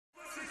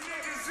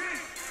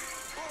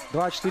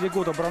24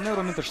 года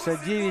Бранеру,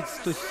 1,69 м,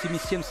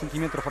 177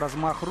 сантиметров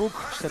размах рук,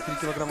 63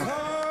 килограмма.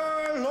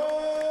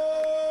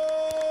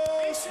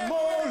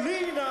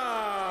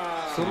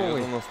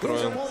 Суровый,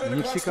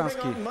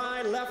 мексиканский,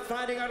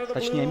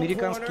 точнее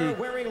американский,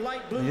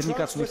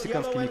 наверняка с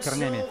мексиканскими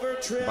корнями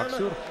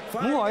боксер.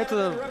 Ну, а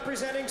это,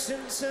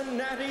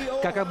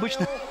 как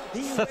обычно,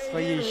 со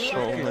своей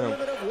щеткой.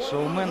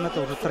 Шоумен,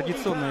 это уже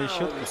традиционная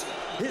щетка.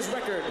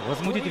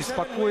 Возмутитель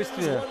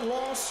спокойствия.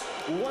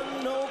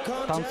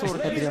 Танцор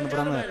Эдриан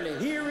Бранер.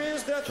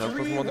 Сейчас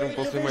посмотрим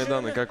после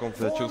Майдана, как он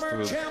себя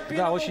чувствует.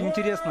 Да, очень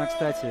интересно,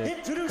 кстати,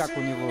 как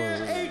у него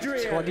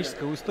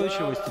психологическая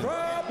устойчивость.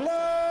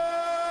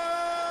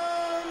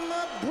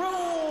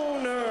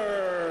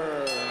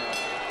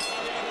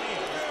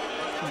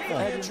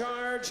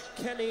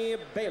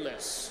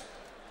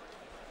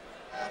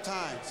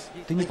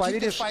 Ты не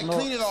поверишь, но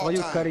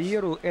свою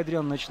карьеру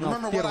Эдриан начинал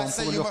в первом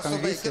полулегком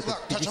весе, это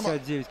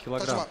 59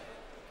 килограмм.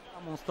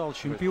 Там он стал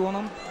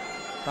чемпионом,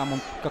 там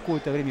он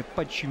какое-то время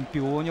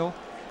подчемпионил.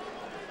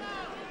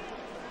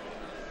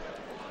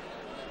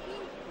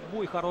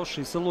 Бой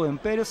хороший с Элоем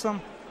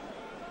Пересом.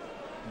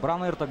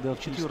 Бранер тогда в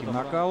 4-м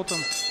нокаутом.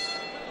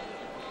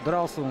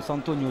 Дрался он с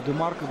Антонио де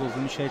Марко, был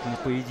замечательный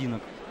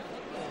поединок.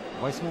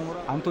 В 8-м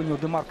раунде Антонио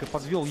де Марко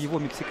подвел его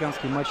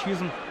мексиканский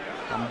мачизм.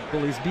 Там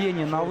было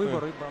избиение на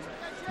выбор.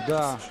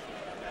 Да.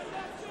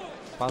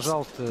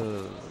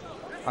 Пожалуйста,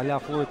 а-ля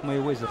Флойд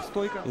Мейвезер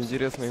стойка.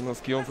 Интересные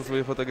носки он со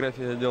своей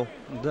фотографией одел.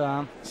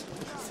 Да.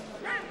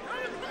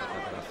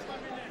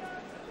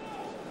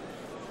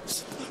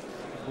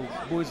 Был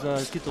бой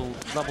за титул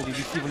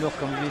WBC в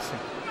легком весе.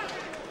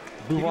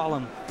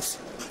 Бывалым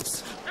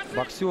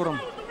боксером.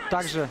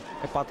 Также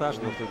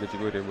эпатажным. В той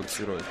категории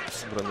боксирует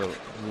Бранер,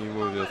 не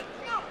его вес.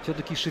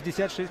 Все-таки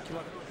 66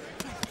 килограмм.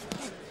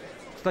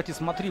 Кстати,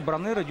 смотри,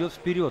 Бранер идет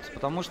вперед,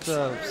 потому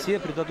что все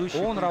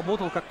предыдущие... Он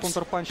работал как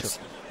контрпанчер.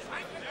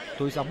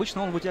 То есть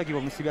обычно он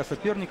вытягивал на себя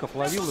соперников,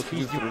 ловил их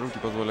и... Руки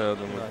позволяют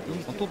ему.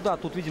 Ну, тут, да,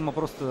 тут, видимо,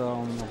 просто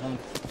он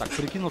так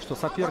прикинул, что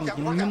соперник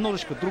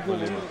немножечко другого.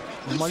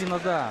 Малина,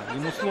 да,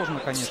 ему сложно,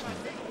 конечно.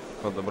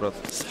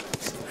 Подобраться.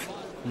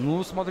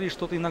 Ну, смотри,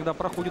 что-то иногда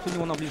проходит у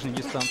него на ближней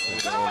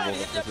дистанции.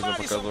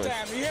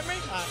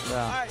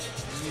 Да.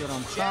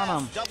 Миром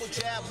Ханом.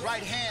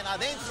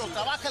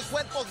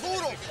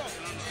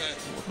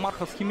 Вот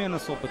Маркос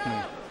Хименес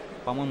опытный.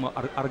 По-моему,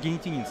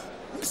 аргентинец.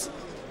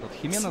 Вот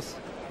Хименес,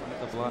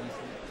 это была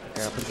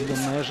такая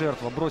определенная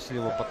жертва. Бросили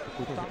его под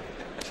какую-то...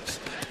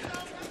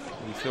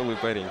 Веселый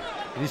парень.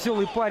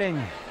 Веселый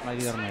парень,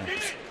 наверное.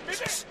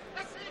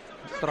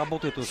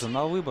 Работает уже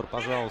на выбор,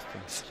 пожалуйста.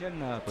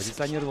 Изначально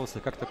позиционировался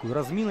как такой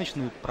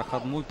разминочный,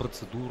 проходной,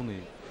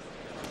 процедурный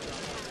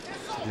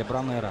для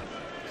Бранера.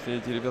 Все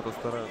эти ребята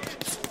стараются.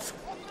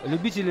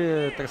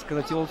 Любители, так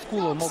сказать,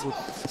 олдскула могут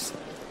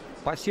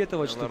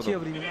посетовать, что те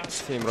времена...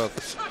 7 раз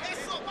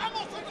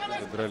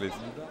дрались.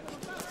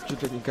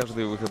 Чуть ли не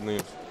каждые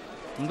выходные.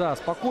 Да,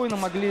 спокойно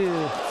могли...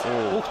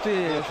 Ух ты!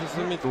 Я сейчас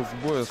заметил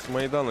с боя с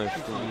Майдана.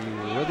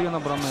 И Эдриана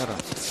Бранера.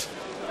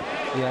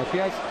 И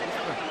опять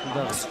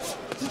даже...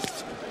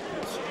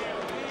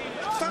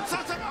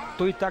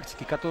 той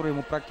тактики, которая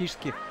ему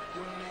практически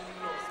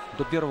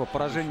до первого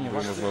поражения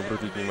нужно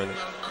обратить внимание.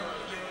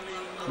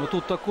 Но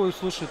тут такой,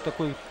 слушай,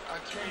 такой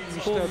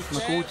считается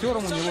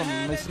нокаутером, у него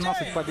на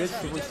 17 побед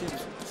всего 7.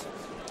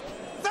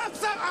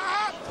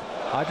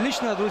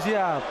 Отлично,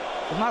 друзья,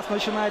 у нас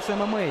начинается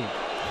ММА. Я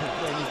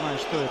не знаю,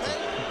 что это.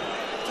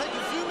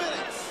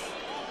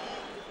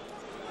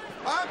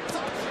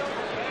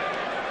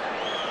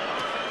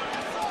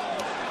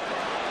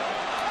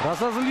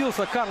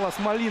 Разозлился Карлос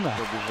Молина.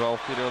 Побежал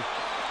вперед.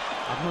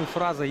 Одной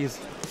фразой из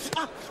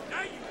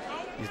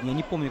я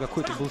не помню,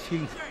 какой это был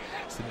фильм.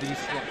 Соберись.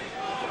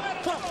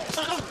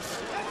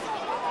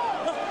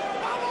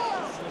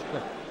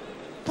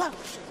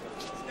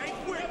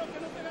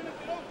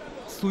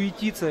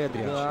 Суетится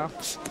Эдриан. Да.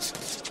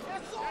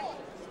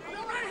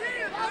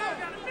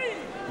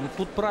 Ну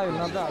тут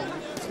правильно, да.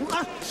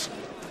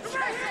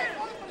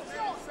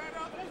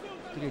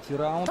 Третий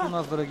раунд у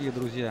нас, дорогие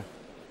друзья.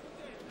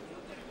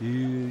 И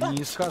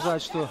не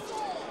сказать, что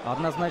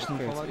однозначно у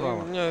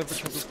меня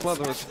почему-то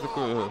складывается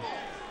такое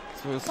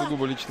свое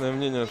сугубо личное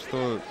мнение,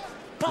 что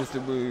если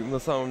бы на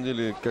самом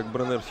деле, как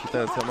Бранер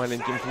считается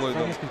маленьким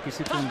Флойдом... За несколько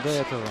секунд до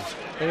этого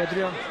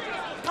Эдриан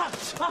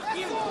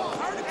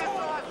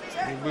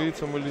не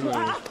боится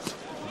Молина,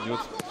 идет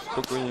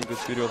спокойненько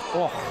вперед.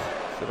 Ох.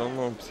 Все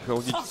равно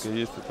психологическое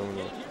есть это у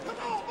него.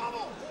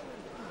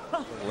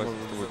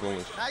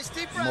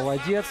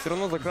 Молодец. Все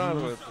равно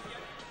закрадывается.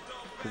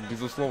 Как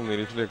безусловный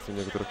рефлекс у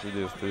некоторых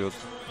людей остается.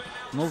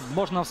 Ну,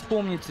 можно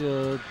вспомнить...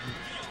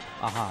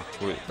 ага.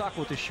 Ой. Так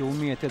вот еще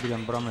умеет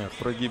Эдриан Бранер.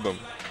 Прогибом.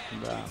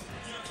 Да.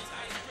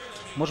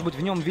 Может быть,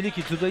 в нем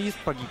великий дзюдоист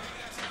погиб.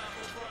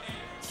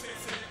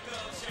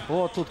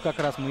 Вот тут как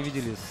раз мы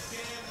видели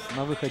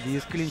на выходе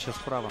из клинча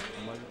справа.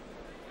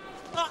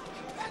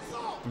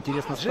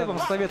 Интересно, с Жебом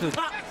советуют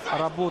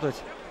работать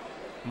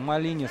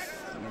Молине,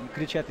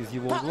 кричат из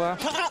его угла.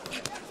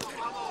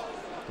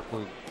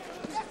 Такой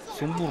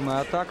сумбурная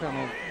атака,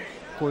 но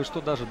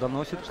кое-что даже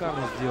доносит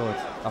Карлос сделать.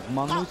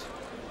 Обмануть,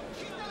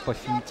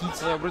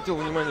 пофинтить. Я обратил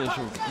внимание еще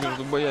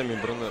между боями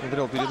Бранер.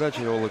 Смотрел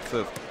передачу All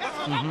Access.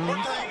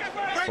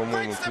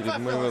 По-моему, перед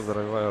Мэйвезер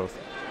и Вайлз.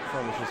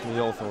 Сам еще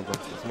смеялся, он там,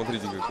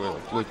 смотрите, какой он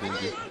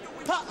плотненький.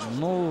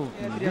 Ну,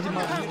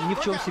 видимо, ни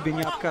в чем себе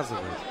не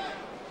отказывает.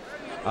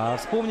 А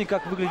вспомни,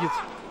 как выглядит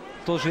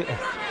тоже...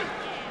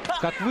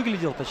 Как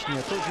выглядел,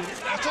 точнее, тоже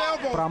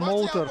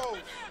промоутер.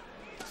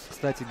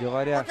 Кстати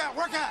говоря,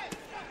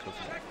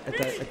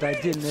 это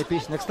отдельная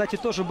песня. Кстати,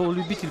 тоже был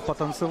любитель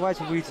потанцевать,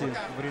 выйти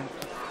в ринг.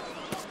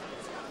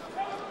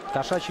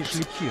 Кошачьи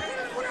шлепки,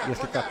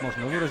 если так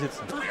можно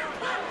выразиться.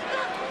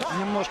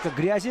 Немножко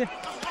грязи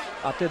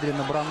от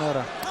Эдриана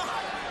Бранера.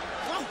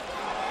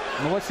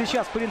 Ну вот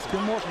сейчас, в принципе,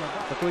 можно.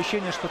 Такое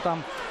ощущение, что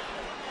там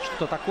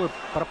что-то такое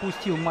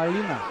пропустил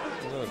Молина.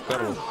 Да,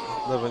 Карлос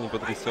даже не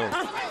потрясен.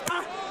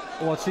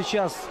 Вот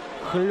сейчас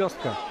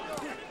хлестка.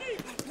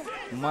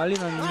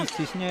 Молина не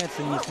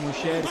стесняется, не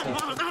смущается,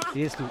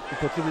 если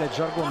употреблять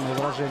жаргонные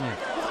выражения.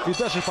 И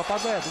даже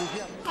попадает,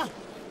 друзья.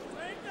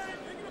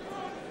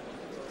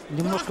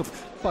 Немножко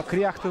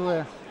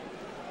покряхтывая,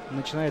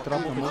 начинает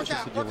работать. Молча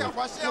все делает.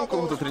 Ну,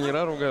 кого-то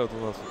тренера ругают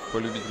у нас. По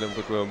любителям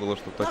такое было,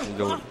 что так не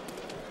делали.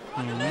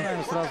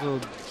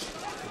 Сразу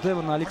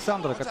Девона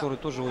Александра, который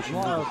тоже очень...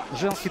 Ну, а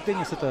женский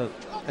теннис это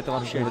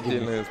вообще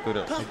отдельная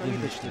история.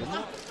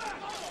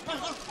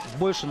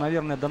 Больше,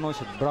 наверное,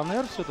 доносит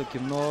Бранер все-таки,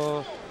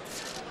 но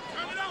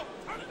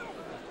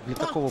для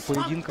такого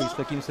поединка и с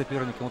таким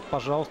соперником, вот,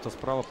 пожалуйста,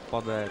 справа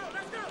попадает.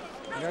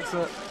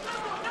 Кажется,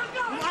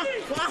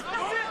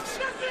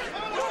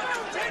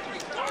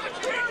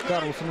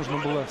 Карлосу нужно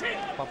было...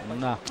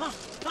 На.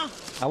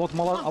 А вот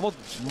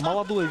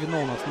молодое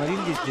вино у нас на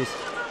ринге здесь.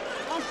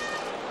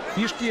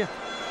 Фишки.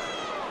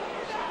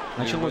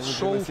 Началось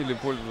шоу.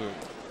 Пользу.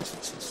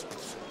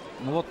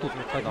 Ну вот тут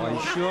давай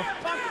еще.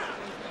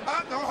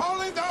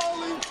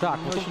 Так,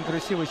 вот очень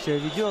красиво себя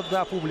ведет,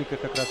 да, публика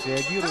как раз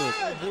реагирует.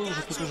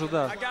 Уже тут уже,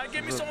 да,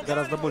 уже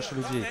гораздо больше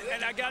людей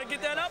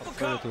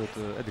советует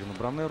Эдриану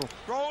Бранеру.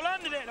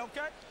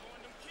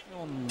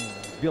 Он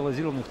в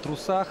бело-зеленых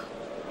трусах,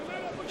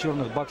 в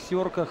черных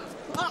боксерках,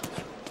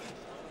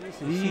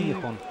 в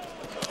синих он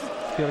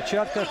в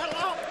перчатках,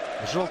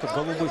 в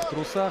желто-голубых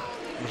трусах,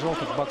 в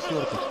желтых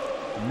боксерках.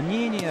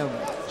 Мнение,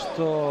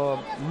 что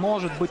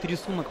может быть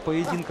рисунок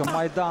поединка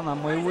Майдана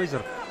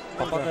Мэйвезер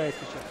попадает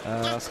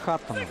сейчас с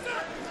Хаттоном.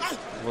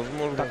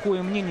 Возможно.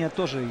 Такое мнение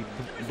тоже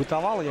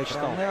бытовало, я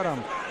читал.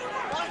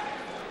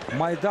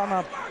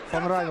 Майдана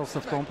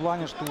понравился в том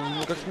плане, что у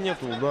него... Как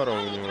нету удара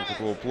у него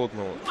такого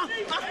плотного.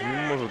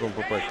 Не может он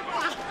попасть.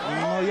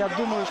 Но я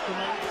думаю, что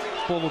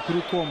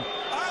полукрюком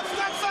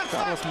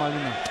Карлос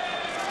Молина.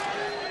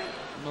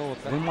 Ну вот,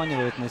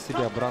 выманивает на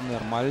себя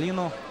Бранер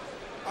Молину.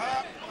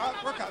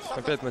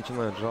 Опять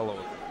начинает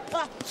жаловаться.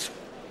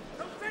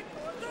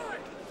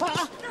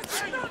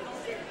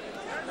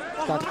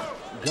 Так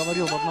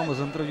говорил в одном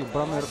из интервью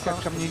Бранер, как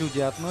ко мне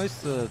люди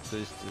относятся, то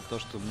есть то,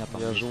 что у меня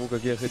там... Я живу,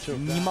 как я хочу.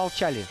 Не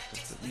молчали.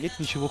 Нет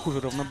ничего хуже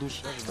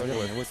равнодушия.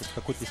 Наверное, его это в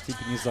какой-то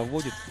степени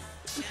заводит,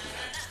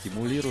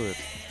 стимулирует.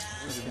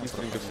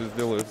 Быстренько все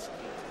сделает.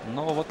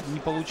 Но вот не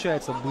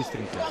получается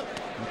быстренько.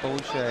 Не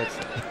получается.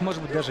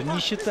 Может быть, даже не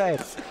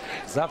считает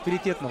за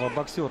авторитетного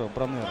боксера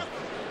Бранера.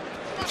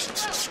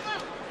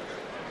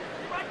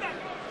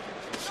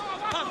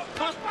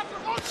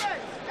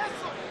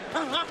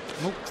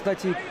 Ну,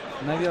 кстати,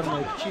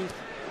 наверное, в честь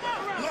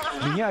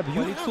меня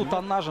бьют. По лицу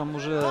тоннажем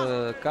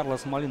уже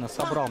Карлос Молина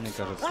собрал, мне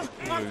кажется.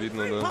 Ну,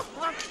 видно, да.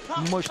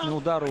 Мощный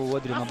удар у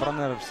Эдриана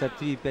Бранера,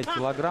 63,5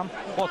 килограмм.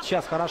 Вот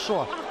сейчас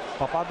хорошо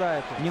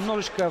попадает.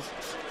 Немножечко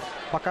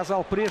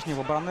показал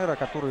прежнего Бранера,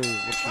 который...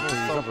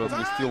 Сам же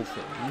отместился.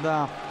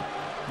 Да.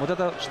 Вот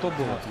это что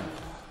было?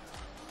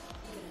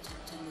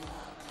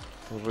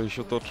 Уже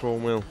еще тот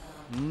шоумен.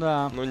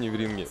 Да. Но не в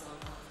ринге.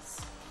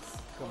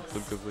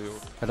 Только за его.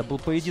 Это был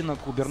поединок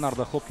у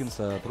Бернарда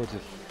Хопкинса против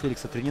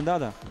Феликса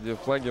Тринидада. Где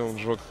флаги он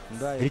сжег.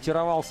 Да, и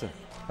ретировался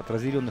от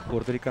разъяренных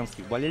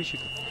пуэрториканских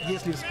болельщиков.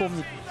 Если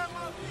вспомнить...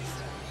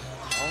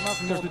 А у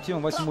нас между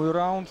тем 8-й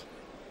раунд.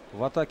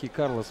 В атаке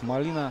Карлос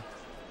Молина.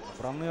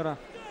 Бранера.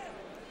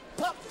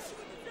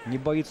 Не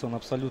боится он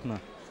абсолютно.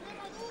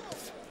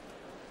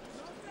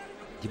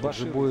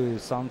 Дебаши бой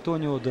с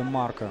Антонио де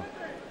Марко.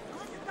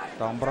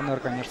 Там Бранер,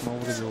 конечно,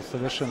 выглядел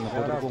совершенно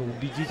по-другому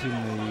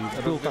убедительный.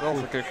 И был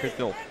такой, как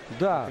хотел.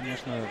 Да,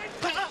 конечно.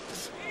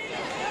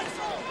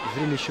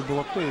 Зрелище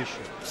было то еще.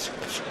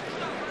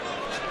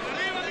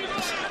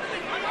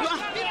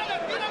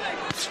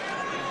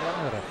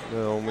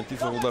 Да, у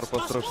Матиса удар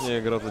пострашнее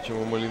гораздо, чем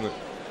у Молины.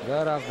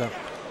 Гораздо.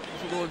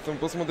 С удовольствием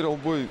посмотрел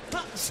бой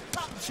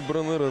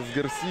Бранера с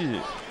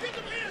Гарсией.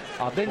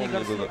 А Дэнни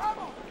Гарсия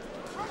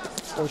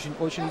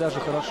очень даже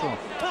хорошо.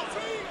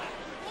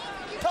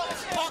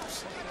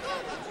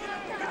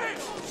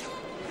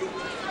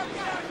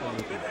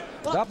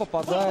 Да,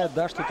 попадает,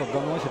 да, что-то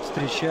доносит,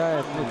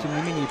 встречает, но тем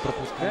не менее и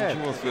пропускает.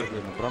 Ничего сверху.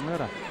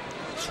 Бранера.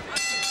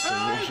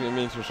 Меньше и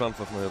меньше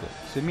шансов на это.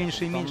 Все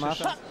меньше и меньше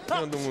шансов.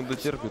 Я думаю,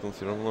 дотерпит он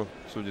все равно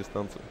всю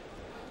дистанцию.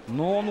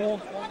 Но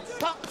он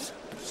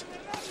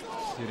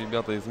Эти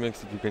ребята из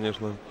Мексики,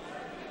 конечно.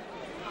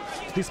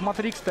 Ты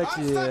смотри, кстати,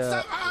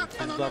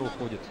 удар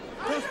уходит.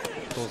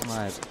 Кто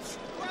знает.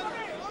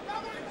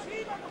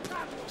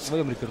 В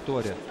своем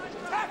репертуаре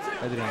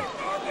Эдриан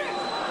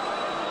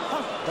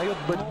дает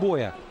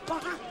бэтбоя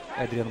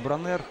Эдриан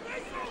Бранер.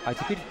 А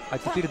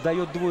теперь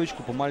дает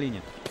двоечку по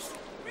Малине.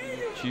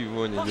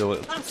 Чего не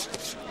делает.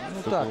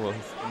 Ну так,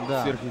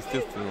 да.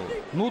 Сверхъестественного.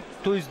 Ну,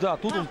 то есть, да,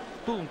 тут он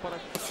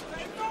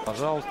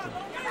пожалуйста.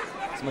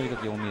 Смотри,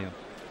 как я умею.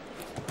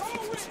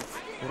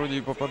 Вроде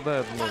и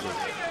попадает много.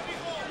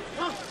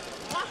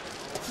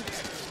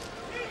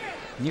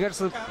 Мне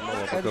кажется,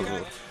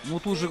 Ну,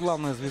 тут же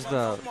главная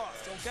звезда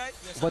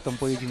в этом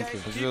поединке.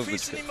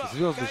 Звездочка.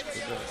 Звездочка,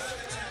 да.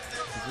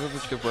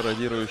 Звездочка,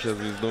 пародирующая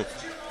звезду.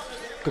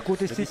 В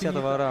какой-то степени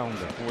 10-го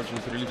раунда. В очень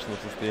приличном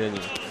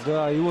состоянии.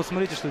 Да, и вот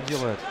смотрите, что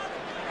делает.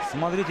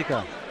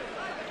 Смотрите-ка.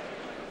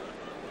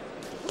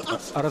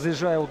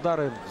 Разряжая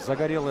удары в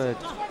загорелое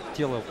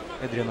тело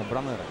Эдриана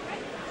Бранера.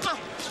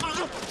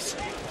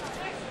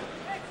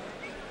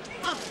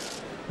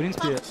 В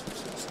принципе,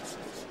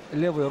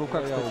 левая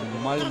рука, кстати,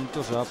 Малин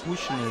тоже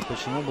опущенная.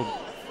 Почему бы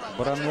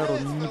Бранеру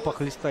не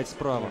похлестать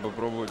справа?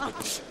 Попробовать.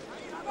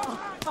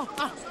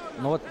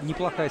 Но вот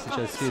неплохая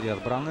сейчас серия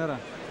от Бранера.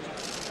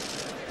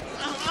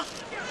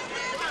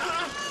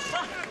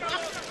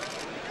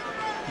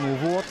 Ну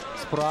вот,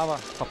 справа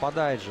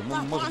попадает же. Ну,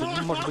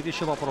 может быть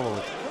еще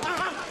попробовать.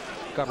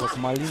 Карлос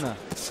Малина.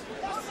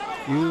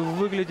 И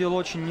выглядел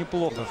очень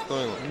неплохо.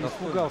 Достойно. Не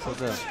испугался,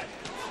 да.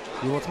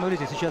 И вот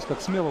смотрите, сейчас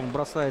как смело он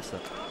бросается.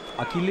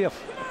 Акилев.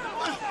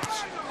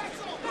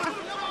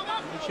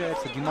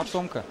 Получается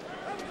гематомка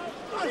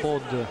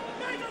под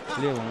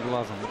левым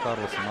глазом у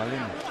Карлоса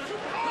Малина.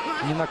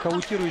 Не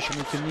нокаутирующим,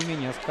 но тем не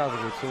менее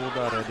сказываются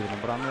удары Эдриана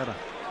Бранера.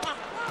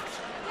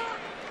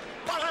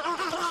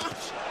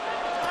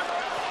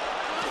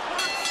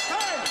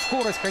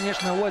 Скорость,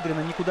 конечно, у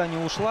Эдриана никуда не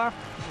ушла.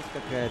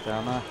 Какая-то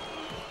она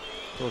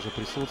тоже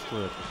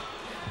присутствует.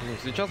 Ну,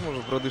 сейчас,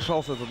 может,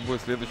 продышался этот бой,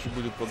 следующий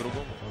будет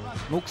по-другому.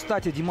 Ну,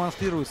 кстати,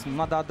 демонстрирует,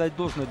 надо отдать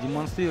должное,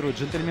 демонстрирует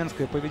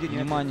джентльменское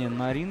поведение. Внимание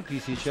на ринг,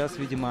 и сейчас,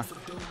 видимо,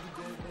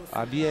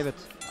 объявят.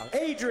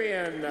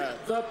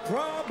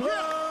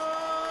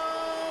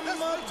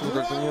 Ну,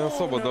 как-то не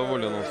особо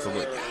доволен он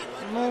собой.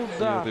 Ну,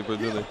 да, этой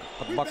победой.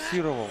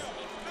 отбоксировал.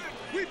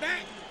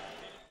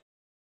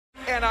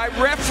 And I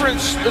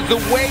referenced the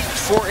weight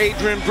for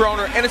Adrian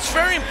Broner, and it's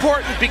very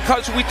important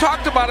because we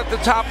talked about at the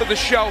top of the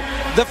show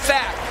the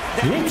fact.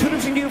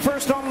 Introducing to you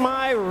first on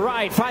my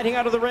right, fighting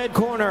out of the red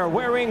corner,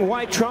 wearing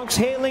white trunks,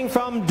 hailing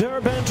from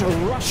Derbent,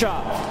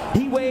 Russia.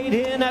 He weighed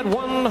in at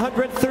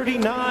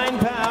 139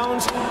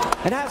 pounds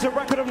and has a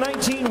record of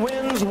 19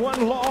 wins,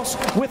 1 loss,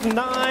 with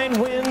 9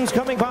 wins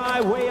coming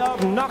by way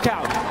of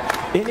knockout.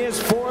 In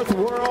his 4th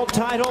world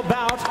title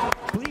bout,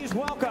 please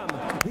welcome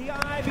the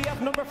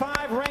IBF number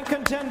 5 ranked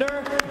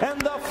contender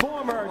and the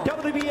former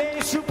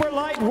WBA super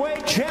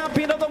lightweight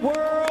champion of the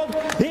world,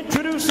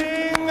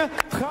 introducing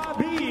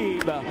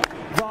Khabib, the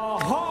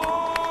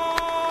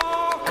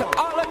Hawk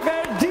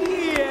Oliveira.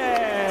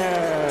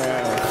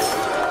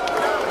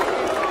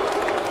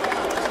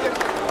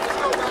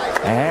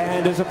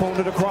 And his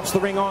opponent across the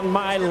ring on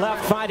my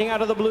left, fighting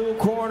out of the blue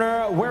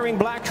corner, wearing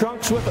black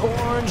trunks with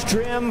orange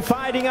trim,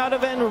 fighting out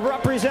of and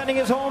representing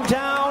his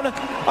hometown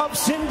of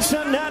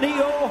Cincinnati,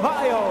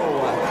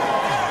 Ohio.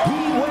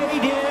 He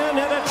weighed in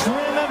at a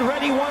trim and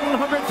ready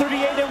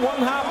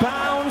 138.5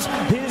 pounds.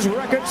 His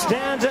record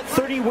stands at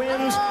 30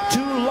 wins,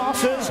 2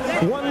 losses,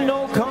 1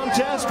 no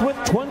contest, with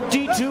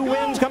 22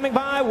 wins coming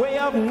by way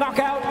of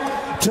knockout.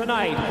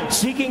 Tonight,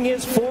 seeking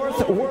his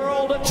 4th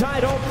world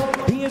title,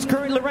 he is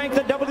currently ranked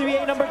at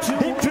WBA number 2.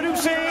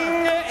 Introducing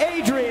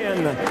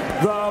Adrian,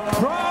 the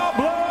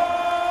Problem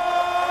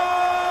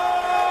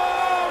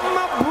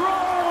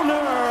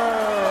Broner.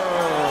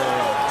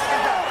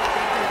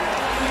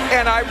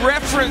 And I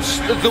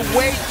referenced the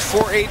weight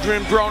for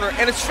Adrian Broner,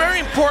 and it's very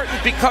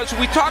important because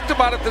we talked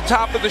about at the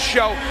top of the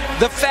show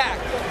the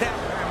fact that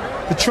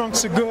the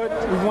trunks are good.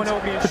 We want to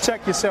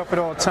protect yourself at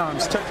all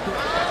times.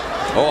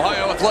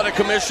 Ohio Athletic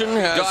Commission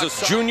has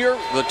a junior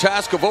the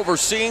task of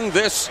overseeing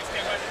this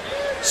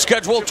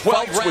schedule.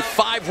 12 with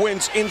 5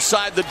 wins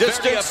inside the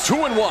distance,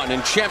 2-1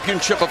 in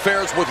championship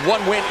affairs with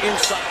 1 win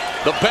inside.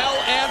 The bell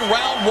and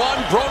round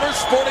 1. Broner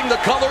sporting the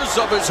colors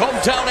of his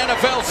hometown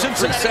NFL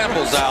Cincinnati.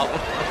 Samples out.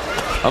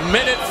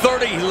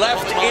 1:30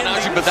 left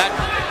in, but that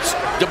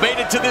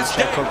debated to this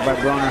day. by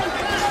Broner.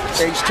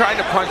 He's trying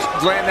to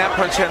land that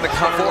punch in the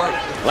cover.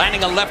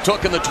 Landing a left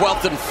hook in the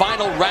 12th and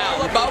final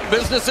round. About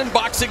business in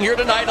boxing here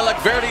tonight.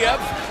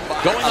 Alekverdiev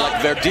going on.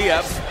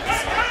 Alekverdiev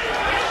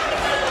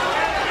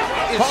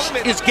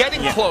is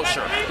getting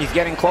closer. He's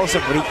getting closer,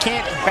 but he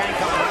can't bank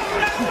on it.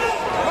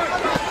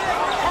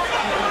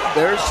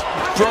 There's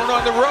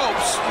Broner on the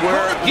ropes,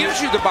 where it gives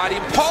you the body.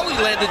 And Paulie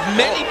landed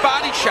many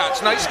body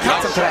shots. Nice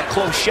counter. Gets him to that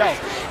close shell,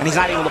 and he's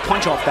not able to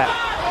punch off that.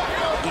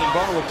 Ian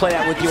Broner will play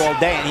that with you all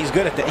day, and he's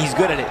good at that. He's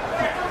good at it.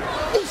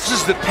 This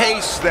is the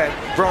pace that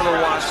Broner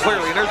wants,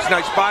 clearly. There's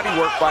nice body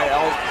work by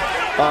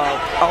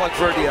Alec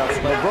Verdiev.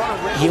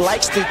 He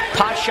likes to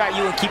pot shot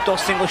you and keep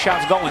those single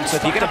shots going. So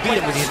if you're going to beat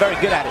him, he's very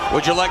good at it.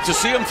 Would you like to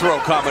see him throw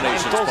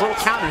combinations? And throws little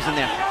counters in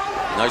there.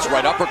 Nice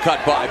right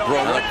uppercut by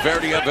Broner. Alec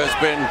Verdiev has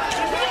been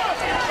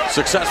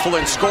successful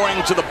in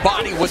scoring to the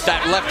body with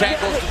that left hand.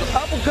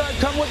 Uppercut,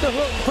 come with the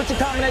hook, put your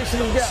combination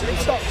together.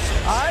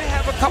 I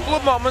have a couple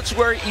of moments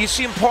where you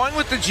see him pulling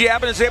with the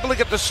jab and is able to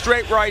get the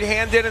straight right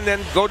hand in and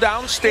then go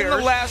downstairs. In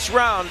the last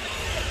round,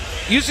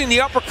 using the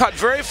uppercut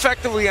very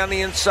effectively on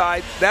the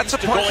inside. That's a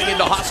punch. Going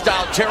into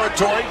hostile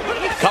territory,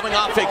 coming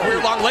off a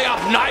career-long layoff.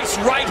 Nice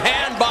right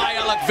hand by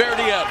Alec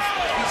Verdiev.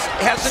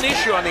 He has an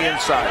issue on the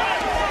inside.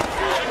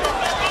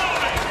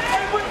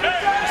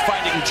 He's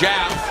fighting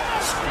jab.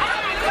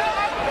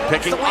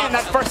 Picking to land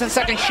that first and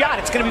second shot,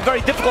 it's going to be very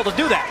difficult to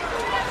do that.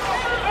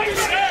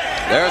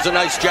 There's a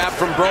nice jab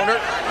from Broner.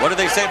 What do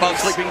they say about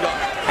sleeping dog?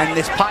 And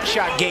this pot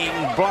shot game,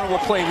 Broner will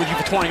play with you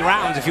for 20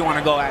 rounds if you want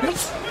to go at it.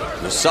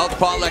 The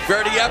southpaw Alec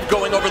Verdiev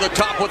going over the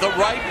top with a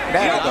right.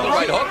 The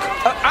right hook.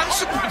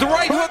 The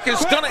right hook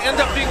is going to end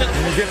up being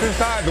When he gets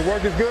inside, the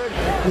work is good.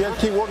 You have to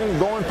keep working,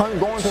 going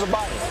to the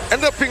body.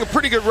 Ended up being a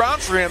pretty good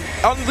round for him,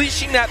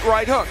 unleashing that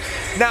right hook.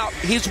 Now,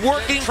 he's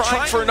working,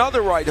 trying for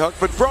another right hook,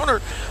 but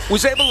Broner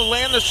was able to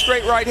land the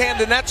straight right hand,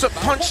 and that's a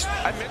punch.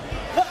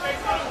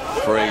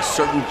 For a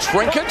certain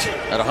trinket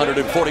at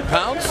 140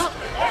 pounds.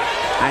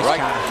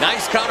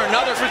 Nice counter,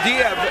 another for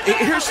Verdiev.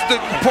 Here's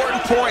the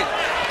important point.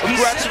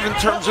 Aggressive in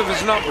terms of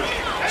his number.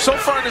 So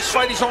far in this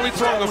fight, he's only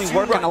throwing a few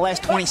work in the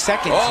last 20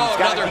 seconds. Oh, he's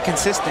got to be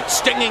consistent.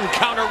 Stinging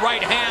counter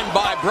right hand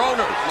by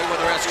Broner.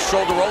 Mayweather-esque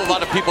shoulder roll. A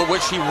lot of people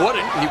wish he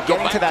wouldn't. He'd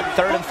get into that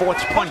third and fourth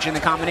punch in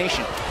the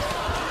combination.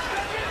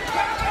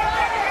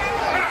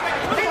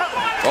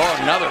 Oh,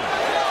 another.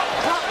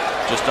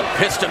 Just a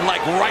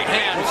piston-like right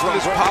hand.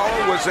 His power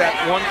was at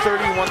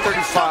 130,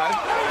 135.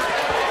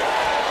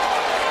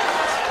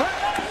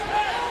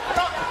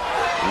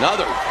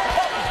 Another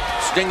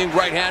stinging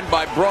right hand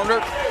by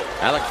Broner.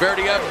 Alec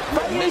Verdiev.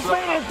 Throw it.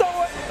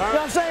 You know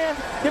what I'm saying?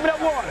 Give me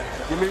that water.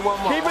 Give me one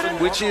more.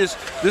 Which is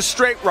the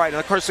straight right. And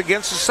of course,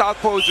 against the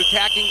southpaw who's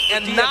attacking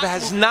and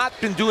has not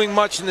been doing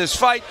much in this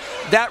fight.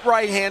 That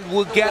right hand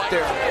will get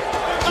there.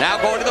 Now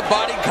going to the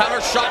body, counter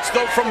shots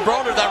though from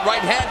Broner. That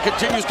right hand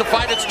continues to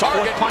find its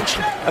target. Punch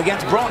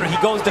against Broner, he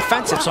goes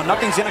defensive, so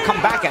nothing's going to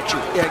come back at you.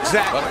 Yeah,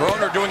 exactly. But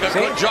Broner doing a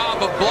good job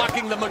of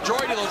blocking the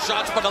majority of those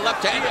shots, but a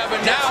left hand,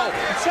 and now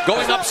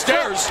going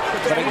upstairs.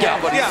 But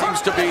again, he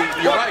seems to be,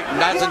 you're right,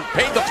 hasn't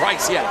paid the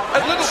price yet. A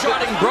little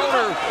shotting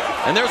Broner,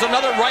 and there's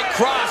another right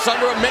cross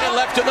under a minute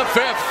left in the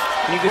fifth.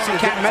 And you can see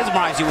he can't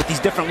mesmerize you with these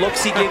different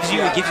looks he gives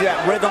you. He gives you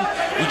that rhythm.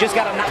 You just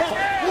got to not.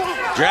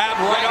 Jab,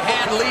 right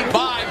hand lead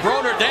by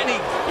Broner. Then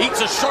he eats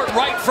a short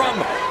right from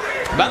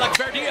Alec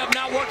Verdiev,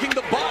 now working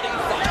the body.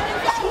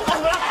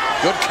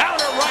 Good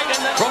counter right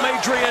and then from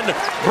Adrian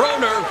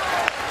Broner.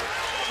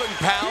 7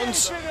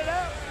 pounds.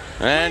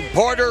 And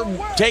Porter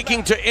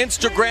taking to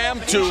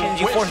Instagram to...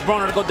 You force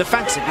Broner to go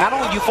defensive. Not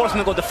only do you force him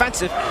to go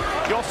defensive,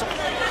 you also...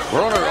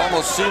 Broner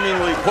almost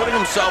seemingly putting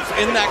himself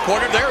in that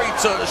corner. There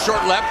eats a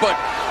short left, but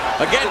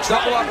again,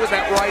 double up with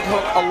that right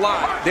hook a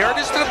lot. There it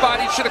is to the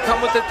body. Should have come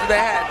with it to the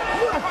head.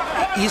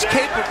 He's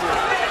capable.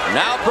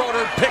 Now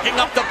Broner picking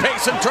up the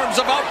pace in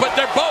terms of output.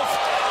 They're both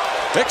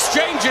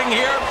exchanging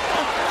here.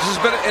 This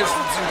has been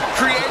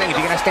creating. If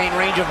you're going to stay in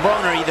range of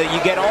Broner, either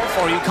you get off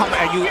or you come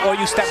or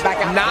you step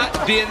back. Not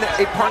been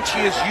a punch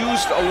he has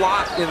used a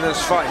lot in this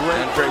fight.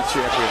 Great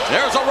champion.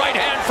 There's a right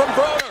hand from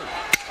Broner.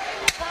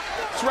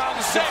 It's round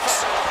 6.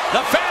 The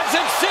fans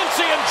in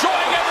Cincy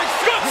enjoying every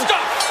good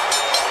stuff.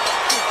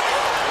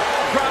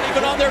 Crowd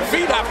even on their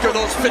feet after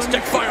those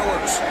fistic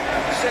fireworks.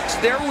 6,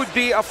 there would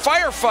be a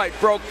firefight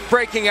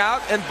breaking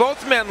out, and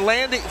both men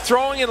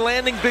throwing and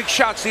landing big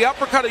shots. The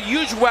uppercut, a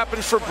huge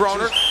weapon for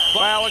Broner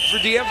by Alec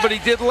Verdiev, but he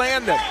did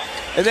land them.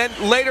 And then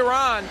later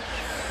on,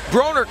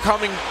 Broner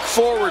coming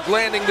forward,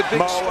 landing the big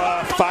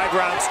shot. 5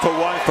 rounds to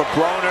 1 for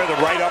Broner. The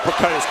right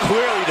uppercut is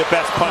clearly the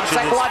best punch. From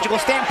a psychological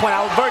standpoint,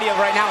 Alec Verdiev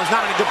right now is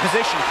not in a good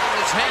position.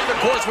 His hand, of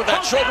course, with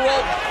that shoulder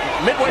roll,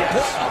 midway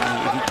point.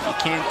 You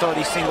can't throw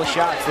these single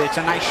shots. It's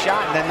a nice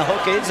shot, and then the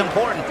hook is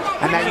important.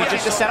 And then you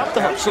just to set up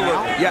the hook.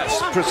 Absolutely. Yes,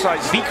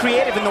 precisely. Be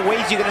creative in the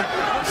ways you're going to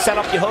set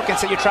up your hook and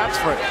set your traps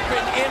for it.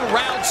 In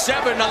round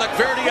 7, Alec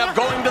Verdiev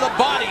going to the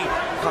body.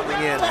 Coming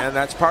in, and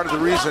that's part of the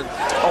reason.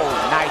 Oh,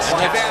 nice.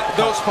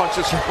 Those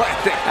punches are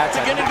landing. That's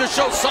beginning to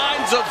show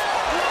signs of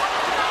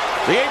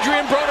the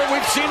Adrian Broner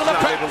we've seen in the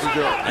past.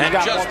 And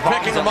just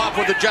picking him off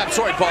with the jab.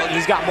 Sorry, Paul.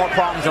 He's got more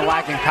problems than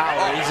lacking power.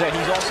 He's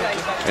also...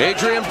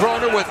 Adrian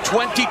Broner with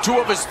 22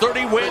 of his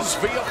 30 wins.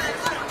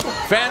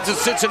 Fans of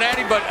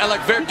Cincinnati, but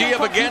Alec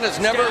Verdiev again has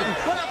never...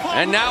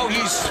 And now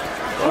he's...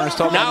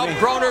 Now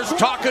Broner's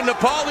talking to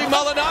Paulie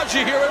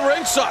Malignaggi here at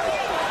ringside.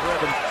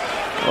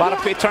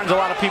 It turns a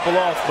lot of people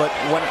off, but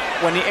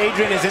when the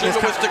Adrian is in this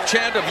linguistic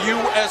chant of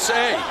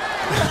USA.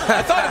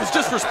 I thought it was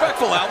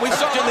disrespectful, Al. We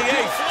saw it in the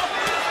 8th.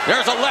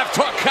 There's a left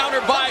hook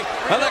countered by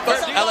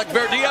Alec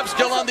Verdiev,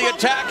 still on the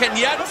attack, and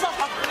yet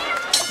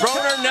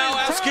Broner now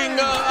asking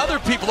other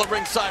people at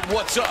ringside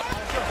what's up.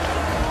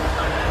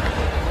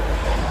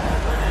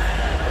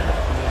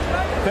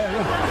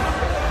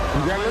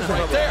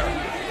 Right there,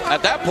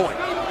 at that point.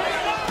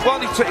 Well,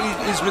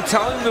 he's been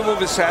telling him to move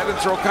his head and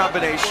throw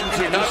combinations.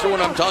 And that's what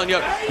I'm telling you.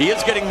 He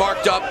is getting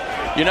marked up.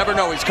 You never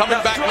know. He's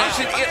coming back now.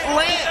 It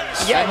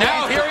lands. Yeah, and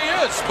now here he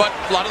is. But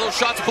a lot of those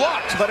shots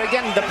blocked. But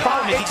again, the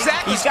problem is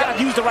he's got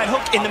to use the right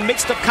hook in the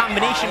mix of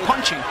combination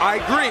punching.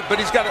 I agree, but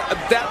he's got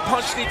that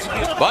punch needs to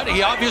be. But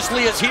he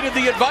obviously has heeded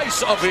the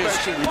advice of his.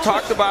 We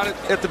talked about it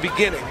at the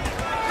beginning.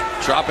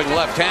 Dropping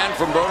left hand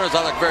from Broner.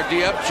 Alec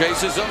Verdiev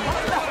chases him.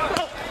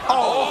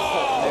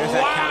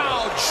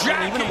 Wow,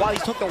 Jackie. Even while he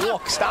took the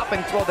walk, stop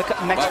and throw the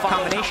next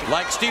combination.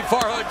 Like Steve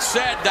Farhood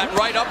said, that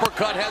right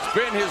uppercut has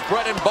been his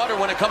bread and butter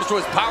when it comes to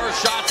his power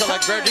shots.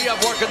 Alec Verdiev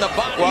working the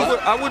body. Well,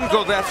 I wouldn't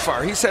go that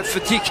far. He said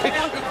fatigue.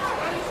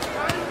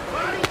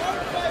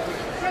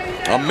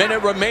 A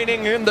minute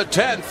remaining in the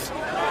 10th.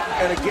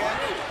 And again.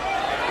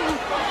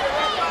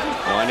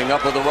 Winding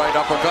up with the right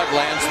uppercut,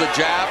 lands the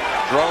jab.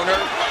 Broner,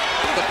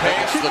 the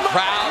pace, the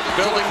crowd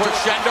building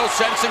crescendo,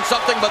 sensing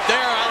something, but there,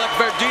 Alec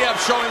Verdiev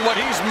showing what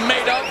he's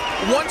made of.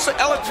 Once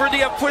Alec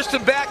Verdiev pushed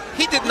him back,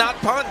 he did not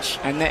punch.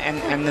 And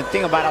the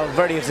thing about Alec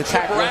Verdiev's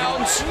attack.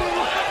 Rounds.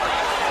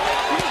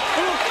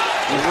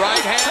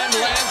 Right hand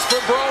lands for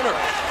Broner.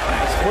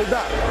 Hold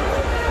that.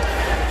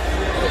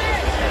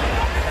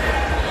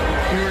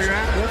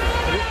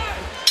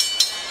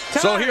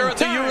 So here at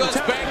the U.S.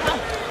 Bank.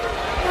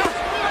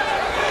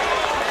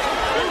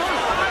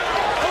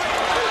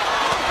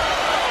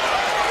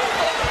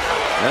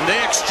 And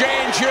they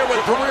exchange here with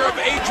career of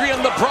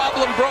Adrian the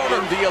Problem Broner,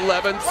 the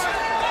 11th.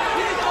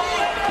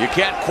 You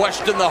can't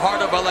question the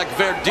heart of Alec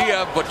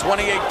Verdiev, but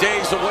 28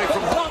 days away from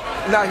home.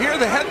 Now here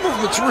the head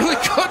movement's really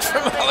good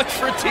from Alec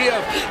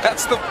Verdiev.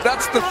 That's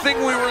the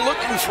thing we were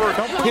looking for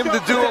him to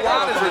do a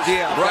lot of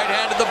Verdiev. Right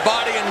hand to the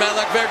body and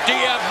Alec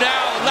Verdiev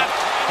now left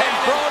hand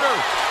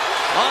Broner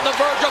on the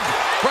verge of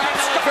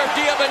cracking Alec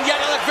Verdiev, and yet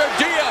Alec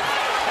Verdiev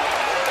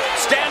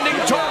standing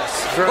tall.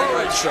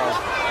 Very good show.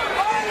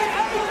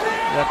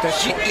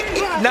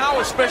 Now,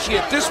 especially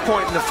at this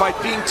point in the fight,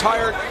 being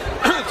tired,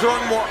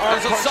 throwing more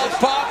arms. There's a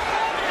southpaw.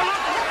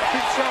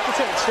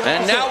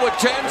 And now with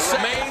 10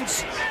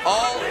 remains,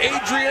 all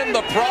Adrian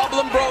the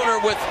Problem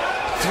Broner with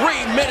 3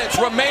 minutes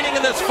remaining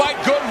in this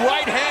fight. Good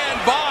right hand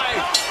by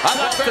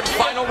Alec Verdiev.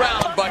 Final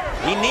round, but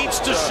he needs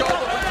to show.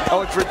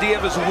 Alec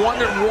Verdiev is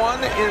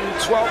 1-1 in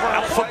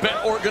 12-round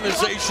Alphabet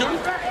organization.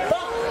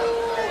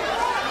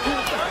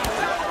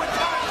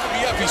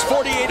 He's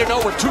 48-0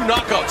 with 2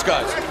 knockouts,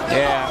 guys.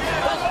 Yeah,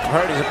 I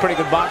heard he's a pretty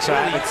good boxer.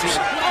 I haven't seen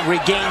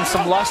regain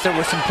some luster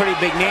with some pretty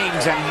big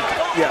names, and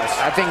yes,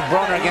 I think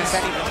Broner against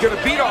any. He's going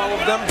to beat all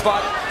of them,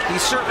 but he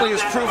certainly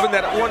has proven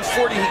that at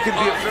 140 he can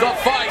be a the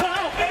fight.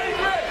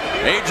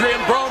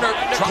 Adrian Broner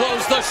to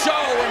close the show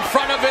in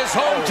front of his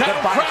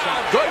hometown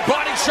crowd. Good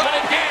body shot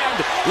in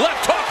hand.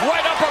 Left hook,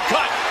 right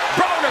uppercut.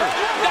 Broner,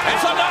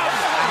 that's enough.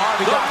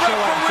 The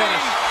referee,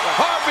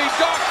 Harvey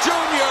Dock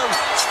Jr.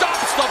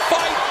 stops the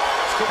fight.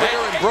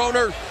 Aaron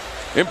Broner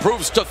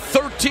improves to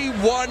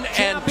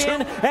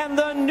 31-2. And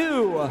the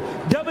new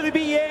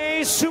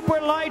WBA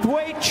super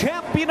lightweight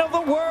champion of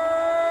the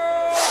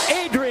world,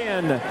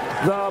 Adrian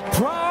the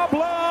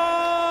Problem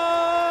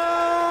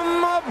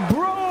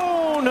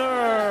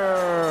Broner.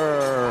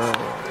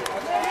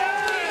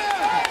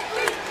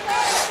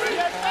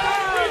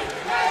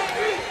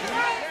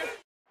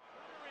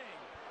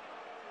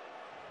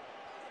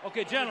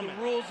 Okay, gentlemen,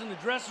 the rules in the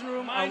dressing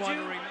room. Mind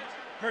you,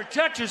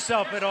 protect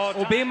yourself at all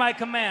times. Obey my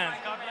command.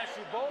 God bless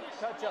you both.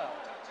 Touch up.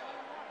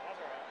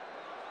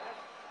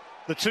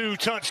 The two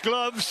touch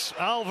gloves.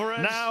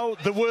 Alvarez. Now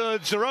the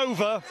words are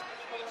over.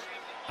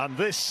 And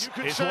this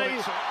is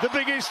the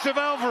biggest of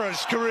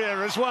Alvarez's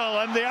career as well.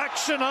 And the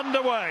action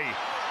underway.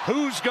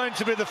 Who's going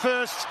to be the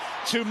first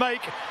to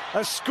make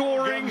a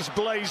scoring? Guns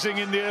blazing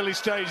in the early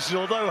stages.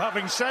 Although,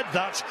 having said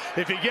that,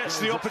 if he gets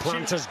the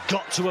opportunity... Plant has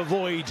got to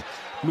avoid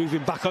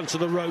moving back onto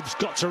the ropes.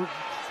 Got to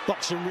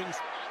boxing rings.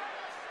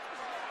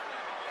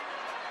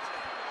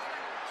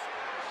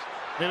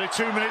 Nearly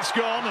 2 minutes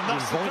gone, and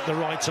that's the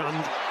right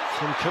hand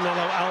from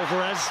Canelo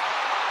Alvarez.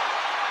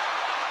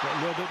 Got a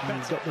little bit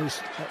better.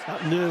 He's got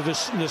that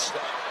nervousness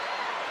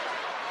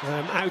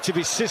out of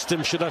his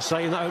system, should I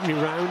say, in that opening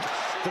round.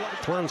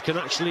 Plant can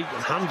actually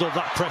handle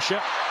that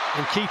pressure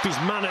and keep his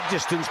man at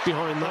distance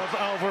behind that.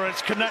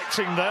 Alvarez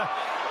connecting there.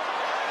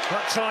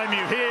 That time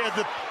you hear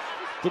the...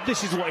 But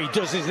this is what he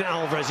does, isn't it,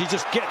 Alvarez? He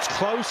just gets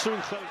closer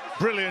and closer.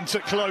 Brilliant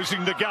at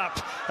closing the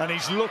gap, and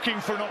he's looking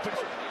for an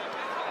opportunity.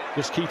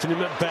 Just keeping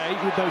him at bay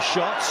with those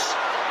shots.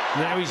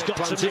 Now he's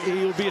got to...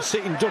 He'll be a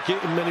sitting duck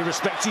in many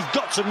respects. He's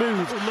got to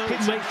move.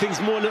 It'll make things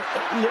more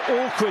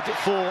awkward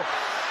for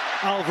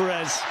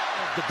Alvarez.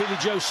 The Billy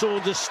Joe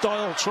Saunders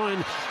style, try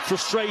and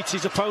frustrate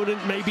his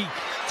opponent. Maybe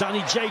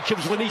Danny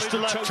Jacobs when he's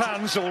still left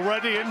hands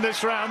already in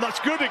this round. That's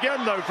good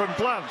again, though, from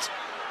Plant.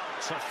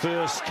 So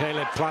first,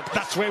 Caleb Plant.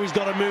 That's where he's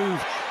got to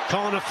move.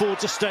 Can't afford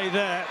to stay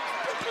there.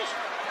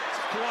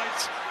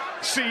 Quite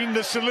seen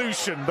the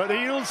solution, but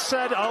Heel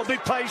said, I'll be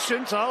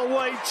patient, I'll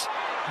wait.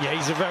 Yeah,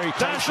 he's a very patient.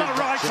 There's that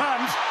right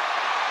hand.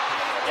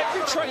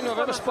 Every trainer I've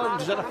ever spoken to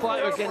who's had a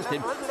fighter against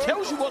him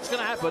tells you what's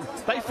going to happen.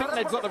 They think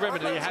they've got the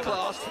remedy. You have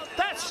class.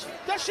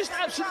 That's just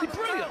absolutely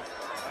brilliant.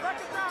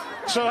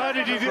 So how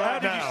did you do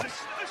that now?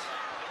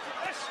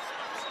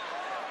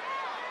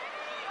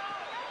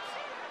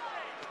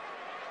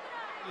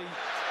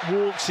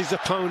 Walks his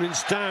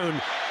opponents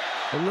down,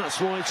 and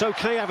that's why it's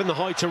okay having the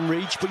height and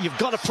reach, but you've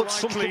got to put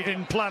something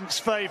in Plant's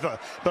favour,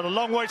 but a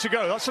long way to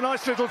go. That's a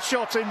nice little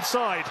shot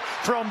inside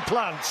from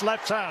Plant's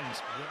left hand.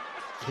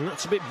 And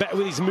that's a bit better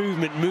with his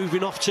movement,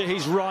 moving off to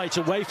his right,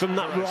 away from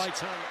that right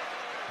hand.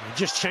 He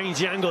just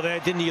changed the angle there,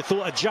 didn't he? You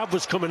thought a jab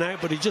was coming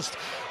out, but he just...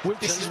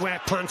 This is where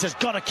Plant has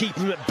got to keep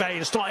him at bay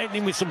and start hitting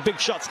him with some big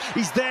shots.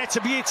 He's there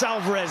to be hit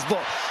Alvarez,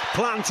 but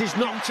Plant is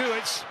not to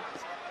it.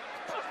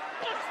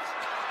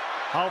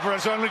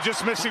 Alvarez only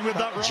just missing with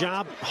that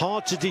jab,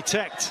 hard to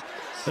detect.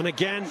 And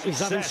again, he's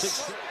having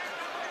six.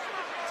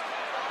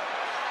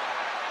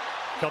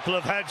 Couple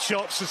of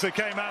headshots as they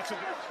came out of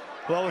it.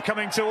 Well, we're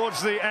coming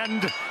towards the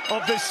end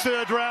of this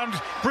third round.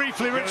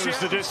 Briefly, Richie. Goes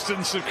the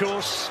distance, of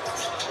course.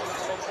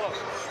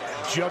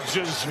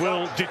 Judges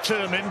will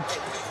determine.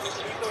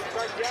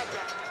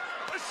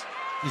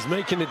 He's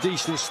making a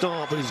decent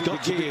start, but he's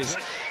got gears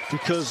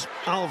because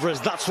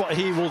Alvarez, that's what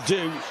he will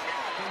do.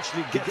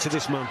 Eventually get to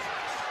this man.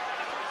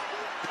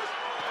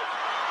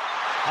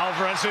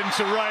 Alvarez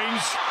into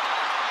range.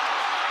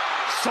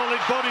 Solid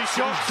body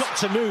shot. He's got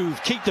to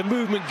move, keep the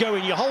movement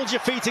going. You hold your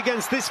feet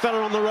against this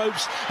fella on the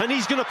ropes and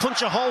he's going to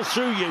punch a hole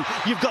through you.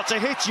 You've got to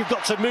hit, you've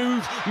got to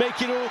move,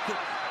 make it awkward.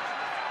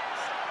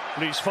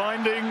 He's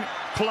finding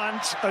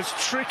Plant as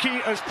tricky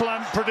as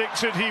Plant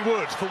predicted he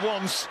would, for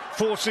once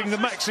forcing the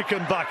Mexican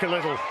back a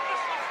little.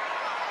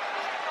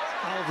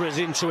 Alvarez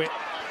into it.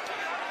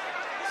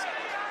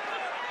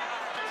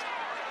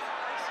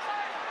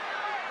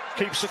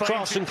 Keeps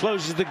across and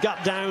closes the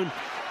gap down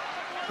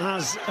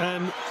as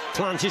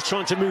Plant is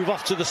trying to move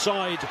off to the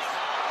side.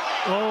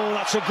 Oh,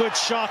 that's a good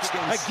shot.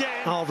 Again.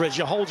 Alvarez,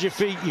 you hold your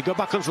feet, you go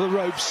back onto the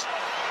ropes,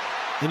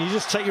 and you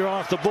just take your eye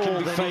off the ball.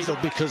 Can be fatal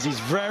because he's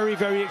very,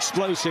 very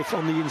explosive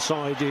on the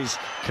inside, is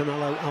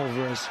Canelo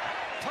Alvarez.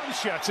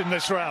 Punch yet in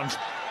this round.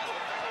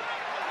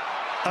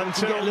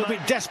 Until a little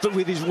bit desperate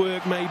with his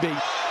work, maybe,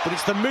 but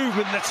it's the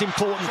movement that's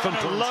important from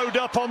Plant. Load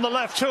up on the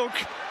left hook.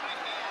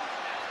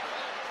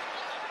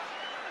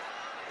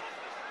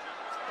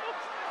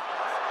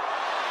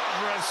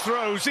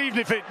 Throws, even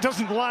if it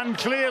doesn't land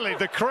clearly,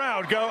 the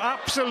crowd go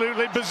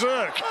absolutely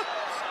berserk.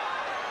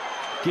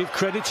 Give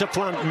credit to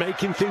Plant,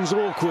 making things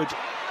awkward.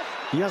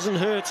 He hasn't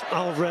hurt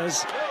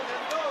Alvarez,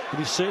 but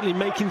he's certainly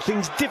making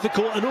things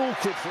difficult and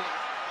awkward for him.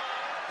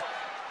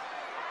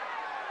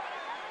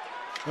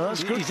 Well,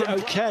 that's good. He's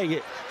okay.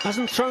 It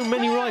hasn't thrown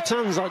many right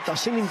hands. I've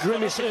seen him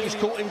grimace. He's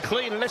caught him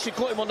clean, unless you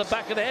caught him on the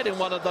back of the head in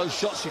one of those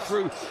shots he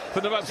threw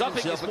from the ropes. I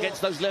think it's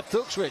against those left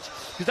hooks, Rich,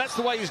 because that's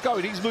the way he's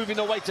going. He's moving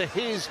away to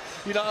his,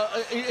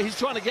 he's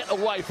trying to get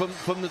away from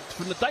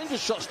the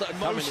dangerous shots that are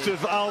coming. Most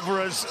of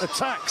Alvarez's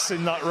attacks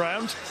in that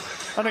round.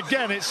 And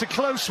again, it's a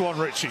close one,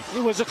 Richie.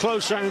 It was a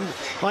close round.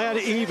 I had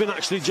it even,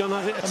 actually, John.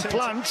 And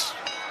Plant,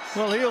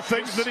 well, he'll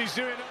think that he's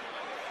doing it.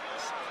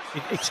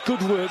 It's good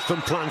work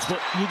from Plant,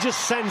 but you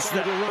just sense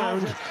that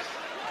around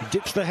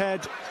dips the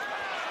head.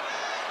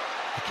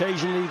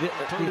 Occasionally,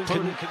 he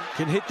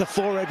can hit the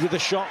forehead with a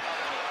shot.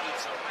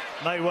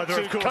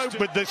 Mayweather have coped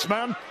with this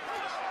man.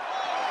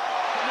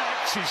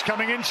 He's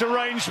coming into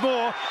range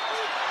more.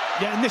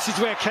 Yeah, and this is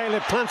where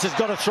Caleb Plant has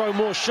got to throw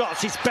more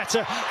shots. It's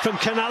better from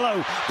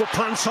Canelo, but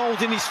Plant's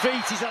holding his feet.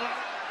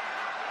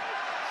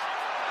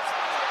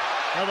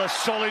 Another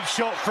solid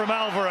shot from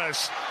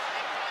Alvarez.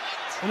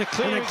 And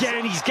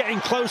again, he's getting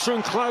closer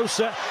and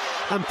closer,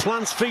 and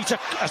Plant's feet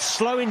are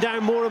slowing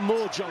down more and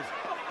more, John.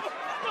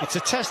 It's a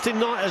testing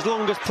night as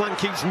long as Plant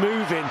keeps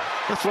moving.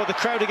 That's why the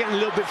crowd are getting a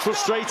little bit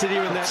frustrated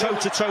here and there.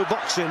 Toe-to-toe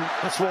boxing.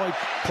 That's why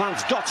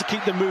Plant's got to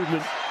keep the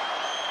movement.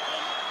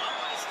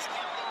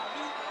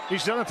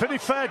 He's done a pretty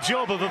fair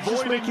job of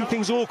avoiding making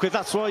things awkward.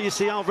 That's why you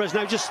see Alvarez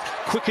now just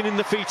quickening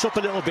the feet up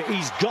a little bit.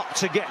 He's got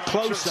to get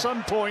closer. At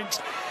some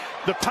point,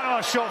 the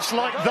power shots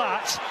like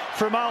that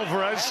from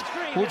Alvarez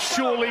would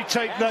surely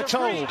take their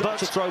toll. But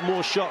to throw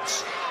more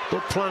shots,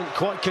 but Plant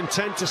quite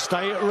content to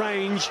stay at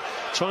range,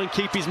 try and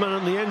keep his man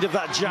on the end of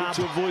that jab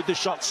to avoid the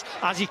shots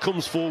as he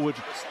comes forward.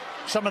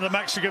 Some of the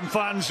Mexican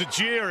fans are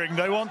jeering.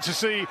 They want to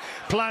see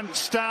Plant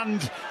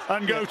stand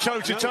and go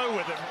toe-to-toe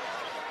with him.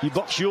 You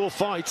box your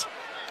fight.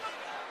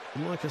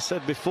 And like I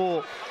said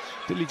before,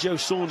 Billy Joe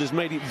Saunders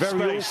made it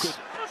very awkward.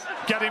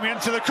 Getting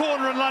into the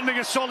corner and landing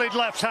a solid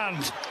left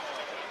hand.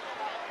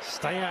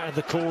 Stay out of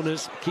the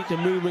corners, keep the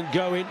movement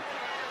going.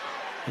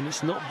 And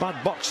it's not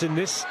bad boxing,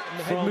 this.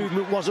 The head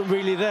movement wasn't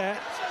really there.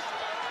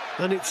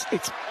 And it's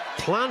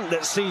Plant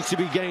that seems to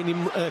be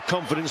gaining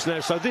confidence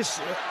now. So this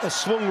has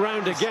swung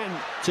round again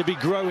to be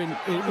growing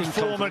in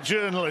former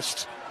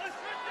journalist.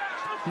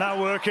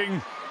 Now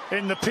working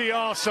in the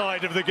PR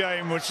side of the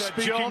game, which,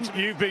 John,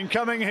 you've been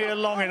coming here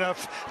long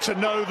enough to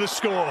know the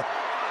score.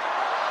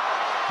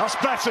 That's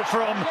better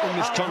from in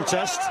this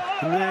contest,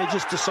 and they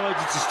just decided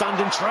to stand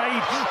and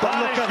trade. But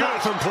look at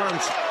that from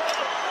Plant.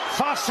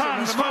 Fast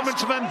hands,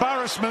 moment of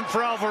embarrassment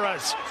for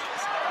Alvarez.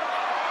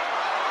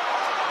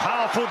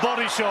 Powerful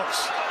body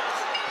shots.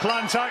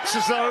 Plant acts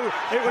as though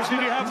it was.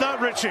 Did you have that,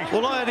 Richie?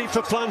 Well, I had it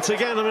for Plant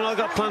again. I mean, I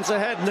got Plant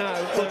ahead now,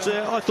 but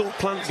I thought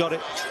Plant got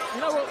it.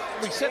 You know what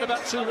we said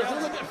about There's a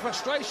little bit of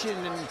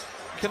frustration in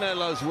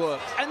Canelo's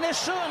work, and there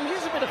certainly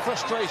is a bit of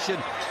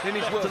frustration in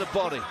his work to the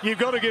body. You've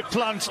got to give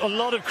Plant a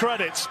lot of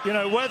credit. You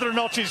know, whether or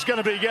not he's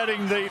going to be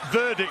getting the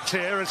verdict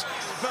here as a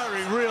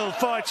very real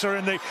fighter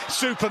in the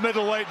super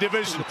middleweight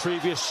division. The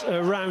previous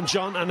round,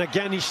 John, and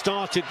again he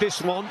started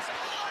this one.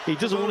 He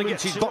doesn't want to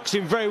get his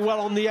boxing very well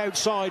on the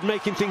outside,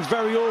 making things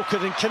very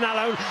awkward, and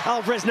Canelo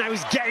Alvarez now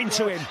is getting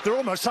to him. There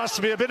almost has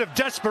to be a bit of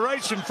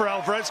desperation for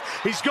Alvarez.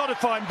 He's got to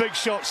find big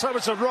shots. That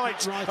was a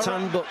right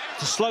hand, but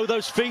to slow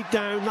those feet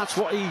down, that's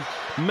what he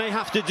may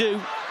have to do.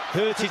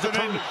 Hurt his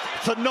opponent.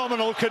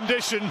 Phenomenal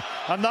condition,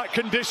 and that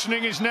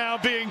conditioning is now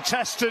being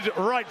tested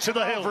right to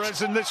the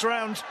Alvarez in this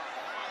round.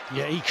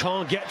 Yeah, he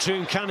can't get to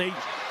him, can he?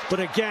 But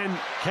again,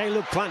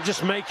 Caleb Plant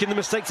just making the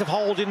mistakes of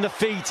holding the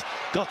feet.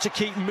 Got to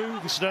keep moving.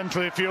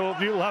 Incidentally, if you'll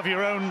have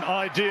your own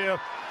idea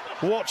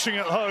watching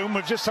at home,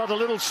 we've just had a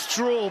little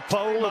straw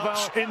poll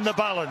about in the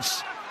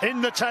balance in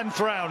the 10th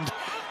round,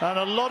 and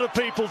a lot of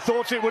people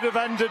thought it would have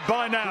ended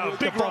by now.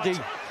 Big body.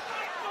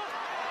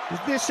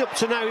 This up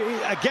to now,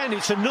 again,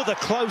 it's another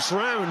close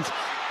round.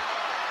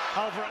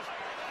 Alvarez.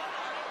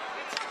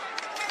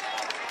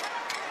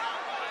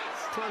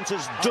 Plant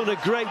has done a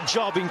great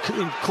job in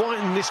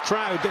quieting this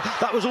crowd.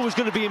 That was always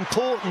going to be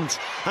important,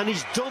 and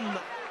he's done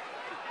that.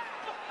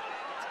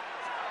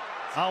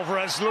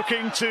 Alvarez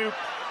looking to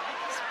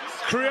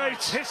create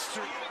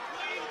history.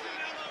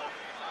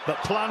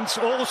 But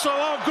Plant also,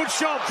 good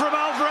shot from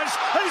Alvarez,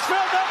 and he's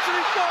found after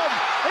he's gone.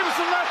 It was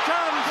the left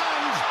hand.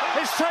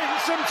 It's taken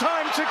some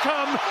time to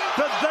come,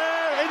 but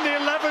there in the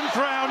 11th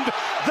round,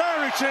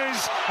 there it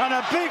is, and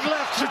a big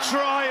left to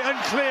try and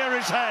clear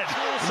his head.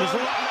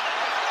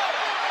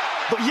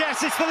 But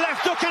yes, it's the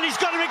left hook, and he's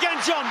got him again,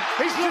 John.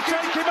 He's looking to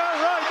take him out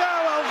right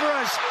now,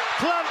 Alvarez.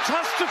 Plant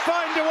has to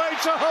find a way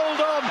to hold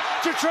on,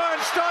 to try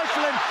and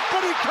stifle him,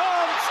 but he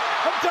can't.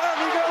 And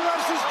down he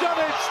goes, has done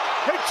it.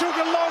 It took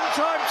a long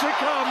time to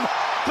come,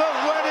 but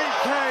when it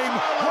came,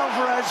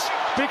 Alvarez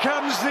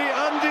becomes the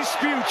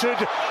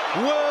undisputed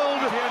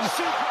world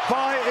champion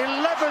by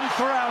 11th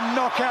round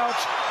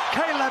knockout.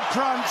 Caleb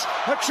Plant,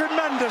 a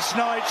tremendous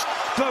night,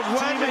 but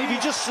when he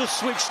just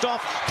switched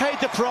off, paid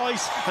the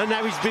price, and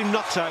now he's been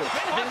knocked out.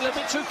 He's a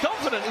little bit too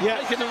confident.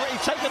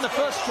 He's taken the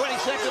first 20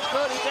 seconds,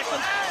 30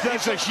 seconds.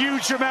 There's a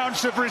huge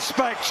amount of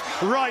respect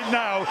right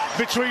now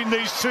between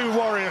these two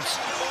warriors.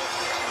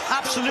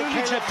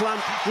 Absolutely, Caleb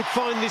Plant would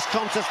find this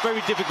contest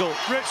very difficult.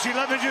 Richie,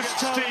 let me just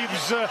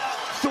Steve's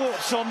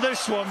thoughts on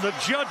this one. The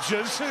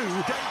judges,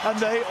 and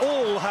they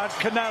all had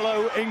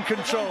Canelo in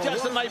control. The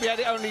judge that maybe had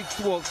it only,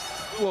 well,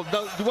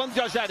 no, the one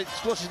judge had it,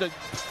 what's his name?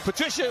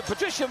 Patricia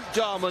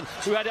Jarman,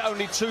 who had it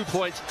only 2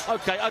 points.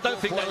 Okay, I don't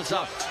think that was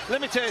up.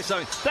 Let me tell you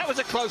something. That was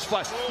a close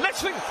fight.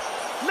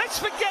 Let's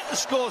forget the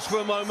scores for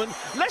a moment.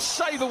 Let's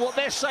savour what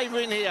they're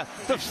savouring here.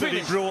 The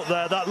finish. He brought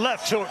there that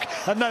left hook,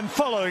 and then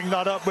following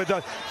that up with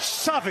a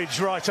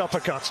savage right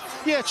uppercut.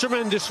 Yeah,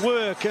 tremendous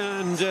work,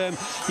 and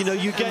you know,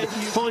 you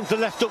find the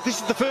left hook. This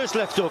is the first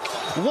left hook.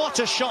 What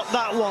a shot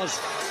that was.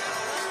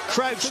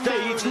 Crowd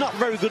Steve's not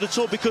very good at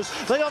all, because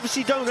they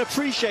obviously don't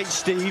appreciate,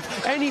 Steve,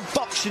 any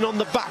boxing on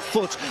the back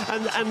foot,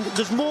 and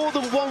there's more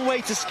than one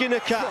way to skin a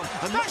cat.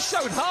 And that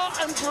showed heart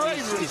and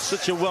bravery. He's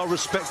such a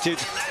well-respected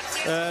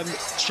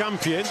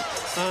champion,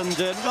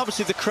 and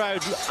obviously the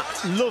crowd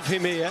love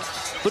him here,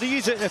 but he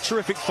is a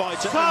terrific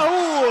fighter.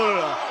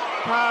 Saúl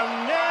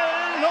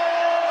Canelo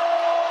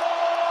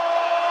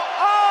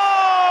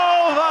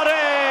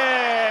Alvarez!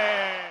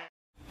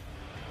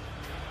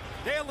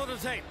 Dale Little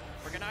tape.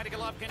 Gennady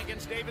Golovkin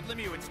against David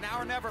Lemieux. It's now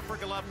or never for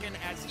Golovkin,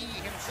 as he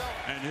himself.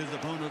 And his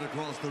opponent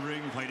across the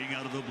ring, fighting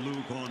out of the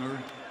blue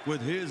corner, with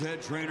his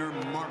head trainer,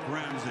 Mark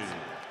Ramsey,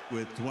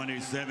 with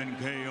 27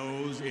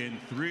 KOs in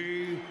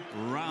 3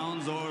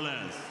 rounds or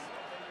less.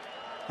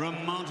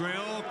 From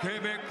Montreal,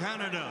 Quebec,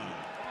 Canada,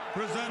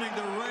 presenting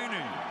the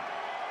reigning,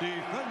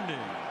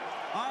 defending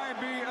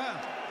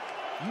IBF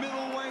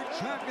middleweight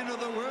champion of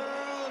the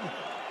world,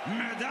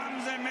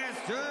 mesdames et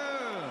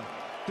messieurs,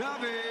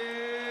 David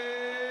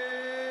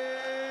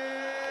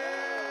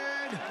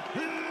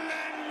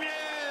Lemieux.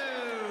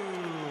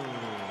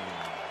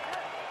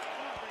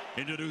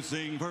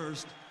 Introducing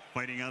first,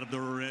 fighting out of the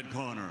red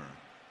corner,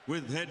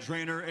 with head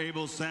trainer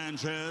Abel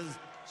Sanchez,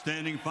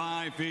 standing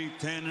 5 feet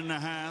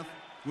 10.5,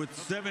 with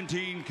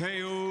 17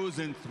 KOs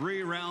in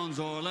 3 rounds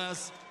or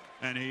less,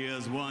 and he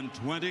has won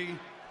 20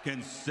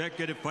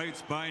 consecutive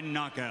fights by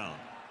knockout.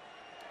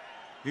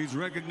 He's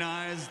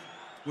recognized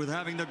with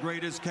having the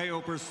greatest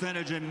KO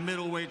percentage in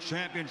middleweight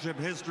championship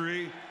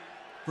history,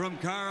 from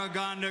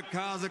Karaganda,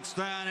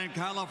 Kazakhstan, and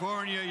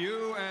California,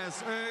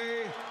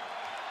 USA,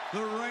 the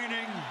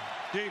reigning,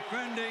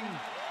 defending,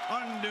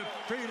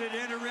 undefeated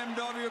interim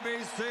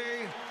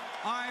WBC,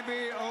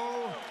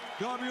 IBO,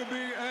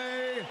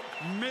 WBA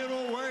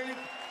middleweight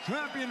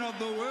champion of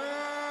the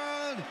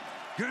world,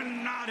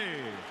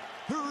 Gennady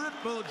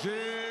Triple G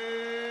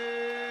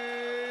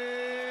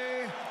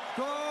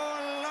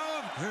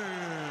Golovkin.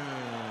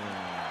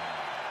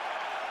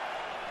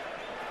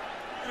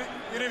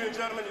 Good evening,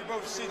 gentlemen. You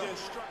both see the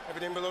instruction.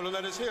 Everything below the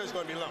letters here is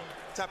going to be low.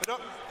 Tap it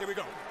up. Here we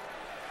go.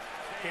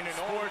 In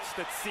sports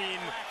that's seen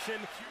action,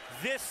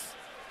 this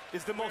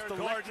is the most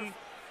electric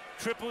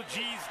Triple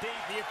G's day.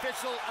 The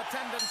official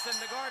attendance in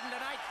the Garden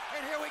tonight,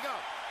 and here we go.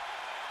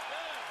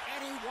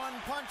 Any one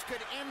punch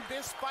could end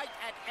this fight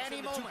at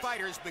any moment. Two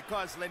fighters,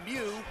 because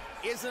Lemieux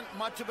isn't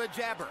much of a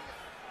jabber.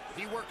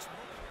 He works.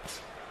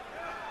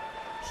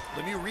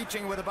 Lemieux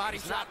reaching with a body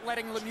shot,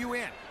 letting Lemieux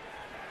in.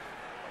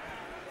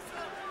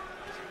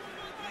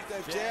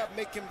 That jab,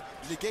 make him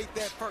negate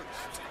that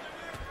first.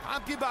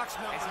 CompuBox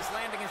knows as he's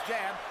landing his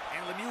jab,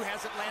 and Lemieux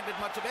hasn't landed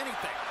much of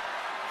anything.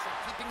 So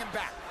keeping him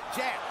back.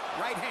 Jab,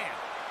 right hand.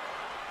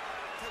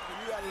 Take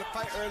Lemieux out of the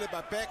fight early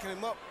by backing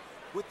him up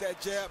with that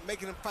jab,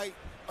 making him fight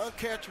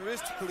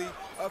uncharacteristically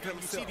of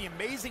himself. You see the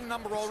amazing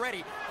number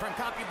already from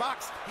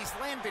CompuBox. He's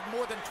landed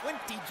more than 20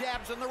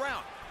 jabs in the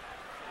round.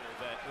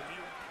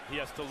 He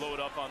has to load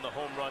up on the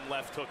home run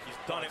left hook. He's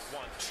done it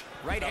once.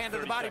 Right hand to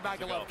the body by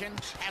Golovkin.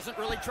 Hasn't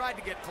really tried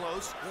to get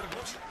close.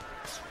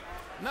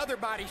 Another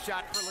body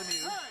shot for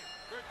Lemieux.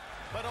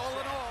 But all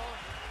in all,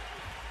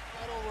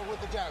 not over with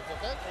the jabs,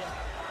 okay?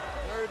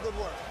 Very good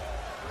work.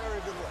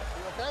 Very good work.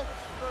 You okay?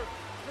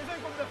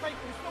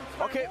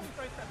 Okay.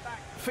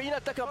 Fina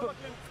attaque un peu.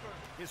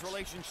 His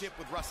relationship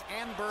with Russ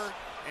Anber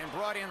and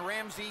brought in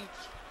Ramsey,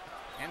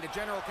 and the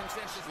general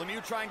consensus,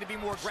 Lemieux trying to be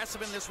more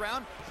aggressive in this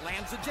round,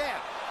 lands a jab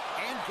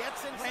and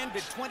gets in.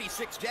 Landed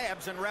 26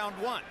 jabs in round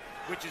one,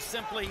 which is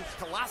simply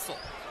colossal.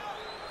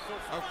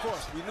 Of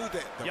course, we knew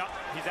that, though. Yep,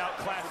 he's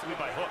outclassed me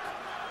by hook.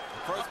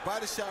 The first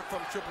body shot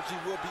from Triple G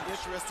will be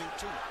interesting,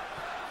 too.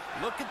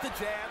 Look at the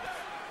jab.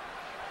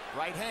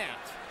 Right hand.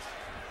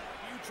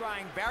 You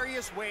trying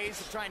various ways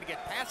of trying to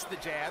get past the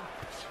jab.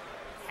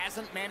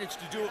 Hasn't managed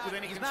to do it with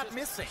any. He's not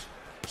missing.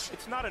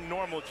 It's not a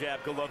normal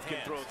jab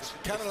Golovkin throws.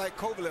 Kind of like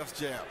Kovalev's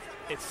jab.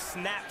 It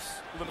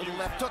snaps. Little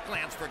left hook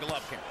lands for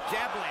Golovkin.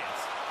 Jab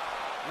lands.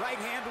 Right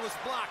hand was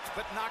blocked,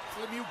 but knocked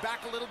Lemieux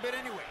back a little bit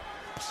anyway.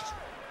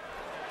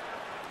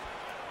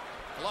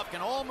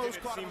 Golovkin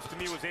almost caught him. It seems to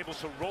me was able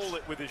to roll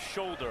it with his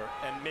shoulder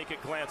and make it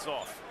glance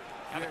off.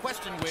 And the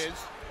question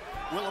was,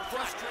 will a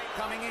frustrate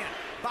coming in?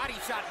 Body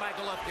shot by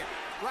Golovkin.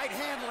 Right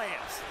hand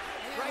lands.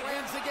 Right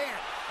hands again.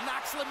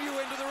 Knocks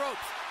Lemieux into the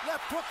ropes.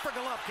 Left hook for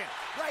Golovkin.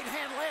 Right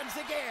hand lands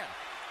again.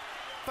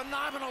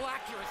 Phenomenal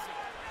accuracy.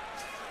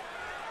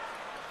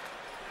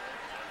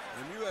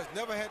 Lemieux has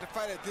never had to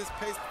fight at this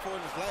pace before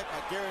in his life, I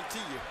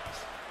guarantee you.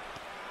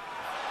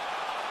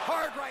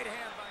 Hard right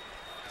hand by...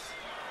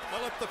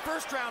 Well, if the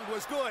first round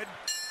was good,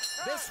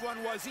 this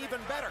one was even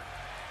better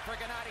for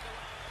Gennady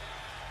Golovkin.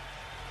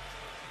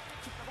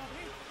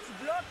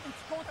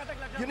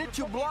 You need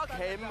to block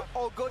him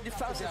or go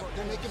defensive.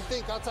 Then make him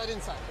think outside,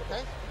 inside,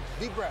 okay?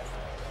 Deep breath.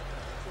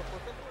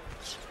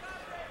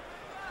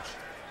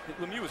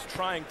 Lemieux is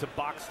trying to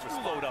box to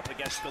load up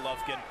against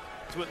Golovkin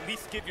to at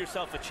least give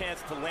yourself a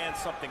chance to land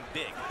something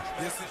big.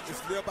 This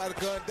is live by the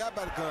gun, die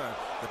by the gun.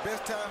 The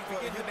best time for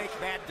him to make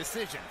bad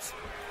decisions.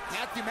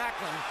 Matthew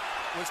Macklin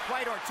was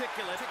quite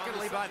articulate,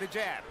 particularly by the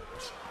jab.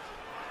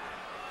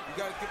 You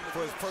got to give him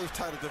for his first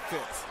title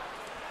defense.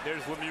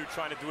 There's Lemieux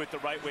trying to do it the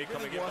right way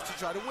coming in. He wants to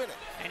try to win it.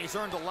 And he's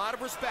earned a lot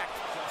of respect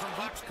from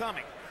keeps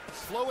coming.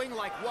 Flowing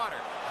like water.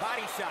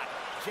 Body shot.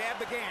 Jab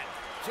again.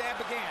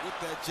 Jab again. With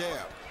that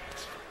jab.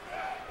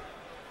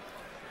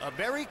 A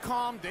very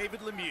calm David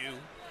Lemieux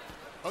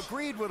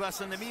agreed with us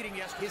in the meeting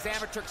yesterday. His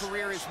amateur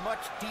career is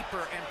much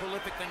deeper and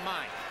prolific than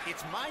mine.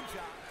 It's my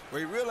job.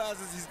 Where he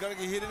realizes he's going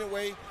to get hit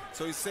anyway,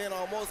 so he's saying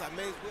almost, I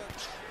may as well.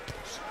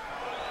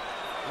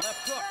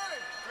 Left hook.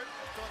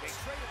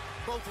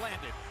 Both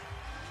landed.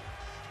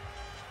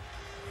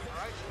 All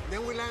right,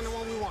 then we land the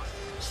one we want.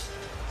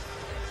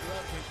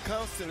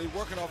 Constantly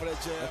working off of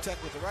that jab.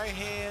 Attack with the right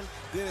hand,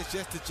 then it's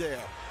just a jab.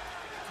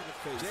 To the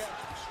face.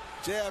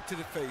 Jab to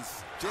the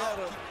face. Jab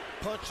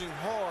punching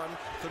hard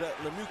so that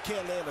Lemieux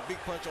can't land a big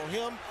punch on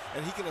him,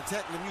 and he can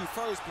attack Lemieux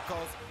first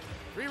because...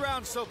 3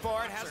 rounds so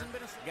far. It hasn't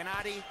been a...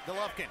 Gennady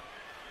Golovkin,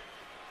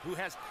 who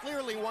has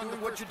clearly won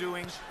what you're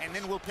doing, and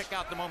then we'll pick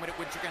out the moment at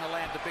which you're going to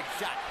land the big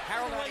shot.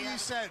 Harold, what you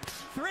said,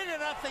 3-0,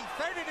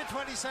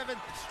 30-27.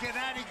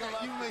 Gennady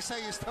Golovkin. You may say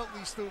he's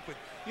totally stupid.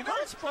 You know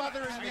what's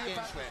bothering me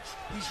about it?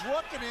 He's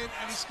walking in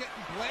and he's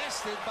getting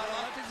blasted by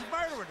Golovkin. He's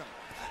murdering him.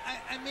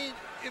 I mean,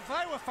 if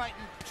I were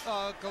fighting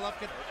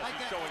Golovkin, I'd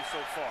get... showing so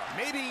far.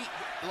 Maybe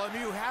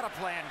Lemieux had a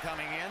plan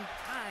coming in,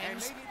 and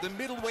the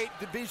middleweight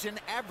division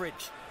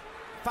average.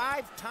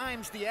 5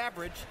 times the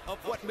average of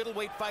what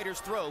middleweight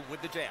fighters throw with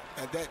the jab.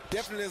 And that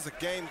definitely is a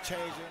game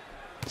changer.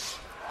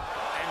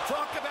 And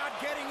talk about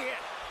getting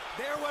in.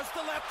 There was the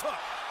left hook,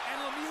 and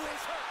Lemieux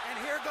is hurt. And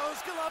here goes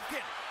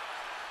Golovkin.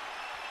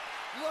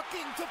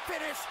 Looking to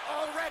finish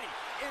already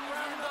in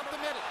round up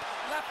the middle.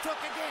 Left hook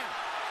again.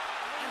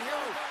 And here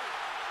we go.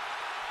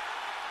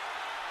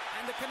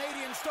 And the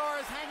Canadian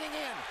star is hanging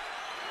in.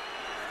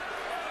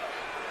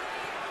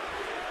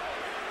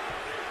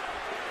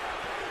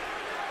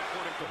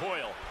 to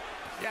Hoyle.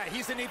 Yeah,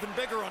 he's an even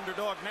bigger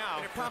underdog now.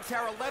 And it prompts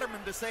Harold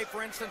Letterman to say,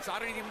 for instance, I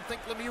don't even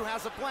think Lemieux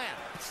has a plan.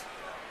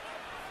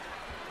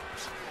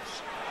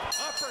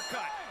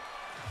 Uppercut.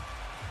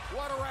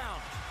 What a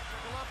round.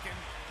 Golovkin.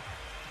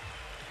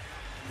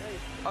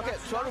 Okay,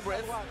 try to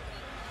breathe.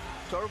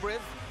 Try to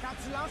breathe.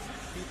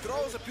 He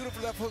throws a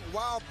beautiful left hook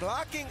while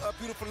blocking a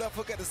beautiful left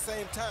hook at the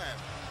same time.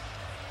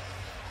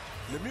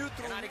 Lemieux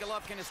threw. Gennady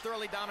Golovkin has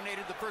thoroughly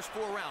dominated the first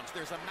 4 rounds.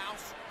 There's a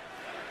mouse.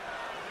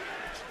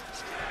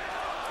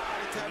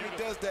 Every time he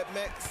does that,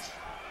 Max.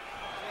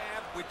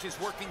 Jab, which is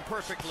working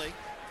perfectly.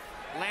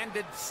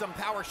 Landed some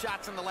power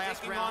shots in the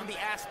last round. On the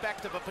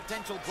aspect of a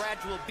potential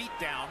gradual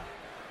beatdown.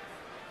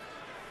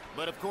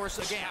 But of course,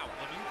 again,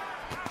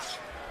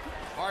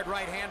 hard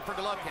right hand for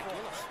Golovkin.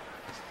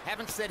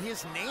 Haven't said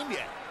his name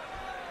yet.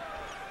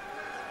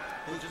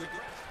 Oh,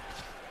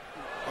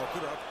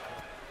 good up.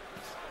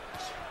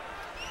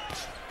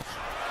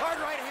 Hard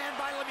right hand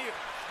by Lemieux.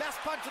 Best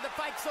punch of the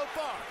fight so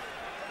far.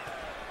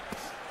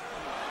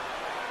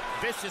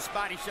 Vicious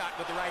body shot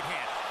with the right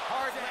hand.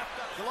 Hard left.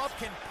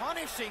 Golovkin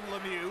punishing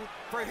Lemieux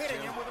for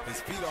hitting him with a right.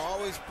 His feet are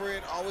always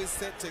spread, always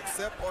set to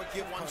accept or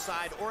give one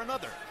side or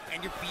another.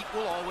 And your feet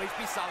will always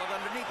be solid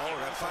underneath. Oh,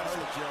 that's how it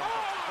is, Joe.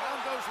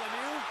 Down goes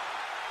Lemieux.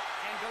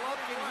 And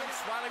Golovkin hits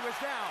while he was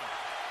down.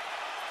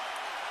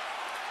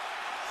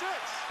 6,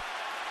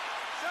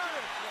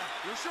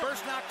 7.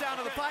 First knockdown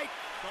of the fight.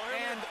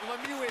 And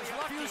Lemieux is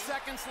a few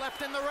seconds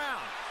left in the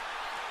round.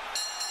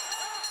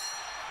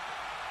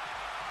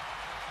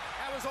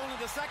 That was only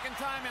the second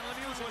time, and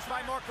Lemieux was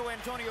by Marco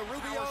Antonio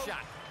Rubio.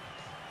 Shot.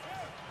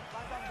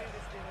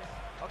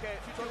 Okay,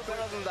 talk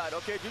better than that.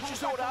 Okay, did you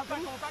see what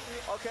happened?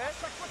 Okay.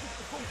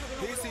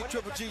 He see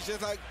Triple G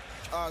just like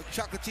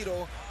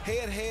Chocolatito,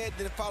 head,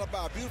 then followed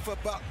by a beautiful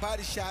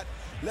body shot,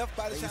 left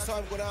body shot. You saw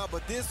him go down,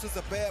 but this was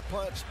a bad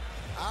punch.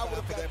 I would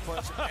have put that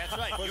punch. That's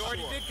right. You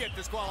already did get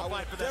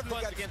disqualified for that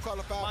punch against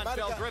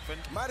Montel Griffin.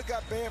 Might have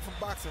got banned from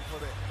boxing for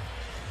that.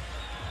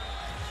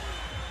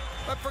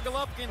 But for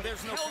Golovkin,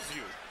 there's no... Tells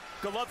you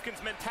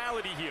Golovkin's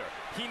mentality here.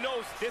 He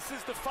knows this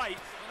is the fight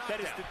that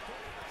is the...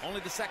 Only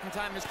the second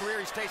time in his career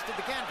he's tasted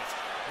the canvas.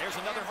 There's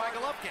another by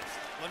Golovkin.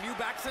 Lemieux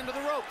backs into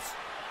the ropes.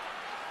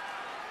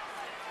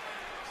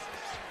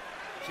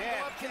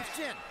 Jab, Golovkin's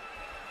chin.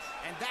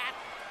 And that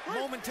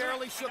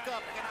momentarily shook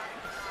up.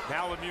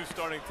 Now Lemieux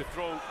starting to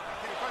throw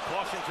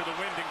caution to the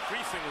wind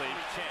increasingly.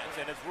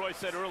 And as Roy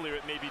said earlier,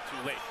 it may be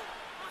too late.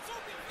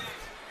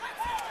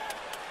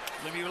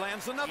 Lemieux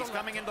lands another. He's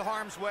coming into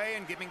harm's way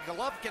and giving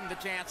Golovkin the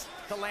chance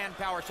to land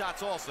power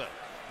shots also.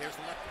 There's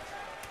the left.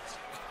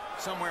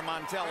 Somewhere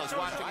Montel is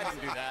watching him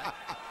do that.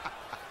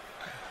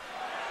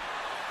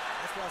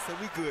 That's why I said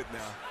we good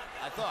now.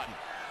 I thought.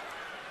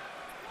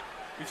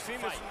 We've seen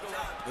this.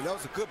 And that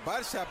was a good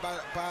body shot by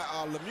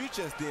Lemieux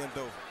just then,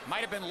 though. Might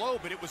have been low,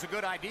 but it was a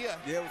good idea.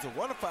 Yeah, it was a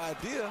wonderful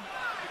idea.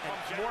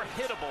 Becomes more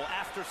hittable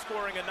after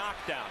scoring a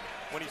knockdown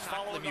when he's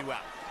following Lemieux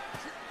out.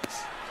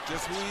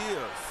 Just who he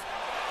is.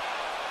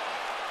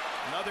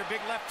 Another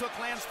big left hook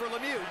lands for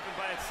Lemieux. Even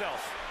by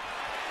itself.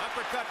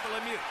 Uppercut for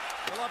Lemieux.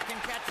 Golovkin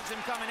catches him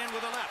coming in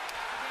with a left.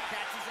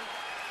 Catches him.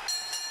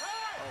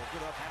 Oh,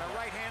 good up. And a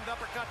right hand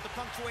uppercut to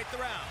punctuate the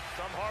round.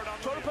 Some hard on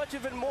Try to punch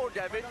even more,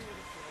 David.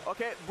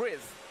 Okay,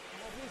 breathe.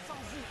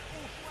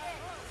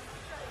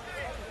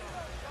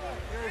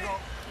 Here we go.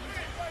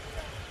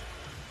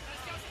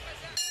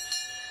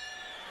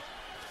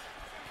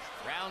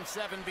 Round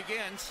 7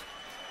 begins.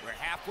 We're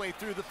halfway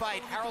through the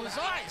fight. Harold his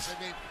eyes. I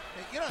mean,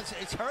 you know,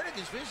 it's hurting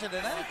his vision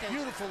and anything.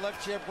 Beautiful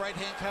left jab, right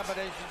hand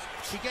combinations.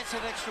 He gets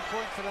an extra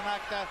point for the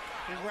knockdown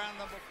in round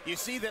number. You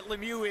see that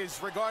Lemieux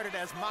is regarded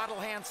as model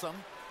handsome.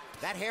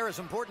 That hair is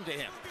important to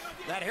him.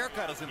 That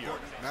haircut is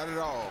important. Not at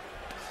all.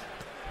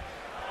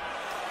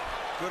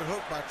 Good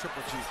hook by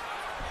Triple G.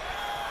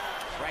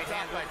 Right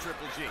hand by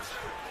Triple G.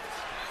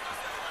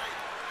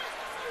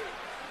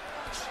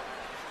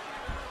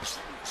 His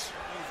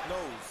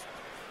nose.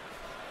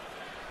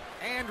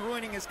 And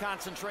ruining his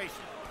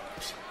concentration.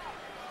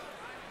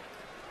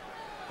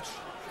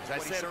 As I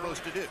said,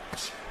 supposed to do.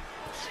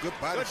 Good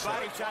body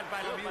shot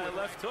by Lemieux.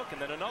 Left hook and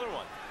then another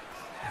one.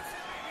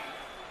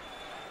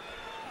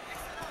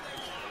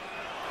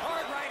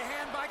 Hard right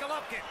hand by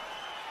Golovkin.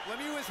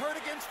 Lemieux is hurt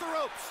against the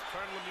ropes.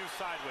 Turn Lemieux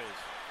sideways.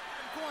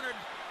 Cornered.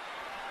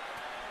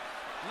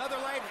 Another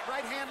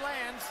right hand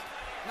lands.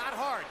 Not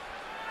hard.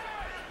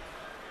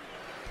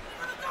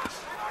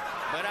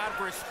 But out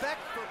of respect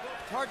for both,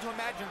 it's hard to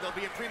imagine there'll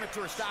be a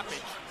premature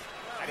stoppage.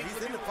 I think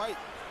he's in the fight.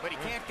 But he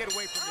can't get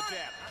away from the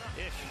jab.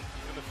 He's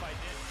in the fight.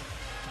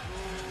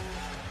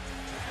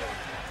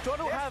 Try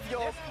to have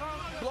your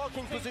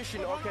blocking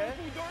position, okay?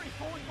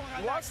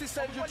 Once he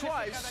sends you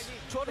twice,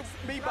 try to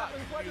be back.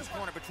 He's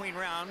corner between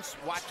rounds,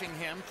 watching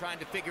him, trying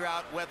to figure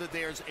out whether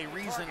there's a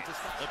reason to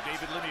stop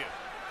David Lemieux.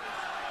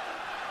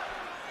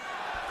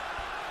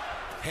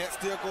 Head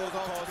still goes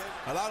on.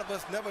 A lot of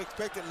us never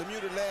expected Lemieux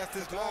to last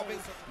this long.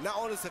 Not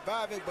only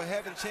surviving, but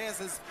having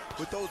chances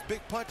with those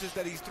big punches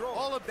that he's throwing.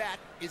 All of that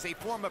is a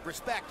form of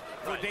respect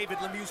for David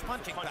Lemieux's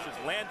punching power.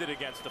 Punches landed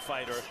against the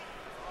fighter.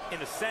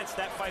 in a sense,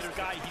 that fighter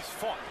guy he's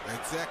fought.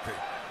 Exactly.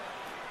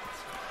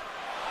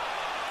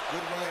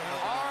 Good right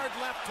hand. Hard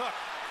left hook.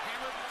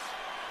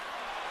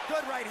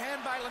 Good right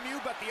hand by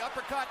Lemieux, but the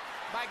uppercut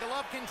by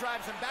Golovkin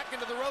drives him back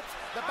into the ropes.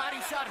 The body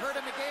shot hurt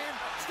him again.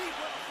 Steve.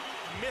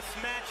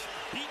 Mismatch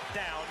beat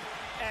down,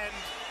 and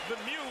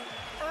Lemieux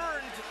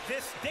earned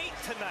this date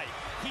tonight.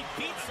 He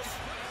beats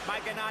by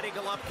Gennady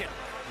Golovkin.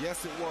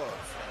 Yes, it was.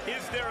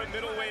 Is there a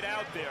middleweight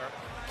out there?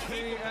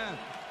 KF,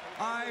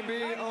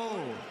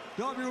 IBO,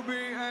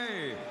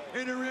 WBA,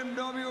 Interim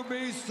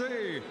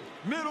WBC,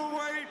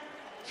 middleweight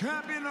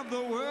champion of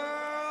the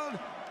world,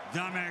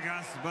 Dame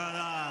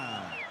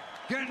Gasparov,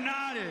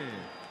 Gennady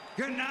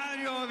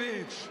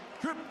Gennadyovich,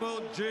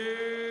 Triple G.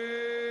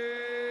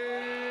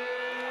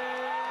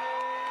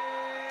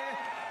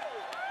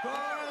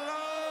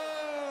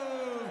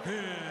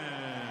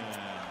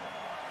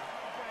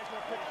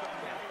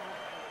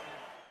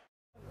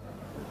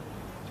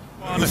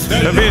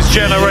 Of his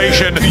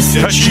generation,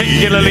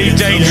 particularly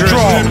dangerous.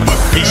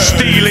 He's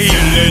steely,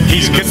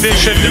 he's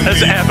conditioned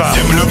as ever.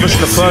 Nervous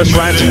in the first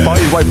round to fight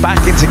his way back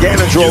into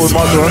getting a draw with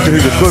Michael Hunter,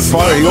 who's a good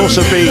fighter. He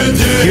also beat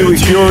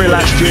Hughie Fury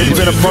last year. He's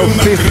been a pro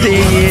 15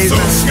 years.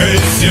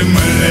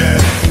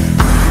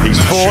 He's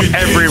fought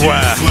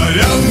everywhere,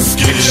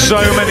 in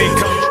so many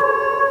countries.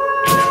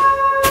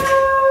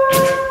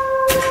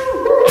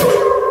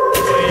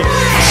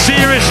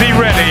 Seriously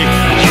ready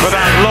for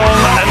that long,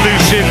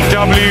 elusive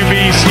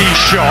WBC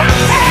shot.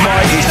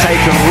 Mike, he's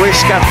taken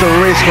risk after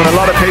risk when a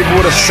lot of people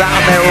would have sat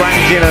on their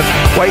ranking and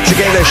wait to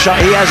get their shot.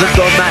 He hasn't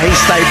done that. He's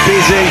stayed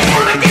busy.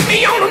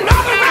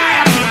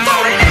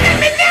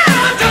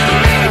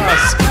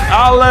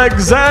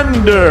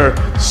 Alexander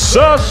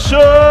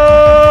Sasha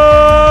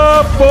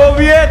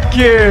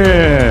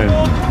Povetkin.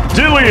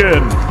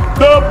 Dillian,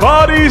 the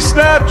body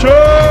snatcher.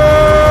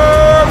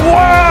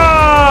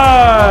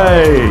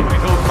 White.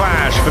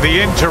 Clash for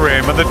the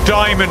interim and the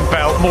diamond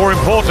belt. More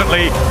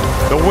importantly,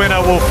 the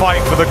winner will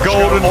fight for the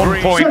golden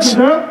points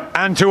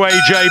and to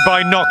AJ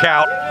by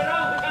knockout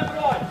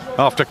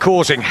after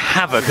causing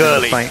havoc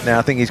early. Feint now.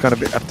 I think he's going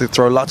to have to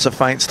throw lots of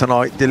feints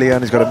tonight.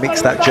 Dillian has got to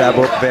mix that jab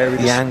up, vary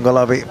the angle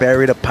of it,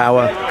 vary the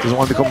power. Doesn't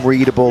want to become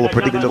readable or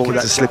predictable.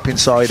 Looking to slip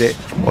inside it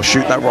or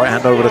shoot that right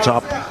hand over the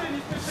top.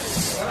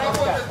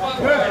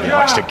 He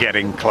likes to get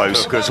in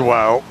close as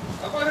well,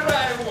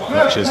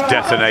 which has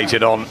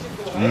detonated on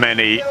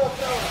many.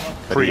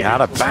 But he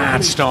had a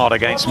bad start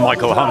against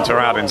Michael Hunter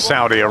out in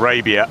Saudi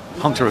Arabia.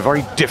 Hunter, a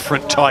very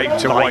different type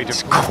to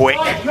White. Quick,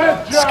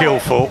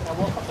 skillful.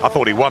 I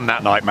thought he won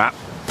that night, Matt.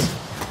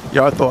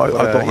 Yeah, I thought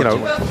you know,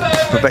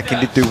 Povetkin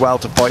did do well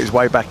to fight his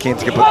way back in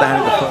to get put down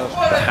in the first.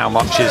 But how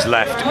much is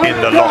left in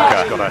the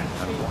locker? Got a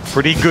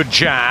pretty good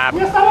jab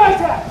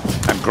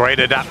and great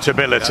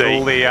adaptability.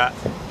 All the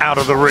out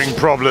of the ring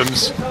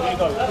problems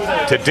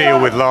to deal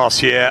with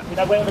last year.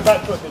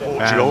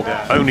 Portugal,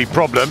 only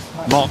problem,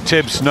 Mark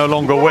Tibbs no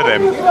longer with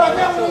him.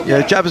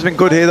 Yeah, jab has been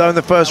good here though in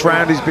the first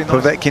round. He's been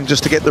Povetkin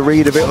just to get the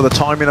read of it or the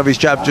timing of his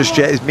jab just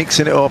yet. He's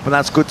mixing it up and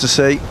that's good to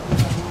see.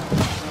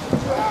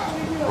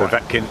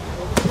 Povetkin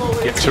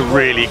gets to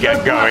really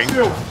get going.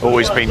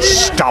 Always been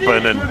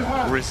stubborn and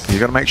you've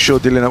got to make sure,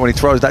 Dillian, that when he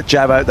throws that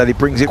jab out that he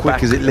brings it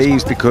back as it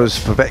leaves, because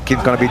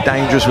Povetkin's going to be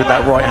dangerous with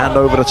that right hand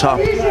over the top.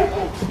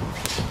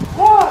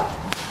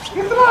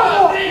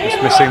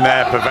 Just missing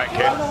there,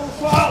 Povetkin.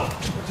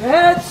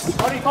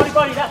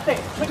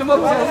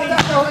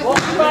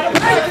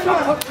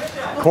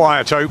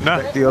 Quiet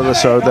opener. The other,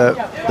 so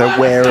they're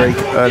wary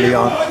early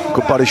on.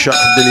 Good body shot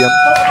from Dillian.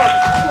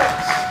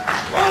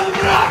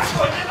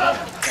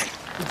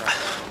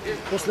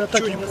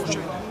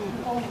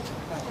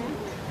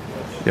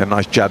 Yeah,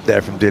 nice jab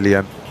there from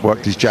Dillian.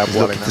 Worked his jab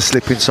well, looking to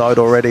slip inside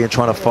already and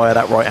trying to fire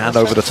that right hand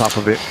over the top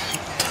of it.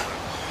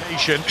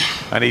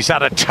 And he's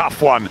had a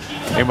tough one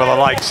in with the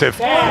likes of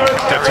the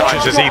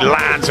times as he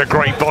lands a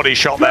great body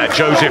shot there.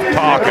 Joseph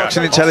Parker.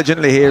 Boxing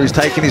intelligently here, he's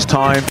taking his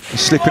time.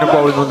 He's slipping and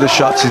rolling under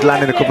shots. He's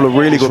landing a couple of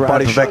really good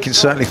body shots. Povetkin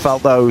certainly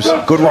felt those.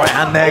 Good right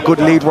hand there, good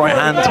lead right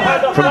hand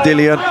from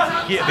Dillian.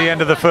 At the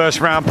end of the first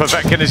round,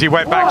 Povetkin, as he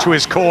went back to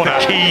his corner,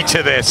 key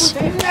to this.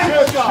 And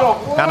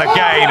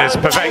again, as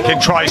Povetkin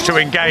tries to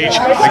engage,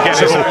 again,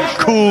 it's a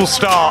cool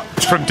start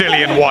from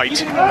Dillian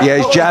White. Yeah,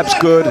 his jab's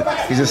good.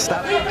 He's a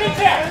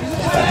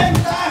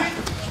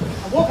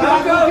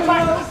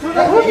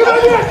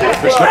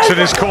Chris looks at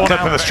his corner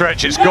for the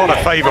stretch. It's got to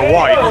favour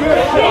White.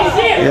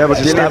 Yeah, but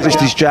he's established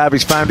his jab.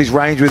 He's found his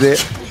range with it.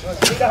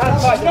 He's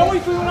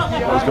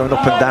going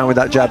up and down with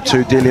that jab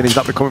too, Dillian. He's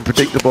not becoming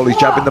predictable. He's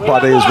jabbing the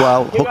body as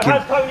well, hooking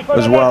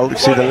as well. You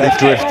see the left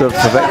drift of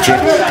Povetkin.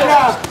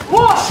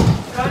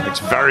 It's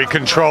very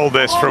controlled,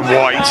 this from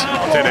White.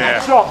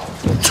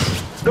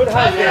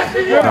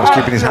 Now he's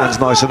keeping his hands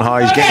nice and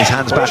high. He's getting his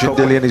hands back on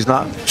Dillian. He's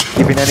not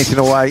giving anything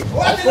away.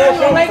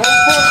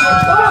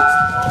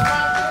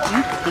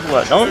 Good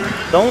work.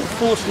 Don't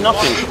force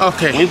nothing.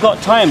 Okay. We've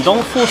got time.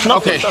 Don't force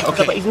nothing. Okay.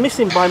 Okay. But he's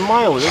missing by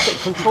miles.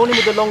 Control him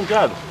with the long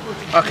jab.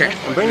 Okay.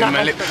 And bring that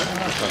back.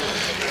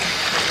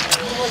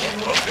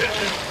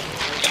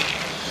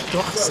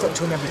 don't have to stick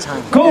to him every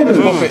time. Corners,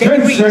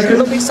 10 seconds.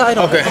 Look inside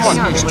on Okay.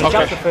 him.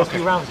 Okay. The first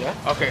few rounds, yeah?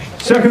 Okay.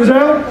 Seconds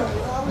out.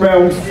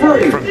 Round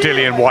 3. From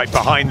Dillian Whyte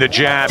behind the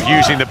jab,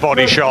 using the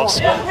body shots,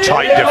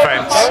 tight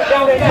defence.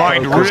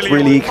 Mind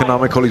really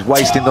economical. He's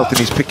wasting nothing.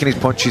 He's picking his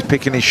punches,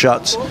 picking his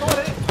shots.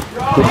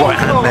 Good right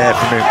hand there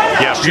from him.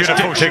 Yeah,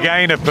 beautiful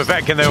again of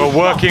Povetkin. They were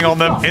working on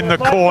them in the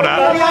corner.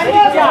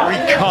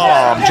 Very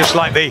calm, just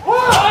like the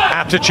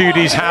attitude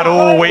he's had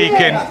all week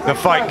in the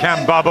fight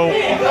camp bubble.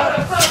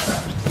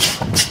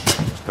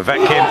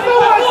 Povetkin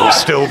will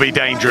still be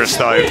dangerous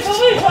though.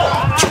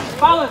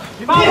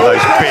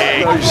 Those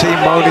big... You see him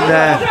moaning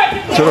there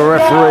to the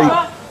referee.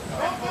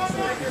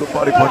 Good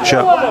body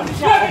puncher.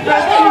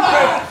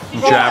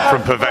 Jab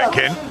from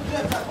Povetkin.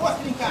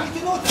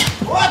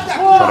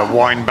 Trying to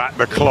wind back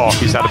the clock.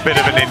 He's had a bit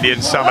of an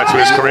Indian summer to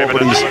his career,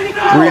 but he's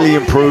really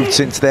improved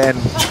since then.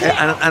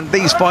 And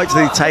these fights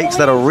that he takes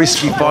that are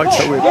risky fights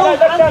that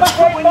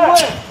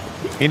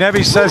he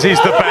never says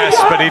he's the best,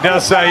 but he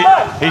does say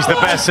he's the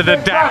best at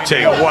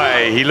adapting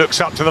away. He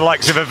looks up to the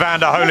likes of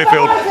Evander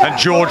Holyfield and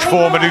George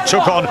Foreman, who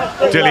took on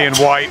Dillian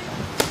Whyte.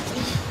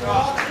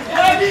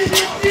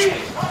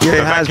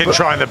 Yeah, Povetkin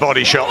trying the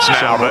body shots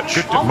now, but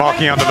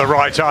marking under the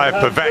right eye of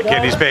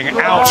Povetkin. He's being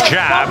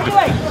out-jabbed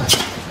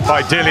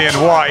by Dillian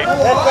Whyte.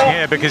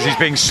 Yeah, because he's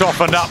being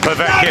softened up,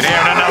 Povetkin here,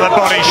 and another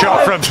body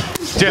shot from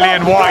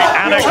Dillian Whyte,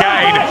 and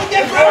again,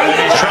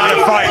 he's trying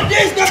to fight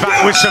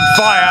back with some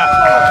fire,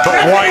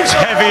 but White's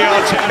heavy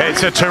on.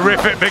 It's a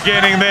terrific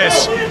beginning,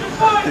 this.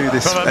 Do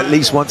this at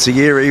least once a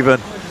year, even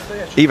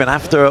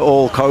after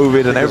all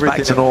COVID and everything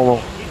back to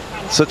normal.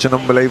 Such an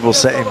unbelievable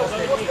setting.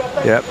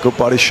 Yeah, good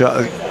body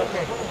shot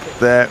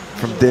there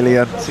from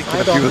Dillian.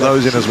 Taking a few of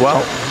those in as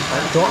well.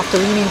 Don't have to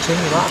lean into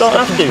him. Don't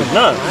have to,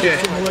 no.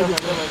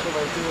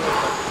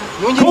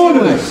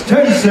 Corners,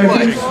 10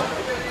 seconds.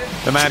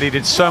 The man he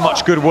did so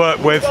much good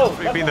work with.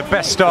 It's been the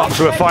best start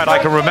to a fight I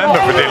can remember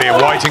for Dillian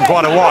Whyte in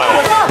quite a while.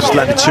 Just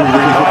landed two really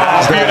good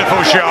hands there.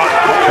 Beautiful shot.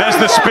 There's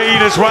the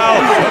speed as well.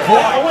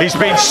 He's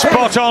been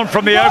spot on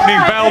from the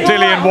opening bell,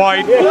 Dillian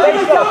Whyte.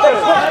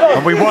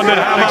 And we wondered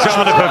how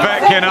Alexander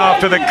Povetkin,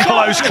 after the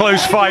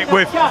close fight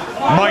with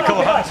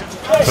Michael Hunt.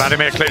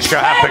 Vladimir Klitschko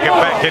had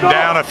Povetkin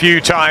down a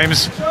few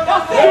times,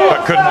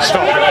 but couldn't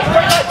stop it.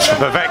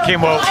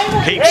 Povetkin will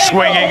keep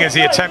swinging as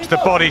he attempts the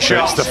body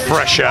shots. The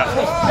fresher,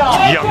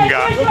 younger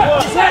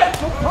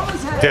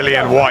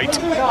Dillian Whyte.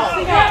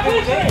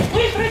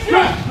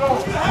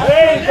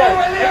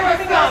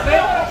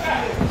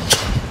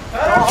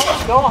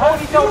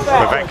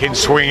 Povetkin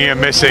swinging and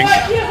missing.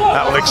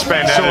 That will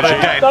expend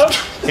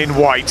energy in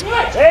Whyte.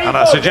 And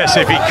I suggest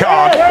if he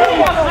can't.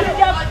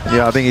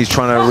 Yeah, I think he's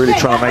really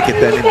trying to make it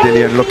then in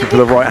Dillian, looking for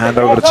the right hand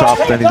over the top,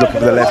 then he's looking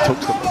for the left hook.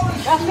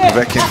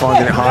 Povetkin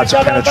finding it hard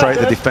to penetrate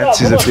the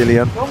defences of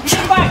Dillian.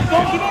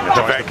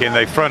 Povetkin,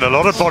 they've thrown a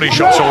lot of body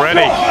shots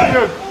already,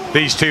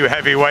 these two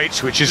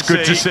heavyweights, which is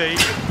good to see.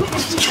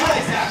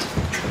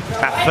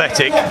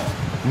 Athletic,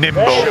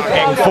 nimble,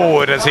 looking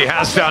forward as he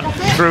has done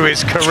through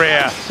his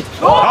career.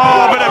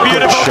 Oh, but a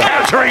beautiful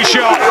countering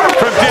shot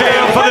from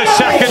Dillian for the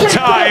second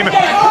time.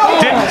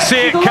 Didn't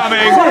see it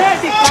coming.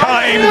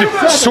 Timed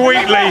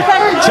sweetly.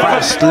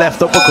 First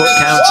left uppercut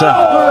counter.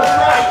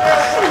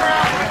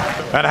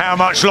 And how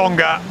much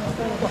longer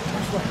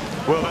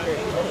will it?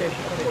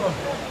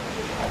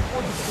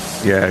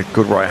 Yeah,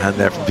 good right hand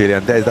there from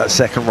Dillian. There's that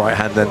second right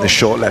hand, then the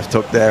short left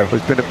hook there.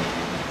 It's been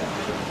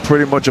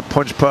pretty much a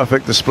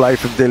punch-perfect display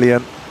from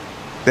Dillian.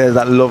 There's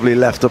that lovely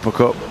left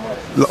uppercut,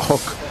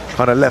 hook,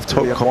 kind of left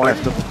hook,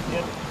 left up.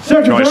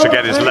 Tries to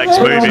get his legs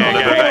moving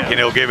again. Povetkin,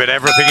 he'll give it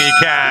everything he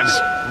can.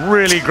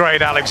 Really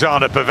great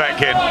Alexander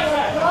Povetkin.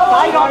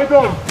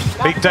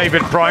 Beat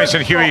David Price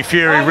and Hughie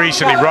Fury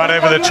recently, right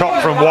over the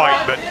top from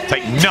Whyte, but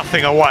take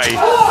nothing away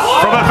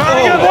from a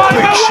very good one.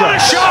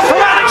 Shot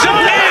from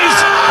Alexander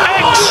is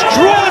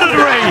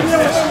extraordinary.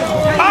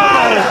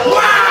 Oh,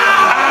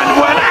 and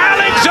when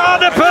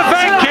Alexander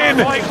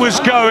Povetkin was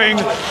going,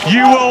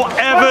 you will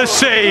ever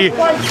see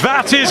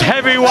that is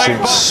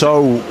heavyweight.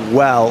 So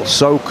well,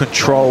 so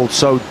controlled,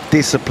 so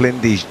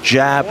disciplined. His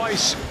jab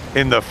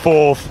in the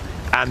fourth,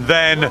 and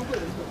then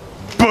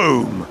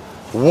boom.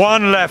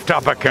 One left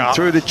uppercut. He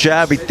threw the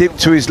jab, he dipped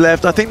to his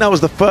left. I think that was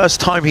the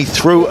first time he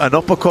threw an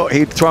uppercut.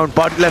 He'd thrown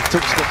body left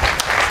hooks.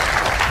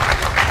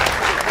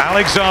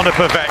 Alexander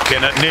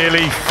Povetkin at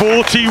nearly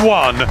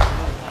 41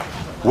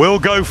 will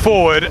go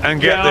forward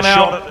and get the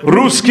shot.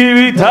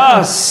 Ruski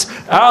Vitas,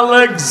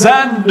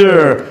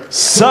 Alexander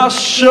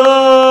Sasha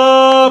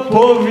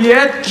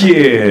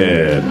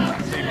Povetkin.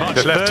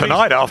 Much left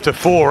tonight after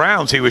 4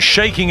 rounds. He was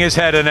shaking his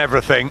head and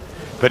everything,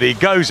 but he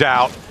goes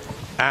out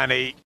and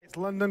he...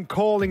 London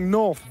calling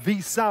North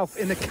v South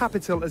in the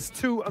capital as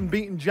two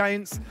unbeaten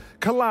giants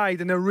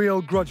collide in a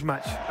real grudge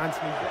match.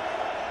 Anthony.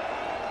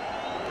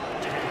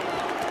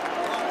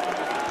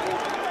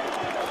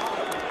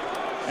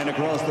 And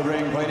across the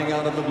ring, fighting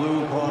out of the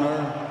blue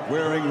corner,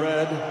 wearing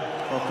red,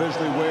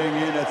 officially weighing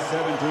in at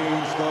 17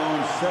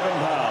 stone 7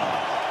 pounds.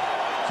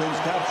 Since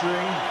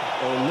capturing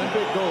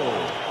Olympic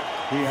gold,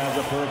 he has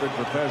a perfect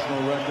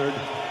professional record,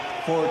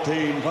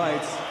 14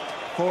 fights,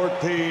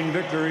 14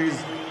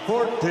 victories,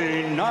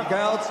 14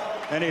 knockouts,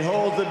 and he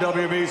holds the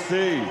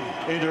WBC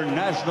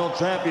International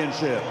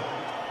Championship.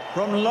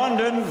 From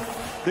London,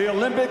 the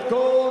Olympic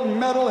gold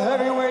medal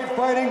heavyweight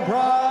fighting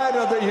pride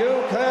of the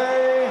UK,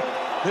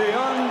 the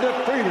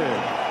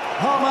undefeated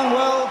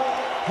Commonwealth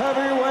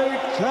heavyweight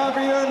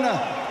champion,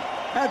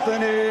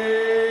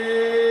 Anthony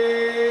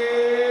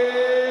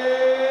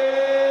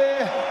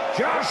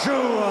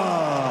Joshua.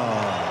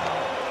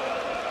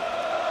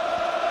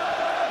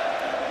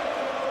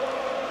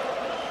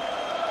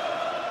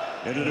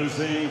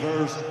 Introducing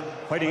first,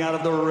 fighting out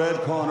of the red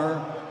corner,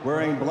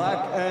 wearing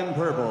black and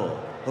purple,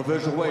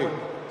 official weight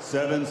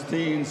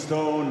 17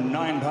 stone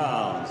 9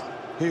 pounds.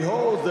 He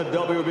holds the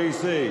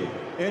WBC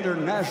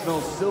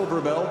International Silver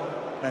Belt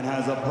and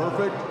has a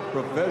perfect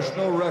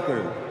professional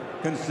record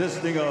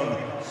consisting of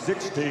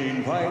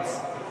 16 fights,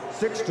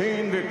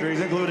 16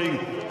 victories, including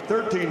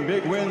 13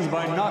 big wins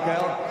by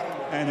knockout,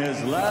 and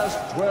his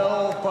last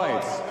 12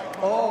 fights,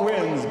 all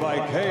wins by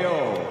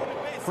KO.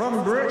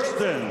 From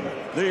Brixton,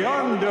 the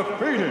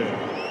undefeated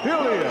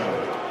Julian,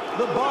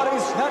 the body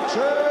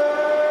snatcher,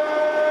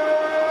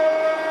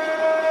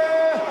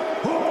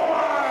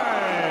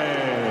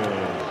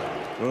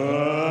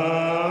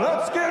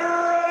 let's get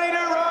ready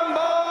to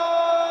rumble!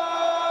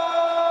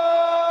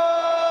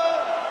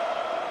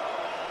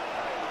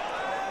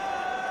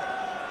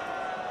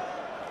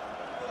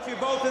 You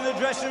both in the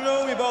dressing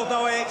room, you both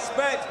know what I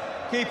expect.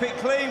 Keep it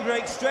clean,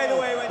 break straight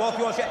away. Both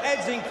you want your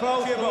heads in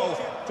close, you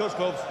both. Touch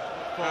gloves.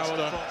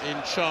 Foster in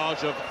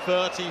charge of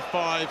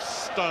 35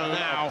 stone.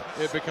 Now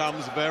it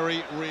becomes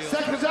very real.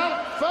 Seconds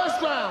out,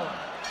 first round.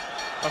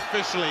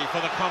 Officially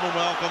for the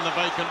Commonwealth and the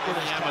vacant for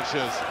the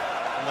amateurs.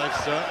 And they've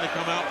certainly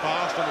come out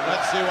fast, and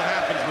let's see what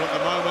happens. But at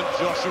the moment,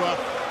 Joshua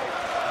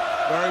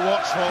very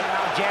watchful.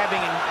 Now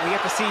jabbing, and we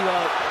have to see,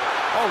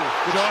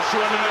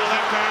 Joshua in the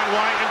left hand,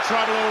 White in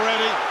trouble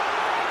already.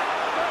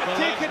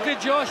 Take it to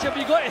Joshua,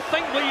 but you've got to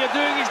think what you're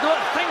doing. He's not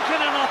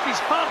thinking enough, he's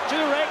far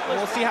too reckless.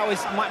 We'll see how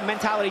his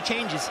mentality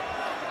changes.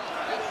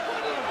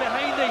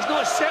 Behind it, he's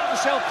not set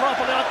himself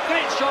properly. A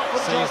great shot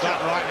from Joshua. Sees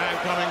that right hand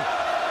coming.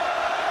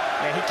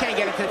 Yeah, he can't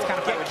get into this kind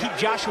of fight. Keep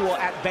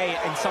Joshua at bay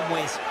in some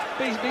ways.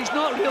 But he's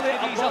not really,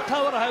 he's a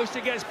powerhouse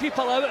that gets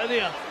people out of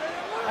there.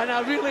 And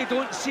I really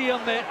don't see him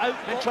out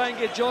and try and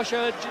get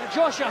Joshua.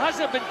 Joshua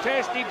hasn't been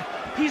tested.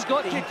 He's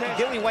got to test.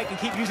 Dillian Whyte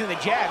can keep using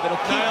the jab. It'll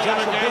keep Nailed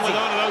Joshua him again busy. with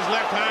one of those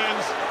left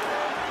hands.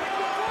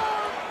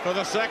 For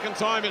the second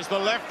time, it's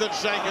the left that's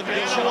shaken.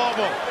 It's a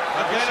wobble.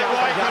 Again,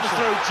 White comes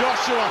through.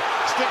 Joshua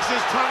sticks his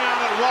tongue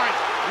out at White.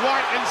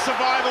 White in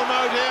survival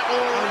mode here.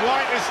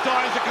 White is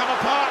starting to come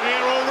apart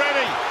here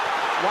already.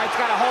 White's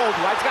got a hold.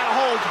 White's got a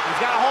hold. He's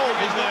got a hold.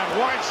 He's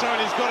there. White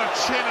showing he's got a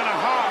chin and a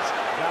heart.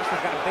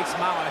 Joshua's got a big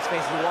smile on his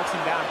face as he walks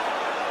him down.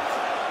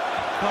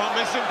 Can't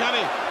miss him, can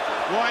he?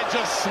 White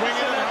just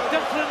swinging. At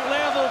a different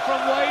level from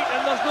White,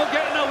 and there's no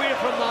getting away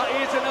from that.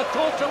 He's in a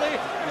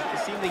totally... It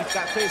seems like he's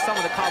got cleared some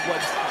of the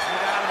cobwebs. He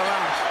got out of the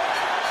round.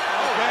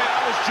 Okay,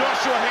 that was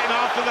Joshua hitting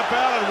after the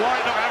bell, and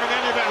White not having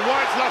any of it.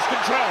 White's lost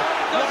control.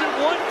 Doesn't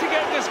want to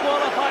get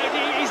disqualified.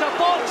 He's a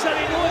boxer.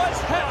 He knows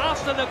hit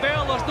after the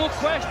bell. There's no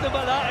question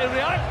about that. He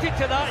reacted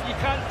to that. You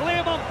can't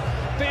blame him.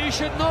 But he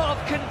should not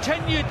have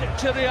continued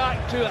to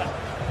react to it.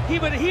 He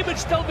would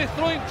still be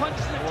throwing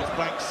punches. What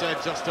Banks said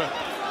just to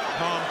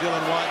calm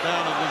Dillian Whyte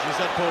down, and as you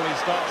said, Paul, he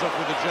starts off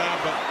with the jab,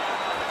 but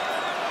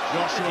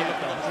Joshua.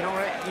 You know,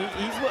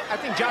 I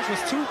think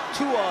Joshua's too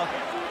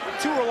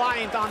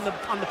reliant on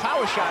the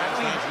power shot. I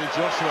mean, Anthony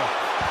Joshua.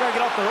 Gotta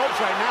get off the ropes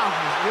right now.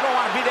 You don't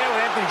want to be there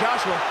with Anthony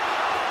Joshua.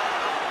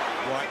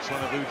 White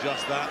trying to do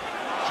just that.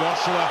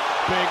 Joshua,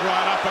 big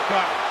right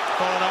uppercut,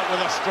 followed up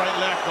with a straight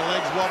left. The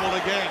legs wobbled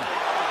again.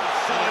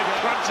 Solid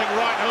crunching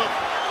right hook.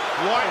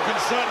 White can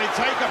certainly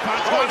take a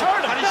punch. Oh, he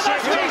heard him. And he shook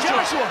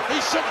Joshua. He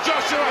shook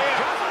Joshua.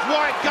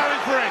 White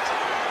going for it.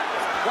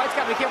 White's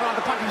got to be careful not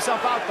to punch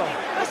himself out, though.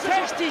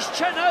 Pressed his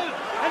chin out,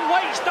 and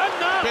White's done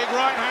that. Big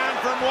right hand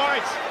from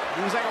White.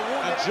 He was like a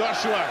wounded. And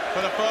Joshua,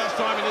 for the first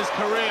time in his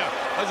career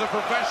as a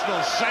professional,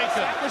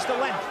 shaken. Established the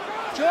length.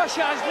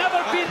 Joshua has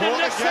never been in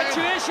this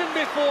situation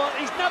before.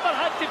 He's never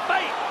had to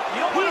fight.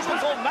 You don't want to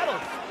win gold medal.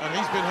 And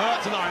he's been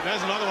hurt tonight.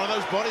 There's another one of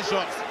those body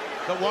shots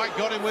that White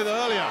got him with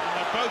earlier.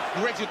 They both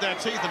gritted their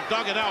teeth and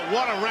dug it out.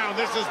 What a round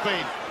this has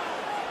been.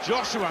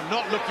 Joshua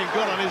not looking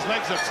good on his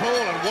legs at all,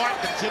 and White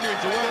continuing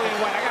to work.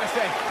 White, I gotta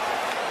say.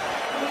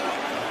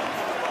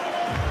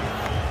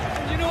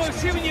 You know,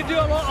 see when you do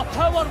a lot of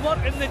power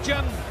work in the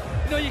gym,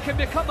 you know, you can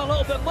become a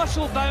little bit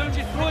muscle bound,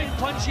 you're throwing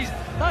punches.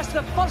 That's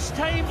the first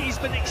time he's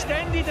been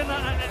extended in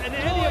an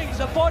area.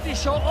 The body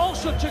shot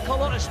also took a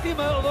lot of steam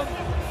out of him.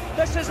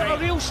 This is a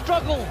real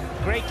struggle.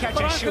 Great catch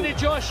for and Anthony shoot.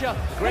 Joshua.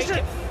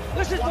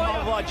 This is one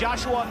of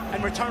Joshua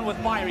and return with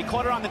fire. He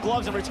caught her on the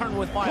gloves and returned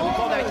with fire. We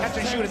call that a catch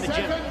and shoot in the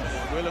gym.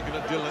 We're looking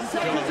at Dillian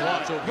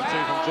Whyte talking to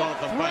from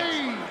Jonathan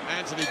Banks.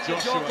 Anthony Joshua.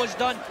 The job was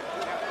done,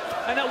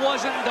 and it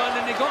wasn't done,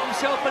 and he got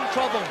himself in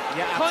trouble.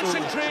 Yeah,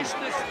 concentration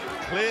is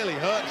clearly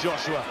hurt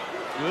Joshua.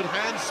 Good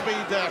hand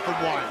speed there from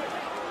White.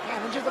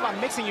 Yeah, and just about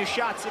mixing your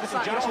shots. It's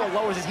not Joshua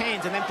lowers his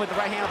hands and then put the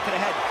right hand up to the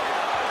head.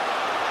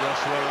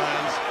 Joshua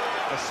lands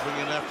a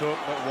swinging left hook,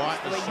 but White...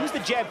 Use the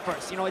jab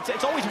first. You know, it's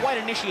always White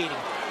initiating.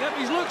 Yep,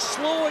 he looks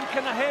slow and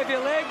kind of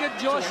heavy-legged,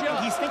 Joshua.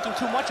 He's thinking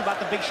too much about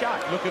the big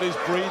shot. Look at his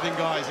breathing,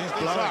 guys. He's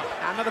blowing.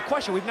 Another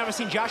question. We've never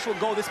seen Joshua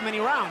go this many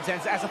rounds.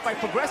 As the fight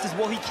progresses,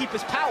 will he keep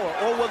his power,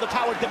 or will the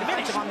power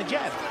diminish on the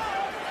jab?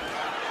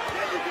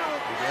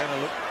 Again,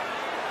 a look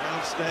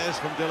downstairs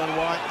from Dillian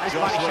Whyte. Nice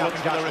Joshua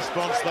looking for the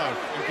response, though.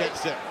 He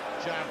gets it.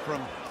 Jab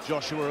from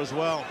Joshua as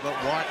well, but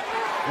White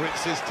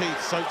grits his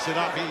teeth, soaks it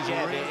up. He's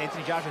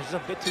Anthony Joshua's just a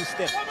bit too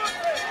stiff.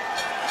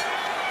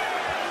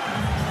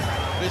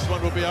 This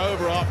one will be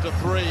over after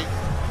 3,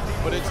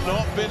 but it's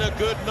not been a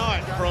good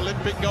night for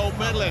Olympic gold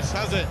medalists,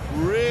 has it?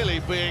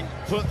 Really being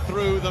put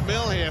through the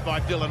mill here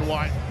by Dillian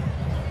Whyte.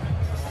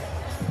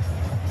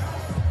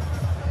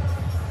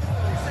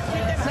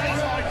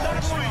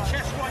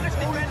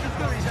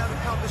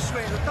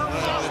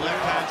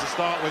 Left hand to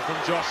start with from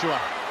Joshua.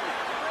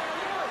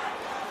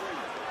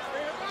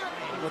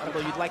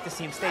 You'd like to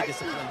see him stay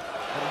disciplined.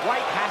 But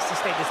White has to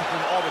stay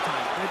disciplined all the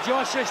time.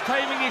 Joshua's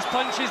timing his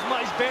punches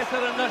much better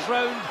in this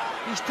round.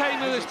 His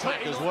timing was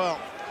pretty as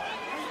well.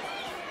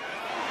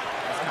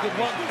 Good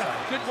one.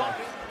 Good one.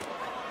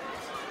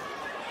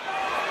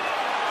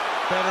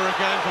 Better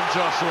again from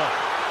Joshua.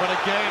 But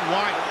again,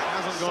 White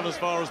hasn't gone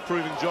as far as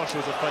proving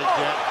Joshua's a fake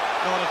yet.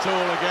 Not at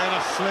all. Again,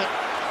 a slip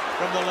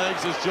from the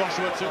legs as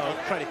Joshua took.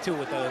 Credit too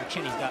with the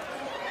chin he's got.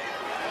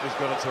 He's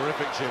got a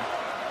terrific chin.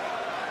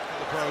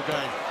 The pro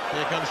game.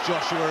 Here comes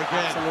Joshua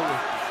again. Absolutely.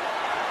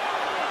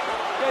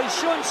 Yeah, he's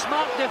shown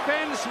smart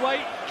defense,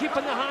 White,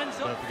 keeping the hands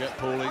up. Don't forget,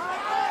 Paulie,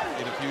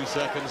 in a few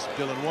seconds,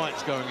 Dillian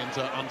Whyte's going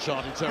into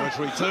uncharted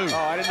territory too. Oh,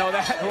 I didn't know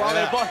that. Well,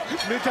 they're both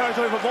new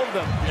territory for both of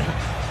them.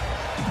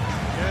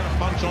 Again, a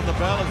punch on the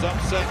bell has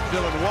upset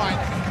Dillian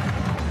Whyte.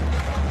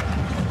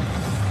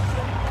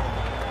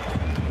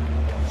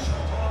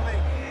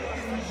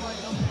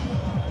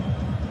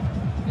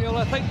 You know,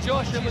 I think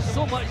Joshua was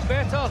so much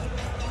better.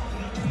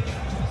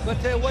 But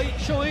White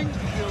showing. He's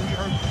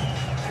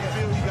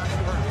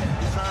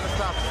trying to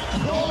stop it.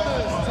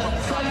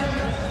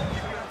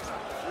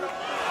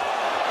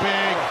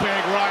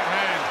 Big right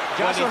hand.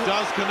 Joshua, when he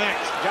does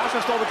connect.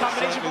 Joshua stole the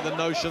combination. Certainly the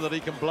notion that he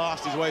can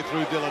blast his way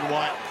through Dillian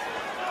Whyte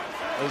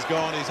has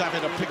gone. He's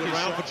having to pick it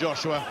round for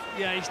Joshua.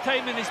 Yeah, he's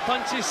timing his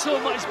punches so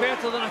much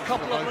better than a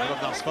couple of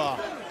rounds thus far.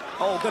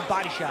 Oh, good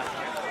body shot.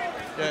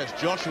 Yes,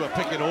 Joshua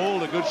picking all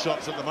the good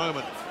shots at the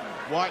moment.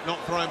 Whyte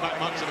not throwing back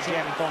much at all.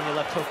 Jamming throwing the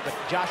left hook, but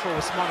Joshua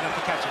was smart enough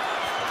to catch it.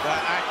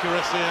 That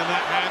accuracy and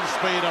that hand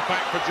speed are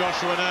back for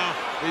Joshua now.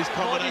 These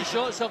body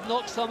shots have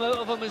knocked some out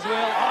of him as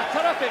well. Oh,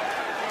 terrific!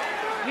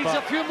 Needs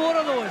a few more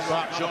of those.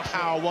 But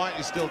Joshua Whyte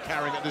is still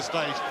carrying at this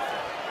stage.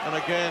 And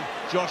again,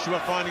 Joshua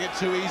finding it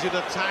too easy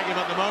to tag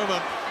him at the moment.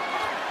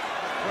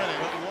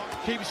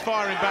 Keeps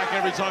firing back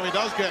every time he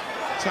does get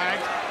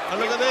tagged.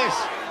 And look at this.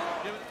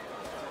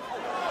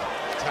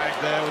 Tagged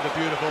there with a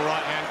beautiful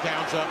right hand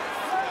counter.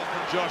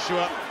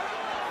 Joshua.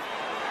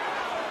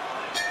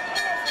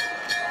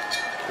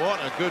 What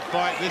a good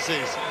fight this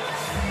is.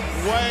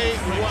 Way,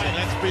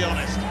 let's be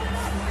honest.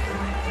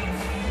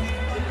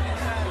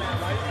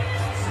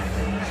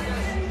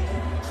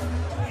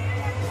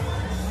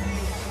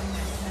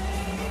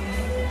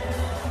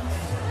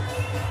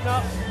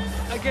 Now,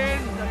 again,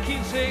 I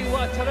keep saying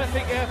what a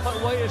terrific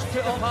effort White has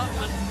put up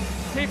and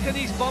taking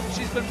these bumps.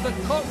 He's been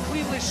caught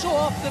cleanly so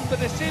often by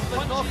the same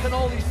punch, knocking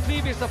all these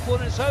previous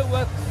opponents out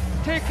with,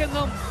 taking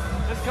them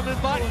and coming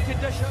back to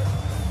dish out.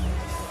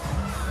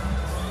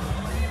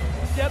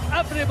 Yep,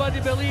 everybody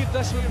believed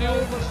this would be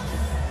over.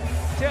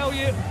 Tell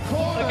you,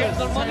 they're getting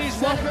their money's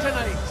worth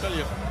tonight. Tell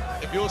you,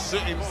 if you're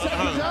sitting at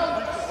home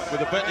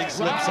with a betting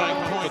slip saying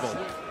pointable,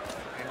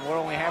 and we're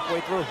only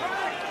halfway through.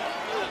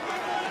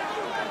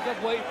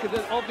 Good White could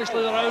obviously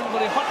the round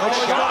where he hurt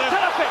got him.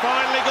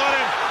 Finally got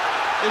him.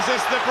 Is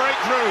this the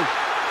breakthrough?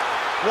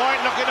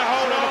 White looking to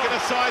hold him, looking to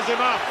size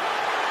him up.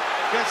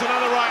 Gets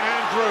another right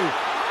hand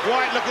through.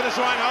 White looking to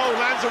try and hold,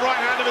 lands a right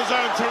hand of his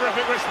own.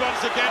 Terrific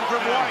response again from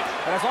White.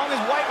 But as long as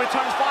White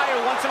returns fire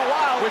once in a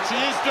while, which he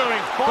is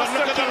doing, but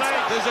look at the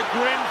legs. There's a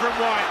grin from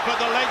White, but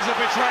the legs are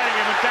betraying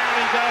him, and down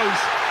he goes.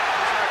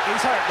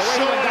 He's hurt. The way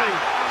he went down.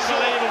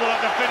 Unbelievable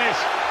at the finish.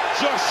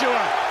 Joshua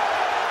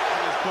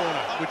in his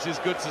corner, which is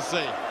good to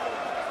see.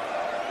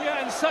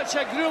 Yeah, in such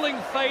a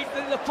grueling fight,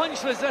 the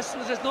punch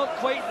resistance is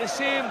not quite the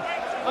same.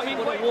 I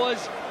mean, what it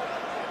was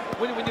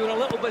when you were a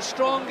little bit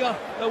stronger.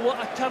 But what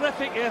a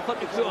terrific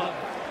effort to put up.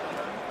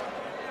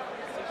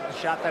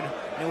 Shot that,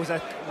 and it was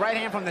a right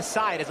hand from the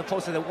side as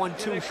opposed to the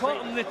 1-2. He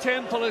caught him in the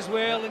temple as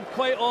well, and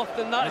quite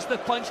often that's the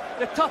punch.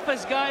 The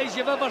toughest guys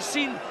you've ever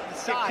seen.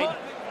 Side,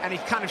 and he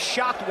kind of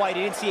shocked White.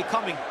 He didn't see it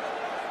coming.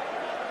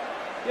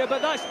 Yeah,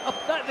 but that's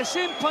the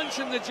same punch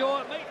in the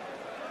jaw, mate.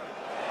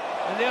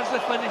 And there's the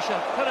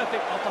finisher.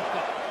 Terrific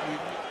uppercut.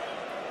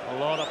 A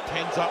lot of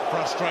pent-up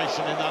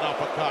frustration in that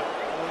uppercut.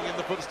 Going in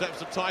the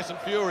footsteps of Tyson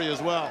Fury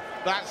as well.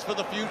 That's for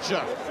the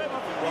future.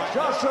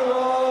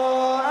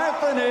 Joshua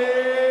Anthony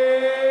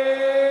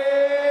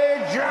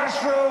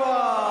Joshua.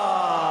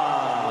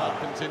 Blood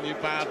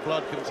continued, bad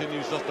blood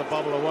continues just to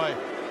bubble away.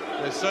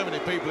 There's so many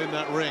people in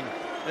that ring.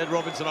 Ed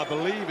Robinson, I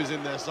believe, is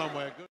in there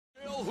somewhere. Good.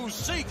 Who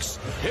seeks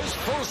his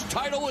first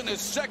title and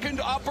his second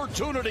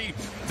opportunity.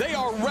 They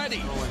are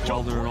ready.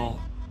 Wilder at all.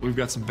 We've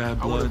got some bad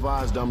blood. I would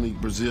advise Dominic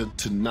Breazeale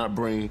to not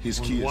bring his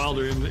kids.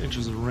 Wilder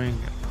enters the ring,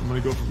 I'm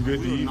going to go from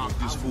good to evil. Knock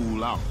this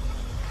fool out.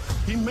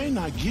 He may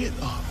not get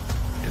up.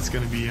 It's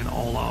going to be an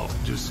all-out,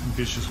 just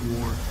vicious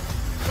war.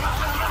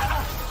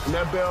 When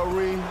that bell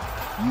ring,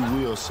 you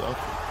will suffer.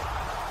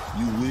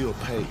 You will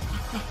pay.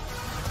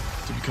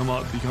 To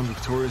become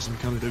victorious and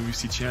become the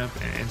WBC champ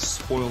and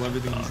spoil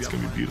everything, it's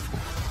going to be beautiful.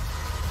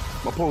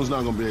 My opponent's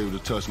not going to be able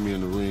to touch me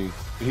in the ring.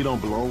 He don't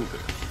belong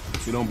there.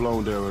 He don't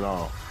belong there at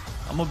all.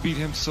 I'm going to beat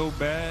him so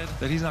bad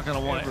that he's not going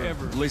to want to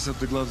ever lace up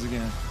the gloves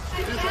again.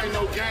 This ain't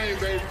no game,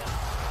 baby.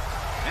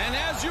 And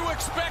as you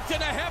expect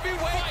in a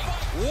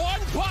heavyweight,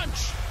 one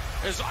punch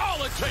is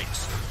all it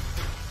takes.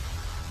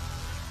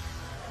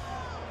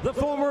 The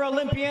former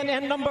Olympian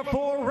and number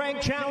 4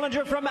 ranked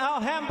challenger from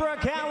Alhambra,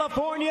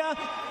 California,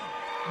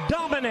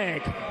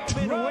 Dominic.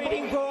 Been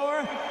waiting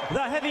for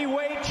the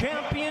heavyweight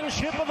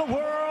championship of the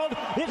world.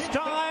 It's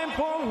time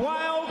for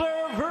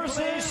Wilder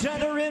versus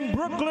Center in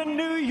Brooklyn,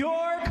 New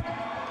York.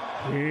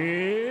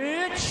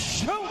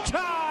 It's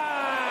showtime!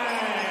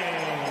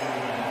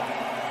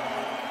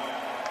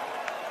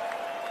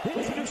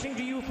 Introducing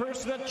to you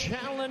first the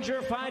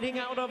challenger fighting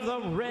out of the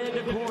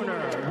red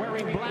corner,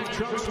 wearing black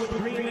trunks with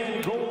green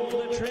and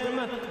gold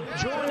trim,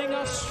 joining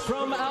us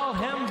from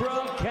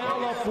Alhambra,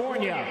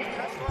 California.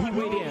 He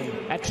weighed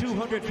in at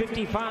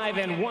 255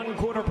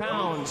 1/4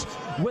 pounds.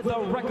 With a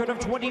record of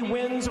 20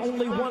 wins,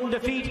 only 1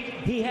 defeat,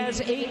 he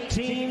has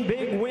 18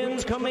 big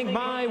wins coming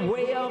by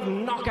way of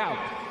knockout.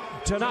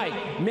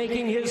 Tonight,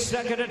 making his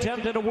second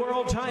attempt at a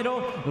world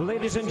title,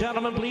 ladies and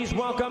gentlemen, please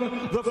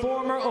welcome the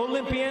former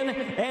Olympian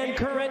and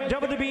current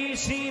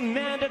WBC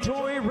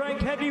mandatory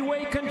ranked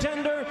heavyweight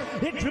contender,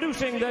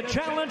 introducing the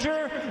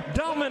challenger,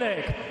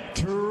 Dominic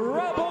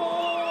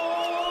Trouble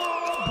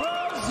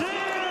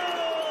Breazeale.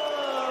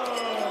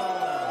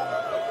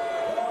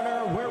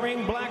 Corner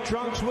wearing black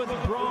trunks with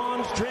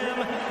bronze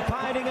trim,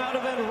 fighting out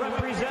of and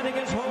representing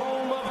his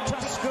home of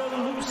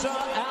Tuscaloosa,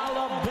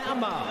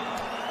 Alabama.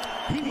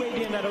 He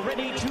weighed in at a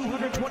ready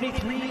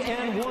 223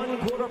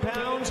 1/4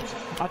 pounds,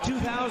 a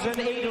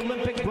 2008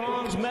 Olympic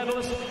bronze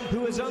medalist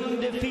who is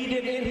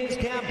undefeated in his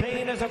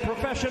campaign as a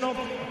professional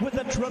with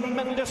a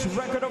tremendous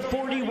record of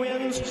 40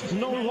 wins,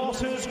 no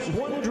losses,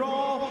 1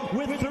 draw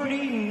with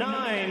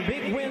 39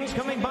 big wins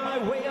coming by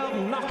way of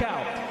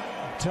knockout.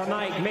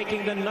 Tonight,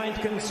 making the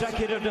 9th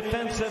consecutive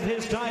defense of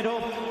his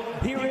title,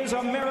 here is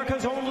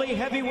America's only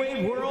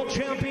heavyweight world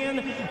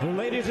champion.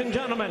 Ladies and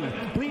gentlemen,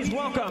 please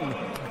welcome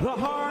the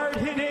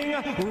hard-hitting,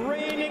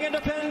 reigning and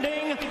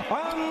defending,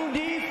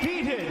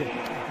 undefeated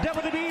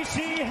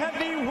WBC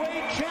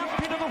heavyweight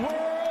champion of the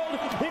world,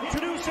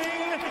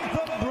 introducing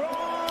the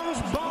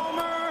bronze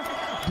bomber,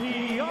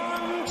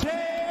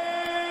 Deontay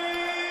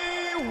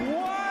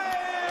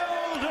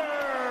Wilder.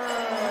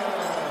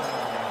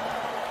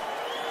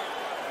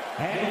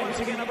 And once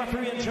again, a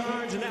referee in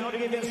charge now to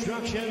give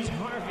instructions,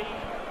 Harvey.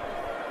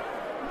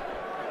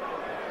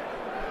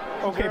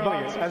 Okay,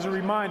 Bobby, as a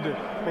reminder,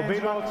 obey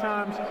at all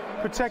times,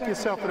 protect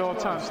yourself at all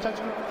times.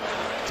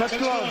 Touch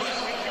gloves.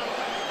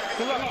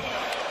 Good luck.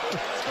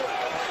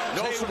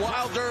 Knows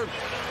Wilder,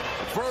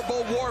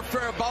 verbal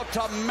warfare about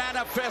to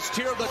manifest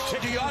here. The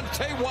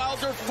Deontay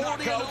Wilder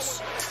 40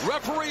 outs.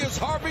 Referee is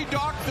Harvey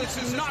Dock. This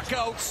is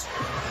knockouts.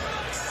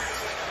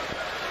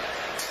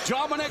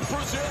 Dominic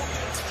Breazeale.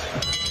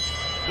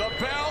 The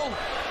bell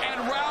and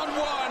round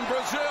 1.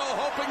 Breazeale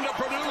hoping to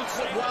produce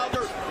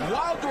Wilder.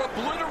 Wilder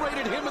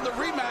obliterated him in the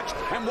rematch,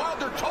 and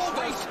Wilder told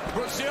us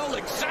Breazeale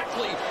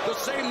exactly the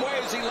same way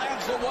as he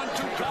lands the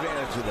 1-2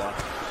 advantage of that.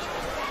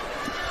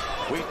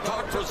 We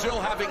talked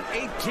Breazeale having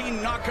 18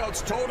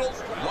 knockouts total.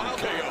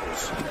 Wilder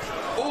KOs.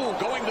 Ooh,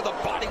 going to the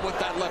body with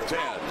that left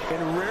hand.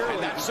 And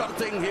that's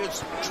something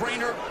his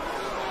trainer,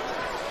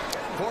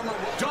 former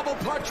double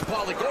punch,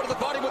 Paulie. Go to the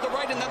body with the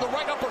right, and then the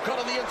right uppercut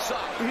on the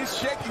inside. He's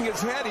shaking his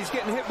head. He's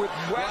getting hit with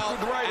whack with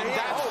the right and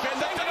hand. That's been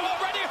the thing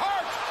already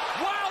hurt.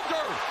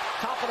 Wilder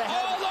top of the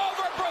head. All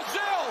over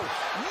Breazeale.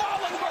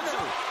 Mauling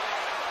Breazeale.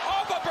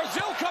 Oh, but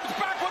Breazeale comes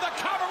back with a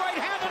counter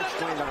right hand.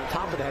 Landed on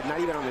top of the head, not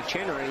even on the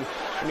chin or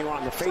anywhere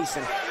on the face.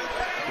 And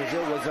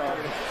Breazeale was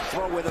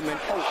throw with him and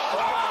Wilder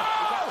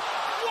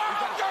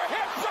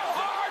hit so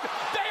hard.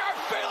 They are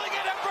feeling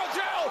it in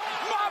Breazeale.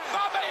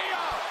 Mamma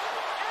mia.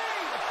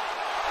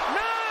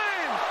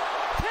 9,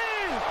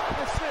 10.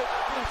 That's it.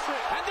 That's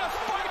it. And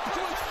despite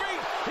to his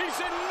feet, he's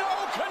in no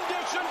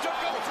condition to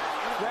go.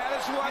 That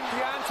is what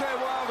Deontay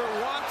Wilder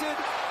wanted.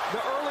 The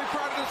early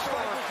part of this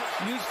fight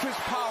used his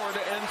power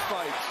to end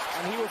fights.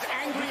 And he was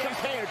angry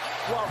compared.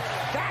 Well,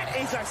 that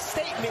is a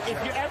statement if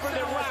you're ever in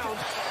the round.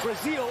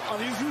 Breazeale,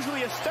 he's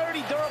usually a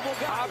sturdy, durable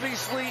guy.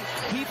 Obviously,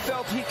 he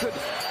felt he could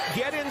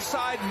get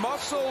inside,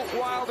 muscle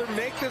Wilder,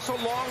 make this a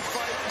long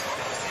fight.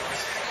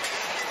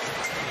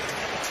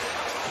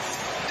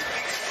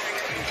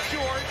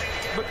 Short,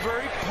 but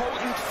very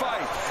potent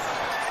fight.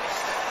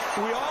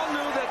 We all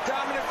knew that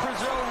Dominic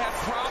Breazeale had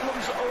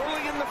problems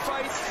early in the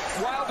fight,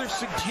 Wilder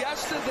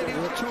suggested that he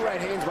was... Two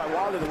right hands by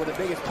Wilder were the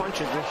biggest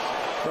punches.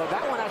 Well,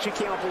 that one actually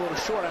came up a little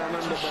short, I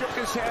remember. He shook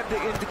his head to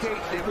indicate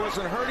it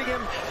wasn't hurting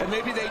him, and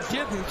maybe they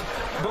didn't,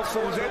 but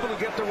he was able to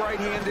get the right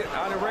hand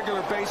on a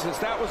regular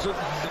basis. That was a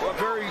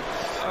very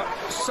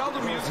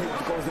seldom used. It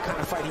goes the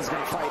kind of fight he's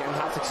going to fight and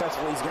how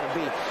successful he's going to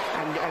be.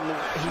 And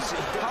he's...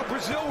 How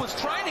Brazil was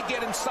trying to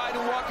get inside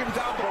and walk him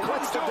down, but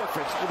what's the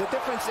difference? Well, the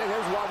difference,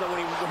 there's Wilder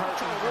when he hurt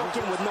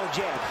him with no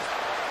jab.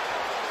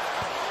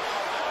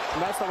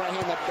 And that's the right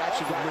hand that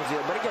actually got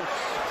Brazil. But again,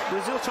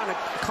 Brazil's trying to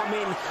come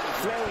in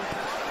flaring.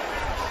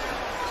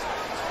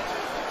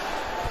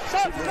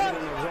 The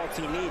results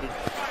he needed.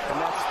 And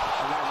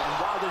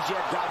Wilder's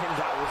jab got him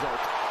that result.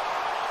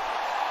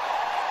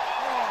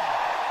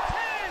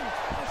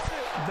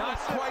 Not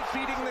quite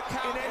beating the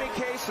count in any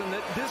case, and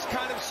this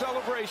kind of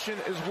celebration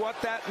is what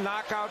that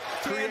knockout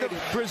created.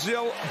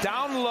 Brazil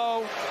down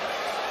low.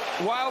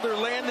 Wilder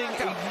landing,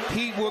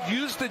 he will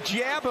use the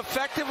jab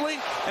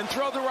effectively and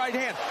throw the right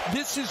hand.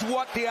 This is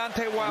what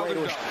Deontay Wilder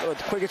does. The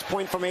quickest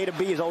point from A to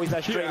B is always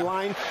that straight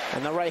line,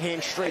 and the right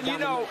hand straight down.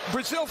 You know,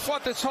 Brazil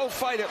fought this whole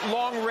fight at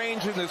long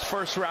range in this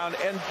first round,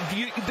 and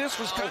this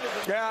was kind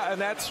of... Yeah,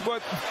 and that's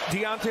what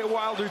Deontay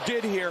Wilder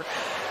did here,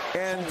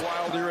 and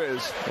Wilder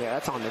is. Yeah,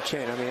 that's on the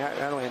chin. I mean,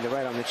 that landed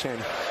right on the chin.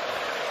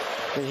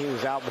 I think he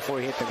was out before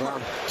he hit the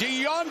ground.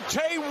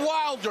 Deontay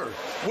Wilder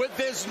with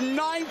his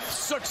 9th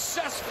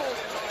successful.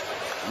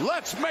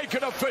 Let's make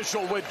it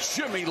official with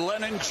Jimmy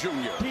Lennon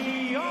Jr.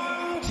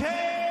 Deontay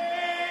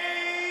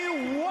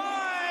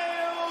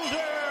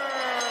Wilder.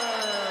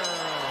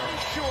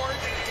 Short,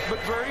 but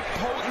very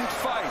potent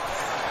fight.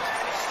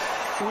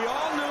 We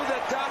all knew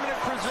that Dominic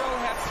Brazil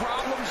had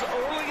problems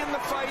early in the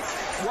fight.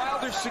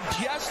 Wilder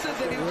suggested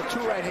that he was...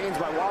 Two right hands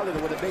by Wilder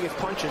were the biggest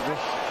punches.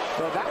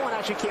 Well, that one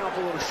actually came up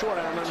a little short,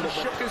 I remember. He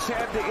shook his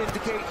head to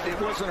indicate it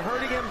wasn't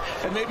hurting him,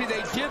 and maybe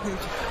they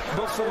didn't,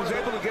 but he was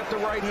able to get the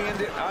right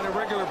hand on a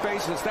regular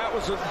basis. That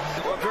was a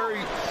very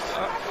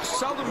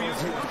seldom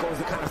used. It goes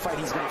the kind of fight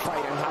he's going to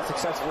fight and how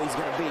successful he's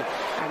going to be.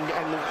 And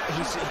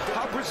he's...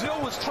 How Brazil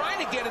was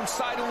trying to get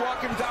inside and walk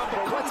him down,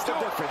 but what's the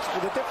difference?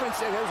 Well, the difference,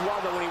 there's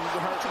Wilder when he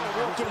hurt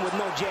him with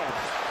no jab.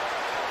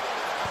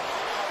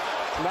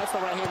 And that's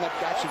the right hand that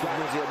actually got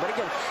Brazil. But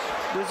again,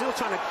 Brazil's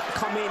trying to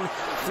come in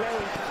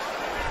flaring.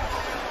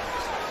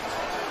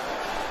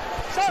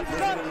 The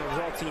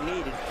results he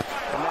needed.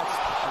 And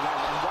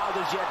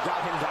Wilder's jab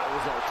got him that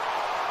result.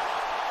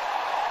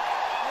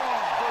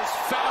 His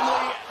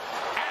family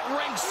at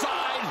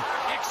ringside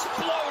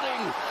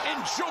exploding in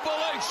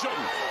jubilation.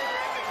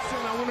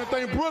 I want to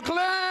thank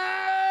Brooklyn.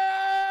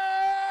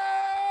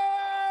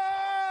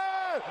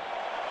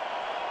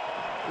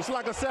 It's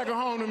like a second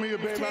home to me,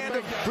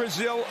 baby.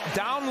 Brazil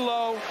down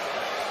low.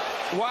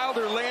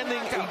 Wilder landing,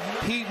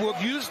 he will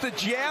use the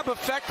jab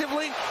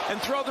effectively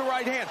and throw the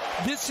right hand.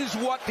 This is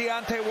what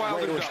Deontay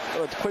Wilder does.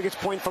 The quickest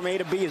point from A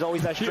to B is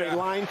always that straight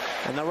line,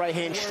 and the right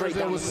hand straight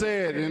down. That was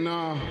said, and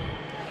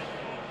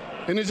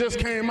it just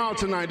came out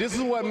tonight. This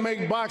is what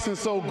makes boxing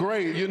so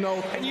great, you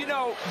know. And you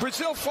know,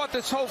 Brazil fought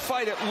this whole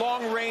fight at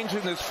long range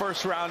in this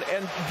first round,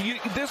 and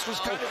this was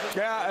kind of...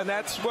 Yeah, and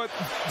that's what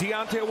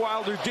Deontay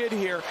Wilder did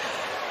here,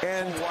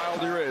 and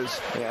Wilder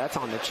is. Yeah, that's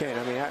on the chin.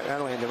 I mean,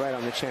 that landed right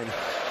on the chin. I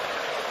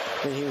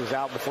think he was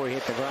out before he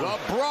hit the ground. The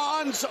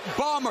Bronze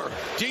Bomber,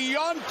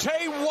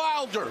 Deontay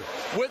Wilder,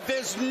 with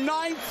his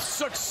 9th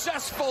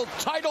successful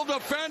title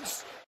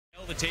defense.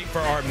 The tape for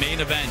our main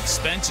event.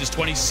 Spence is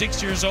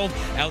 26 years old.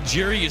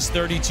 Algieri is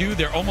 32.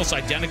 They're almost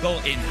identical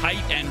in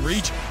height and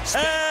reach.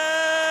 Algieri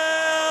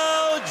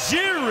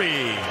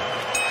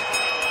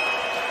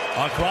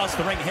across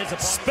the ring hits a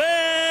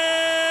Spence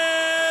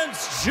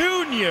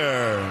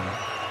Jr.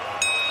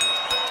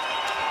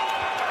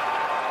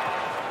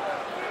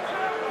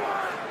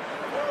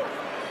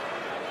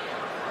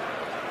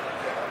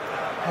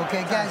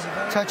 Okay, guys,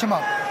 touch him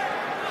up.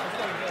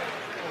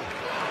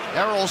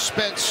 Errol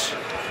Spence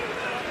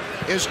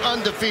is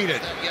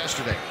undefeated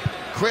yesterday.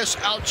 Chris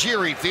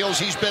Algieri feels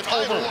he's been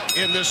overlooked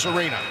in this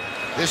arena.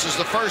 This is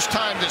the first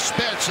time that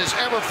Spence has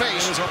ever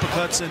faced those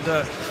uppercuts, and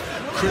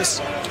Chris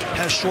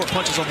has short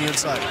punches on the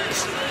inside.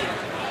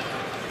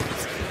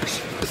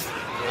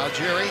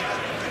 Algieri.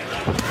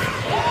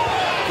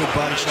 Good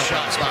body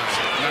shot.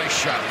 Nice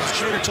shot. His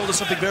trainer told us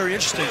something very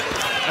interesting.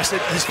 I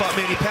said he's fought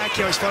Manny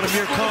Pacquiao, he's fought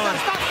Amir Khan.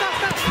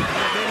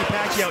 Manny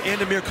Pacquiao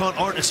and Amir Khan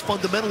aren't as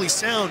fundamentally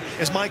sound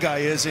as my guy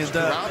is. And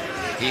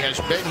he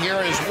has been here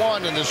as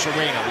one in this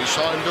arena. We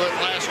saw him do it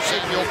last with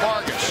Samuel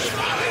Vargas.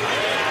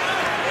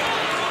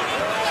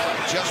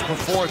 Just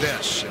before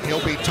this,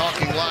 he'll be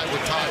talking live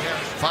with Todd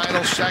Harris.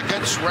 Final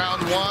seconds,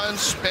 round one.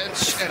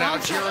 Spence and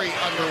Algieri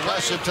under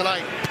lesson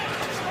tonight.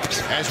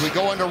 As we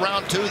go into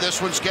round two,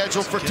 this one's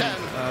scheduled for 10.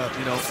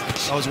 You know,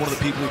 I was one of the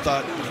people who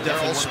thought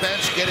Errol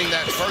Spence getting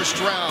that first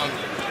round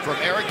from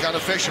Eric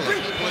unofficially.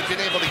 People have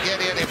been able to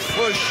get in and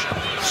push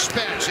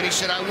Spence, and he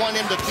said, I want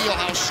him to feel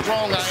how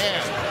strong I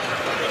am.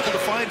 To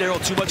find Errol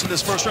too much in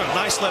this first round.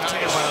 Nice left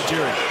hand by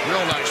Algieri.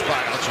 Real nice by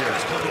Algieri.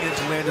 He's coming in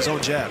to land his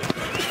own jab.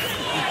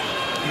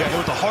 He got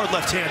hit with a hard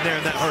left hand there,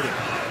 and that hurt him.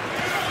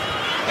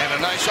 And a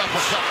nice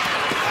uppercut.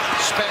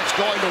 Spence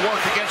going to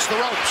work against the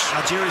ropes.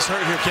 Algieri's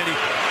hurt here, Kenny.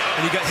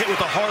 And he got hit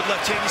with a hard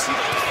left hand. You see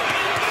that?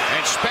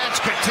 And Spence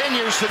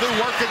continues to do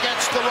work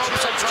against the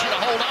ropes and trying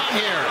to hold on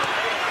here.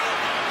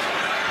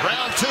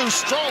 Round 2,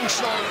 strong.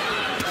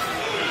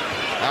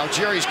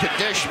 Algieri's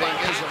conditioning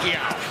is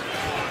Pacquiao.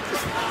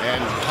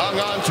 And hung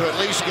on to at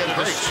least get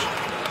hurt.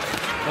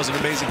 That was an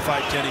amazing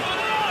fight, Kenny.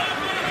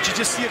 Did you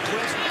just see it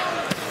close?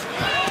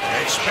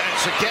 And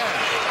Spence again.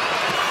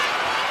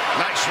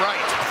 Nice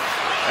right.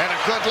 And a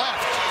good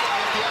left.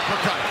 The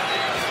uppercut.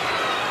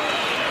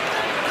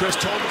 Chris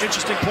told an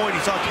interesting point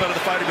he talked about at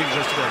the fighter meetings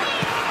yesterday.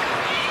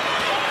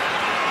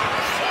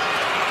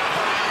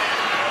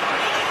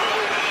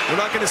 We're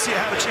not going to see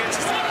have a chance.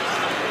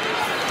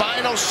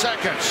 Final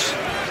seconds.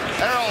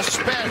 Errol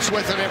Spence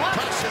with an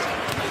impressive.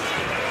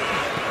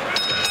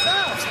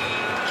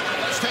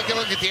 Let's take a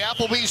look at the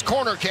Applebee's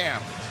corner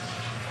cam.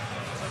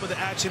 Some of the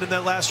action in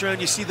that last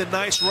round, you see the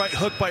nice right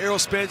hook by Errol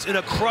Spence and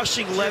a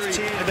crushing left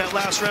hand in that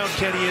last round,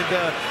 Kenny. And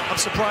I'm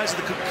surprised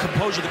at the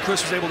composure that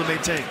Chris was able to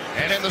maintain.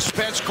 And in the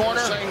Spence corner,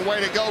 saying way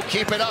to go,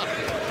 keep it up.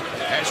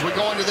 As we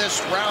go into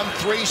this round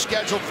 3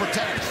 scheduled for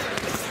 10.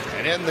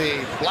 And in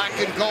the black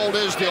and gold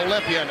is the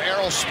Olympian,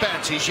 Errol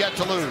Spence. He's yet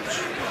to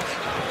lose.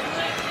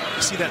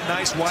 You see that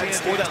nice wide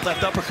or that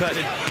left uppercut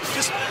and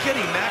just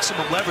getting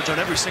maximum leverage on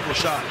every single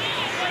shot.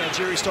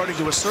 Algieri's starting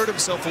to assert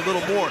himself a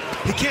little more.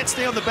 He can't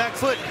stay on the back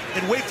foot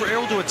and wait for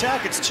Errol to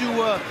attack. It's too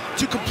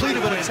complete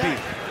of an attack.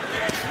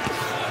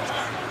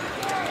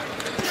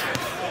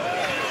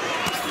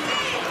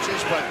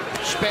 But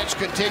Spence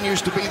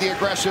continues to be the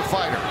aggressive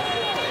fighter.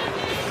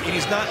 And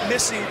he's not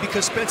missing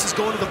because Spence is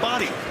going to the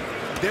body.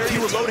 There he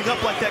was loading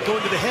up like that,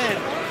 going to the head.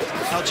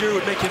 Algieri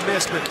would make him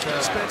miss, but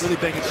Spence really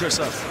banging Chris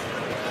up.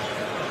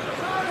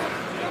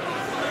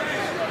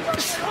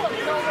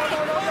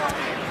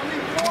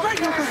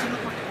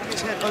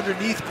 His head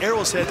underneath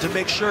Errol's head to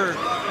make sure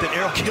that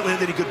Errol can't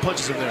land any good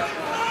punches in there.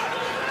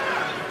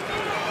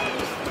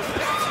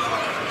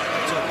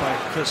 By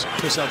Chris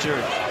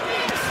Algieri.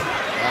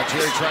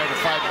 Algieri trying to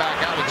fight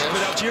back out of this.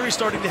 But Algieri's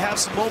starting to have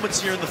some moments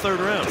here in the 3rd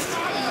round.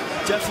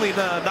 Definitely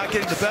not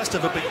getting the best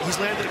of it, but he's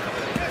landed a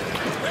couple.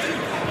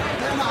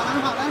 In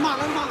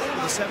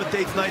the 7th,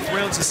 8th, 9th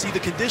rounds to see the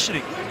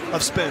conditioning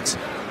of Spence.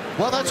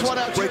 Well, that's what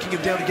I'm breaking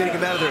him down and getting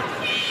him out of there.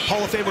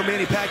 Hall of Famer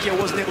Manny Pacquiao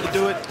wasn't able to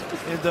do it,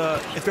 and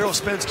if Errol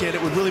Spence can,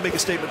 it would really make a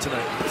statement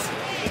tonight.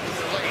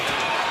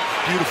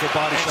 Beautiful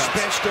body shots.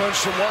 Spence doing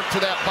some work to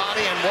that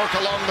body and work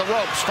along the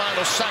ropes.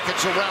 Final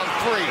seconds of round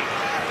 3.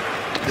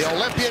 The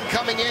Olympian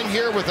coming in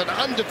here with an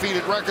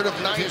undefeated record of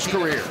 9 in his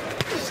career.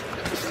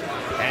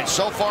 And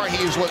so far,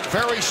 he's looked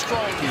very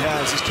strong. He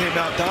has. He came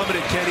out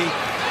dominant, Kenny,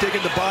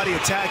 digging the body,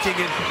 attacking,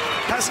 and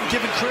hasn't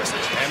given Chris.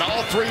 And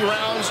all 3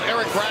 rounds,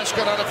 Eric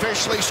Raskin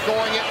unofficially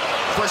scoring it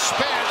for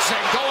Spence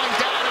and going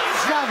down.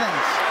 7,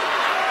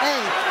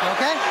 8,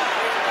 okay?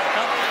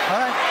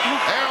 All right.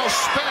 Errol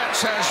Spence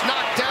has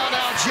knocked down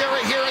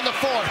Algieri here in the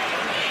 4th.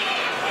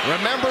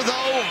 Remember,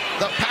 though,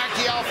 the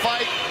Pacquiao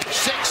fight,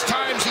 6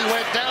 times he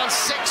went down,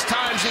 6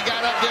 times he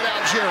got up, did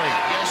Algieri.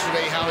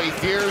 Yesterday, how he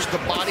fears the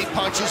body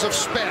punches of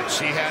Spence.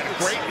 He had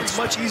great... It's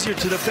much easier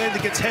to defend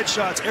against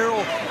headshots.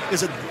 Errol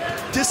is a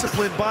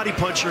disciplined body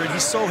puncher, and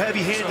he's so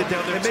heavy-handed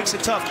down there. It makes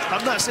it tough.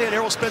 I'm not saying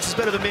Errol Spence is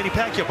better than Manny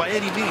Pacquiao by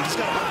any means.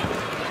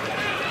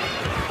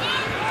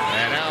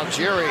 And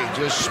Algieri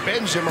just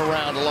spins him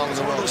around along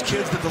the road. Those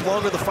kids that the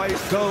longer the fight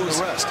goes,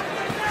 the rest.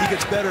 He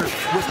gets better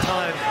with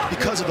time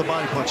because of the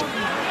body punching.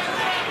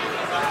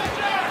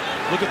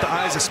 Look at the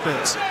eyes of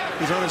Spence.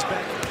 He's on his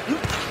back.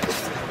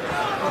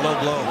 Low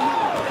blow.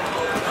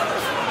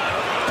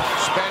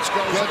 Spence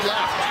goes good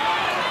left.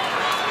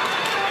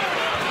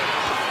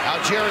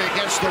 Algieri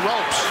against the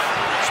ropes.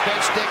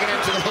 Spence digging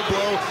into the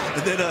blow.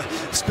 And then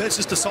Spence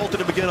just assaulted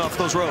him again off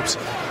those ropes.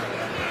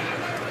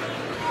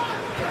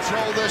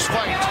 Control this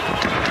fight.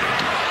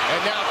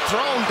 And now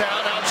thrown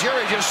down.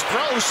 Algieri just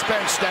throws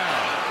Spence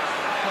down.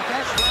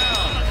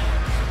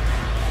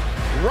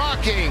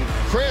 Rocking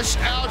Chris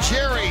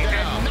Algieri,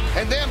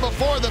 and then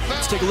before the bell.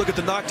 Let's take a look at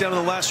the knockdown in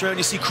the last round.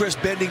 You see Chris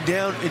bending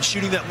down and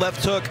shooting that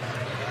left hook,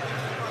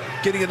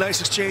 getting a nice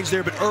exchange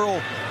there, but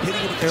Errol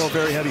hitting him. Errol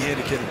very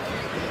heavy-handed, kid.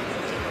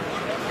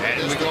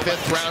 And we go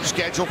 5th round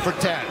scheduled for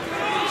 10.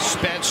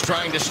 Spence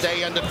trying to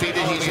stay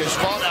undefeated. He has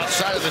fought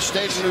outside of the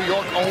state of New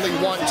York only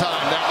 1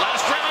 time. That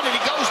last round, and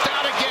he goes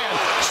down again.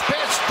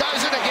 Spence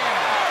does it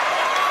again.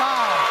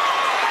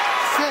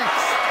 5, 6,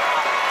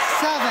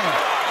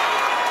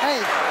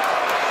 7, 8.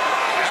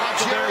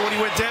 There when he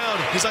went down,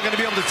 he's not going to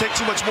be able to take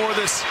too much more of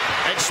this.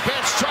 And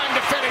Spence trying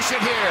to finish it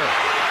here.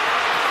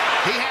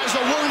 He has a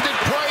wounded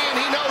prey, and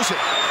he knows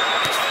it.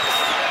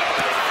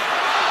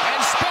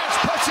 And Spence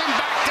puts him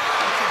back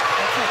down.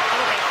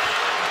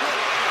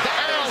 The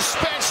Errol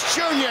Spence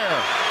Jr.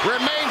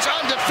 remains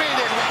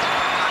undefeated.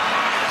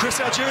 Chris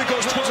Algieri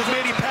goes towards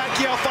Manny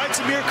Pacquiao, fights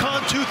Amir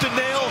Khan tooth and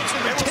nail,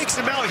 and takes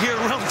him out here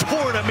in round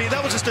 4. And I mean,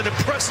 that was just an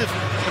impressive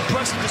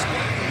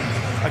display.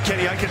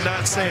 Kenny, I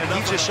cannot say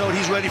enough. He just showed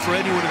he's ready for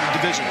anyone in the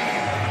division.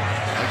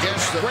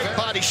 Against the great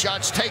body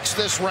shots, takes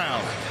this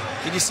round.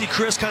 And you see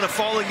Chris kind of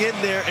falling in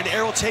there, and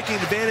Errol taking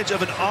advantage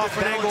of an off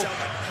angle,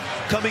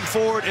 coming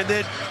forward, and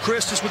then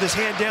Chris just with his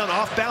hand down,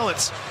 off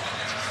balance.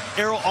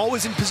 Errol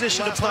always in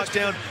position to punch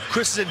down.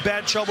 Chris is in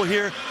bad trouble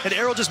here, and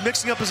Errol just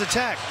mixing up his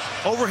attack.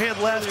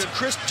 Overhand left,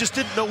 Chris just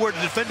didn't know where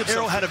to defend himself.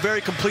 Errol had a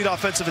very complete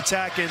offensive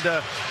attack, and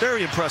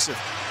very impressive.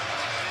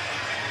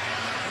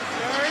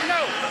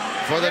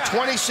 For the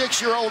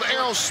 26-year-old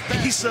Errol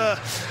Spence. He's,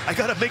 I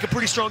got to make a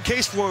pretty strong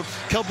case for him.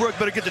 Kell Brook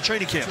better get to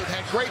training camp.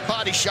 Had great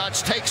body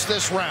shots, takes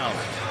this round.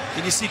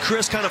 And you see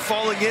Chris kind of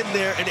falling in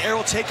there, and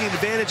Errol taking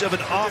advantage of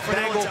an off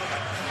angle,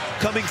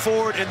 coming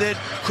forward, and then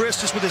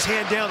Chris just with his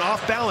hand down,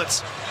 off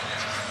balance.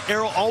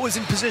 Errol always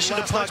in position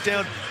to punch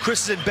down.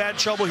 Chris is in bad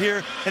trouble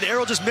here, and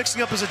Errol just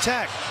mixing up his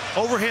attack.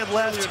 Overhand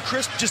left,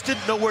 Chris just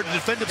didn't know where to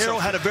defend himself. Errol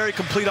had a very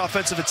complete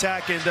offensive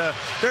attack, and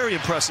very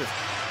impressive.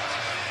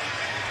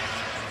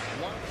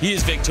 He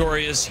is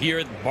victorious here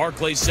at the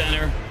Barclays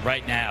Center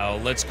right now.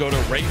 Let's go to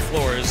Ray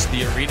Flores,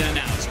 the arena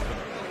announcer.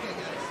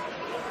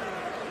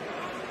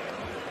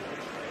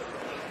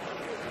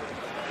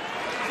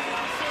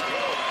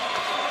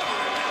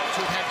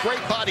 Had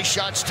great body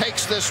shots,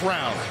 takes this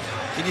round.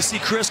 And you see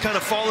Chris kind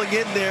of falling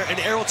in there, and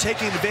Errol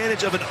taking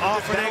advantage of an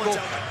off angle,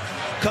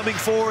 coming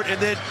forward,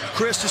 and then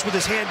Chris just with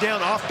his hand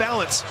down, off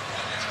balance.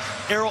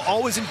 Errol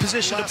always in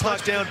position to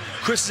punch down.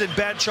 Chris is in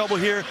bad trouble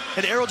here,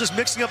 and Errol just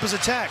mixing up his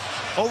attack.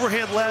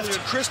 Overhand left,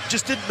 Chris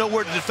just didn't know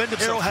where to defend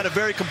himself. Errol had a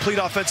very complete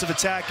offensive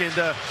attack, and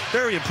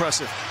very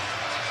impressive.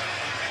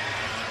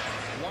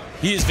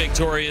 He is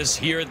victorious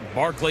here at the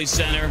Barclays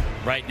Center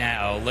right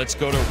now. Let's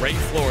go to Ray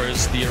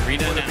Flores, the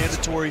arena announcer.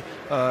 Mandatory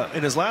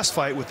in his last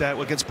fight with that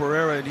against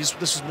Barrera, and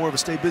this is more of a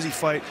stay busy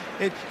fight,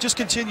 and just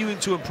continuing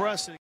to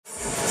impress.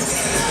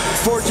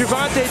 For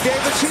Gervonta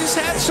Davis, he's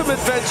had some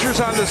adventures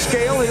on the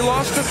scale. He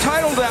lost the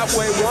title that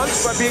way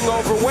once by being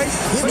overweight.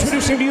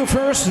 Introducing to you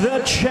first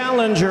the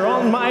challenger.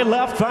 On my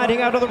left,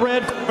 fighting out of the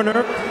red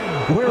corner,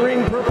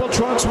 wearing purple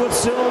trunks with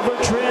silver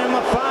trim,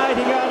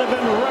 fighting out of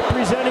and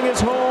representing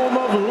his home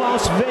of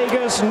Las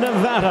Vegas,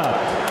 Nevada.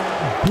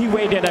 He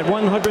weighed in at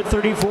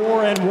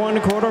 134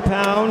 1/4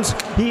 pounds.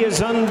 He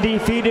is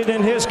undefeated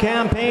in his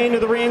campaign to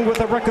the ring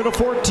with a record of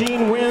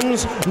 14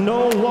 wins,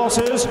 no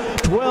losses,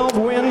 12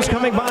 wins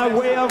coming by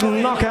way of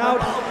knockout.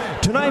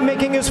 Tonight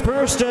making his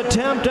first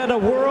attempt at a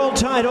world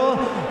title.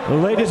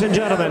 Ladies and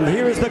gentlemen,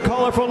 here is the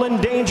colorful and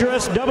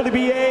dangerous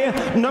WBA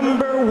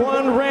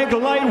 #1 ranked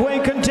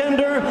lightweight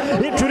contender,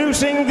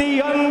 introducing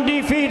the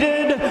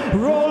undefeated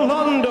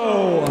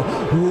Rolando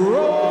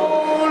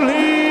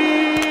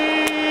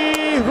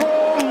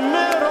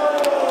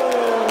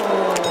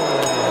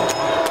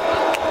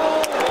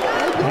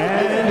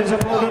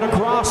opponent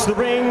across the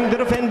ring, the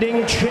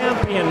defending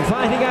champion,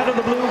 fighting out of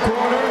the blue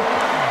corner,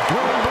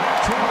 wearing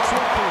black trunks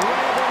with the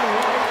red and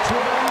white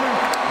trim,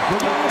 the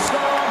young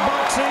star of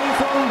boxing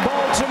from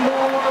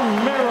Baltimore,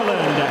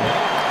 Maryland.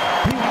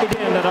 He weighed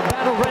in at a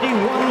battle-ready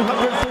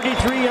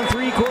 133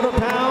 3/4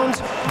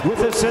 pounds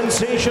with a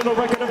sensational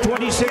record of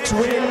 26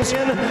 wins,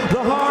 in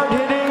the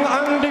hard-hitting,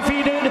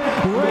 undefeated,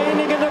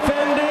 reigning and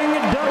defending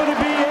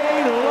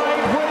WBA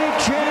lightweight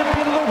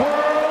champion of the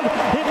world,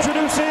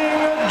 introducing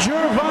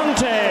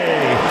Gervonta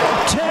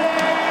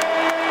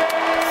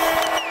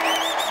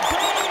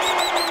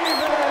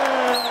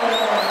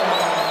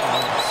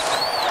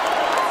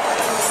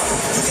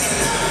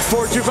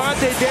For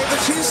Gervonta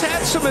Davis, he's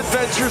had some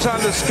adventures on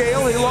the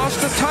scale. He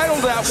lost the title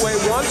that way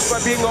once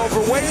by being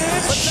overweight.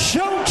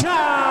 Showtime!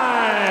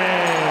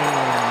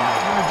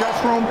 In the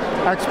dressing room,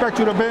 I expect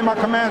you to obey my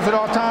commands at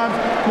all times.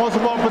 Most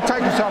of all,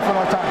 protect yourself at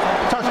all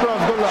times. Touch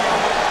gloves, good luck.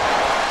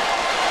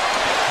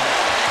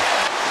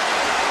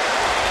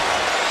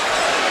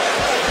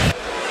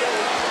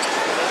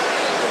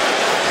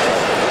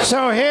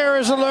 So here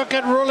is a look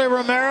at Rolly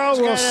Romero.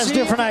 We'll has a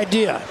different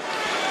idea.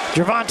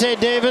 Gervonta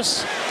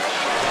Davis.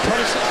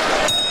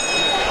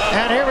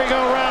 And here we go,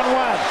 round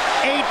one.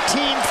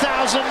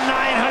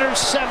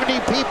 18,970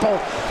 people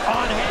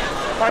on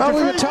hand. Well,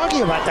 we were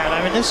talking about that.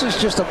 I mean, this is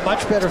just a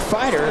much better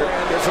fighter.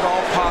 If at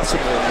all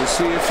possible, we'll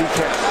see if he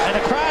can. And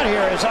the crowd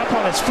here is up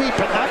on its feet,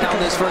 but not down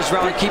this first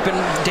round, keeping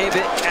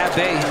David at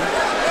bay.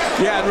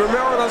 Yeah, and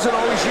Romero doesn't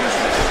always use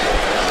it.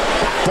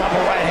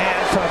 Double right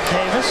hand from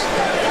Davis.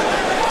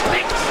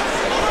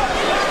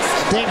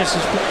 Davis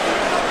is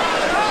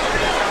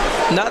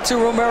not to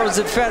Romero's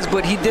defense,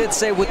 but he did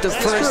say with the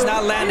first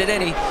not landed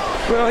any.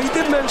 Well, he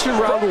did mention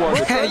round one.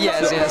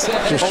 yes.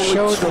 Just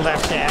showed the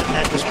left hand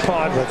and just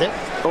pawed with it.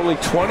 Only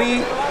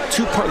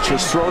 22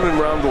 punches thrown in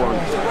round one.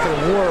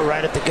 The war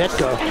right at the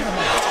get-go. A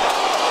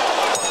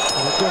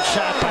good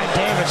shot by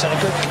Davis and a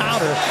good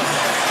counter.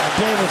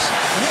 Davis.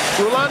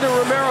 Rolando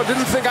Romero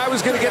didn't think I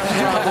was going to get the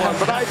job on,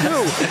 but I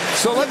do.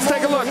 So let's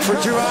take a look for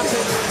Gervonta.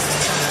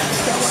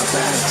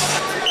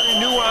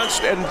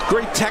 Nuanced and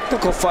great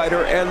technical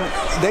fighter, and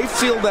they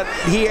feel that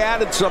he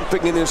added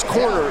something in his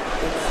corner.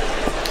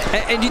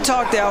 And you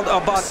talked out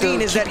about the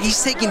scene is that he's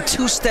taking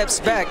 2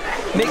 steps back,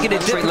 making it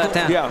difficult. Left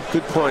hand. Yeah,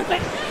 good point.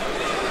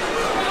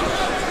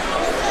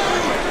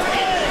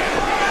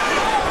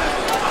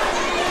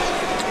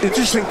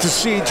 Interesting to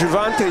see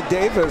Gervonta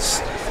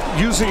Davis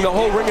using the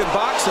whole ring in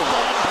boxing.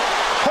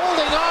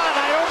 Holding on.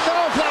 I don't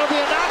know if that'll be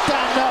a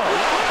knockdown. No.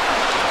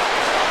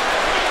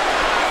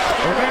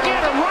 We're going to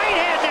get a right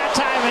hand that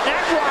time, and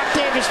that rocked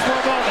Davis for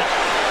a moment.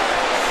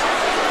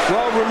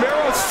 Well,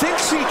 Romero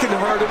thinks he can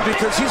hurt him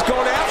because he's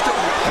going after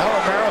him. Well,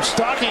 Romero's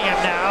stalking him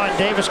now, and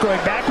Davis going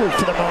backward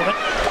for the moment.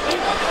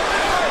 He's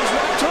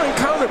not throwing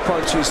counter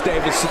punches,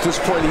 Davis, at this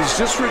point. He's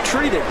just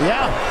retreating.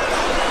 Yeah.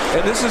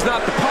 And this is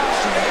not the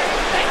posture.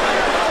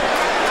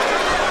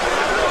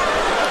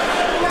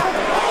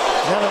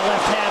 Another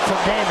left hand from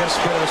Davis,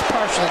 but it was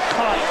partially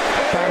caught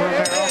by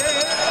Romero.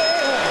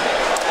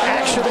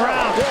 Action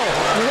round.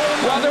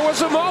 Well, there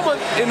was a moment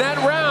in that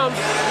round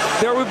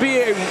there would be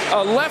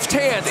a left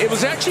hand. It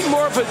was actually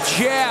more of a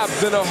jab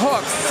than a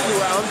hook.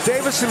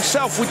 Davis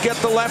himself would get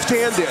the left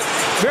hand in.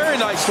 Very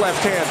nice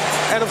left hand.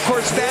 And of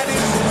course, that is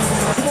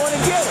you want to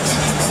get.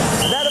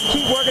 Let him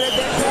keep working at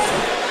that.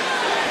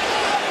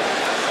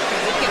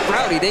 They get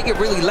rowdy. They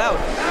get really loud.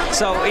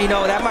 So, you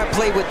know, that might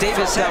play with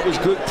Davis. That was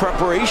good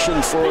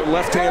preparation for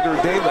left-hander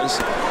Davis.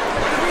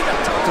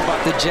 Talked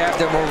about the jab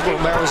that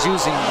Romero's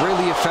using.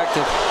 Really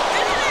effective.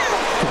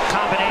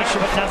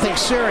 Combination, but nothing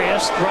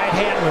serious. Right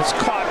hand was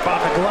caught by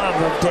the glove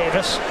of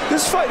Davis.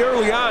 This fight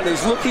early on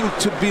is looking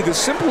to be the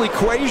simple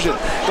equation.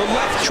 The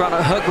left trying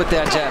to hook with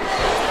that jab.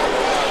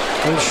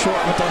 He was short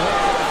with the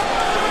hook.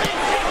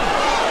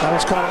 That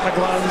was caught in the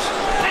gloves.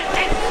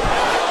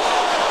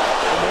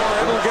 More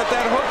able to get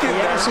that hook in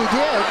there. Yes, he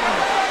did.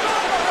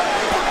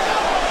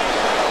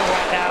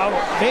 Now,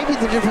 maybe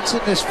the difference in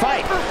this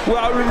fight.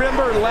 Well,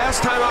 remember last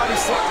time out he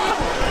fought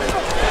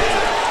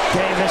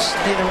Davis,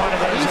 neither one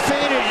of them. He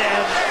faded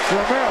and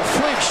Romero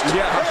flinched.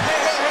 Yeah.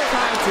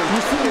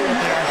 You see it in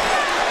there.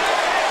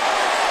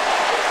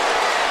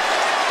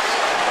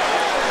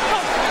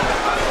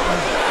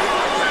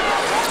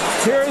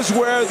 Here's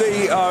where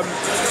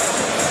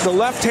the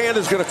left hand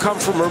is going to come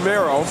from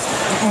Romero.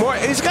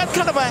 He's got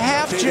kind of a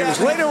half jab.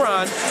 Later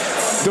on,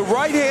 the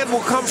right hand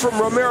will come from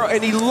Romero,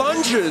 and he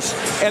lunges,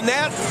 and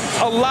that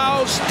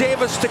allows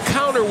Davis to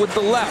counter with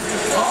the left.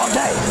 All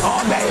day,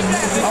 all day,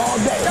 all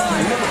day.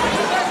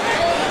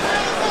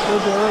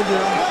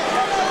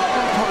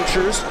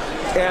 Punchers,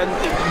 and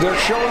they're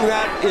showing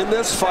that in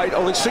this fight.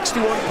 Only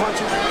 61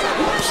 punches.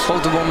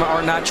 Both of them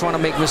are not trying to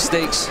make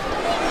mistakes.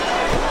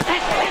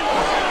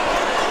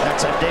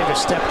 That's how Davis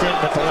stepped in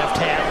with the left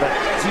hand, but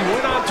as he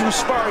went on through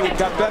sparring, it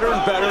got better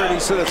and better, and he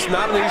said it's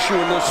not an issue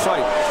in this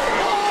fight.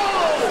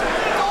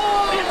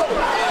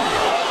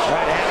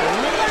 Right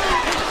hand.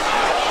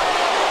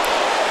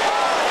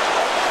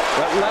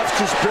 That left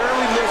just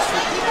barely missed.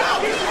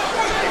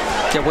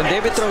 Yeah, when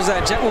David throws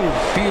that jab,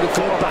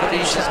 beautiful, but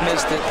he just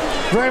missed it.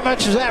 Very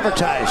much as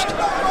advertised.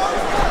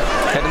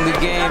 Head in the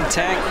game,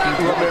 tank.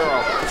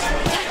 Romero.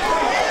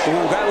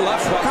 Ooh, that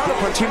left counter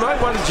punch. He might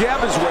want to jab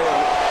his way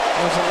out.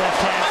 There was a left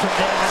hand from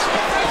Davis.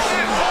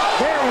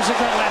 There was a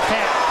good left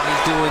hand.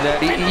 He's doing that.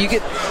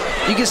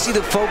 You can see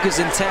the focus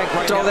in tank.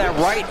 Throw that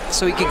right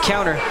so he can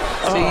counter.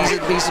 So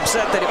he's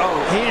upset that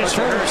he just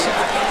hurt himself.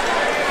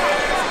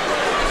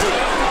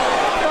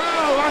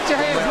 Oh, watch your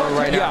hands.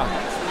 Right now.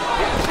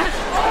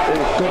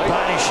 Good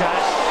body shot.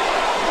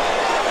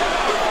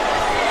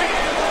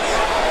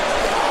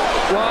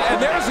 Well, and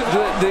there's the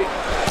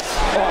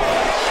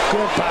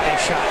good body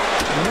shot.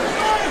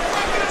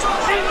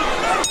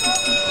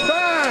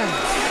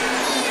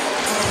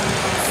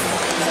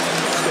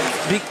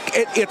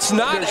 It's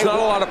not a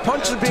lot of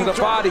punches to the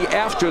body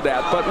after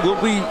that, but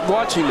we'll be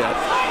watching that.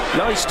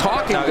 Now he's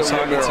talking to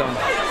Romero.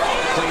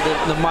 Play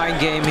the mind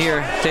game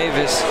here,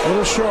 Davis. A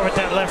little short with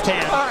that left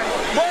hand.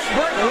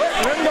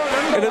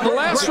 And in the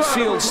last round,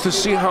 fields to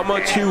see how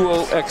much he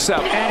will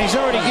accept. And he's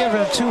already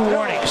given him 2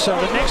 warnings, so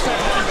the next time.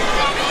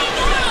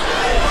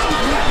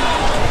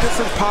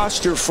 Different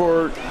posture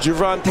for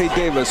Gervonta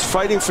Davis,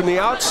 fighting from the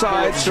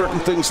outside, certain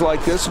things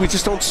like this. We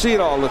just don't see it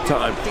all the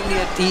time.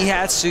 He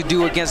has to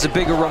do against a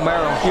bigger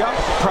Romero. Yeah,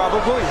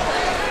 probably.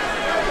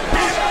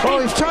 Well,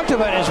 we've talked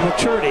about his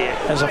maturity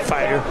as a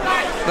fighter.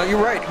 No,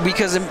 you're right,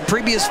 because in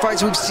previous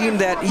fights we've seen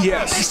that he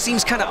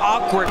seems kind of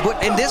awkward,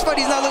 but in this fight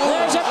he's not looking.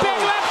 There's a big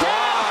left hand.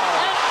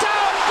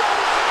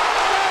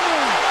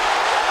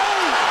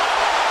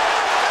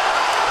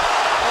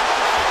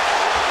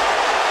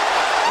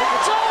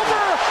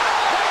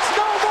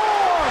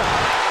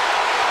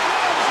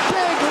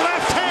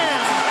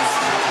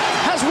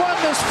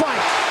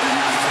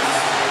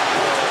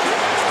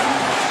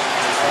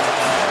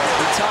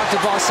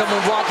 About someone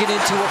walking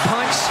into a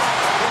punch,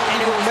 and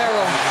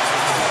Romero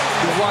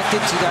walked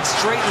into that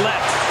straight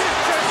left.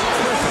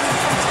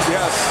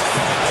 Yes.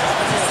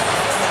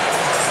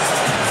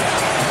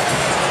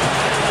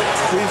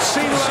 We've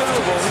seen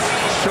Level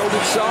showed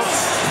itself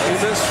in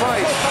this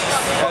fight,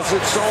 as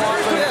it's so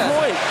often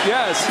point.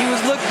 Yes. He was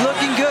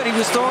looking good. He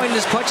was throwing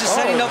his punches,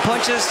 setting up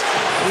punches.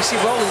 We see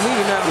Roland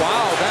leaving now.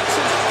 Wow, that's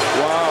it.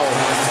 Wow.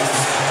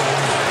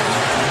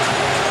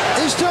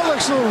 He still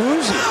looks a little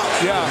woozy.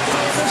 Yeah.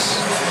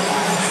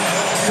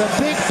 The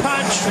big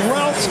punch,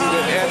 well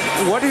timed.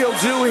 And what he'll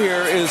do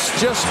here is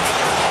just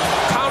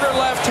counter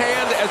left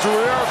hand as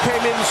Romero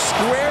came in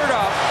squared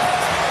up.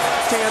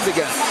 hand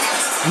again.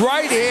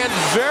 Right hand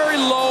very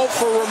low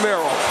for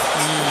Romero.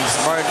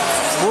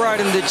 Right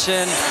in the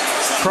chin,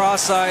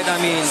 cross-eyed.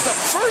 I mean, the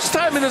first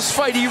time in this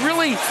fight he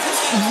really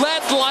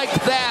led like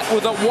that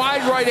with a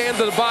wide right hand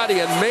to the body,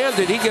 and man,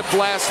 did he get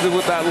blasted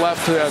with that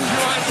left hand.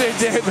 Gervonta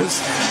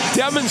Davis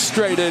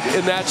demonstrated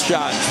in that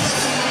shot.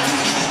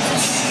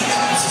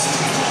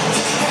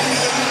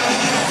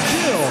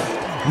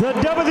 The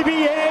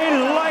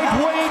WBA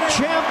lightweight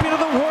champion of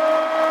the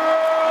world,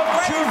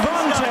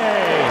 Gervonta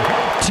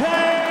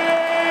Davis.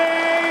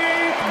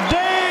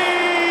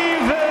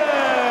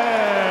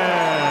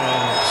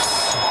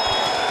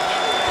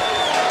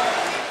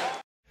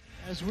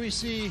 As we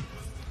see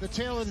the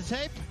tail of the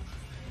tape,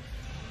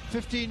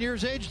 15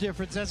 years age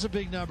difference, that's a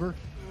big number.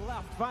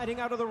 Left, fighting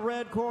out of the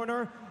red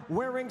corner,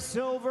 wearing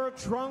silver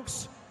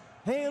trunks,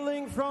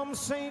 hailing from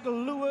St.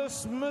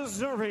 Louis,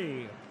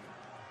 Missouri.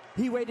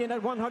 He weighed in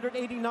at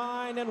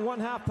 189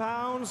 1/2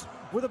 pounds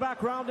with a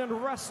background in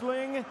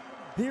wrestling.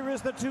 Here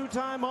is the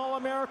two-time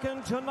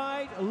All-American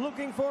tonight,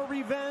 looking for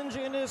revenge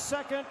in his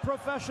second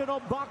professional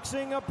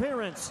boxing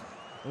appearance.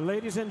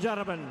 Ladies and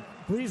gentlemen,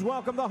 please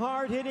welcome the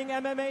hard-hitting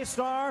MMA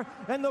star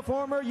and the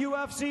former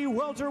UFC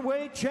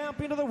welterweight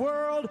champion of the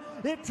world,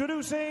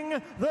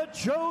 introducing the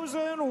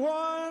chosen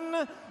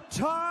one,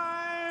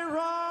 Tyron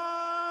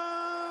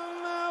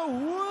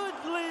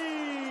Woodley.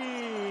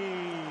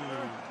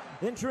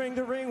 Entering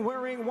the ring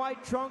wearing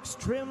white trunks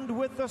trimmed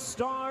with the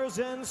stars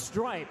and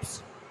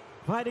stripes.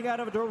 Fighting out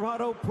of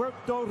Dorado,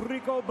 Puerto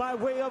Rico by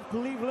way of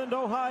Cleveland,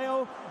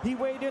 Ohio, he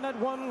weighed in at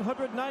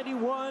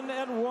 191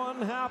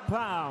 1/2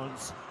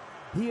 pounds.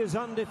 He is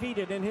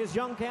undefeated in his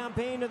young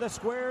campaign in the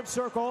squared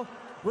circle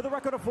with a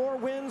record of 4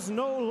 wins,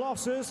 no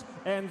losses,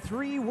 and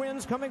 3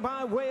 wins coming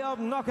by way of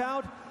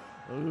knockout.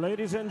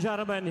 Ladies and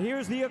gentlemen,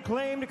 here's the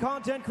acclaimed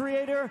content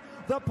creator,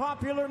 the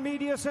popular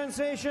media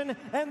sensation,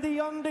 and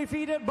the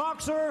undefeated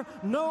boxer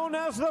known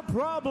as the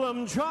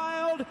Problem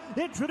Child,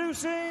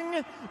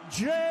 introducing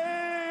Jake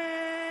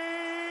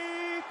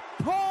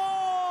Paul.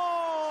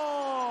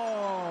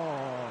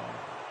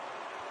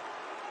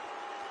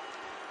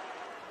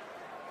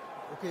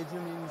 Okay,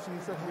 Jimmy, you see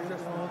yourself in your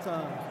one more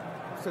time.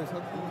 Say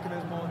something, looking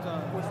at him one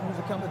time. Which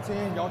music count to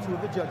 10, y'all 2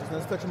 are the judges.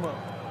 Let's touch him up.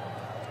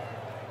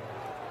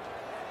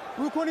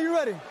 Blue corner, you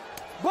ready?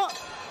 Buck!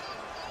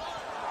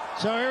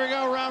 So here we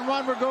go, round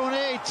 1, we're going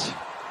 8.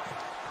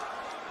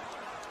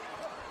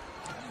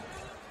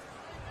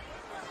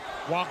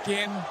 Walk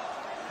in,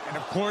 and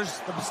of course,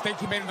 the mistake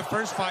he made in the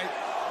first fight,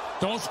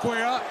 don't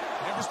square up,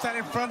 never stand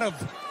in front of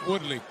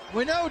Woodley.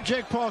 We know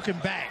Jake Paul can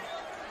bang.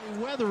 Can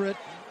he weather it,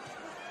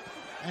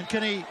 and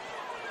can he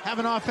have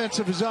an offense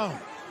of his own?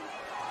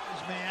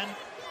 This man.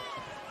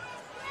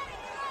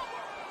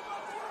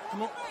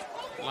 Come on.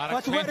 A lot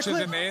of clinches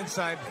in the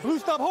inside. Blue,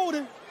 stop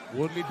holding.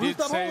 Woodley did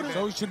say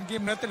so he shouldn't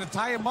give him nothing to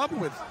tie him up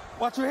with.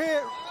 Watch your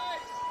head.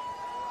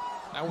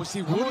 Now we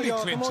see Woodley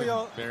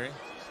clinching, Barry.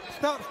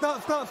 Stop. Come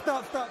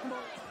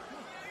on.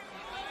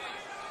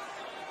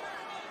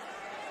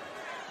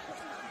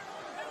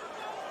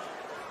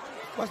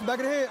 Watch the back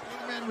of the head.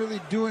 The man really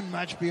doing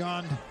much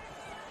beyond.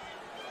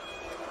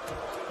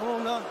 Come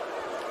on now.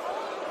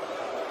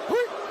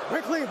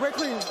 Break clean.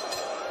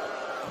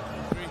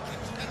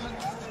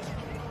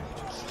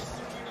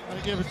 I'm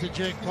going to give it to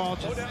Jake Paul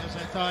just as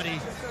I thought he...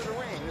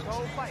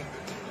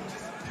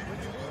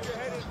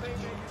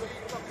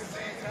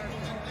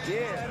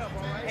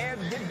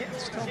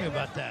 Tell me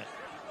about that.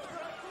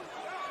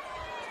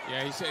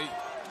 Yeah, he said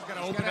he's got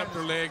to open up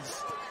their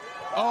legs.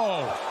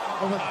 Oh,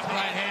 over the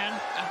right hand.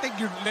 I think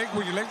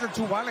when your legs are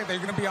too wide like that,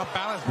 you're going to be off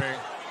balance, Barry.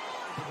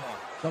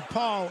 So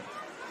Paul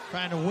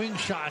trying to wing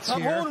shots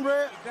here. Holding,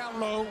 Red. Down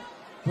low,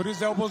 put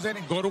his elbows in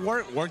and go to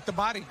work the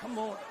body. Come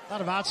on. A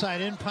lot of outside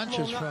in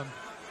punches from...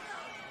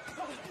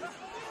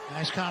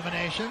 Nice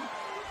combination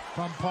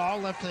from Paul,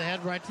 left to the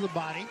head, right to the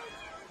body.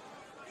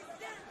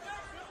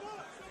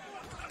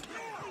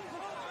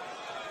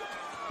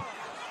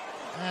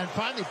 And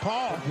finally,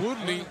 Paul.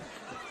 Woodley,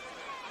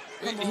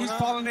 he's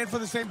falling in for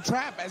the same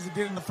trap as he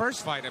did in the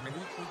first fight. I mean,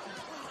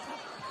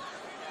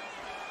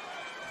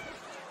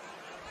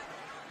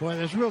 boy,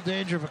 there's real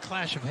danger of a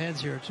clash of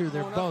heads here, too.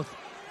 They're both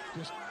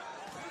just...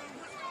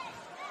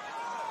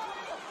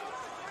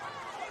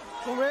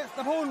 Go, Red.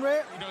 Stop holding,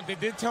 Red. You know, they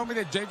did tell me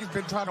that Jake has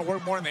been trying to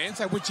work more on the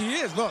inside, which he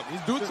is. Look, he's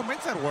doing some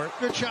inside work.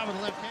 Good shot with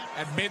the left hand.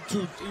 At mid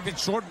to even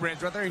short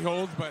range, right there he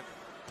holds, but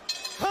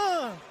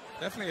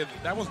definitely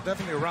that was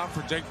definitely a round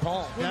for Jake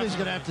Paul. He's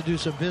going to have to do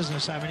some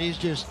business. I mean, he's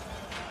just...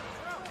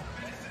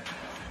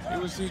 You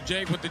will see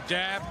Jake with the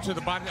jab to the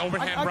body,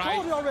 overhand right. I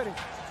told you already.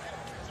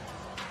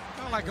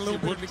 Kind of like a little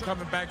Woodley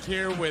coming back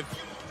here with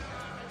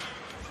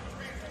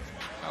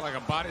kind of like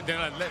a body. Then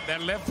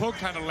that left hook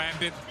kind of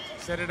landed.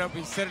 Set it up.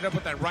 He set it up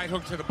with that right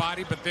hook to the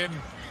body, but then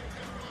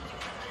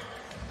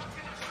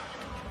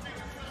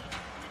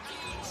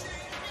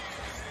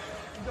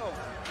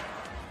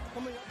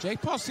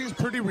Jake Paul seems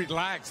pretty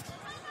relaxed.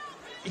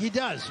 He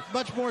does,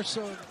 much more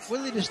so.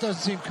 Woodley just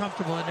doesn't seem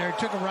comfortable in there. He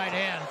took a right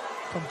hand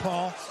from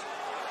Paul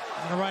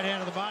and a right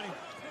hand to the body.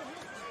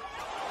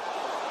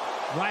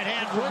 Right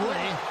hand from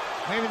Woodley.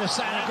 Maybe the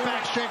silent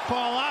back, Jake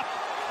Paul up.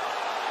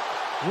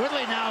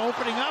 Woodley now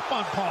opening up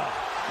on Paul.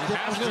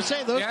 I was going to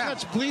say, those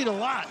cuts bleed a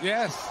lot.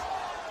 Yes.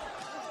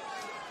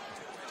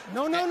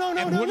 No.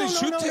 And Woodley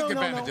should take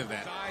advantage of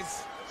that.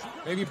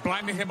 Maybe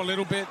blinding him a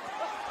little bit.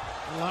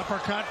 An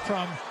uppercut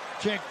from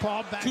Jake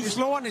Paul. Back Too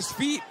slow on his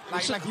feet.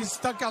 Like he's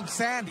stuck on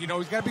sand. You know,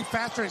 he's got to be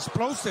faster,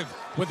 explosive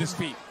with his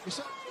feet.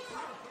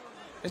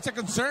 It's a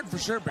concern for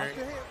sure, Barry.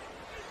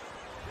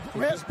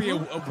 Could this be a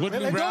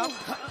Woodley round?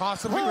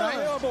 Possibly, right?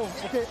 Elbow.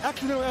 Okay,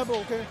 accidental elbow,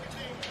 okay.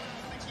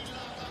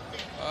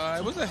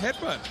 It was a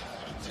headbutt.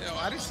 You know,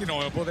 I didn't see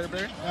no elbow there,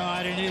 Barry. No,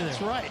 I didn't either.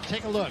 That's right.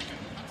 Take a look.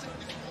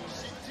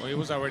 Well, he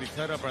was already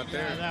cut up right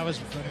there. Yeah, that was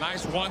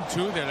nice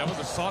 1-2 there. That was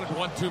a solid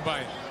 1-2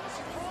 by.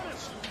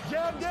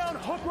 Jab down,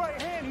 hook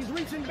right hand. He's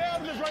reaching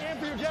bad with his right hand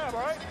for your jab,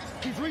 all right?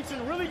 He's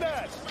reaching really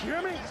bad. You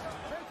hear me?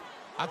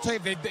 I'll tell you,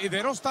 if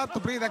they don't stop the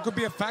bleed, that could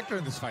be a factor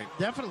in this fight.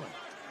 Definitely.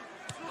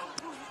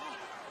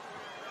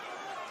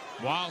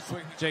 Wild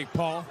swing, Jake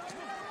Paul.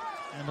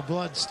 And the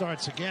blood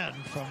starts again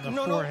from the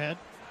forehead.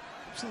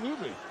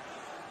 Absolutely.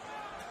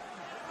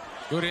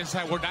 Good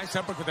inside. Nice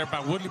uppercut there by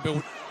Woodley,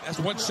 but that's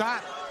one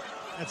shot.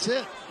 That's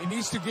it. He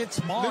needs to get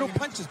small. Little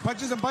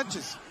punches and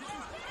bunches.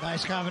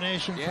 Nice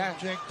combination from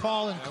Jake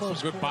Paul in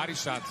close. Good body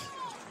shots.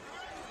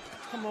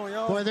 Come on,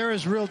 y'all. Boy, there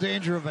is real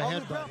danger of a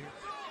headbutt here.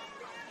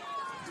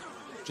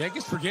 Jake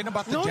is forgetting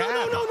about the No.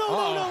 jab. Even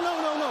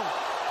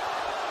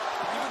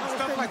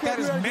stuff like that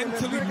is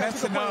mentally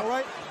messing up.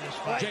 Right?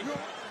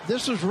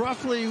 This was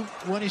roughly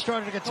when he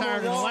started to get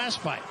tired in the last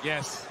fight.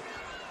 Yes.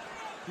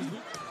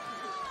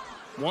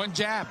 One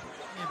jab.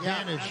 The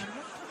advantage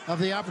of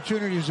the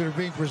opportunities that are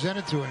being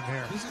presented to him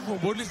here. This is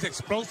what Woodley's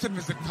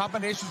explosiveness and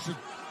combinations should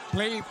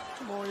play.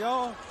 Come on,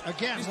 y'all.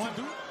 Again,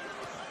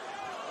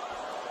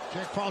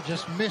 Jake Paul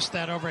just missed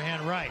that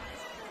overhand right.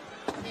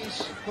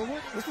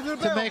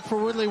 To make for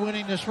Woodley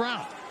winning this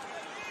round.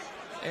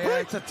 Yeah,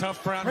 it's a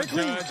tough round to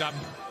judge.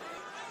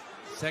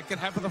 Second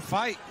half of the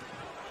fight.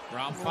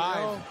 Round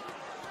 5.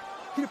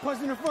 He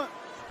punched in the front.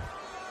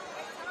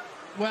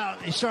 Well,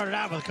 he started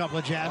out with a couple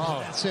of jabs,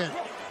 and that's it.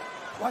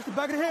 Watch the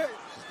back of the head.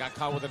 Got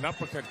caught with an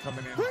uppercut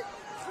coming in.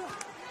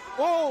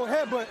 Oh,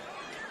 headbutt.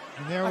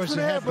 And there was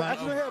the headbutt.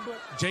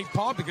 Jake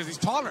Paul, because he's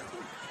taller.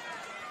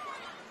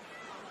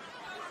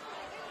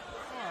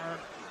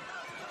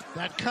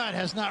 That cut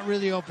has not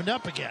really opened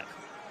up again.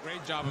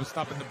 Great job of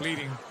stopping the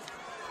bleeding.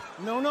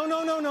 No.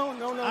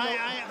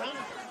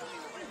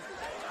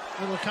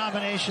 Little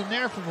combination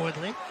there from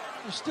Woodley.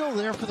 He's still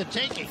there for the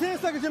taking. 10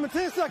 seconds, Jimmy,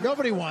 10 seconds.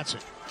 Nobody wants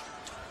it.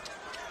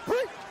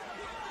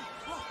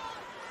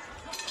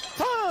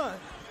 Time.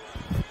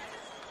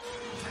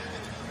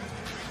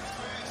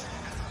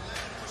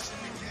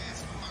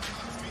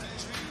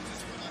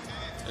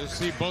 You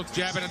see both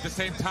jabbing at the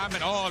same time,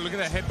 and oh, look at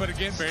that headbutt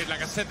again, Barry.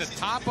 Like I said, the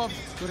top of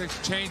good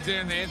exchange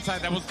there on the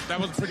inside. That was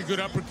a pretty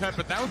good uppercut,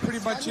 but that was pretty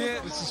much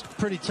it. This is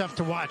pretty tough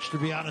to watch, to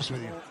be honest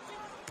with you.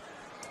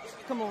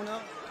 Come on now.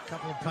 A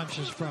couple of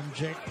punches from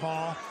Jake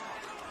Paul.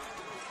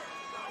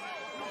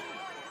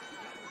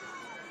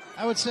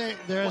 I would say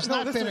there has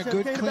not been a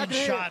good clean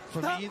shot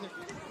from either.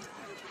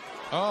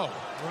 Oh.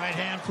 Right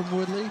hand from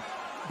Woodley.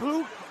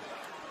 Blue.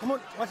 Come on,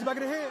 watch the back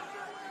of the head.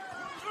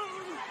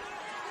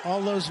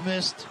 All those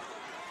missed.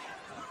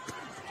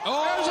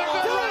 Oh! There's a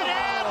good right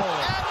hand,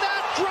 and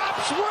that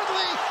drops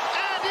Woodley,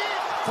 and in.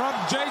 From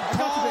Jake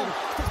Paul,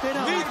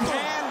 lead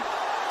hand,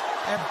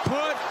 and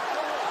put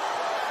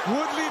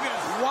Woodley to...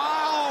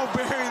 Wow,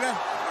 Barry, I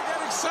got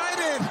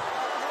excited.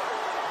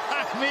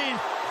 I mean,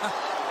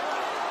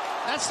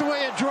 that's the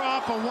way you draw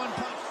up a one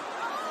punch.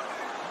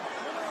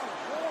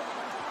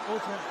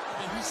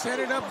 He set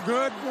it up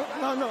good.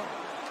 No.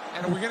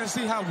 And we're going to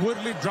see how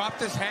Woodley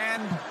dropped his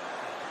hand.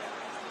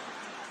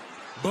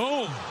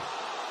 Boom.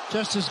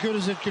 Just as good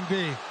as it can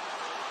be.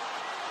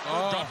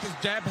 Oh. Dropped his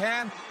jab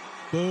hand.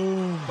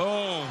 Boom.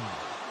 Boom.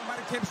 He might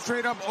have came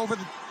straight up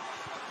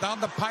down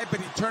the pipe,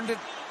 and he turned it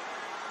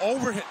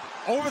over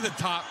the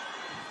top.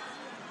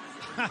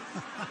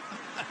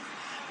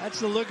 That's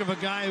the look of a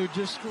guy who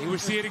just... You will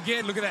see it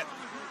again. Look at that.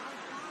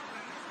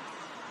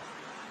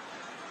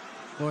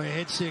 Boy, I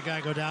hate to see a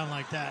guy go down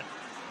like that.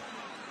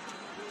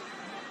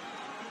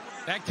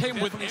 That came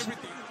with everything.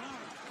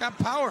 Got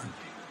power.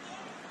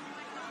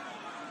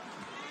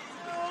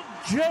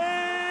 Jake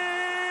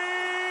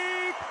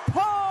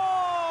Paul.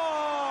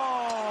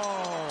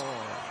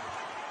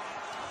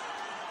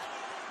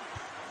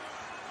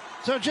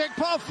 So Jake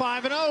Paul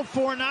 5-0,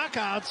 4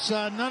 knockouts.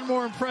 None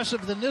more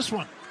impressive than this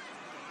one.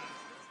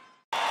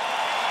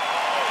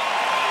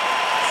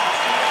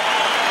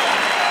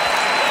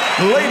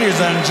 Ladies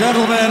and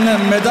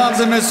gentlemen, mesdames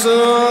et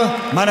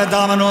messieurs, meine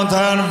Damen und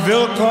Herren,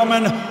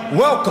 willkommen.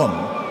 Welcome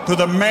to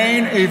the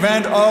main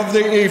event of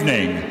the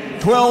evening.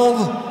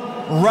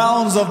 12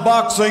 rounds of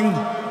boxing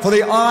for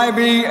the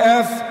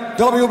IBF,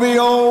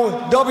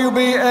 WBO,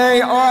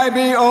 WBA,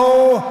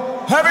 IBO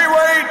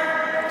Heavyweight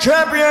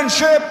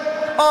Championship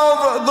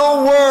of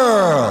the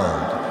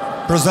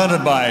World.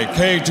 Presented by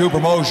K2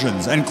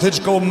 Promotions and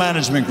Klitschko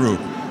Management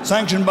Group.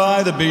 Sanctioned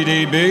by the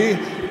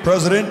BDB,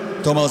 President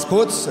Thomas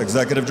Putz,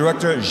 Executive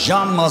Director,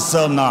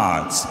 Jean-Marcel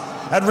Nartz.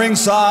 At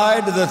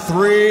ringside, the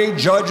three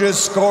judges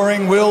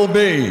scoring will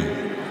be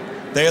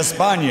de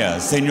España,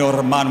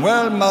 Señor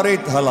Manuel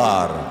Marit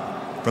Halar.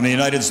 From the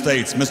United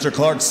States, Mr.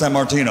 Clark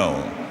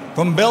Sammartino.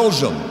 From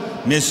Belgium,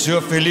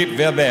 Monsieur Philippe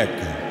Verbeek.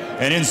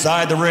 And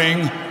inside the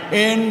ring,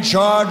 in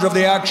charge of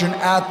the action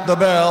at the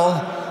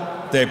bell,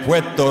 de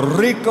Puerto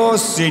Rico,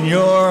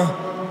 Señor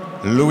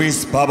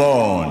Luis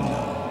Pabon.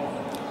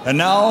 And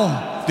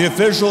now, the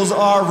officials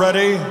are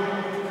ready.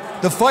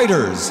 The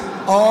fighters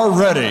are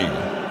ready.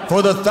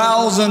 For the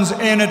thousands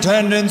in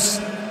attendance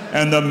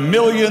and the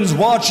millions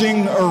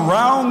watching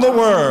around the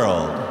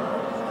world.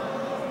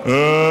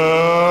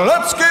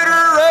 Let's get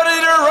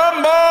ready to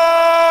rumble!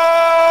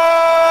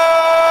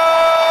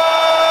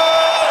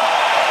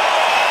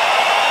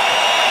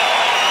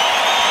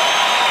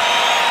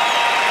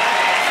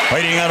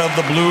 Fighting out of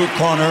the blue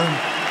corner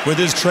with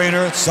his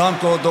trainer,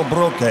 Sanko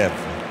Dobrokev.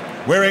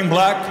 Wearing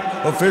black,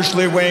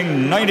 officially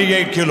weighing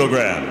 98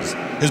 kilograms.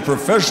 His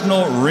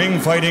professional ring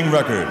fighting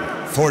record.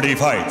 40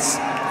 fights,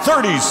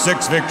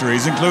 36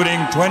 victories,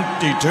 including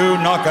 22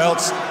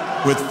 knockouts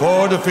with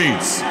 4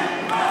 defeats.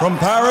 From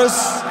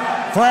Paris,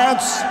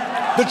 France,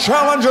 the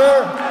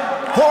challenger,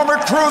 former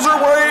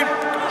cruiserweight,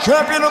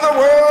 champion of the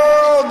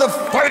world, the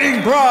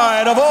fighting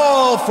pride of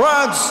all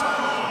France,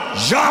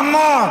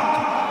 Jean-Marc,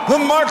 the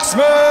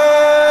Marksman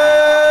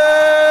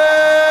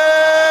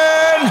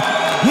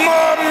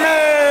Mohamed.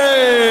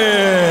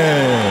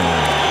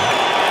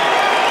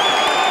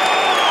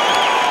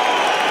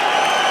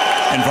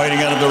 And fighting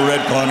out of the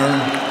red corner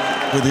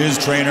with his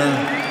trainer,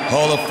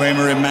 Hall of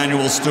Famer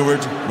Emmanuel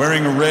Stewart,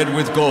 wearing red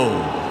with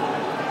gold.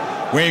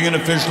 Weighing in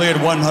officially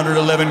at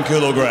 111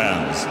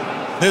 kilograms.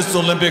 This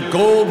Olympic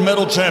gold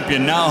medal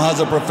champion now has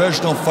a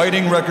professional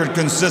fighting record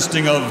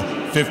consisting of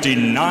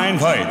 59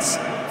 fights,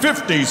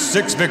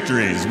 56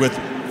 victories with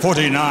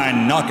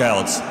 49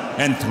 knockouts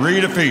and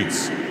 3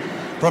 defeats.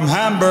 From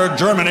Hamburg,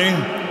 Germany,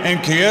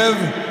 and Kiev,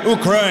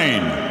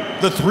 Ukraine,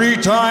 the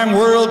 3-time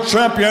world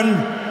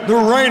champion, the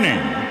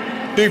reigning,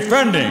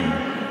 defending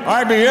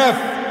IBF,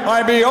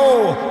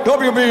 IBO,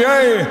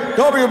 WBA,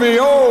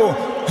 WBO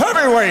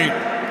heavyweight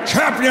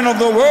champion of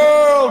the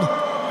world,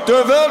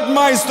 der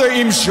Weltmeister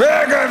im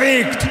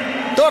Schwergewicht,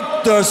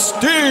 Dr.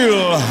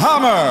 Steel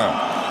Hammer,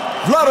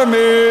 Vladimir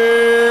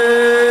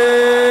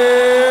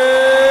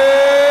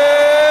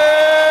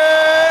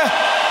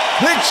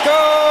Klitschko.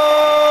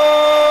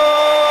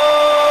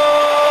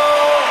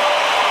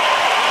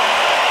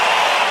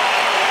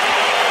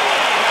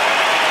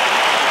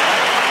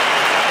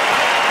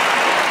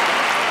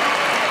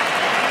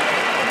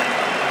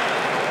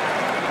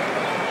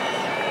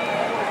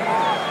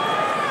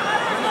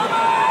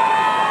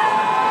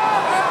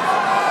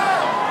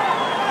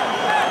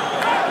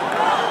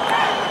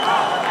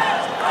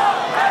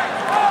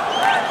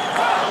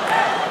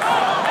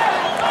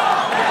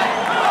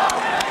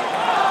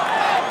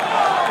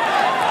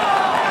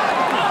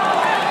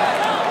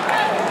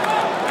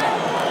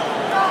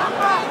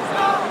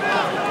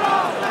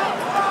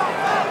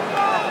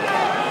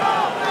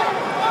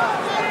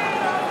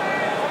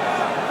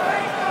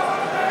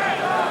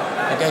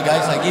 Okay,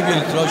 guys, I give you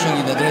instruction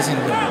in the dressing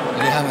room.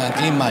 They have a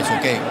clean match,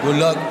 okay? Good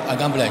luck, and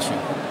God bless you.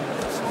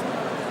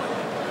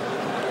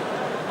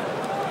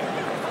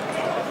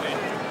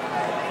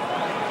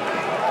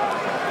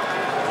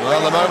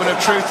 Well, the moment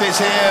of truth is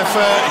here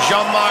for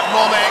Jean-Marc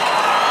Mohamed.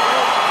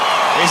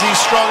 Is he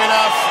strong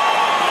enough?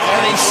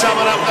 Can he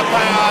summon up the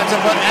power to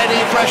put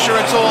any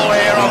pressure at all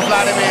here on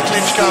Vladimir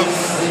Klitschko?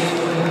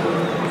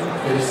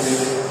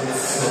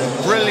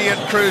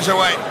 Brilliant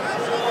cruiserweight.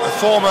 A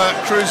former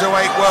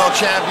cruiserweight world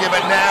champion,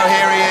 but now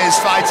here he is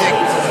fighting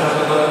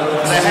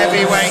the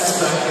heavyweight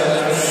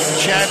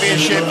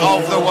championship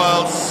of the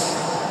world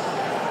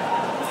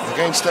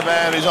against a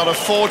man who's on a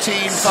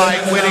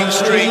 14-fight winning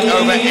streak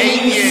over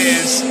 8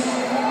 years.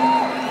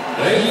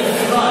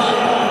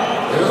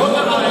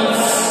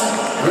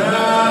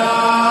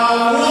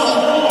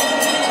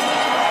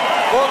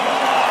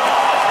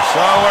 So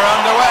we're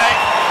underway.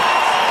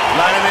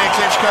 Vladimir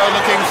Klitschko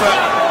looking for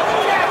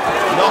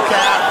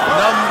knockout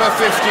number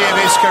 50 of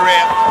his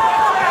career.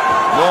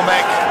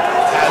 Mohamed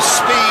has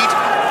speed,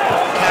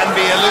 can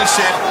be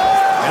elusive,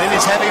 and in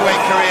his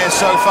heavyweight career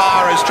so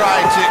far has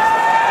tried to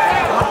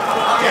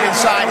get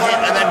inside,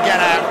 hit, and then get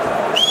out.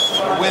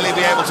 Will he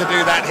be able to do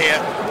that here?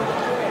 It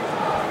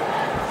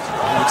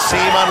would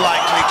seem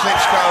unlikely.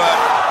 Klitschko a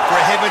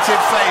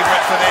prohibitive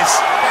favourite for this.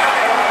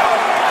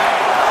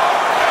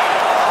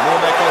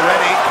 Mohamed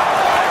already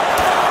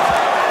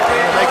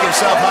trying to make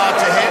himself hard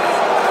to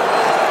hit.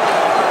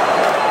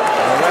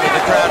 Already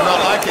the crowd not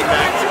liking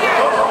that.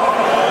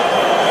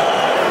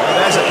 Well,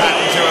 there's a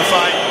pattern to a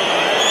fight.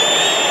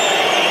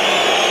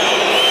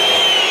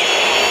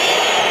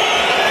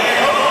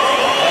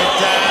 Head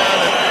down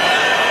and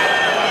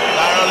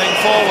barreling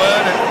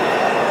forward. And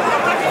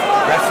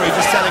referee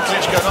just telling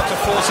Klitschko not to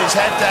force his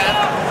head down.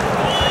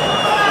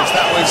 Because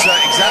that was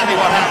exactly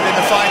what happened in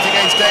the fight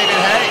against David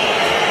Haye.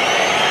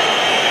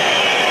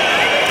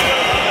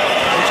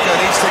 Klitschko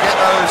needs to get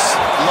those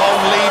long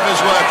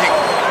levers working.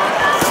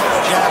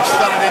 Jab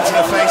studded into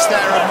the face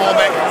there of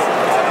Mormek.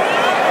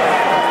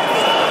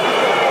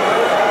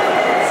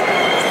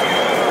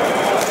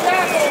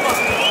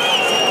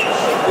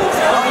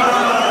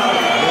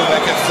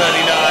 Mormek at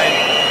 39.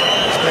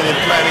 He's been in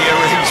plenty of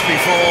rings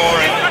before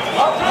and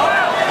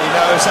he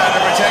knows how to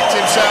protect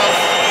himself.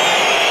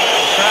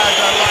 The crowd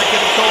don't like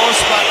it, of course,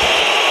 but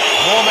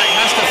Mormek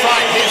has to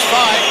fight his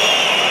fight.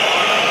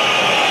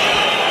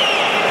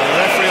 The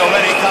referee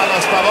already,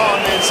 Carlos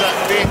Pavon, is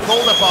being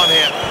called upon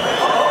here.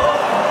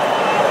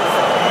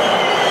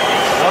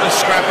 What a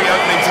scrappy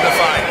opening to the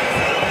fight.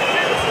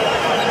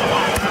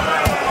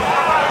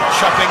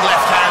 Chopping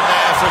left hand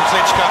there from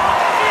Klitschko.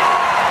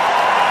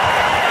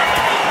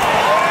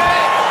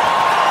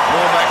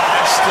 Mormek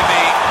has to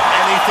be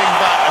anything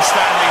but a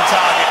standing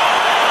target.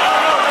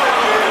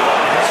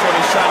 That's what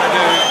he's trying to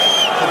do,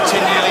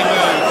 continually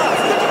move.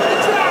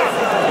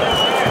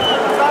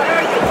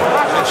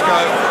 Klitschko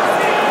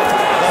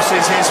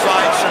losses his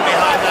fight from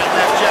behind that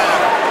left jab.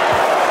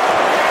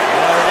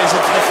 There it is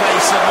into the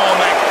face of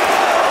Mormek.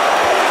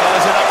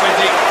 Follows it up with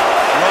the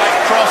right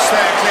cross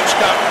there,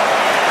 Klitschko.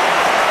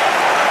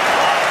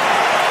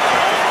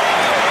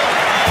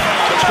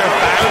 Klitschko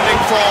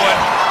bounding forward,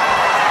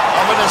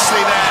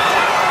 ominously there.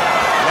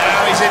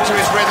 Now he's into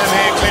his rhythm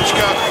here,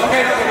 Klitschko.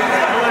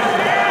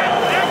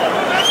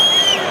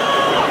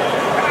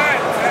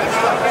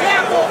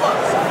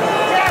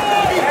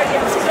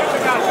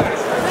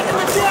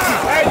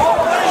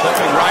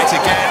 Something right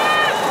again.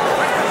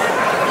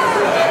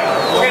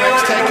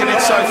 Mormek's taken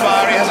it so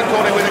far, he hasn't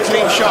caught it with a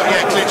clean shot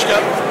yet, Klitschko.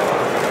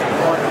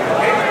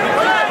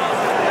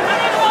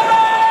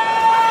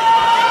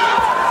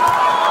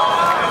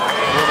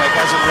 Mormek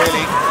hasn't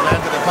really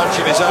landed a punch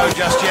of his own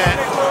just yet.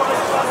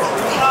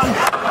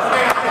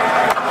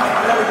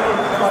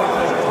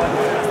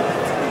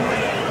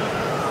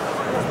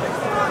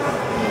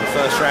 The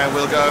first round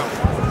will go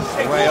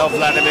the way of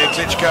Vladimir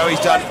Klitschko.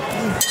 He's done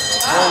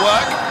more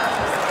work.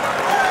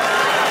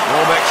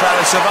 Mormek trying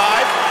to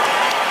survive,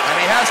 and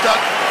he has done.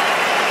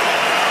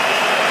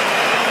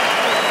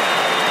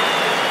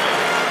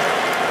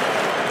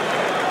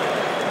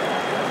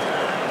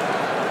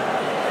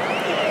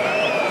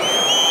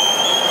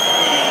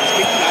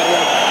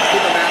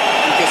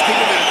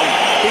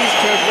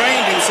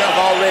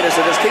 Already,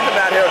 so just keep him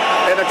out here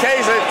and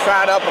occasionally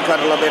try to uppercut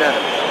a little bit at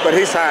him. But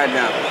he's tired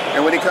now.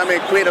 And when he come in,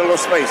 create a little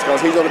space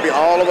because he's going to be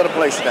all over the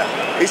place now.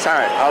 He's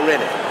tired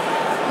already.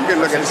 You can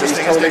look at this, he's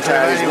totally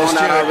tired. He's going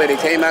out already.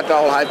 Came out to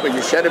all hype, but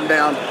you shut him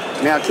down.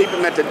 Now keep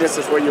him at the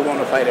distance where you want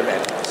to fight him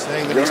at.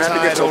 Saying that you don't have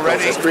to get so already.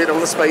 close. Just create a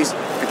little space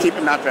and keep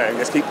him out there. And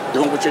just keep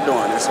doing what you're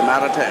doing. It's a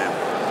matter of time.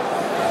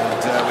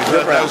 And we've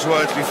heard those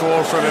words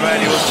before from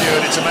Emmanuel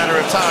Stewart. It's a matter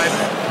of time.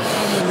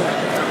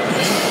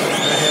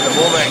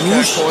 Mormek,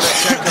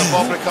 Kornetchenko,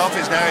 Bobrikov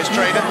is now his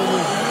trainer.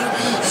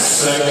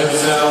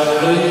 Seconds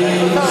out,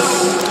 please.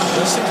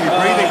 Does seem to be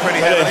breathing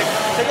pretty heavily.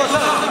 A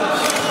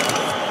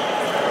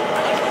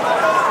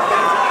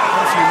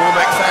few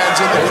Mormek fans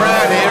in the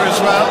crowd here as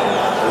well.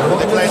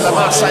 They played La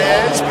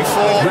Marseillaise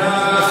before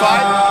the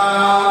fight.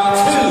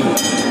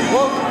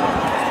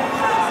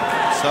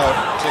 So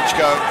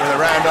Klitschko with a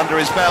round under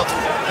his belt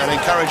and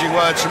encouraging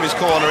words from his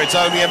corner. It's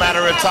only a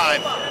matter of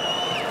time.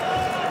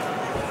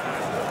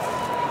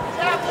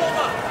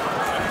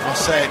 I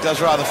must say it does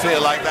rather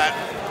feel like that.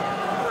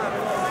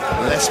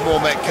 Unless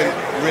Mormek can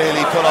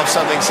really pull off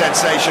something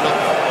sensational.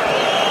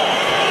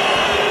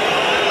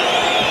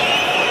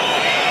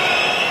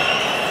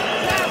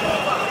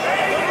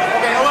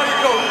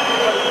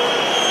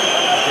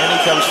 Then he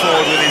comes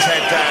forward with his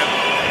head down.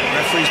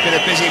 The referee's been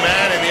a busy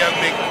man in the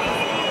opening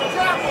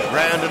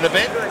round and a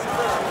bit.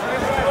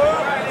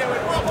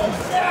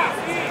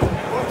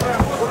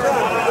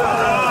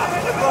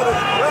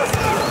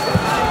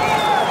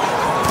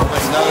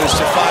 Knows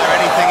to fire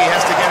anything, he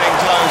has to get in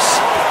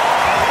close.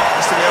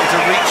 Has to be able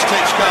to reach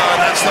Klitschko, and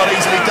that's not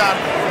easily done.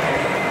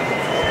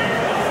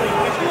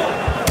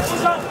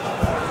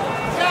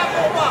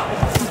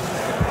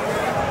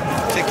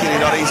 Particularly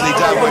not easily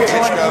done when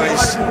Klitschko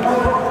is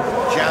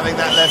jamming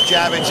that left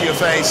jab into your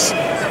face.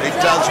 It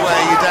does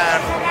wear you down.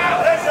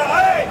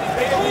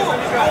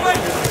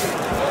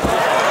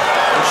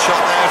 Good shot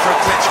there from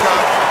Klitschko.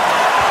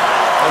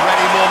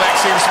 Already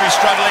Mormek seems to be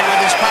struggling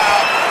with his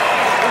power.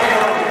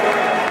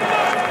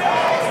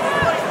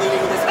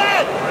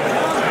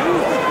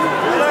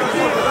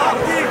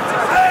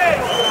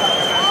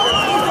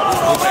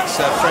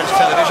 French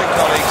television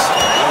colleagues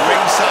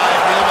ringside,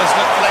 we almost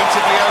look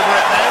plaintively over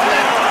at them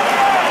then.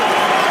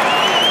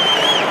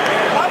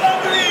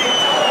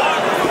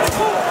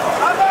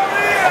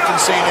 Often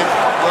seen him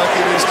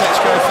working these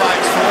Klitschko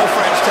fights for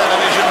French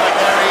television, but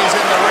there he is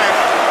in the ring.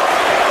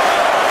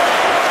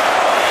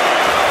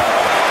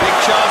 Big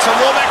chance on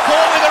Mormek,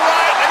 caught with the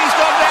right, and he's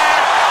gone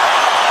down.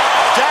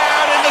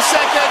 Down in the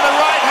second, the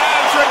right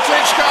hand from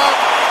Klitschko.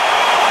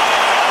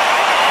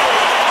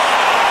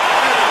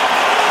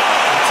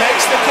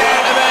 Takes the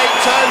count of 8,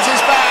 turns his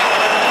back,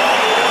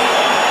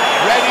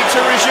 ready to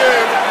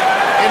resume.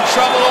 in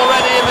trouble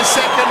already in the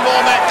second.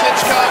 Mormek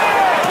Klitschko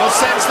will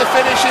sense the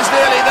finish is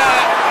nearly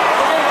there.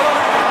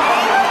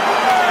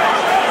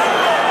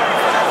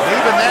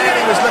 Even then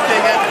he was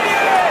looking at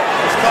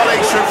his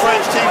colleagues from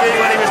French TV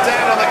when he was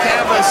down on the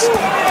canvas.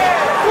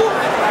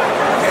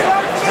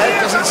 His head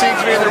doesn't seem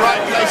to be in the right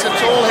place at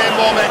all here,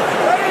 Mormek.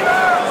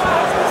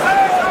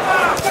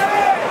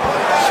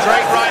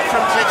 Straight right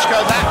from Klitschko,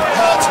 that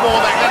hurts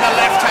Mormek, then a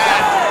left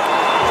hand.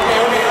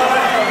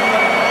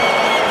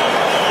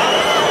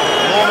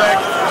 Mormek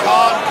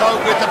can't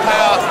cope with the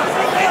power.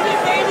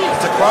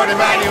 To quote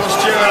Emanuel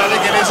Stewart, I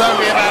think it is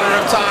only a matter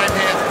of time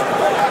here.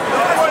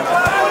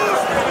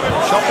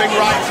 Chopping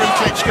right from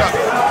Klitschko.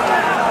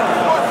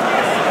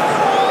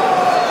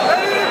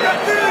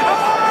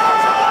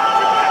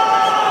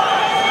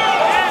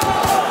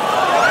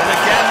 And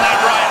again that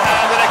right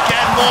hand, and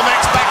again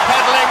Mormek's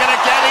backpedaling, and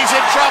again he's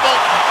in trouble.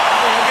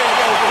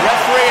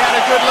 Referee had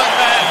a good look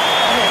there.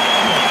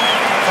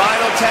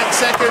 Final 10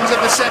 seconds of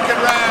the second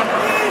round.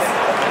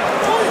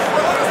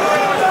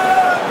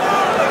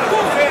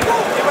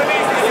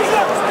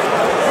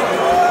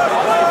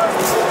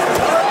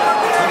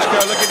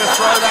 Klitschko looking to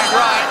throw that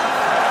right.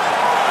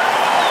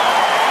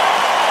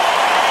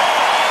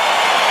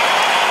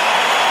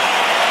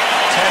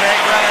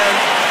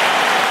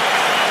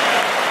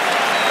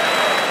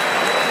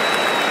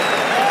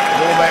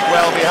 Mormek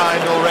well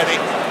behind already.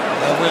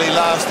 Will he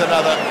last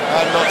another?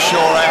 I'm not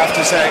sure, I have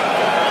to say.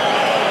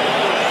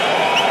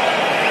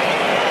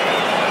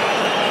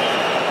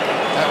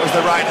 That was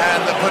the right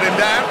hand that put him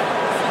down.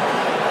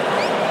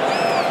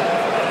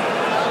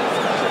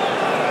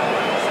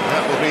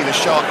 That will be the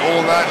shot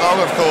all night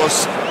long, of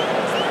course.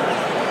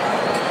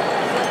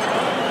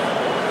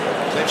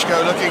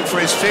 Klitschko looking for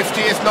his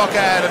 50th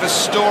knockout of a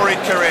storied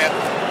career.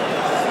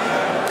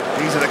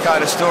 These are the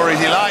kind of stories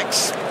he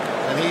likes,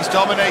 and he's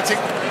dominating.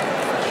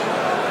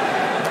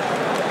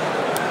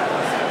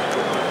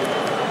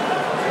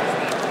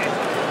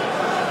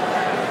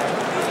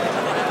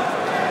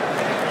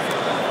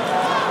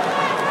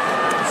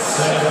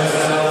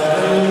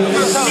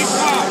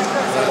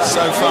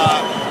 So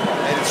far,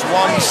 it's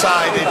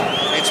one-sided,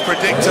 it's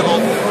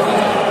predictable.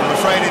 I'm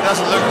afraid it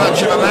doesn't look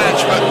much of a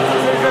match, but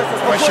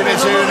the question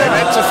is who they're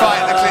meant to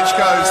fight, the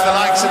Klitschkos, the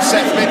likes of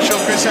Seth Mitchell,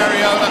 Chris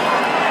Arreola,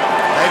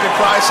 David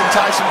Price and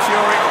Tyson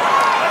Fury.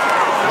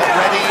 Not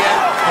ready yet.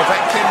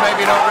 Povetkin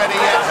maybe not ready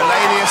yet.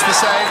 Helenius the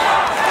same.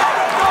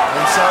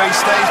 And so he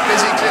stays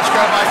busy,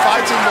 Klitschko, by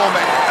fighting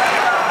Mormek.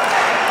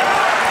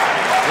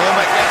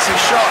 Mormek gets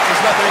his shot,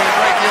 he's not doing a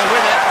great deal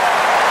with it.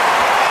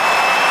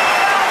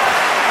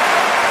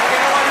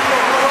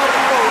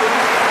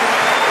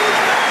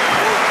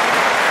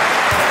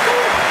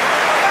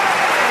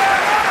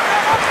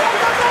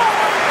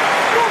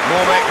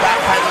 Mormek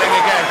backpedaling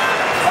again.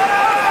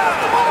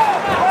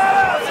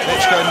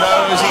 Klitschko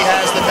knows he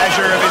has the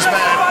measure of his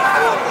man.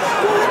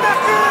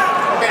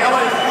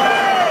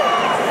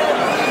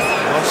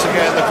 Once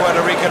again, the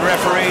Puerto Rican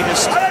referee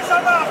just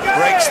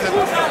breaks the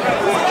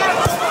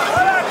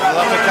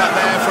uppercut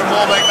there from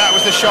Mormek. That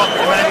was the shot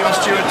Emanuel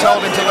Stewart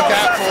told him to look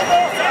out for.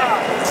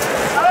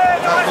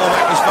 But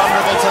Mormek was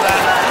vulnerable to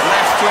that.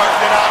 Left to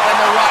open it up, then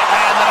the right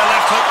hand, then a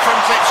left hook from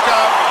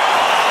Klitschko.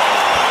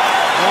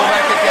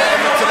 Mormek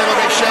again looked a little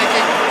bit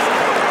shaky.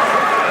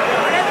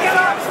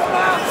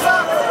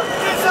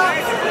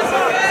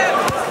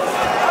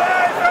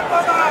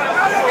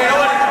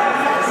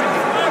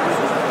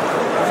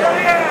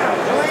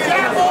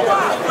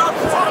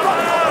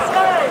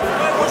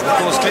 Of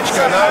course,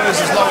 Klitschko knows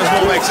as long as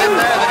Mormek's in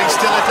there that he's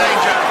still a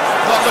danger.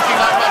 Not looking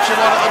like much of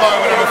one at the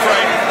moment, I'm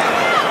afraid.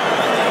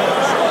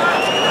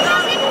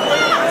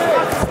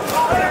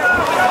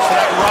 So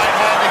that right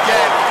hand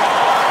again.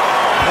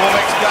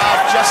 Mormek's guard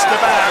just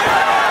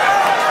about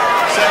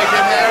saved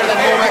him there, and then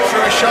Mormek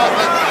threw a shot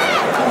that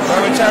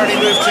momentarily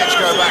moved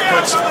Klitschko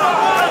backwards.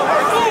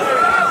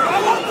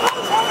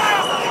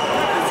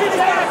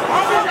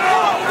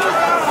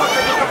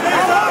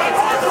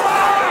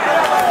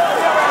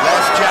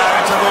 Left jab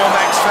into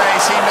Mormek's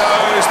face. He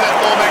knows that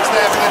Mormek's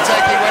there for the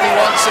taking when he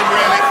wants him,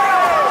 really.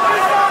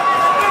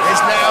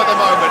 Is now the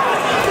moment.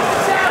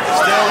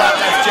 Still that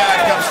left jab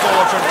comes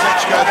forward from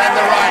Klitschko, then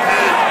the right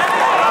hand.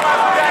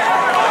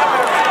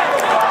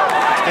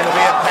 It's going to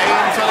be a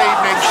painful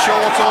evening,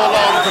 short or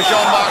long, for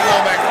Jean-Marc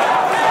Mormek.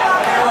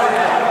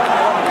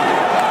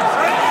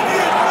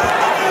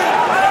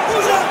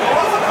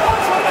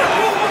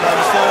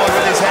 Comes forward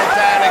with his head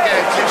down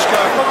again.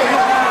 Klitschko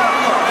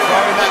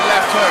throwing that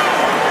left hook.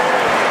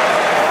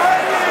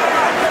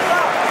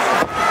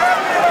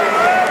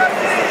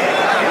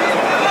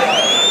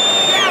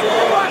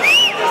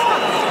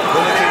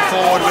 Looking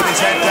forward with his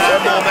head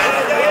down, Mormek.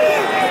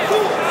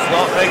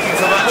 Not making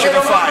for much of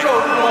a fight.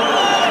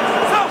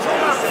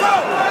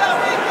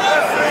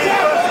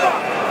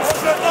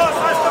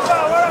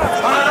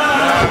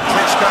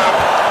 Klitschko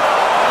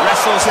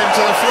wrestles him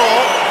to the floor.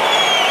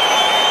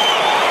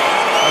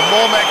 And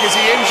Mormek, is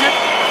he injured?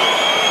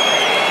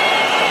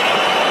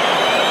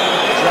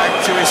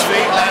 Dragged to his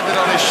feet, landed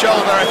on his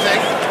shoulder, I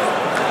think.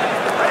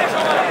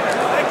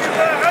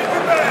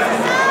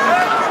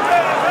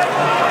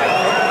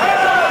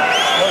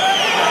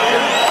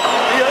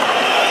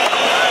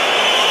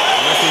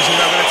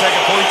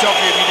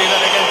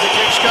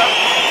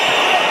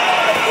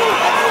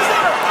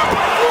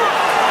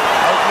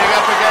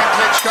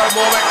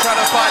 trying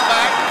to fight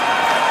back.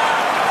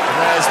 And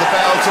there's the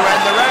bell to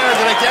end the round,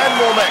 and again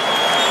Mormek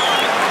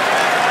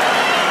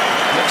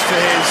looks to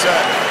his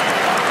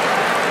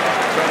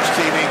French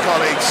TV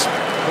colleagues,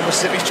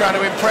 almost as if he's trying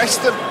to impress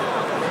them.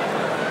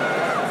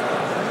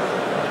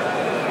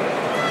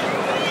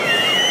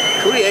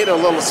 Create a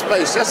little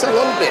space, just a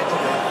little bit.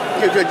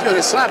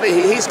 You're sloppy.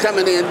 He's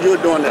coming in, you're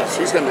doing this.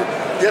 He's coming in.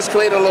 Just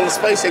create a little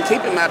space and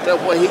keep him out there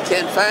where he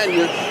can't find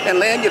you, and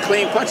land your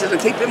clean punches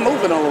and keep him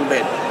moving a little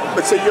bit.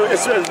 But see,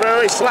 it's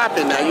very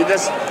sloppy now.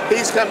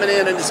 He's coming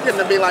in and it's getting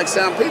to be like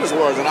Sam Peters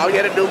was, and all you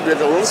got to do is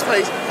get a little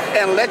space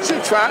and let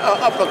you try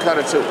an uppercut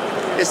or two.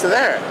 It's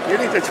there. You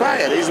need to try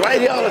it. He's right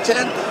here all the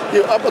time.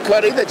 You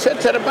uppercut either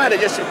to the body.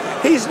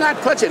 He's not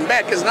punching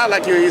back. It's not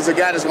like he's a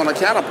guy that's going to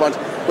counter punch.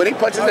 When he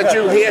punches at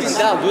you, he hits.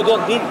 You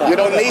don't need that. You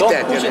don't need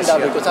that. Push him down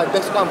because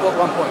that's one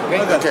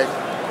point. Okay.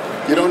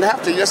 You don't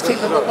have to. Just keep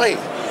him away.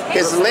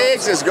 His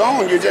legs is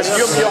gone. You're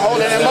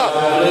holding him up.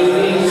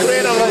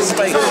 Create a little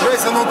space. You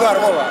heard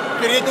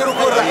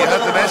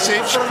the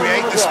message.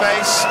 Create the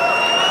space.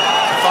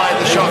 Find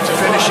the shot to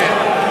finish it.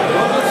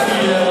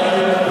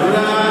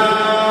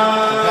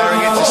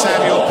 Comparing it to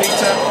Samuel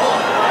Peter.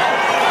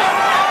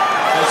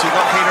 Once he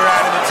got Peter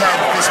out in the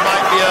 10th, this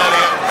might be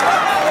earlier.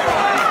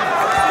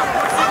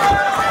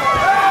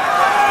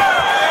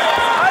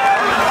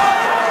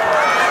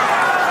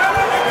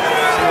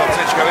 See what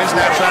Klitschko is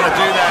now trying to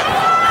do that.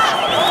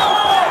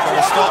 Trying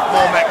to stop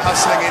Mormek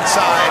hustling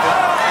inside.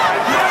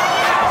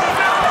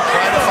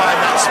 Trying to find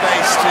that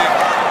space to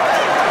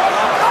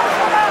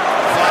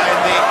find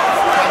the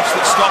punch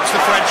that stops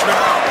the Frenchman.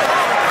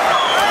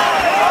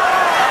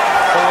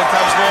 Forward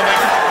comes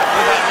Mormek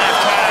with that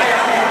left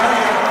hand.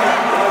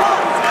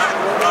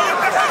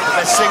 But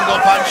their single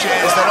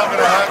punches, they're not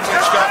going to hurt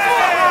Klitschko.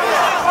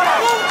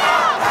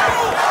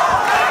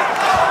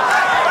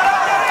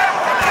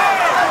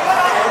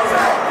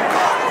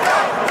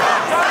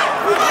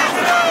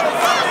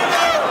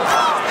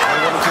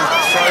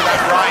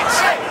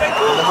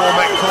 In the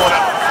Mormek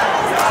corner.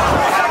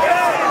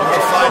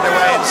 We'll find a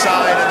way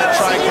inside and then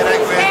try and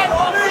connect with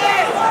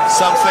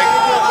something.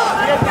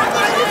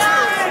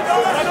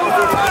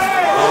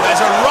 Oh, there's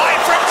a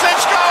right from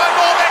Klitschko and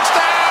Mormek's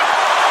down.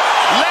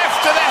 Left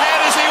to the head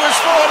as he was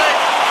falling.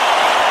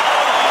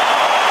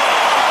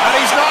 And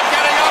he's not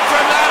getting up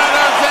from that, I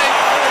don't think.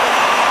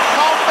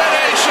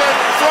 Combination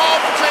from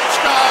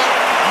Klitschko.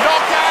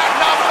 Knockout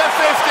number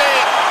 50.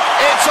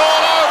 It's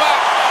all over.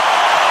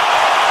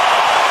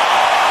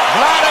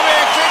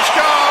 Vladimir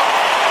Klitschko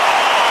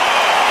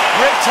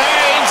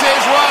retains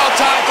his world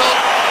title,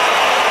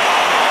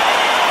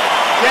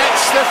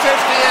 gets the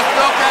 50th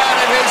knockout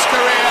of his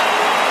career.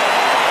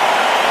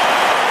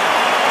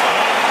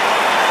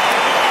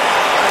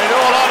 And in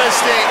all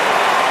honesty,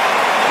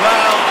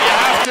 well, you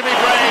have to be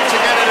brave to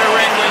get in a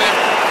ring with him.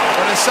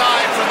 But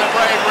aside from the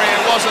bravery,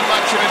 it wasn't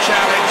much of a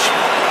challenge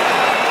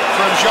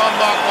from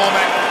Jean-Marc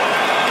Mormek.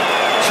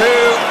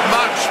 Too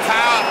much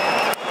power.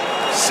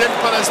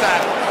 Simple as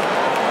that.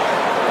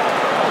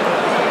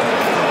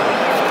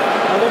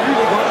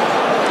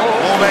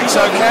 Mormek's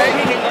okay.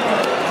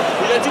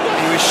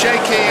 He was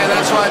shaky and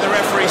that's why the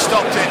referee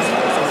stopped it.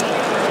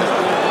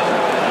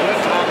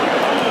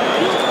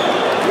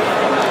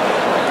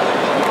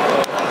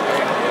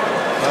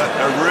 But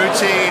a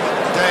routine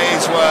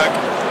day's work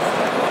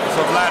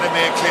for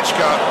Vladimir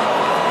Klitschko.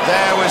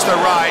 There was the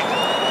right.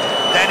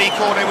 Then he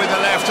caught him with the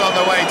left on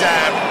the way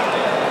down.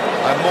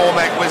 And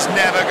Mormek was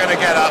never going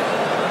to get up.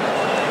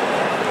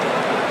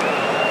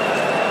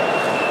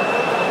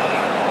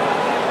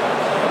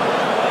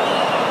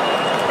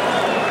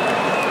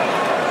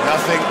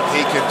 Nothing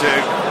he could do.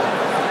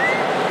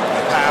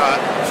 The power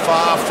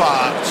far,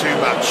 far too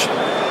much.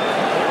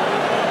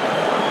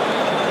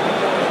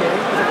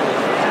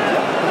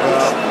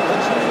 Well,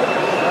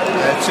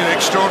 they're two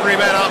extraordinary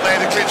men, aren't they,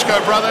 the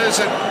Klitschko brothers,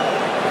 and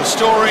the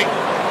story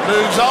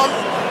moves on.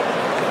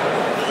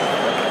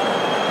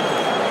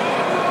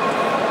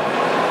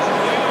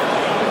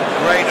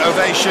 Great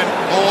ovation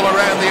all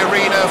around the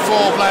arena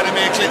for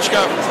Vladimir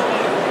Klitschko.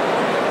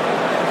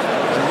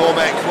 And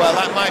Mormek, well,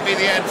 that might be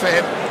the end for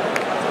him.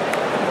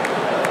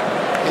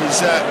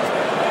 His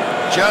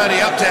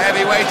journey up to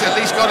heavyweight at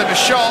least got him a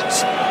shot,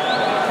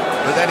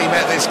 but then he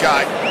met this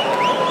guy,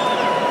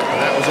 and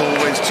that was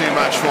always too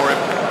much for him.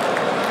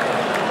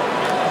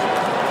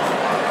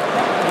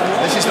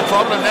 This is the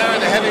problem now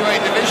in the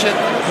heavyweight division.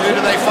 Who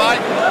do they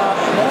fight?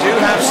 Do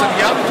have some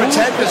young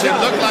pretenders who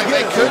look like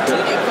they could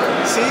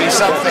be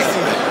something.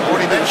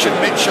 Already mentioned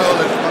Mitchell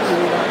and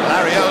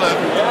Lariola.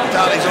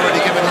 Dali's already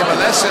given him a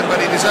lesson,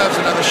 but he deserves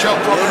another shot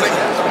probably.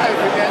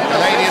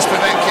 Elenius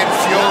Povetkin,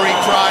 Fury,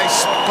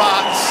 Price,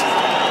 Butts.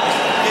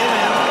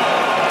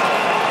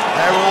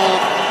 They're all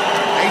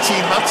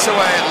 18 months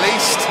away at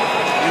least,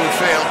 you would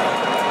feel.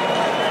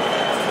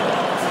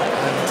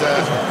 And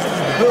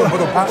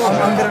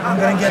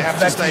they have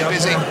to stay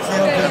busy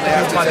and they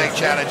have to take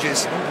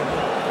challenges.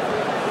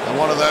 And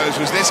one of those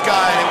was this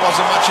guy, and it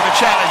wasn't much of a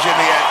challenge in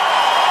the end.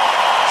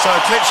 So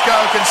Klitschko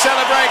can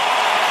celebrate.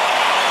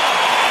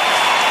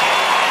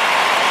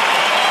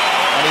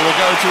 And he will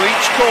go to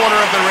each corner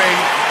of the ring,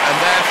 and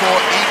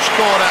therefore each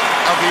corner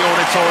of the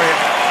auditorium.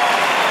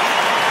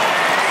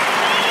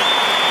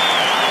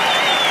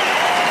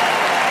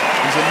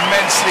 He's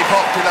immensely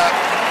popular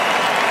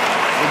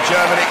in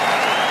Germany,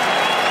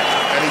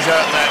 and he's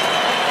earned that.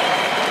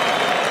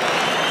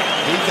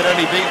 He can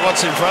only beat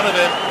what's in front of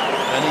him,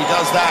 and he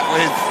does that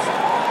with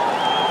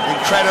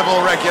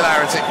incredible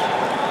regularity.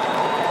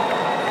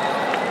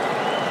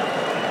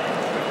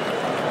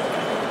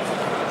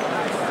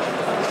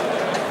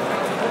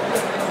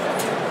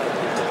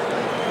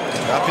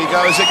 Up he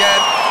goes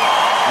again,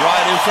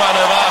 right in front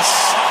of us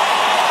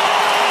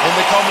in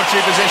the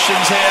commentary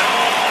positions here.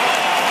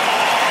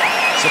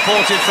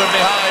 Supported from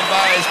behind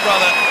by his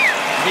brother,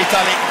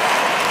 Vitaly.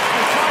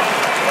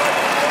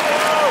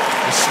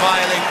 The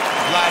smiling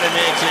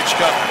Vladimir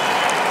Klitschko.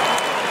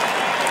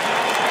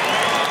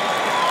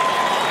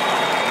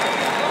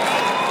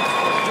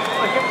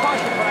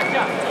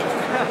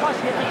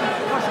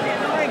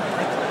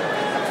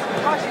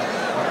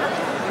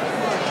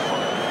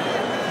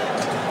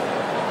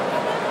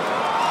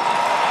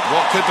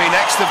 What could be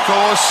next, of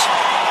course,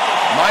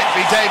 might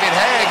be David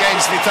Haye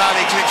against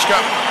Vitaly Klitschko.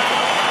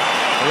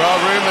 There are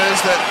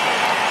rumours that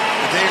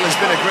the deal has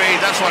been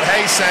agreed. That's what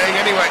Haye's saying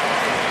anyway.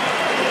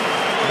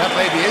 That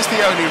maybe is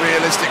the only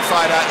realistic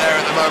fight out there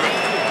at the moment.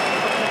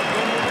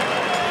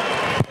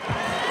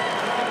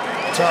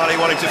 Vitaly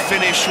wanting to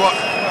finish what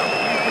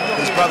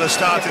his brother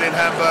started in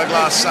Hamburg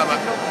last summer.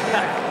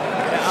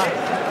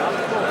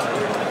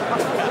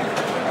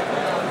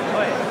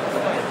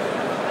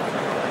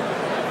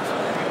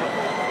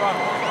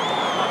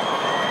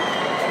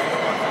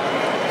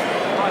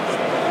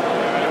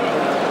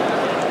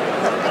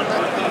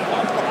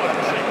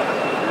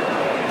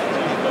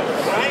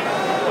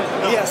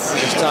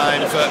 It's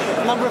time for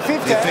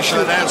the official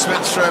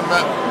announcements from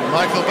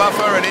Michael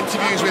Buffer and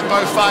interviews with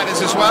both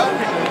fighters as well.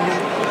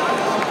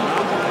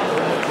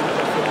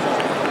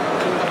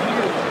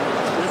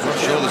 Not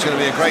sure there's going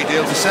to be a great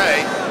deal to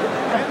say.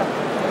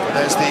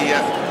 There's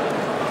the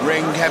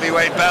Ring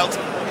heavyweight belt,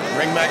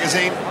 Ring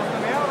magazine.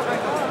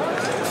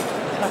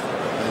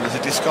 And there's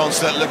a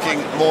disconsolate looking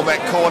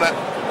Mormek corner.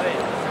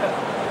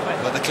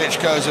 But the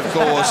Klitschkos, of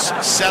course,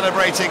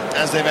 celebrating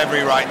as they've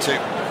every right to,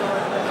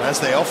 as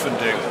they often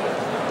do.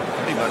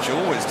 Pretty much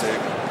always do.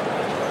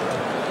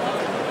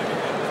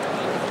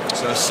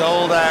 So a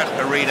sold-out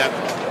arena.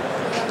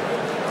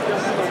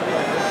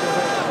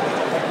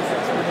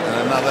 And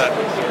another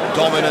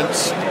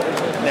dominant,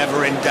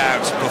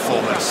 never-in-doubt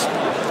performance.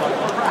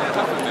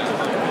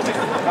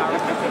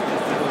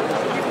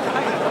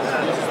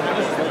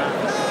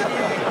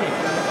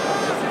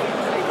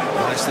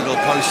 Nice little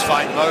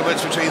post-fight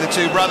moments between the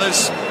two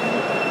brothers.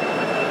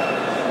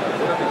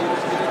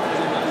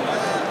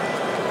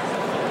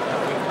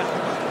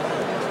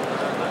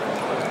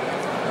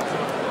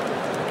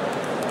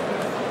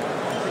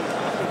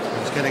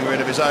 Getting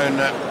rid of his own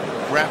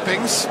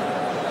wrappings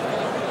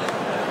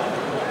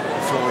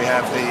before we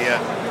have the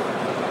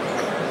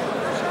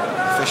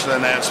official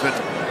announcement.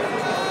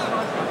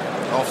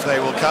 Off they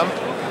will come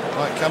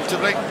quite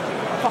comfortably.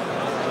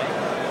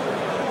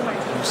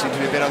 He seemed to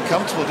be a bit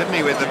uncomfortable, didn't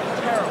he, with them?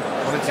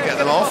 Wanted to get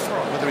them off.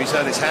 Whether he's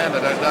hurt his hand, I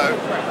don't know.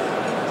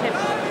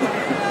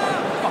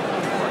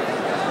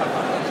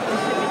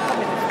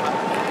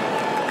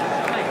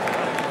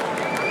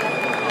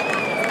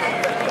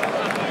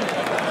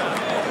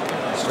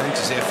 To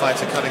see a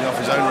fighter cutting off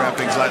his own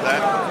wrappings like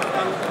that.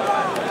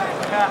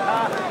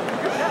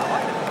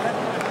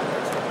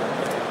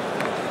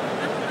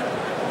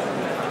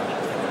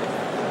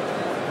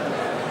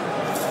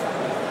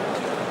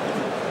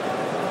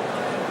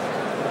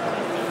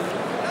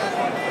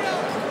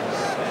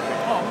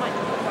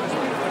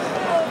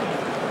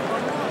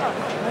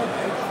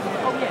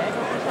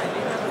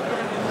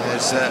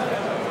 There's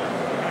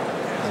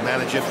the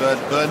manager, Bert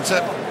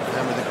Burnter,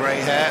 man with the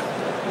grey hair.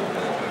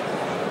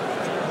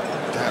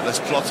 Doubtless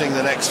plotting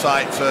the next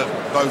fight for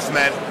both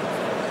men.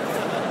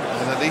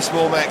 And at least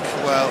Mormek,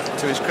 well,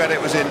 to his credit,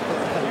 was in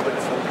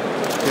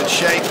good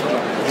shape,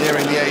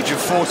 nearing the age of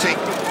 40. He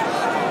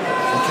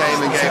came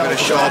and gave it a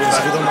shot,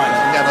 but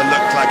never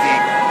looked like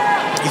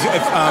he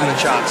had a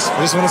chance.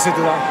 I just want to say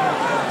to that.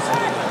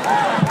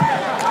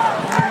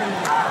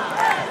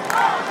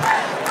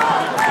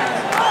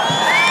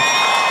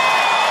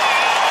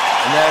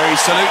 And there he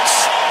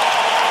salutes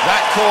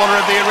that corner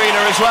of the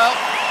arena as well.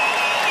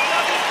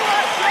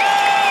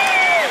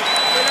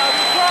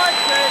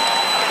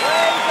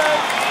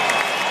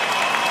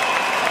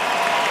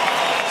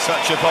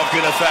 Such a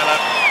popular fella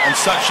and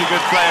such a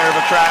good player of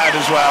a crowd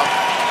as well.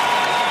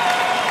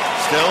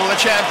 Still the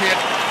champion,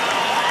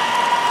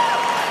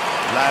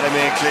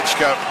 Vladimir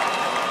Klitschko.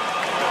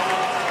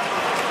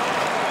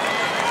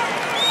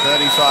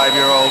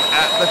 35-year-old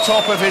at the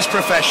top of his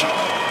profession.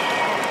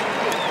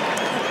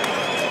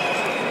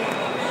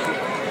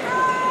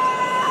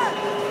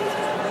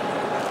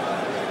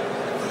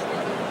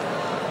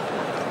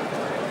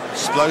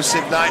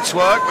 Explosive night's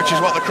work, which is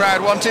what the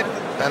crowd wanted,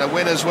 and a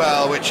win as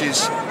well, which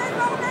is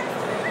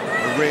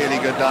a really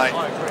good night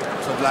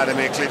for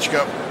Vladimir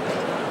Klitschko.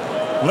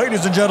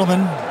 Ladies and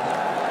gentlemen,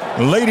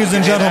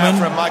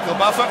 From Michael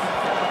Buffer.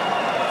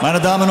 meine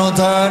Damen und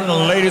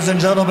Herren, ladies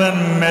and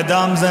gentlemen,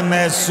 mesdames et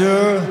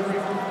messieurs,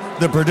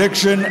 the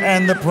prediction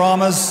and the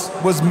promise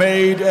was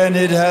made and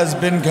it has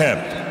been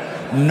kept.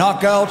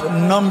 Knockout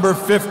number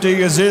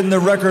 50 is in the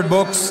record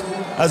books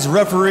as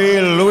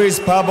referee Luis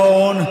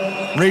Pabon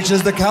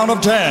reaches the count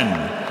of 10.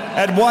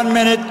 At 1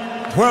 minute,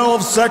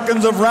 12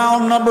 seconds of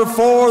round number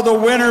 4, the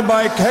winner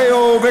by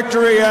KO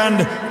victory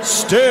and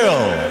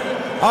still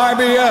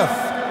IBF,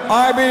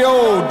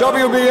 IBO,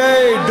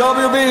 WBA,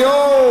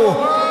 WBO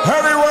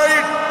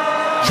heavyweight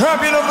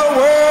champion of the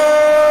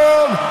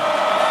world,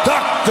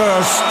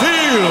 Dr.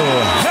 Steel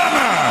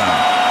Hammer,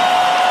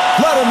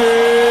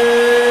 Vladimir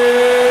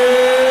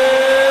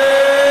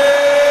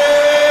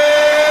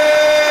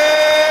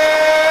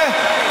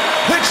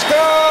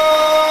Klitschko.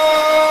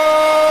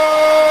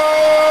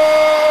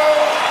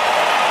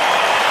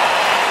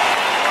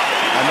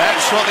 And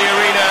that's what the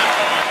arena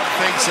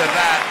thinks of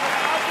that.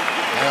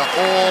 They are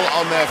all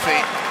on their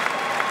feet.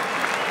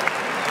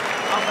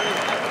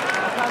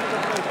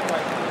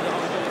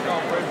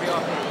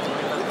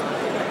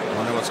 I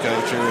wonder what's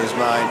going through his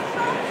mind.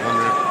 I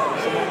wonder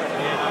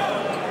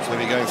if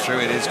maybe going through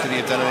it is, could he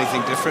have done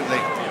anything differently?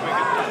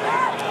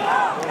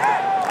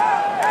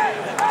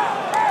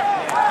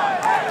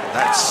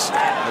 That's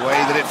the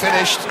way that it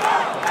finished.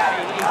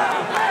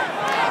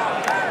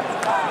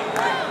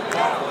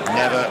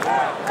 Never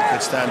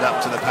could stand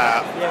up to the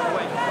power.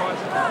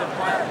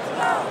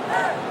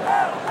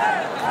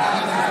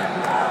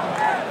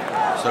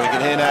 So we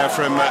can hear now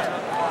from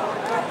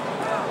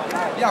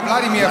ja,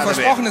 Wladimir,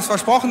 versprochen ist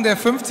versprochen, der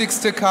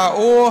 50.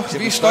 K.O.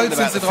 Wie stolz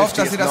sind Sie drauf,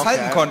 dass Sie das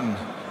halten konnten?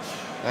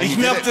 Ich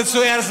möchte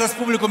zuerst das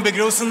Publikum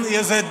begrüßen.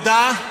 Ihr seid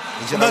da.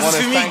 Und das ist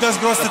für mich das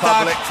größte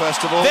Tag.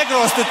 Der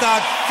größte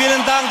Tag.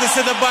 Vielen Dank, dass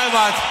ihr dabei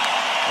wart.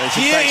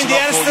 Hier in die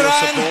ersten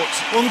Reihen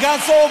und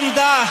ganz oben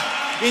da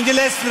in die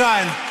letzten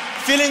Reihen.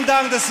 Vielen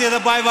Dank, dass ihr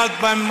dabei wart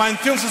bei meinem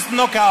 50.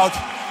 Knockout.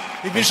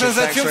 Ich bin schon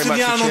seit 15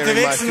 Jahren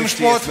unterwegs im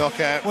Sport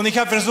und ich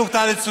habe versucht,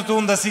 alles zu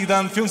tun, dass ich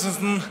dann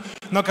 50.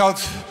 Knockout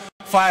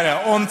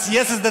feiere. Und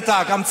jetzt ist der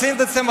Tag. Am 10.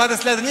 Dezember hat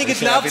es leider nie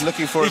geklappt.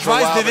 Ich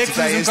weiß, der Weg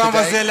zu diesem Kampf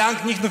war sehr lang,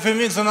 nicht nur für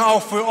mich, sondern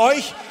auch für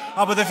euch.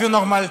 Aber dafür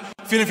nochmal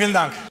vielen, vielen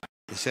Dank.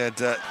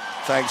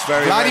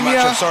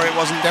 Wladimir,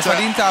 der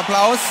verdiente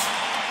Applaus.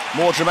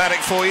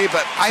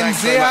 Ein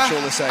sehr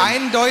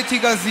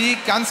eindeutiger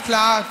Sieg, ganz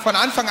klar, von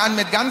Anfang an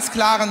mit ganz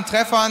klaren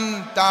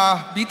Treffern.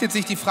 Da bietet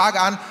sich die Frage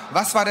an,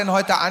 was war denn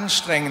heute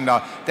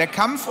anstrengender? Der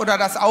Kampf oder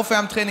das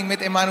Aufwärmtraining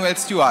mit Emanuel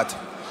Stewart?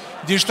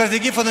 Die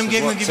Strategie von dem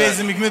Gegner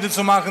gewesen, mich müde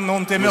zu machen,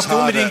 und er möchte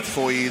unbedingt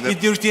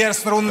durch die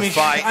ersten Runden mich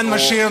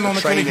anmarschieren und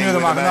natürlich müde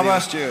machen. Aber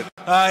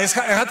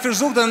er hat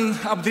versucht, dann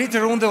ab 3.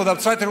 Runde oder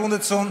ab 2. Runde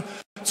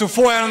zu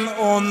feuern,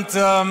 und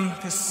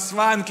es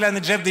war ein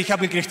kleiner Jab, den ich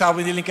abgekriegt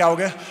habe in die linke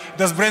Auge.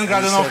 Das brennt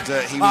gerade noch.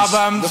 Aber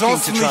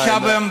ansonsten, ich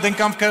habe den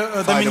Kampf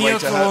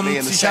dominiert und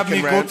ich habe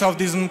mich gut auf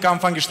diesen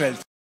Kampf angestellt.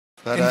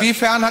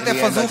 Inwiefern hat er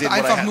versucht,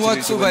 einfach nur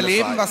zu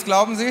überleben? Was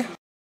glauben Sie?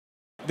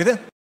 Bitte?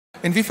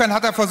 Inwiefern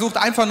hat er versucht,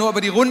 einfach nur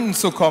über die Runden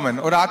zu kommen?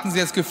 Oder hatten Sie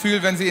das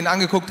Gefühl, wenn Sie ihn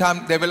angeguckt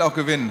haben, der will auch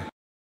gewinnen?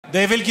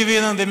 Der will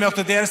gewinnen, der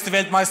möchte der erste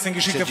Weltmeister in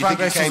Geschichte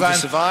Frankreichs zu sein.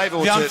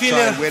 Wir haben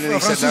viele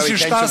französische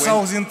Stars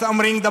auch sind am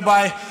Ring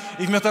dabei.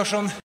 Ich möchte auch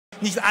schon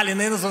nicht alle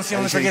nennen, sonst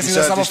jemand vergessen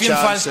das. Aber auf jeden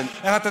Fall,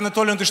 er hat eine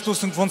tolle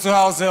Unterstützung von zu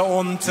Hause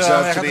und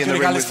er hat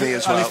natürlich alles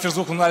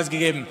versucht und alles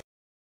gegeben.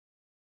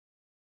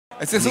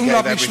 Es ist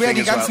unglaublich schwer,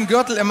 die ganzen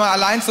Gürtel immer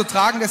allein zu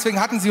tragen. Deswegen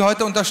hatten Sie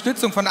heute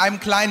Unterstützung von einem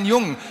kleinen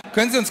Jungen.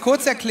 Können Sie uns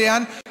kurz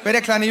erklären, wer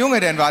der kleine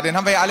Junge denn war? Den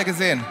haben wir ja alle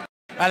gesehen.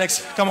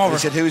 Alex, come over.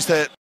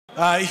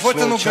 Ich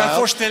wollte nur gerade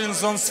vorstellen,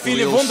 sonst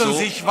viele wundern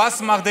sich,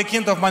 was macht der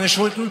Kind auf meine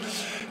Schultern.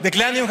 Der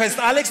kleine Junge heißt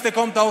Alex, der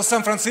kommt aus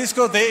San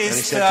Francisco. Der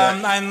ist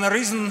ein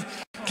riesen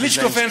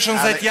Klitschko-Fan schon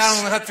seit Jahren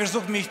und hat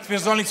versucht, mich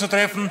persönlich zu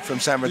treffen.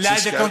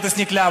 Leider konnte es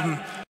nicht klappen.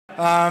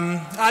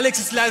 Alex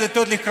ist leider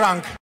tödlich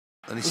krank.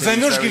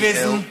 Sein Wunsch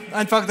gewesen,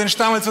 einfach den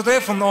Stammel zu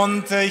treffen.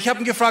 Und ich habe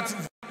ihn gefragt,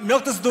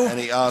 möchtest du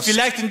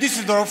vielleicht in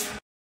Düsseldorf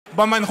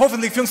bei meinem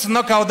hoffentlich 5.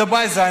 Knockout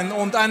dabei sein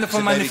und eine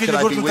von meinen vielen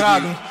Gürtel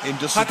tragen?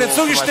 Hat er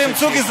zugestimmt,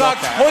 zugesagt,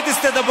 heute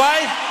ist er dabei.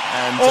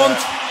 Und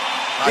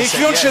ich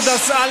wünsche,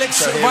 dass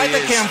Alex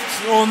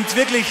weiterkämpft und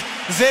wirklich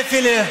sehr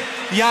viele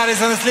Jahre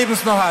seines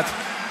Lebens noch hat.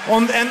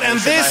 Und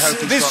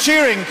this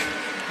cheering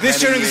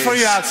is for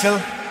you,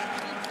 Axel.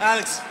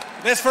 Alex,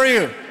 that's for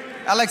you.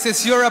 Alex,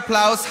 it's your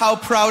applause. How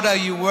proud are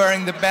you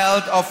wearing the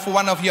belt of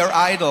one of your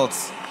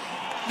idols?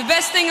 The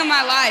best thing in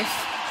my life.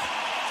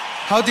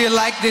 How do you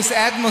like this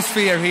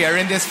atmosphere here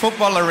in this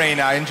football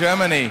arena in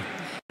Germany?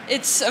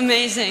 It's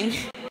amazing.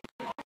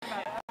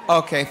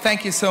 Okay,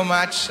 thank you so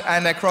much.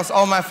 And I cross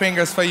all my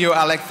fingers for you,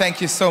 Alex.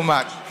 Thank you so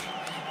much.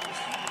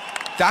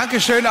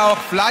 Dankeschön auch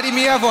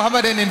Wladimir. Wo haben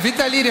wir denn den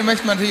Vitali? Den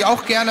möchte man natürlich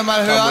auch gerne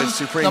mal hören.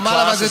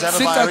 Normalerweise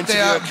zittert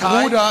der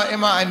Bruder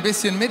immer ein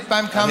bisschen mit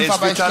beim Kampf,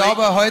 aber ich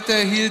glaube, heute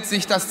hielt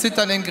sich das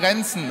Zittern in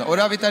Grenzen,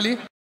 oder Vitali?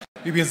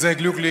 Ich bin sehr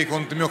glücklich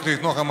und möchte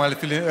noch einmal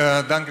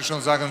viele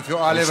Dankeschön sagen für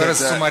alle, wer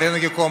ist zum Arena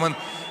gekommen,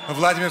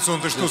 Wladimir zu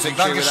unterstützen.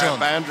 Dankeschön. Und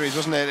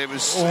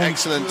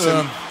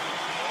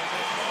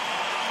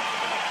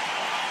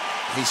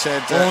He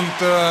said, Und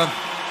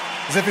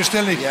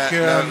selbstverständlich,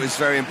 it was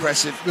very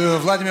impressive.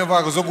 Wladimir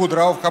war so gut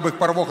drauf, habe ich ein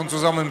paar Wochen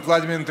zusammen mit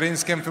Wladimir im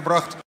Trainingscamp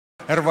verbracht.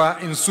 Er war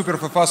in super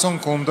Verfassung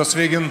und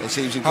deswegen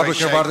habe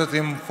ich erwartet,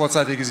 ihm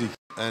vorzeitigen Sieg.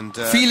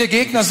 Viele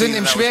Gegner sind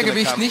im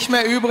Schwergewicht nicht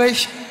mehr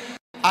übrig.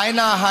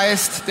 Einer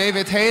heißt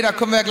David Haye, da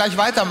können wir gleich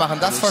weitermachen.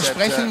 Das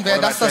Versprechen, wäre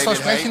das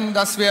Versprechen,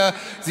 dass wir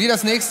Sie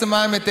das nächste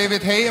Mal mit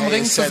David Haye im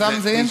Ring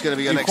zusammen sehen?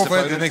 Ich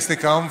hoffe, der nächste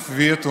Kampf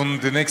wird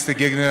und der nächste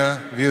Gegner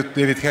wird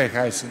David Haye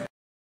heißen.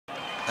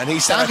 And he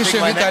said, I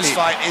think my next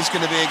fight is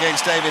going to be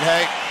against David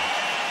Haye. I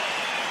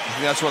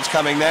think that's what's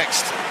coming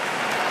next.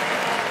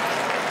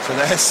 So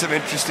there's some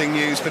interesting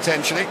news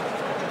potentially.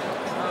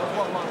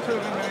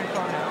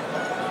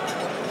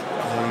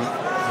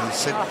 He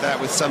said that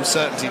with some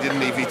certainty,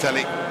 didn't he,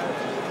 Vitali?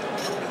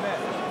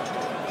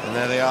 And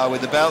there they are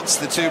with the belts,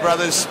 the two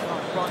brothers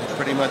who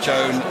pretty much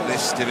own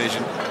this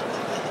division.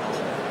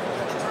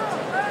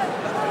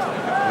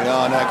 We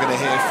are now going to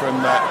hear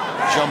from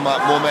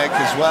Jean-Marc Mormec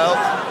as well.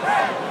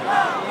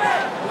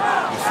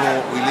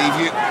 Before we leave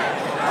you,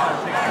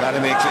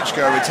 Vladimir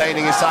Klitschko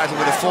retaining his title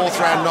with a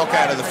fourth-round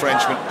knockout of the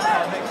Frenchman.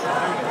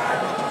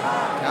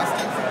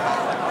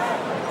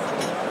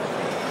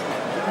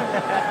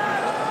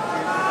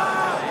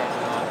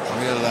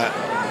 Real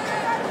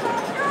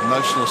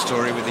emotional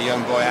story with the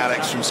young boy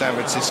Alex from San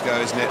Francisco,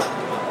 isn't it?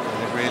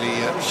 And it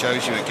really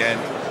shows you again.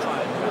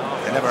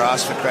 They never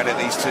ask for credit,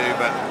 these two,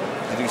 but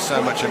they do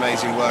so much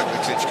amazing work, the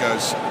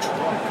Klitschkos.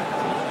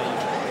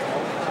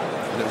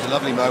 And it was a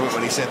lovely moment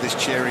when he said, "This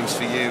cheering's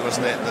for you,"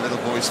 wasn't it? The little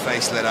boy's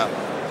face lit up.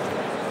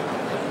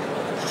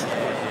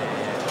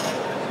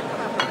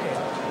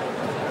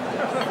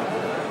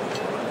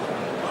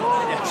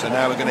 So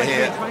now we're going to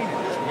hear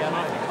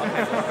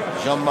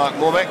Jean-Marc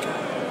Mormec.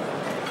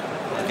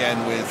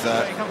 Again with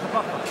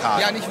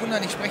ja, nicht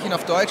wundern, ich spreche ihn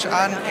auf Deutsch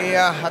an.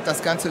 Er hat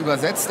das Ganze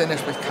übersetzt, denn er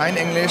spricht kein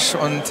Englisch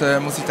und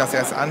muss sich das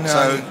erst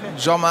anhören.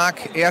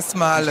 Jean-Marc,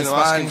 erstmal, es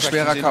war ein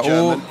schwerer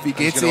K.O. Wie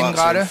geht's Ihnen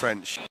gerade?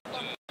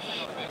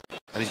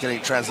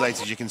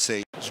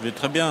 Je vais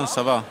très bien,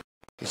 ça va.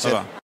 Ça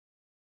va.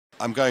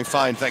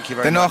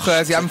 Dennoch,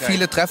 Sie haben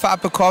viele Treffer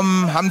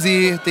abbekommen. Haben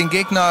Sie den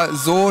Gegner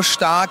so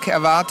stark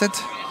erwartet?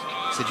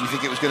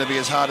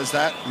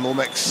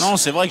 Non,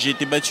 c'est vrai que j'ai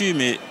été battu,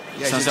 mais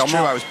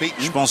sincèrement,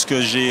 je pense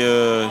que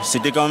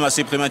c'était quand même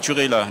assez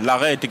prématuré là.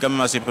 L'arrêt était quand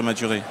même assez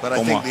prématuré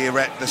pour moi. Wir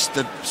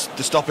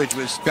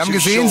haben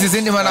gesehen, Sie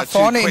sind immer nach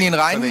vorne in ihn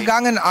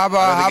reingegangen,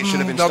 aber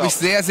haben, glaube ich,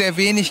 sehr, sehr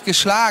wenig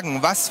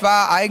geschlagen. Was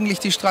war eigentlich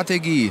die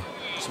Strategie?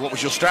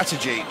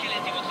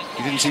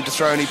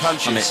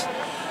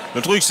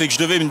 Le truc, c'est que je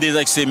devais me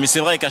désaxer, mais c'est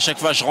vrai qu'à chaque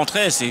fois je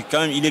rentrais,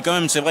 il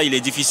est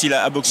difficile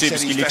à boxer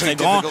parce qu'il est très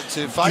grand,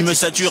 il me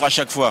sature à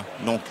chaque fois.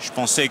 Donc je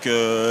pensais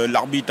que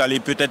l'arbitre allait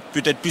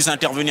peut-être plus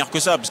intervenir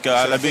que ça, parce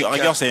qu'à la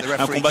rigueur c'est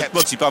un combat de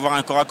boxe, il peut avoir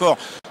un corps à corps.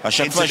 À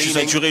chaque fois je suis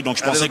saturé, donc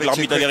je pensais que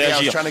l'arbitre allait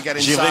réagir.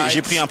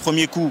 J'ai pris un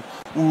premier coup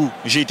où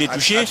j'ai été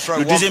touché,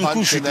 le deuxième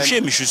coup je suis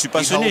touché, mais je suis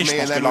pas sonné. Je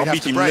pense que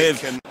l'arbitre il me lève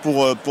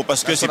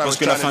parce que c'est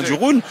presque la fin du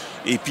round,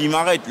 et puis il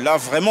m'arrête. Là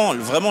vraiment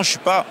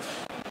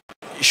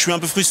je suis un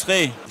peu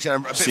frustré.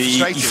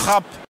 Il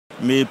frappe,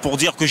 mais pour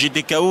dire que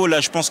j'étais KO,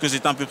 là, je pense que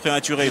c'est un peu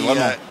prématuré,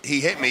 vraiment.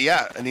 Sie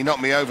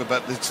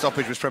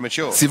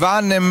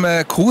waren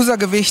im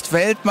Cruisergewicht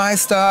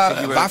Weltmeister.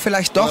 War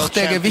vielleicht doch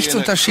der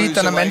Gewichtsunterschied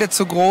dann am Ende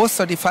zu groß,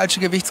 oder die falsche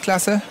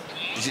Gewichtsklasse?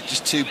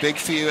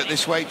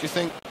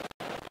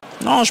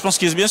 Non, je pense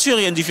que bien sûr,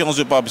 il y a une différence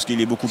de poids, parce qu'il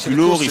est beaucoup plus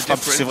lourd,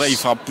 c'est vrai, il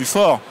frappe plus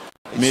fort.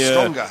 Mais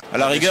à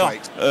la rigueur,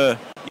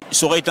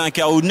 ça aurait été un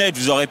KO net,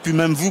 vous aurez pu,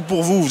 même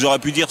vous aurez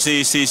pu dire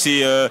c'est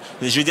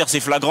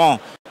flagrant.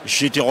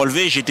 J'étais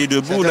relevé, j'étais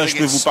debout, là je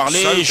peux vous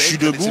parler, je suis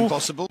debout.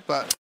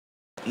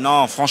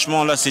 Non,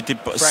 franchement là c'était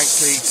pas,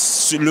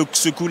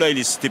 ce coup-là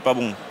c'était pas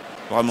bon,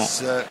 vraiment.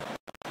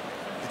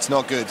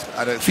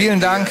 Vielen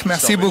Dank,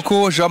 merci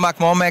beaucoup, Jean-Marc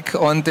Mormec,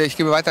 und ich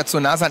gebe weiter zu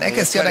Nasan Ek,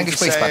 ist ja dein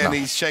Gesprächspartner.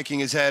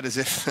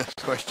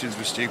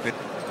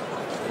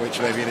 Which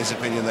maybe in his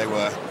opinion they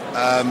were.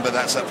 But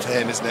that's up to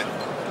him, isn't it?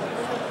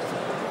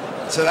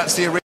 So that's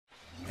the...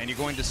 And you're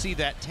going to see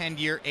that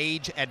 10-year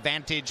age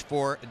advantage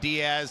for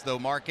Diaz, though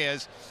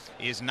Marquez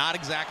is not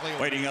exactly...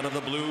 Waiting out of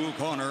the blue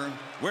corner,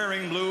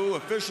 wearing blue,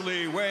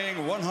 officially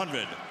weighing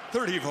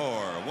 134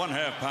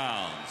 1/2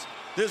 pounds.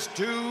 This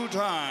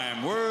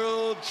two-time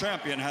world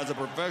champion has a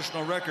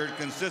professional record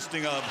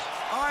consisting of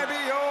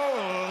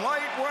IBO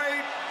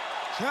lightweight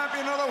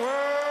champion of the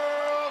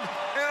world,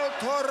 El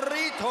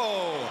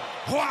Torito,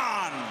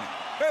 Juan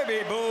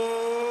Baby Bull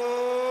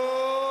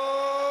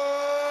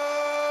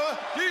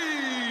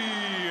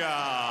Diaz.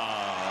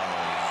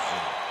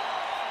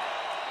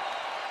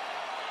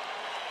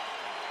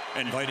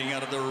 And fighting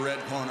out of the red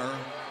corner,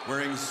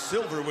 wearing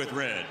silver with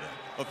red,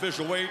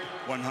 official weight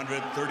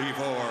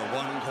 134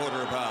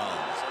 1/4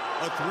 pounds,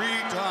 a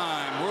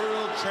three-time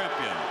world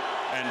champion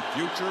and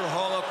future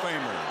Hall of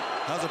Famer,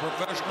 has a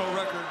professional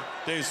record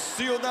de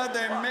Ciudad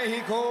de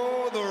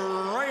Mexico, the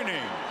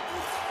reigning,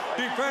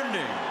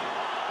 defending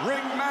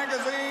Ring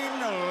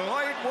Magazine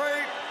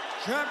lightweight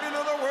champion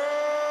of the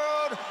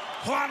world,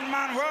 Juan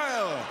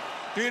Manuel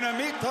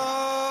Dinamita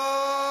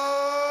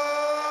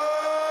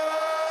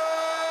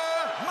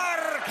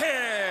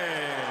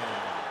Marquez.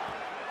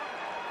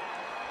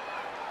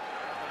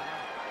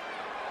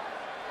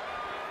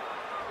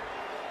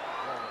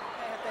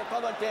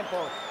 Todo el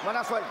tiempo.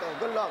 Buena suerte.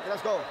 Good luck.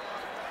 Let's go.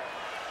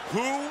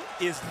 Who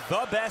is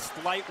the best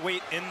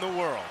lightweight in the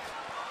world?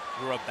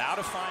 We're about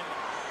to find out.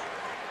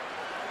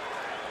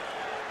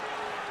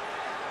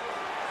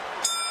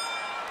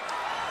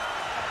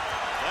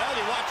 Well,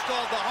 you watched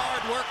all the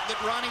hard work that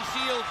Ronnie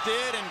Shields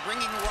did in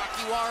bringing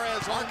Rocky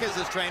Juarez.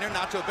 Marquez's trainer,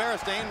 Nacho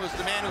Beristain, was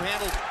the man who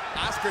handled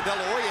Oscar De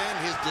La Hoya in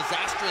his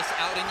disastrous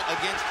outing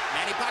against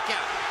Manny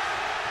Pacquiao.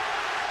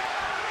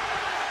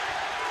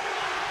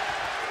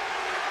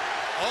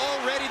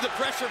 Already the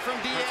pressure from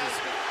Diaz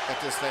at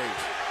this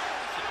stage.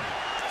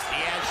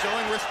 Diaz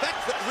showing respect,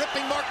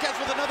 ripping Marquez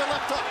with another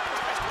left hook.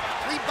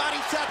 3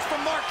 body shots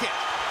from Marquez.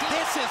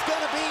 This is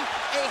going to be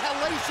a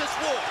hellacious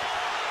war.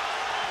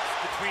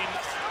 Between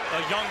a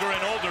younger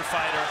and older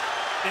fighter.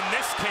 In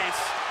this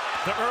case,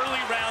 the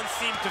early rounds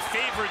seem to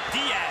favor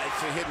Diaz.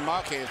 He hit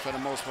Marquez for the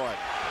most part.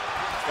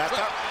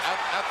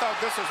 I thought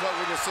this was what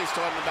we would see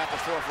starting about the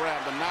 4th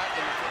round, but not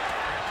in the...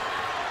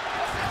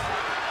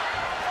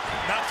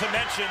 Not to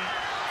mention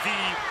the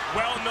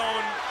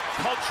well-known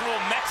cultural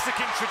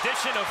Mexican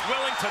tradition of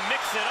willing to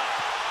mix it up.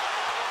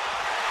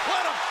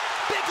 What a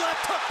big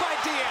left hook by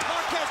Diaz.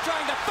 Marquez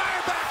trying to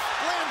fire back,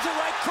 lands a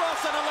right cross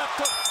on a left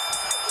hook.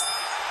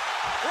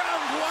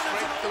 Round 1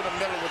 straight through the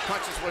middle with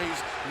punches where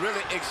he's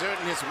really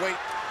exerting his weight,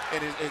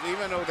 and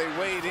even though they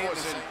weighed in,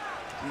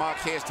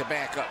 Marquez to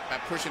back up by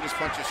pushing his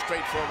punches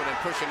straight forward and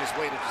pushing his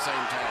weight at the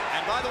same time.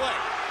 And by the way,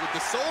 with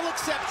the sole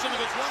exception of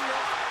his one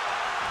round,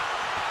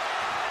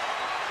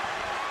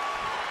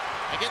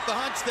 I get the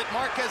hunch that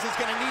Marquez is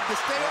going to need to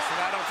stay up.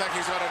 And I don't think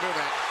he's going to do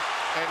that.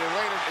 And the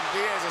way that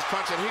Diaz is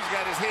punching, he's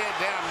got his head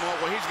down more,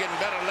 where he's getting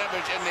better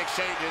leverage in the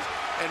exchanges,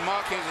 and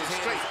Marquez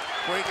is straight,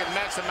 where he can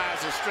maximize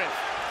his strength.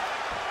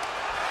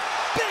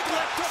 Big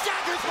left hook,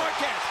 staggers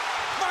Marquez.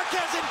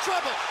 Marquez in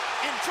trouble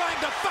and trying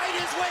to fight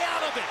his way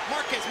out of it.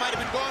 Marquez might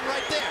have been gone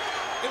right there.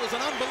 It was an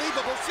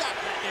unbelievable shot.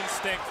 That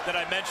instinct that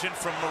I mentioned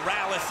from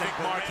Morales, and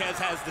Marquez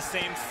has the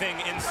same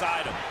thing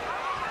inside him.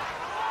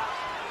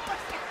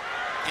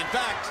 In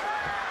fact,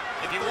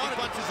 if you want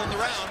punches in the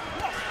round,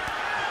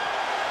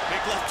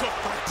 big left hook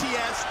by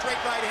Diaz, straight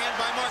right hand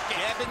by Marquez.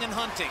 Jabbing and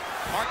hunting.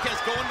 Marquez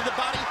going to the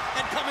body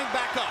and coming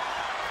back up.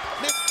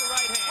 Missed the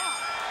right hand.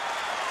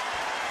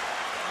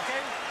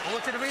 I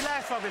want you to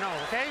relax for me now,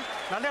 okay?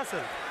 Now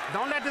listen,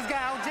 don't let this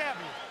guy out-jab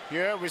you.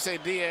 Here we say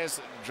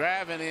Diaz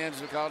driving in,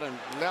 we call him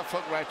left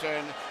hook right there,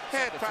 and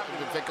head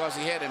probably because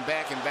he had him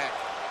back and back.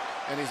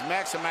 And he's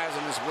maximizing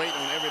his weight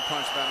on every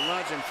punch by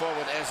lunging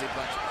forward as he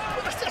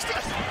punches.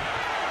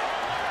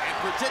 And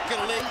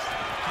particularly,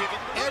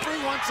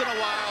 every once in a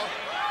while,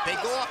 they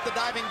go off the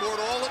diving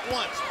board all at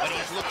once. But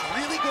he's looked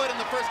really good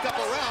in the first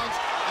couple rounds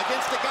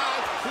against a guy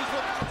who's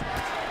looked...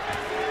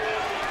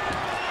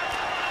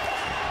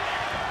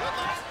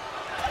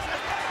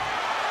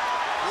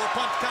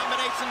 Punch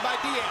combination by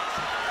Diaz.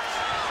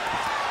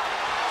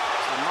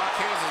 And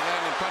Marquez is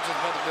landing punches,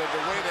 but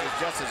the weight is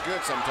just as good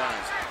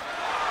sometimes.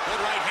 Good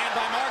right hand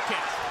by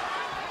Marquez.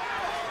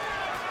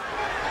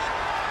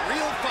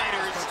 Real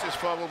fighters. Punches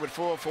forward with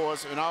full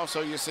force, and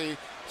also you see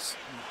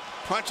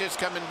punches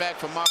coming back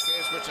from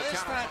Marquez, which are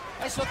counter.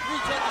 I saw 3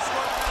 judges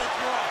score a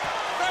draw.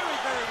 Very,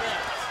 very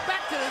rare.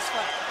 Back to this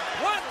fight.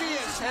 Juan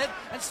Diaz's head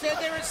and stand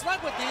there and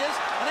slug with Diaz,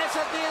 and that's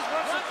how Diaz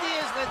works with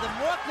Diaz. The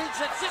more clean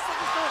shots, just like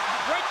he's doing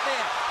right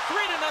there.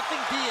 3-0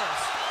 Diaz.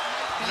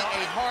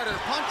 A harder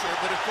puncher,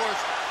 but of course,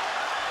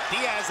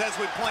 Diaz, as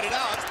we pointed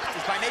out,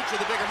 is by nature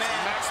the bigger man.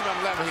 Maximum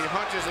level. He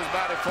punches his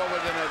body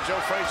forward in a Joe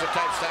Frazier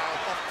type style.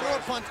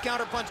 A 4-punch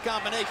counter-punch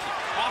combination.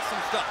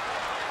 Awesome stuff.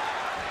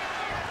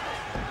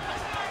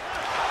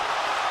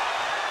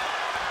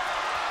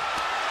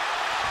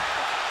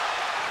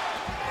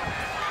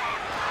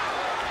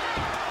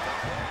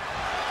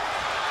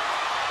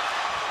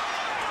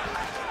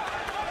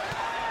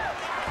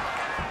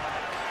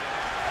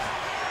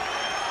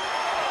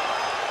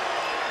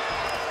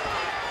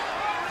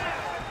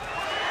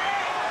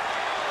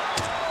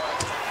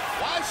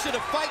 Should a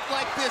fight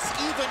like this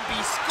even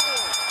be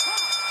scored?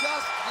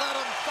 Just let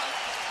them fight.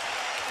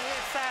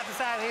 Side to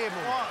side head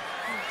move.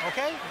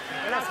 Okay?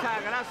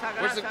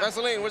 Where's the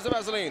Vaseline? Where's the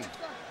Vaseline?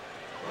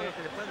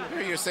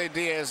 Here you say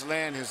Diaz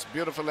land his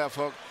beautiful left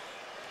hook.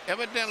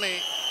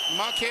 Evidently,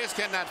 Marquez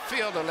cannot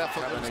feel the left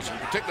hook combination,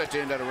 particularly at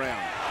the end of the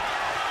round.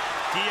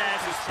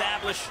 Diaz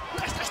established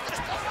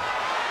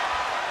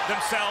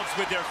themselves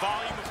with their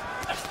volume.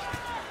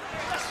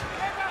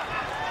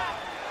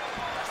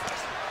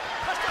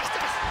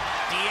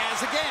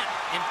 Diaz again,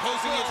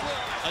 imposing his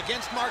will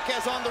against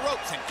Marquez on the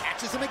ropes, and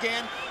catches him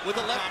again with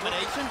a left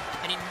combination,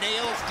 and he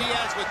nails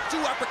Diaz with 2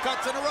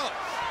 uppercuts in a row.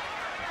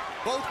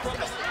 Both from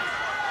the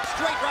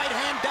straight right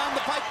hand down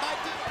the pipe by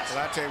Diaz.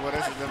 Well, I tell you what,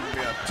 this is going to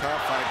be a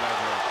tough fight right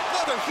here.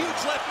 Another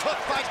huge left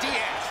hook by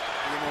Diaz.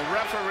 You know,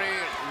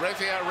 referee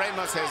Rafael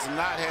Ramos has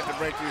not had to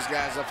break these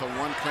guys up for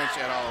one clinch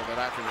at all that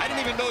I can remember. I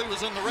didn't even know he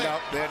was in the ring.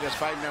 No, they're just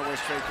fighting their way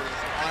straight through.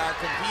 On our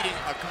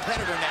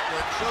competitor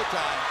network,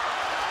 Showtime.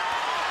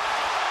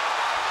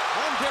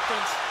 One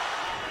difference.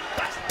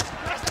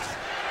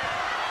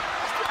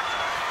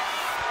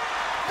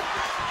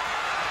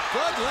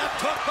 Good left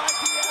hook by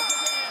Diaz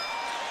again.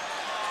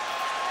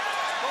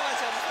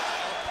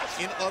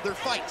 In other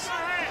fights.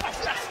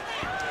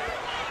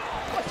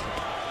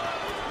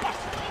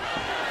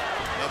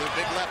 Another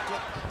big left hook.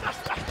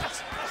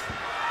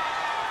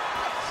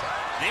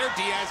 There,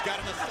 Diaz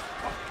got him.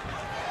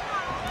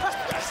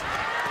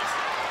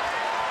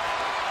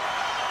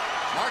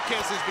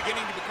 Marquez is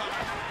beginning to become.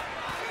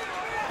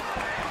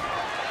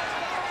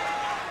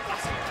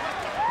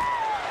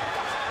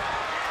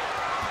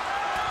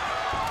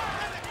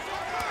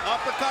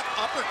 Uppercut,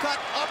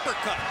 uppercut,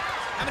 uppercut.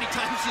 How many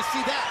times do you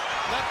see that?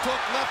 Left hook,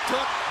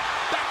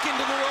 back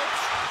into the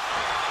ropes.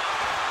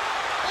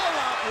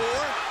 All-out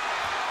war.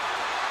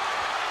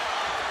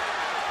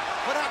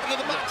 What happened to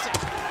the boxing?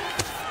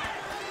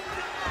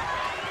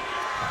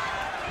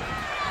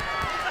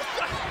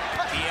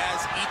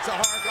 Diaz eats a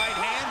hard right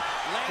hand.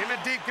 Give me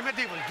deep one,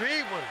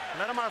 deep one.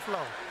 Let him out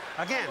flow.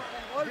 Again.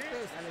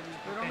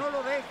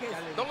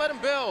 Don't let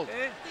him build. 1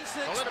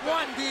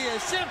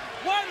 Diaz.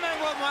 Juan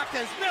Manuel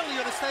Marquez merely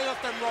going to stay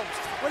off them ropes.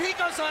 When he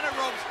goes on the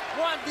ropes,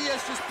 Juan Diaz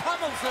just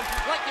pummels him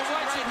like you're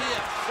watching here.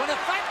 When the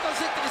fight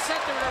goes into the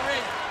center of the ring,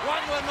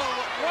 Juan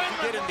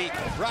did in the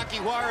Rocky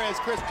Juarez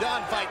Chris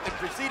John fight that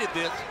preceded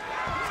this.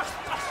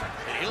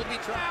 And he'll be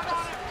trying.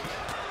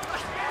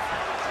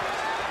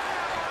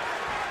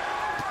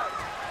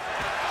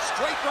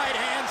 Straight right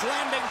hands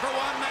landing for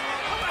Juan Manuel.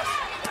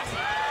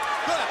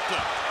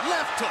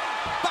 Left hook,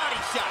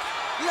 body shot,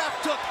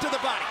 left hook to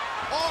the body,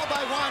 all by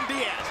Juan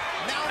Diaz.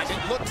 Now it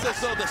looks as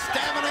though the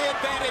stamina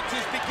advantage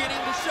is beginning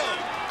to show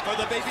for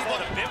the baby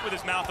boy. A bit with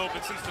his mouth open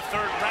since the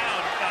 3rd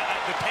round.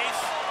 The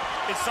pace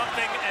is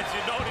something, as you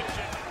noted. 2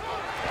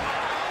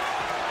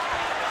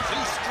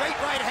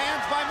 straight right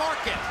hands by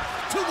Marquez.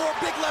 2 more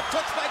big left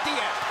hooks by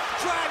Diaz.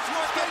 Drives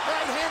Marquez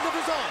right hand of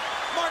his own.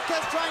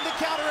 Marquez trying to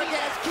counter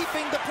again,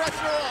 keeping the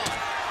pressure on.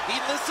 He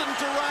listened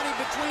to Ronnie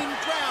between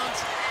rounds.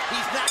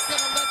 He's not going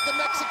to let the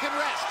Mexican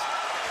rest.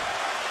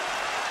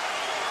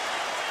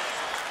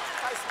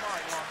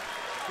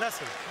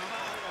 Listen.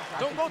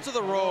 Don't go to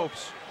the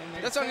ropes.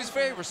 That's on his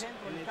favors.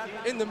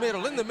 In the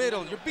middle.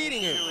 You're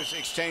beating him. Those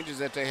exchanges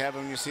that they have,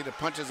 and you see the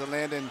punches are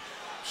landing,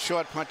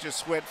 short punches,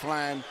 sweat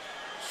flying,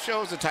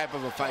 shows the type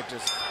of a fight.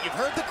 You've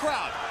heard the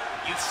crowd.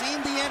 You've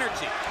seen the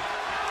energy.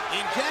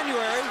 In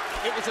January,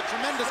 it was a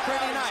tremendous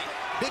Friday night.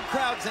 Big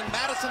crowds in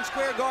Madison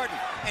Square Garden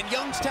and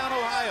Youngstown,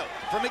 Ohio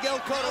for Miguel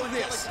Cotto and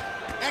this.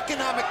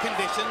 Economic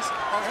conditions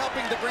are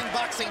helping to bring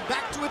boxing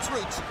back to its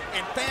roots,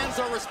 and fans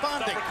are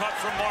responding. Uppercut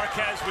from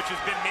Marquez, which has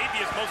been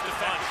maybe his most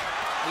effective.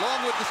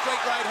 Along with the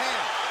straight right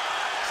hand.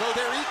 So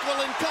they're equal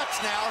in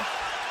cuts now.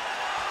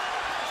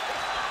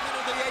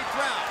 Into the 8th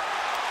round.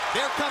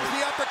 There comes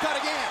the uppercut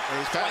again.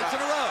 Twice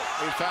in a row.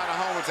 He's found a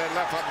home with that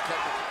left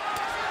uppercut.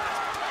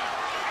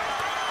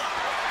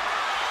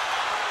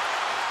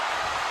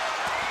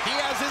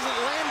 Diaz isn't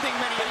landing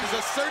many, but he's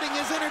asserting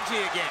his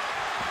energy again.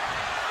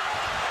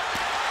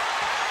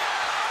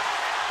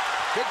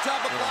 Good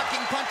job of blocking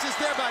punches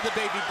there by the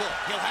baby bull.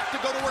 He'll have to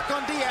go to work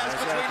on Diaz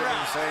between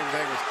rounds. The same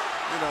thing as,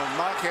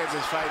 Marquez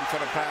is fighting for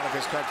the pride of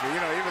his country.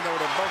 Even though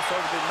they're both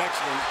supposed to be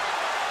Mexicans,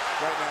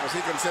 right now, he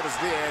considers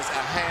Diaz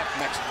a half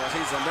Mexican.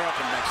 He's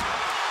American Mexican.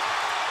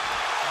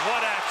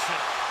 What action.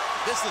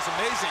 This is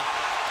amazing.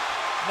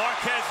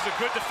 Marquez is a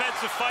good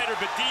defensive fighter,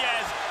 but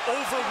Diaz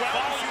overwhelms the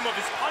volume of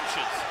his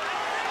punches.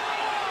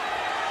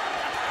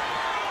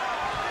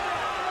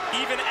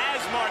 Even as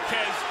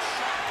Marquez.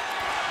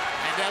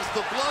 And as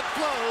the blood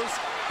flows,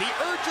 the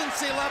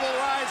urgency level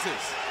rises.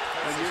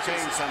 And you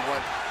change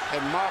somewhat, and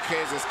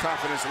Marquez's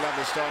confidence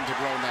level is starting to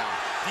grow now.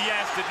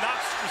 Diaz did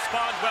not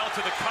respond well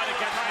to the cut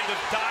against kind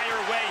of dire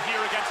way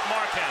here against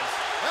Marquez.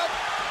 Well,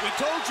 we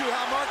told you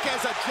how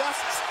Marquez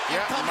adjusts and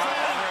comes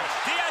around.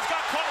 Diaz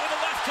got caught with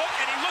a left hook,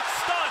 and he looks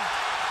stunned.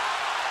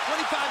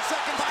 25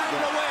 seconds to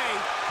get away.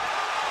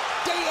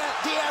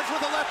 Diaz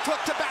with a left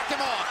hook to back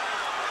him off.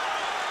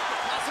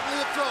 Possibly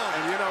a throw.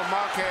 And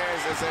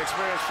Marquez is an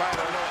experienced fighter.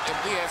 I don't know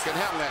if Diaz can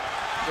help that,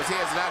 because he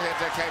has not had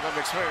that type of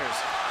experience.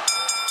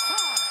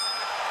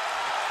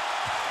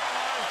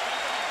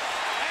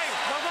 Hey,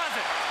 what was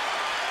it?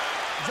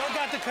 Joe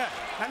got the cut.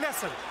 Now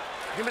listen,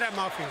 give me that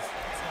mouthpiece.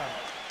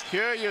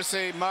 Here you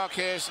see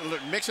Marquez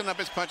mixing up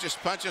his punches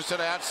to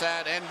the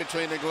outside and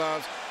between the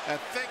gloves.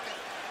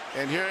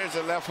 And here is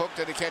a left hook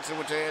that he catches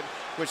with the head,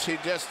 which he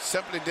just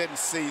simply didn't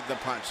see the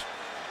punch.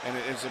 And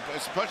it's a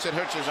punch that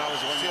hurts you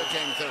always when it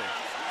came through.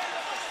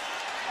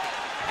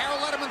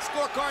 Harold Letterman's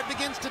scorecard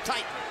begins to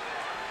tighten.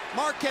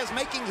 Marquez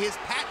making his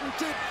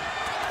patented.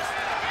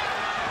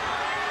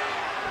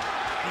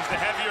 He's the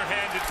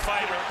heavier-handed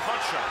fighter,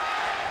 puncher.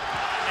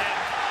 And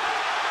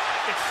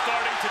it's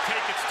starting to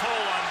take its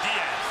toll on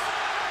Diaz.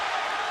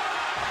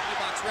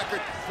 Box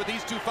record for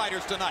these 2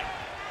 fighters tonight.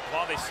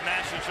 while they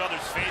smash each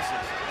other's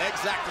faces.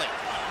 Exactly.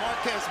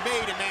 Marquez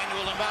made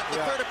Emmanuel in about the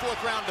third or fourth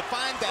round to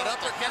find that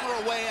upper hammer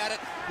away at it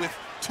with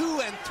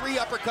 2 and 3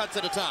 uppercuts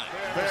at a time.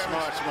 Very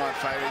smart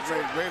fighter.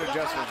 Great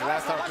adjustments. And I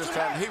thought this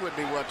time he would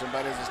be watching,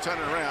 but as he's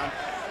turning around,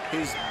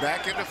 he's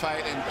back in the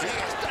fight, and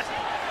Diaz.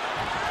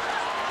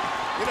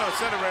 You know,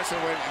 it's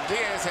interesting when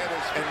Diaz had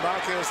it, and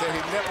Marquez said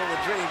he never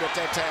would dream at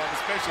that time,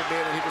 especially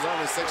being that he was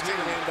only 16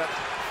 and ended up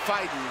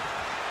fighting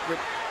with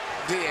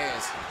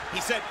Diaz. He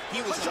said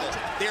he was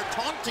they're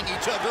taunting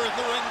each other in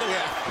the ring.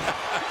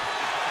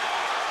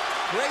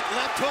 Great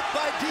left hook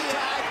by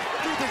Diaz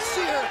through the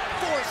sheer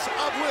force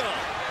of will.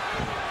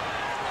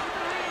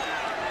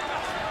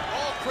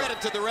 All credit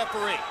to the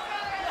referee.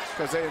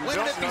 Because if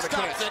he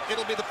stops it,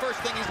 it'll be the first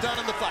thing he's done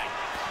in the fight.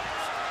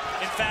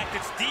 In fact,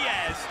 it's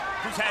Diaz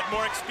who's had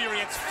more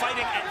experience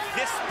fighting at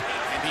this pace.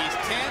 And he's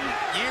 10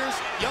 years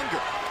younger.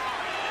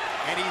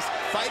 And he's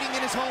fighting in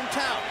his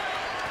hometown.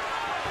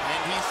 And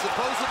he's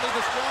supposedly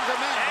the stronger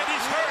man. And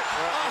he's hurt.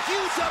 A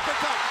huge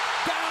uppercut.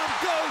 Down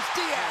goes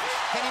Diaz.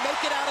 Can he make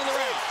it out of the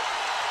ring?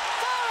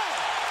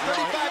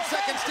 35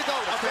 seconds to go.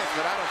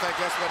 But I don't think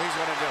that's what he's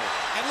going to do.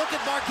 And look at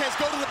Marquez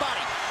go to the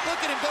body.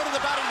 Look at him go to the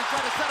body to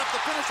try to set up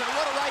the finish. And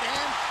what a right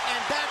hand.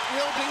 And that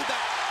will be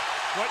that.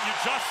 What you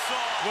just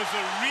saw was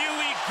a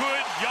really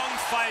good young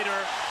fighter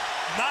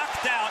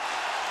knocked out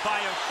by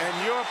a... And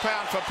you're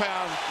pound for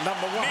pound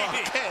number one.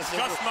 Maybe.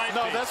 Just might be.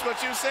 No, be. that's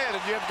what you said,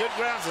 and you have good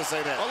grounds to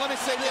say that. Well, let me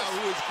say this.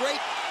 Who is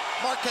great,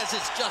 Marquez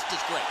is just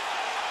as great.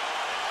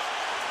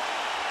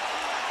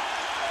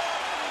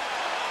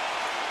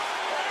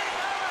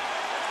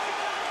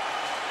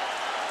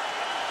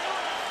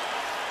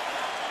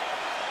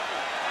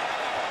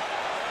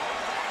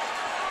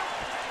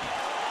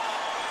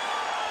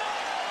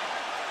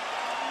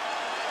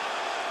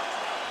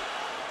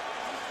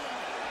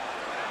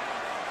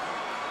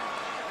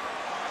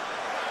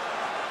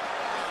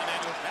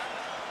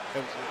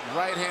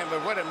 Right hand,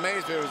 but what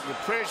amazed me was the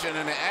precision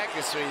and the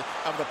accuracy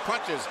of the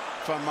punches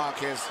from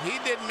Marquez. He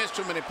didn't miss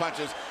too many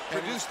punches.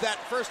 Produced that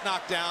first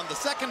knockdown. The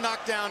second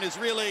knockdown is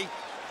really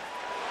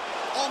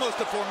almost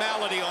a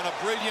formality on a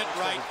brilliant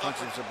right.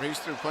 He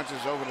threw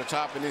punches over the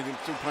top and then he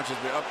threw punches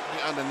up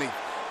underneath.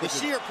 The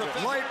sheer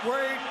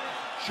lightweight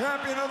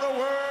champion of the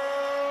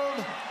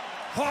world,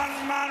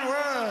 Juan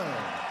Manuel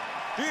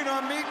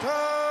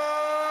Dinamita.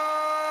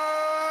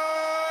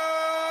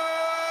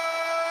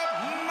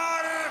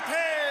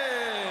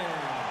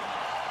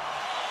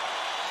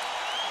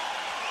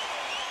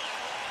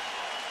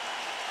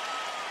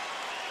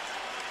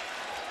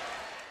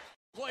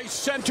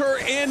 Center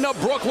in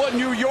Brooklyn,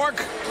 New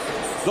York.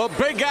 The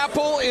Big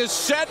Apple is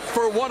set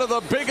for one of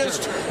the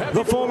biggest.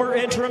 The former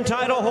interim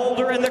title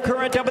holder and the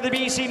current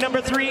WBC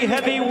 #3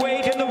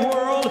 heavyweight in the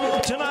world.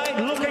 Tonight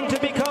looking to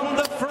become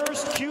the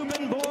first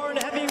Cuban-born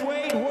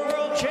heavyweight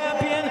world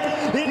champion.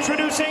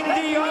 Introducing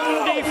the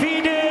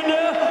undefeated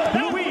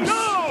Luis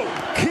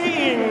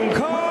King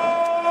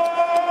Kong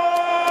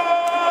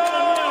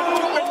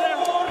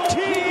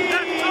Ortiz.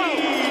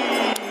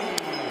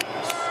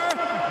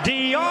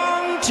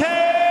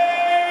 Deontay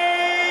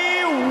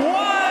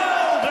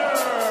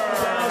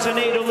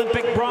 2008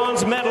 Olympic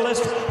bronze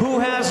medalist who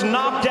has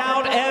knocked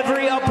out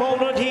every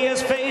opponent he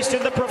has faced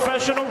in the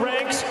professional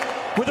ranks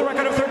with a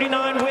record of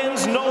 39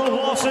 wins, no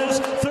losses,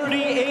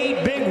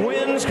 38 big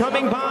wins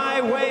coming by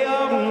way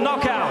of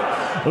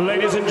knockout.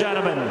 Ladies and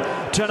gentlemen,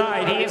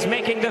 tonight he is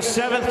making the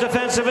 7th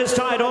defense of his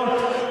title.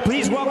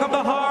 Please welcome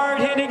the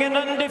hard-hitting and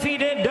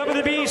undefeated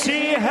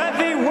WBC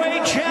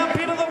heavyweight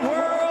champion of the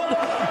world,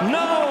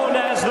 known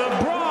as the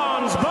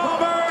Bronze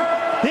Bomber,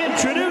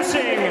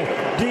 introducing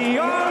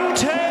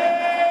Deontay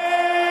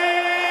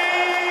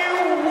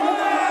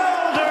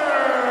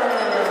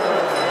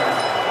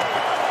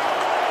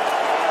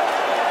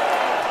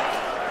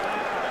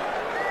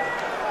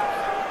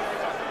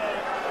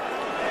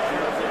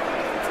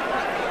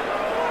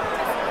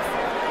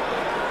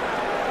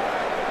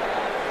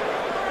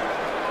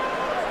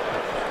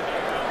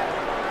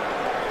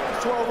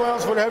 12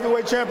 rounds for the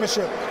heavyweight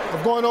championship.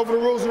 I'm going over the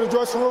rules in the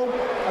dressing room.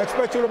 I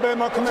expect you to obey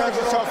my commands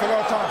and talk at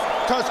all times.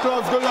 Touch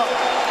gloves, good luck.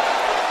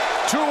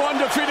 2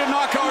 undefeated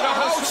knockout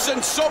house,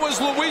 and so is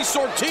Luis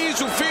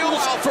Ortiz, who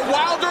feels for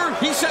Wilder.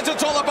 He says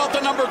it's all about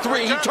the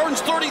 #3. He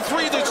turns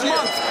 33 this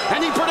month,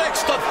 and he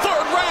predicts the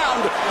 3rd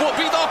round will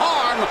be the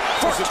harm.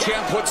 The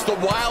champ puts the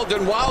wild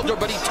in Wilder,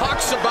 but he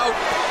talks about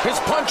his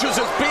punches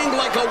as being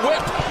like a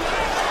whip.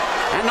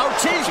 And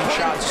Ortiz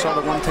shots, saw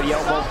the one to the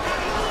elbow.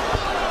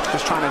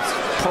 Just trying to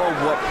probe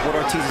what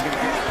Ortiz is going to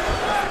do.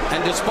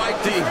 And despite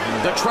the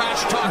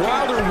trash talk,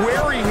 Wilder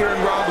wary here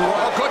in round 1.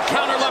 Oh, good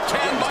counter left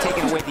hand by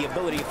taking away the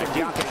ability for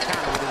Deontay to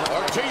counter with his own.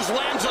 Ortiz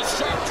lands a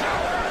shot.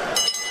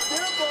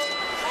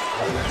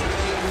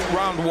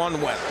 Round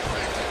 1 win.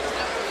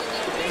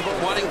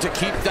 Wanting to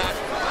keep that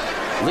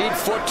lead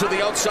foot to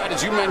the outside,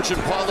 as you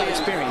mentioned, Paulie.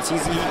 Experience.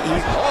 He's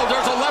oh,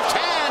 there's a left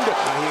hand.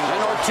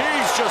 And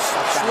Ortiz just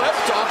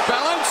slipped off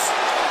balance.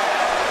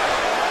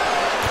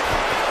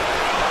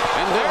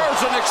 And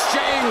there's an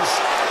exchange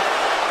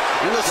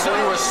in the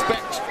center.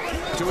 Respect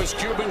to his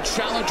Cuban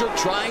challenger,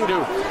 trying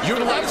to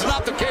utilize.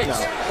 Not the case.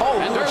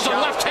 And there's a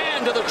left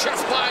hand to the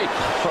chest by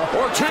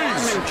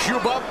Ortiz. In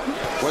Cuba,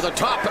 where the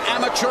top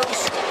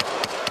amateurs.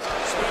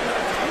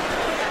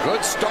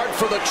 Good start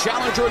for the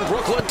challenger in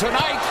Brooklyn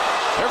tonight.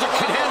 There's a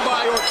right hand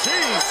by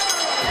Ortiz.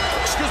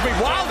 Excuse me,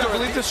 Wilder. I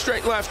believe the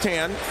straight left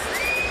hand.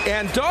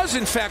 And does,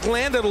 in fact,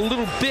 land it a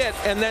little bit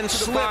and then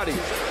slip.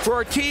 For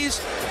Ortiz,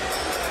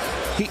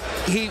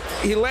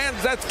 he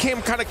lands, that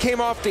kind of came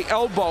off the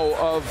elbow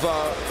of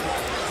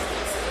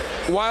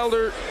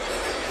Wilder,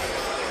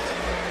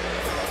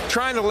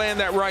 trying to land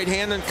that right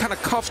hand and kind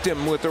of cuffed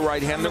him with the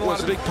right hand. There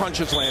was big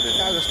punches landed.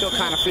 Guys are still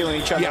kind of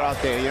feeling each other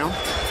out there, you know?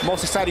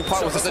 Most exciting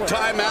part was the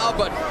timeout,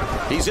 but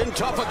he's in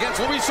tough against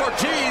Luis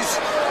Ortiz.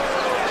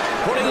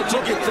 Putting a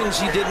look at things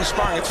he did in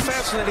sparring. It's a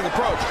fascinating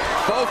approach.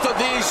 Both of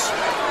these,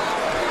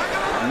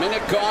 a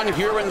minute gone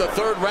here in the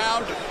third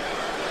round.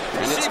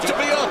 And it seems to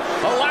be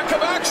a lack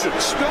of action.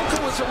 Szpilka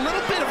was a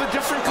little bit of a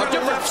different kind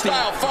of lefty.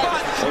 Style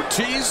fight.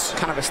 Ortiz.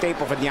 Kind of a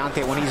staple for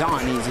Deontay when he's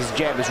on. His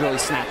jab is really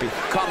snappy.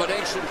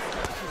 Combination.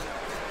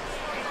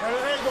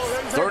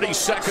 30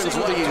 seconds,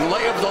 the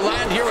lay of the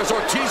land here as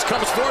Ortiz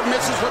comes forward,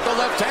 misses with the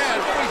left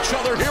hand. Each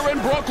other here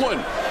in Brooklyn.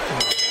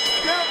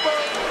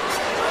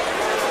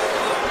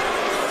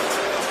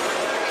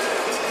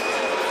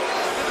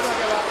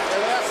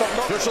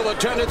 Official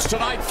attendance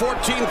tonight,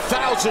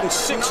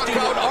 14,060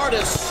 knockout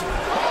artists.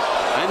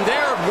 And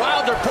there,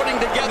 Wilder putting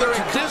together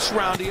in this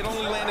round, he had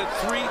only landed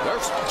 3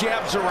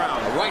 jabs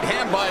around. A right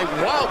hand by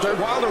Wilder.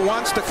 Wilder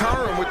wants to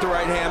counter him with the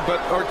right hand,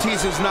 but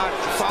Ortiz is not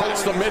following.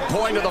 That's the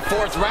midpoint of the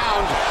fourth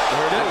round.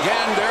 There it is.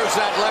 Again, there's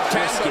that left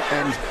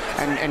hand.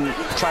 And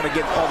try to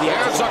get all the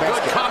There's a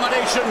good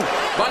combination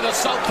by the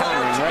southpaw.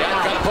 Yeah,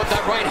 got to put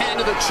that right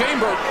hand in the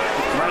chamber.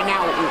 Right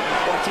now,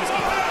 Ortiz.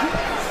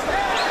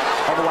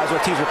 Otherwise,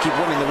 Ortiz will keep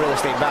winning the real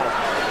estate battle.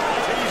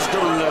 He's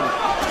doing the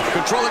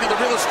controlling of the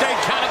real estate.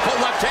 Catapult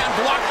left hand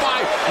blocked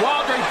by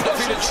Wilder. He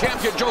defeated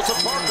champion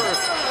Joseph Parker.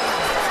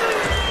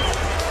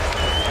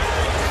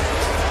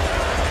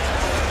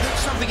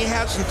 Something he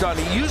hasn't done.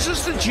 He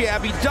uses the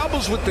jab. He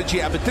doubles with the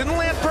jab. It didn't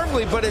land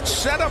perfectly, but it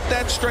set up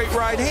that straight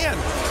right hand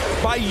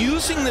by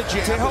using the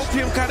jab to help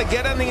him kind of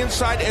get on the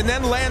inside and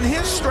then land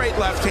his straight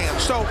left hand.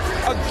 So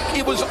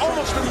it was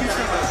almost a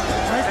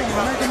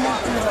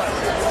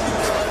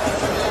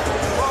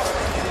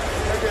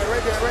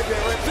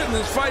in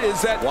this fight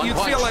is that you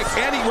feel like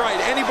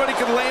anybody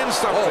can land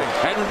something.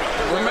 And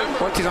remember,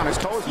 Ortiz on his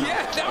toes.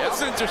 Yeah, that was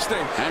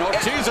interesting. And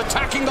Ortiz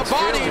attacking the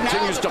body.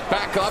 Continues to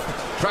back up.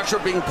 Pressure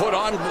being put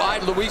on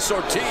by Luis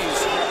Ortiz.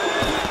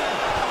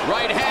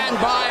 Right hand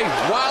by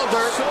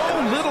Wilder. So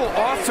little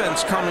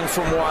offense coming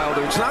from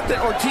Wilder. It's not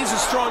that Ortiz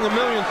is throwing a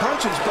million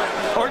punches, but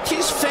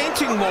Ortiz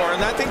fainting more,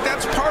 and I think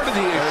that's part of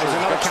the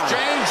issue.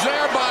 Exchange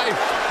there by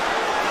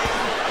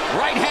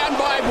right hand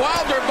by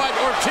Wilder, but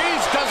Ortiz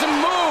doesn't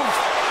move.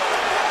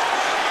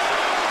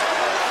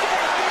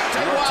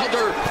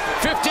 Wilder,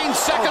 15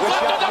 seconds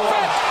left in the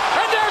fifth,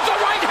 and there's the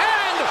right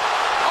hand.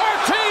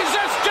 Ortiz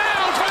is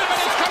down for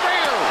his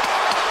career.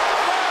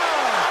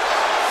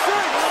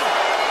 6,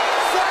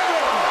 7.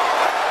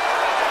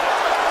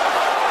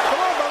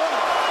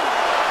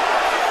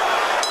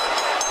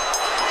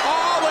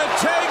 All it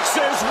takes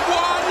is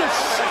one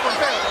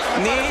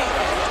knee.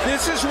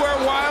 This is where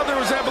Wilder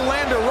was able to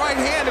land a right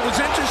hand. It was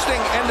interesting,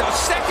 and a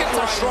second. That's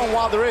how strong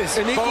Wilder is.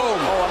 Boom.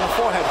 Oh, on the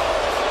forehead.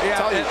 Yeah,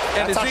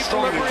 and his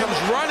equilibrium comes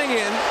running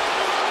in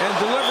and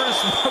delivers.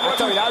 I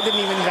tell you, that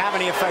didn't even have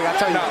any effect. I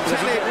tell you,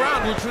 10-8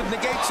 round, which would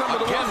negate some of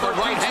the ones that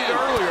right hand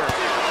earlier.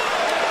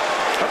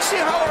 Let's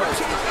see how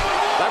Ortiz.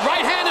 That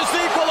right hand is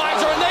the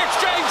equalizer, and they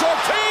exchange.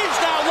 Ortiz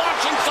now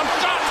launching some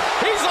shots.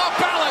 He's off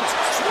balance.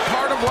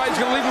 Part of why he's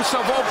going to leave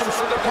himself open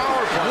for the power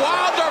punch.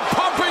 Wilder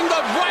pumping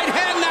the right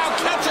hand now,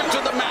 catching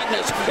to the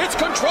madness. It's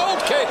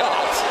controlled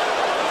chaos.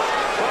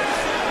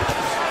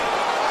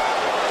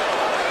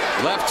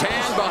 Left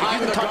hand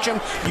behind the touch him.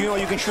 You know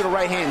you can shoot a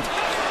right hand.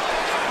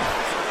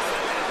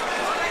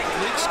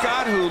 Nick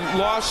Scott, who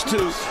lost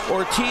to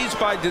Ortiz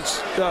by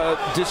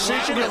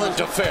decision.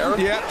 To fair.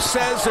 Yep,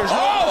 says there's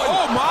no.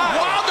 Oh my!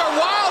 Wilder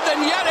wild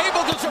and yet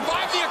able to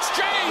survive the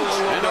exchange.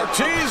 And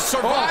Ortiz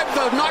survived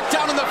the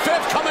knockdown in the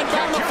fifth, coming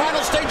back in the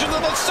final stages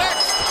of the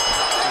sixth.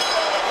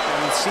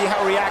 And see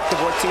how reactive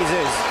Ortiz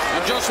is.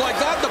 And just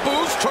like that, the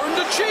boos turned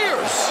to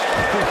cheers.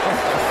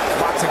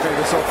 Boxing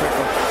figure so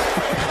fickle.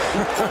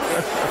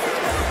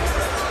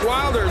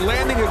 Wilder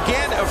landing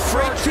again,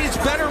 afraid Ortiz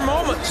better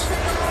moments.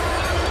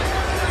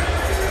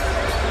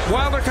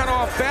 Wilder kind of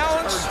off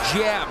balance.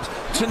 Jabs.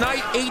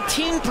 Tonight,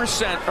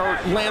 18% are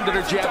landed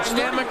a jab.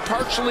 Dynamic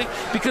partially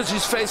because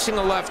he's facing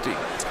a lefty.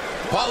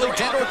 Paulie,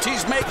 can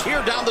Ortiz make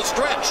here down the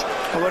stretch?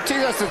 Well,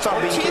 Ortiz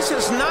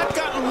has not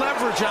gotten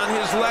leverage on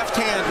his left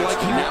hand like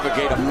he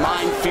navigate a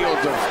minefield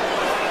of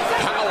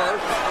power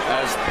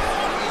as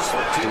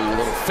Ortiz a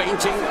little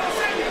fainting.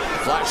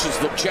 Flashes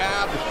the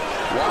jab.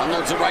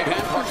 Unloads the right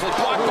hand, partially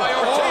blocked by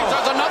Ortiz.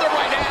 There's another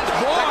right hand.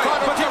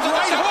 But the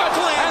right hook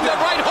landed. And the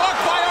right hook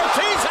by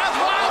Ortiz has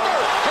Wilder.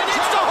 He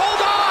needs to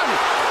hold on.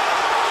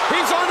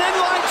 He's on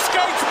inline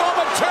skates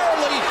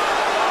momentarily.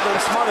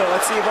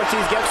 see if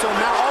Ortiz gets to him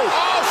now. Oh,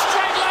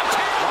 straight left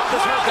hand.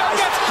 Wilder's hurt, guys.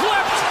 Gets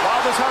clipped.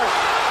 Wilder's hurt.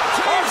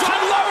 He's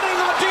unloading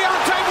on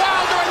Deontay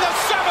Wilder in the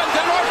 7th,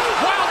 and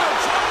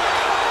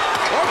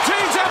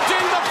Ortiz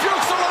emptying the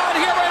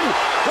fusillade here in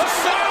the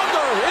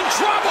Wilder in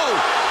trouble.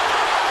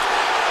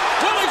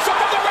 Will he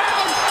find the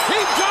round?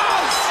 He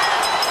does.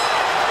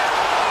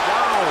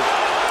 Wow.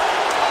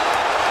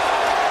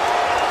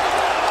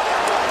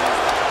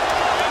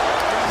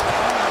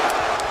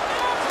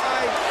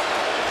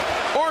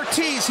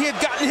 Ortiz, he had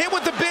gotten hit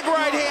with the big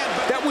right hand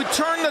that would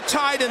turn the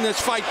tide in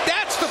this fight.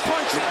 That's the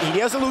punch. He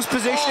doesn't lose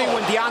positioning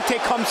when Deontay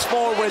comes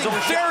forward with his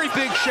very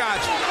big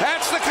shots.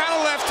 That's the kind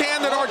of left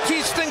hand that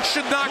Ortiz thinks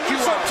should knock you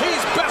out. Ortiz,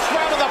 best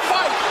round of the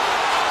fight.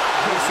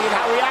 You see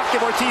how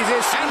reactive Ortiz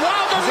is. And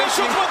Wilder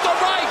misses with the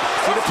right.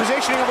 See the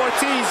positioning of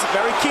Ortiz,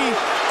 very key.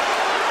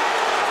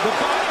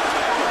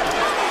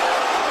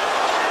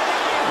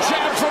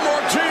 Jab from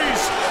Ortiz.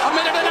 A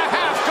minute and a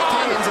half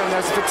gone. And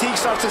as fatigue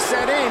starts to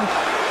set in.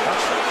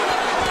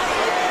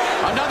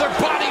 Another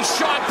body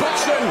shot.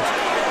 Buxton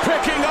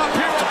picking up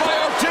here by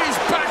Ortiz.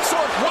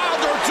 Backsword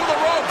Wilder to the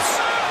ropes.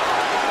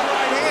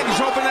 Right hand.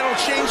 He's hoping that'll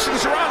change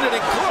things around, and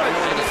it could.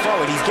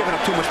 Forward. He's giving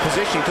up too much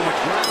positioning, too much.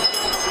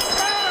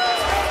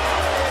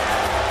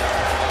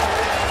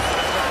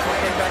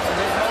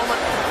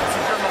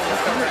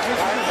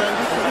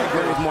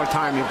 With more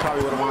time, he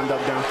probably would have wound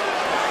up down.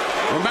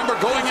 Remember,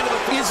 going into the...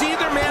 Is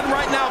either man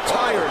right now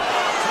tired?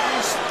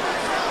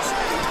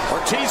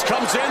 Ortiz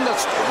comes in, the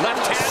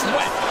left hand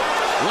wet.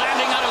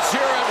 Landing on us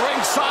here at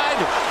ringside.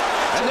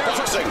 And there's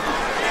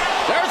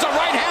a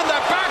right hand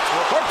that back.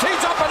 Ortiz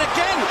up and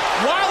again.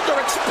 Wilder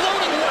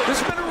exploding.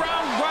 This has been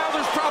around.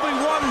 Wilder's probably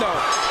won, though.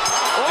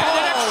 Oh. And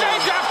an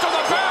exchange after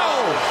the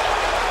bell.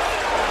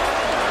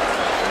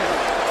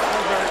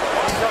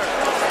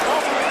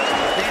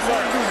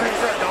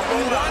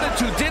 Wanted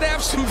to, did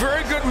have some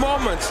very good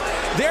moments.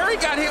 There he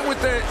got hit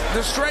with the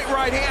straight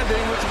right hand,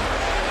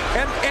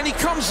 and he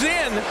comes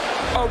in,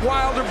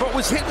 Wilder, but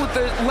was hit with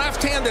the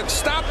left hand that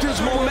stopped his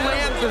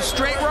momentum. The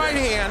straight right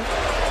hand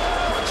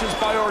punches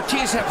by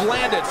Ortiz have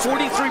landed 43%.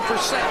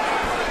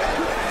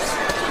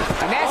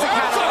 And that's a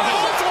kind of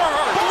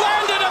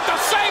landed at the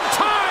same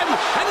time,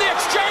 and the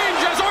exchange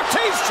as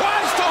Ortiz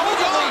tries to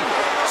hold on,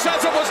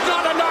 says it was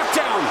not a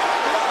knockdown.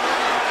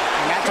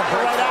 And that's a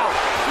break out.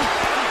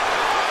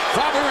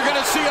 Thought we were going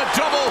to see a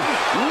double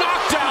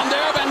knockdown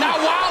there, but now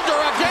Wilder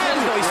again.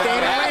 He's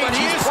staying in range. But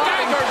he is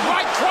staggered,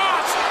 right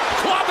cross,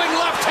 clubbing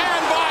left hand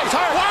by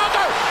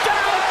Wilder.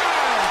 Down.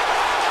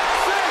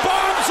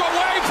 Bombs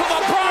away for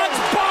the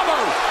bronze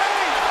bomber.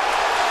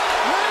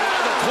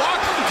 The clock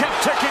kept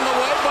ticking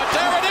away, but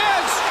there it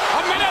is.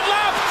 A minute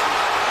left.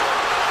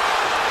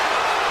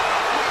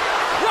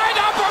 Right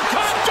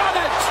uppercut,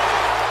 done it.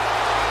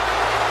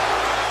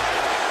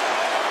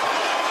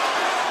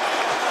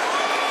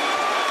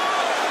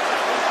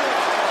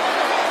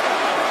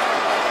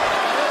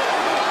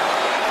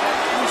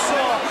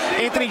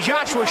 Anthony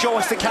Joshua show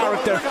us the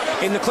character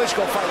in the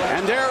Klitschko fight.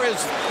 And there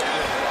is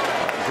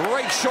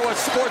great show of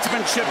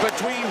sportsmanship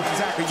between.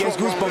 Exactly. He gets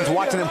goosebumps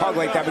watching them hug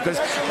like that because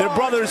they're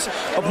brothers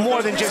of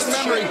more than just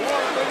memory.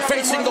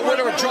 Facing the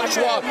winner of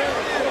Joshua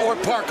or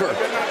Parker.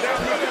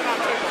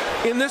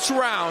 In this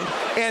round,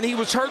 and he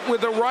was hurt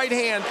with the right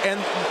hand, and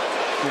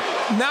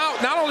now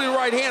not only the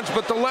right hands,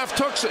 but the left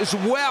hooks as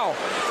well.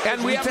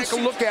 And we take a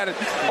look at it.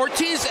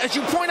 Ortiz, as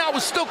you point out,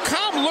 was still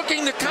calm,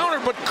 looking to counter,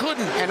 but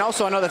couldn't. And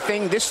also another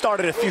thing, this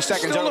started a few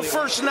seconds earlier. Still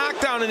the first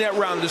knockdown in that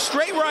round. The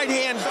straight right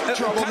hand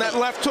trouble and that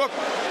left hook.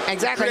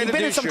 Exactly. He's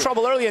been in some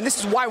trouble earlier, and this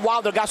is why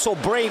Wilder got so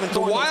brave. And the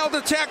wild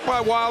attack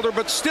by Wilder,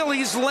 but still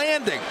he's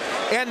landing.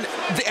 And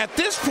at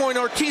this point,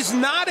 Ortiz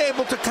not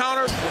able to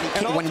counter.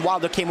 When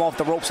Wilder came off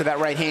the ropes of that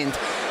right hand.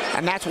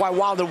 And that's why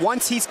Wilder,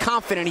 once he's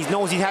confident, he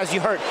knows he has you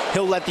hurt,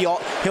 he'll let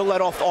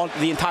off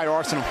the entire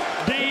arsenal.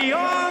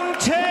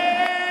 Deontay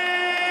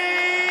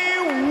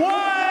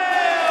Wilder.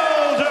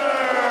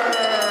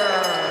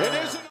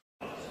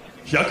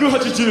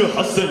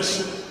 188セン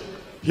チ、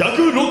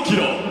106キ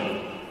ロ、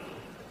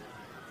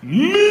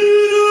ミル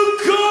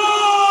コ・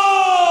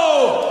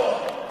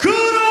クロ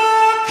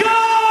カ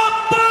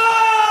ップ。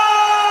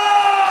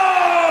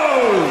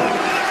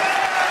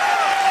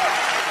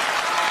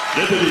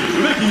レフェリー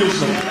梅木義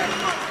信。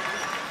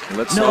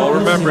 Let's all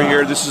remember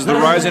here, this is the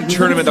Rizin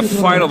Tournament, the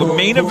final, the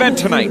main event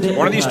tonight.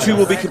 One of these two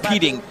will be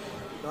competing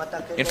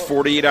in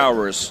 48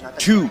 hours.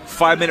 2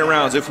 5-minute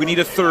rounds. If we need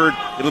a third,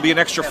 it'll be an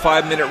extra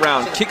 5-minute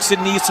round. Kicks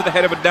and knees to the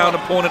head of a downed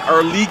opponent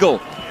are legal.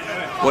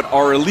 What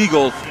are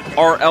illegal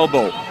are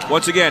elbow.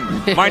 Once again,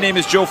 my name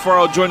is Joe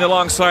Farrell, joined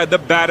alongside the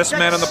baddest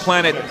man on the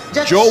planet,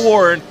 Joe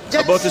Warren,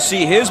 about to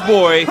see his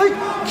boy,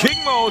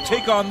 King Mo,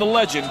 take on the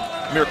legend,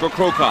 Mirko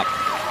Cro Cop.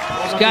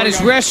 He's got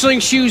his wrestling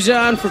shoes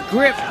on for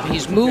grip.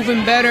 He's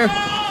moving better.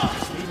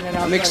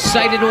 I'm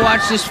excited to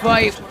watch this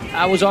fight.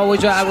 I was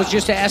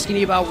just asking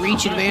you about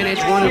reach advantage.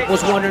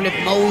 Was wondering if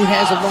Mo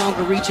has a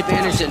longer reach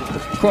advantage than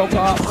Cro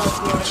Cop.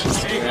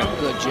 Yeah,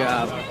 good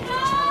job.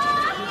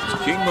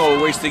 King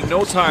Mo wasting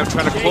no time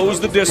trying to close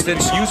the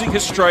distance, using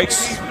his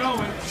strikes.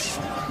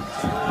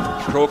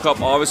 Crow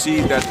Cup, obviously,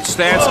 that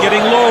stance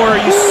getting lower.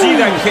 You see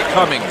that kick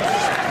coming.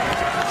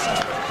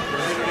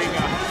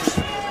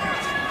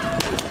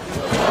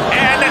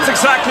 And that's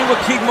exactly what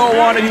King Mo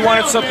wanted. He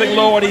wanted something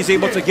low, and he's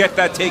able to get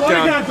that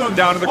takedown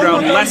down to the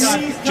ground.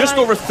 Just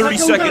over 30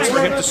 seconds for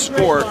him to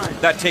score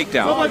that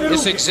takedown.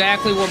 This is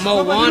exactly what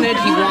Mo wanted.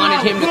 He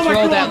wanted him to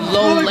throw that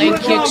low leg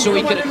kick so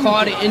he could have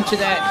caught it into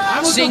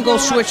that single,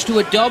 switch to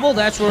a double.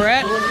 That's where we're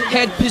at.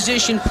 Head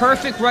position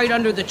perfect right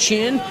under the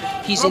chin.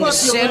 He's in the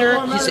center.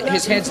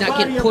 His head's not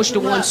getting pushed to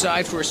one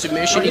side for a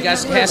submission. He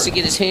has to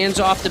get his hands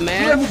off the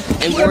mat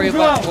and worry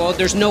about, well,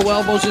 there's no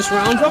elbows this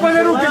round.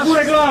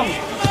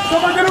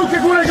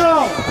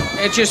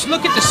 And just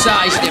look at the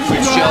size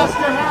difference, Joe.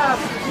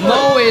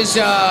 Mo is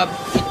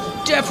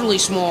definitely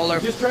smaller.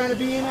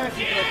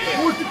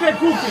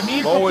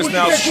 Mo is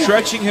now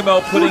stretching him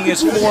out, putting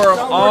his forearm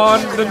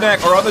on the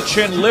neck or on the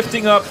chin,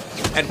 lifting up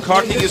and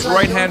cocking his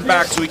right hand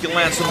back so he can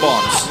land some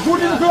bombs.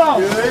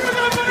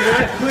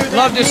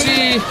 Love to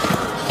see.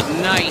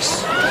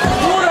 Nice.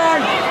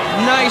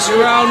 Nice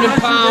ground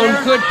and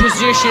pound, good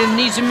position.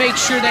 Needs to make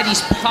sure that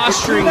he's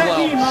posturing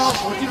well.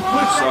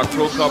 Saw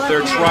Crow Cup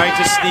there trying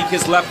to sneak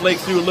his left leg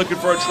through, looking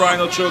for a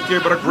triangle choke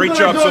here, but a great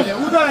job so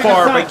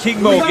far by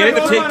King Mo, getting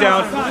the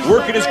takedown,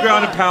 working his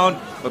ground and pound.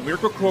 But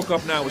Mirko Crow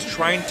Cup now is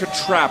trying to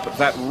trap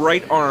that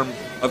right arm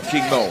of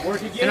King Mo.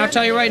 And I'll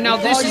tell you right now,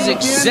 this is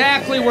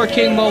exactly where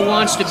King Mo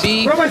wants to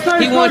be.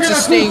 He wants to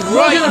stay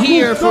right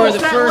here for the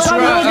first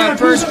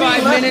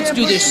 5 minutes,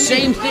 do the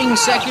same thing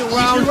second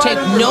round, take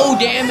no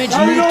damage,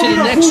 move to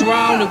the next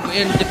round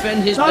and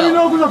defend his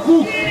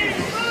belt.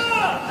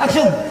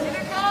 Action.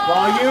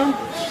 Volume.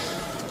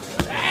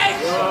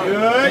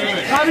 Good.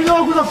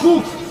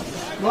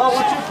 Well,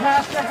 what's your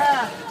pass to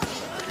half?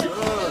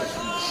 Good.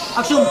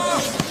 Action.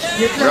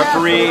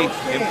 Referee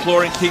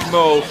imploring King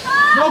Mo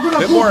a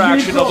bit more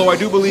action, although I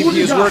do believe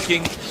he is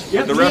working.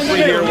 But the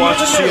referee here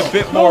wants to see a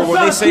bit more.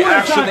 When they say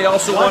action, they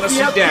also want to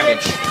see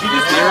damage.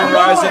 If they're in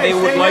Rizin, they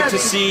would like to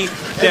see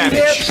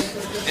damage.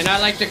 And I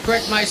like to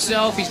correct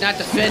myself, he's not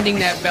defending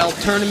that belt.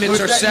 Tournaments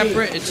are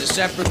separate, it's a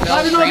separate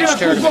belt for each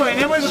tournament.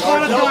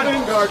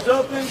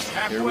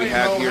 Here we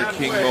have here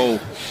King Mo,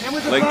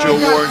 like Joe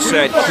Warren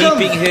said,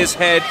 keeping his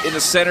head in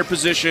the center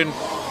position,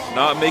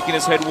 not making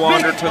his head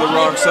wander to the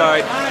wrong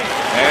side.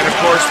 And of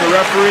course the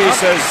referee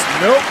says,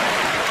 nope,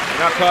 you're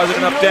not causing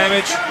enough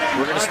damage,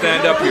 we're going to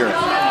stand up here.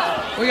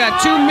 We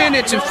got 2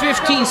 minutes and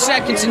 15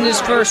 seconds in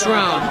this first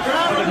round.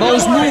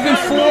 Mo's moving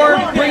forward,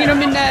 bringing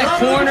him in that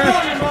corner.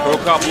 Crow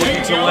Cup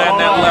looking to land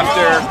that left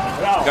there.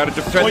 Got to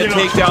defend the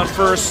takedown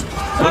first.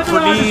 Look for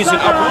knees and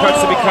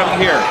uppercuts to be coming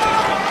here.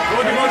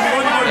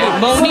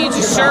 And Mo needs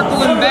to circle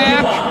him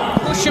back,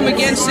 push him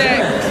against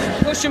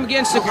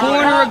the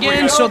corner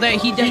again so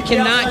that he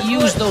cannot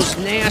use those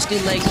nasty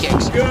leg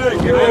kicks.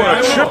 Oh,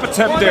 a trip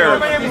attempt there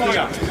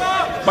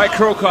by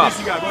Crow Cup.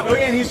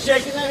 He's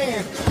shaking that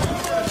hand.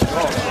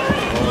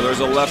 Oh,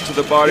 there's a left to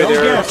the body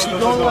there.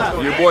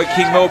 Your boy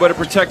King Mo better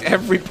protect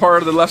every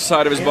part of the left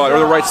side of his body, or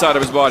the right side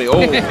of his body.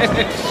 Oh,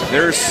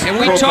 there's and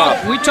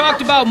we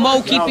talked about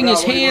Mo keeping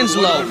his hands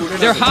low.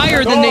 They're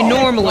higher than they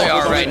normally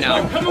are right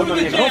now. I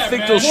don't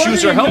think those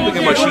shoes are helping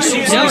him much. He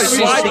seems to be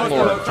sliding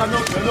more.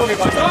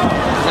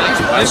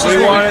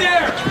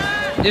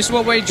 This is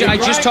what I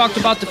just talked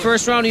about the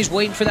first round. He's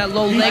waiting for that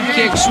low leg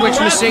kick, switch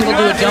from a single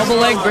to a double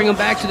leg, bring him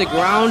back to the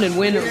ground, and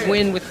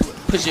win with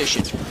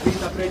position.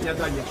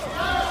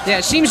 Yeah,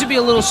 it seems to be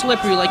a little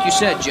slippery, like you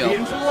said, Joe.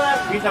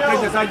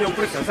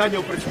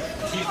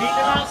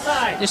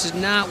 This is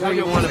not where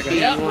you want to be.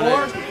 You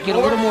want to get a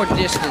little more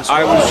distance.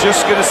 I was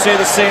just going to say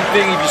the same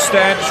thing. If you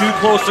stand too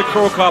close to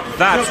Crow Cup,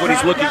 that's what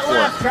he's looking for.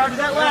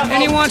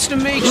 And he wants to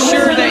make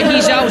sure that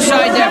he's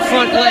outside that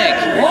front leg,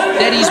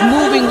 that he's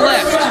moving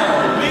left.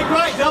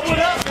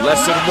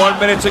 Less than 1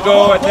 minute to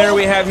go, and there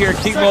we have here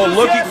King Mo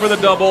looking for the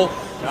double.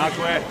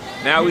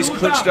 Now he's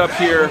clinched up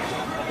here.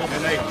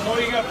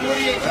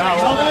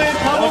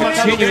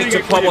 Continuing to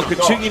pummel,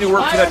 continuing to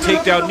work for that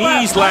takedown.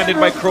 Knees landed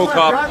by Crow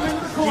Cup.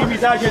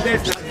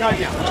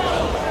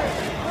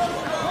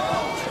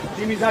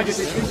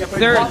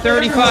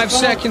 35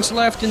 seconds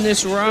left in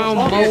this round.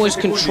 Mo has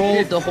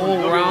controlled the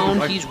whole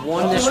round. He's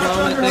won this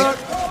round, I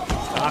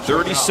think.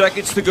 30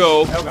 seconds to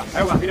go.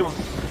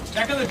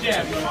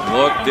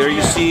 Look, there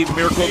you see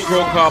Mirko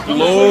Crow Cup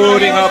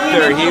loading up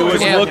there. He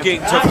was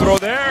looking to throw.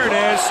 There it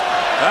is.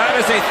 That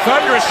is a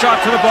thunderous shot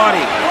to the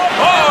body.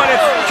 Oh, and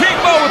it's King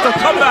Mo with the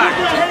comeback.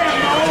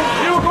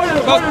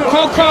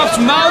 Crow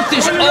Cup's mouth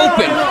is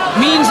open,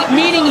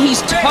 meaning he's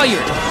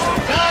tired.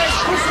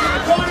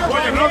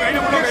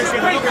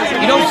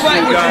 You don't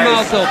fight with your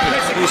mouth open.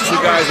 These two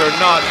guys are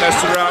not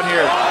messing around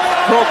here.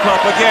 Crow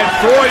Cup again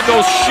throwing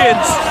those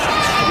shins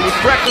with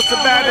reckless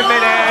abandonment,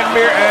 and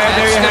there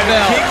you have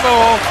it. King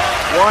Mo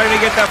wanting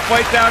to get that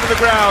fight down to the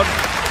ground.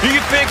 Do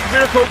you think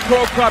Mirko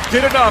Crow Cup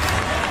did enough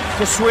to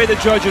to sway the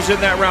judges in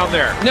that round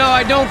there. No,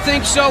 I don't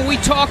think so. We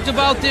talked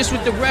about this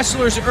with the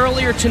wrestlers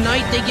earlier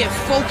tonight. They get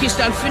focused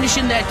on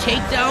finishing that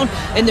takedown,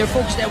 and they're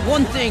focused at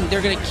one thing.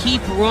 They're going to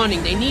keep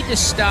running. They need to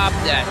stop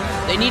that.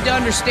 They need to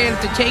understand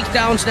if the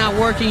takedown's not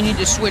working, you need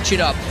to switch it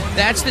up.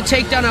 That's the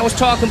takedown I was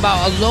talking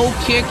about. A low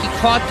kick. He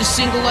caught the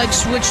single leg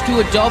switch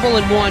to a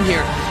double and won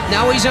here.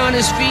 Now he's on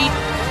his feet.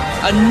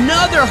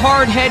 Another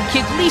hard head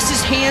kick. At least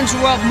his hands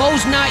were up.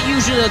 Mo's not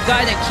usually a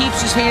guy that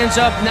keeps his hands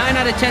up. 9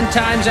 out of 10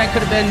 times that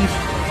could have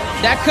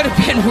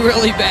been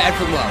really bad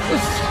for Mo.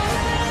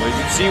 Well, you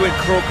can see when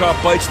Cro Cop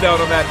bites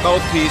down on that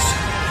mouthpiece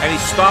and he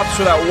stops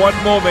for that one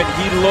moment,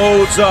 he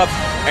loads up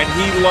and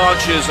he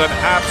launches an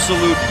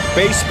absolute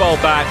baseball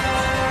bat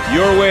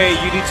your way.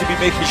 You need to be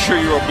making sure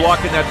you are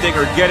blocking that thing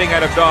or getting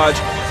out of dodge.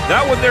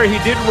 That one there, he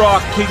did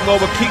rock King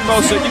Mo, but King Mo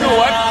said, you know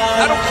what?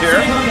 I don't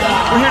care.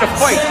 We're here to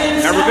fight,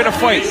 and we're going to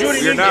fight.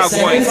 We are now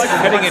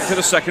heading into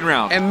the second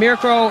round. And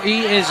Mirko,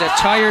 he is a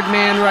tired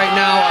man right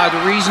now.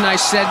 The reason I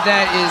said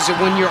that is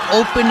when you're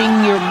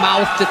opening your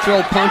mouth to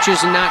throw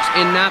punches and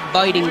not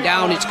biting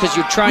down, it's because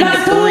you're trying to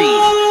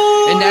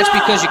breathe. And that's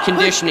because your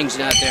conditioning's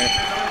not there.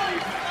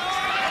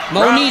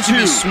 Mo needs to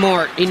be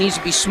smart. He needs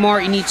to be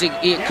smart. He needs to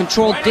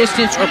control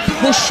distance or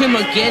push him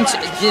against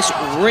this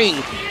ring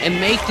and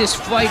make this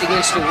fight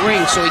against the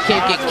ring so he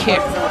can't get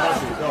kicked.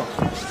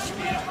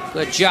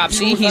 Good job.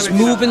 See, he's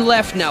moving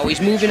left now.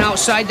 He's moving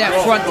outside that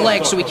front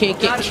leg so he can't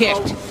get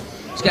kicked.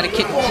 He's got to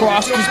kick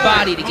across his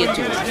body to get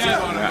to him.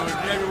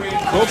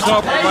 Cro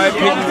Cop, in my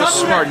opinion, was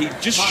smart. He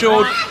just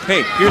showed,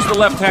 hey, here's the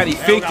left hand. He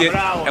faked it,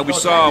 and we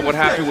saw what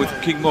happened with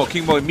King Mo.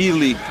 King Mo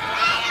immediately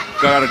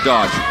got out of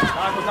dodge.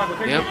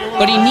 Yep.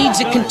 But he needs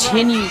to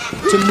continue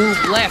to move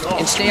left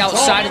and stay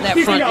outside of that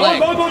front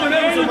leg.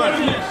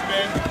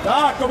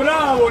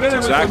 That's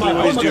exactly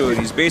what he's doing.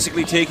 He's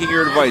basically taking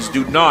your advice.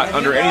 Do not,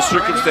 under any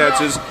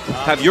circumstances,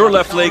 have your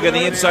left leg on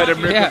the inside of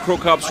Mirko Cro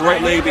Cop's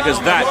right leg, because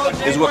that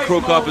is what Cro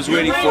Cop is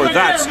waiting for.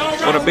 That's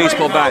when a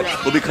baseball bat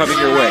will be coming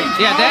your way.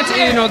 Yeah, that's,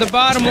 you know, the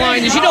bottom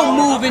line is you don't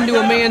move into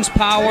a man's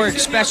power,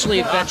 especially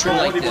a veteran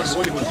like this.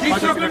 I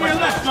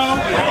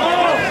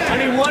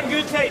need one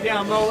good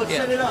takedown, Mo. Let's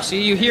set it up.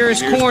 See, you hear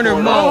his corner,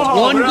 Mo.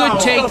 One good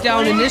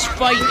takedown, and this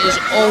fight is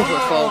over,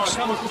 folks.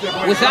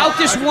 Without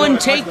this one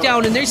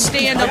takedown, and they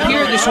stand up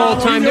here this whole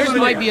time, there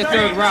might be a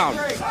third round.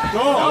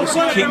 Now we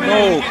see King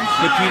Mo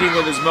competing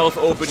with his mouth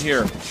open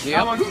here.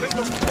 Yep. Oh, a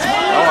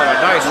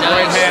nice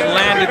right hand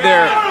landed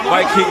there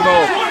by King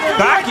Mo,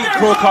 backing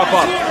Cro Cop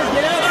up.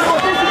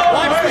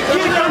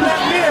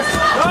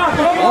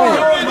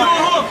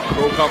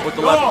 Cro Cop with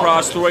the left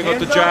cross, throwing out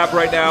the jab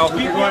right now. A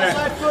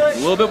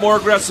little bit more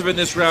aggressive in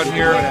this round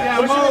here.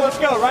 Let's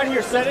go, right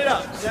here, set it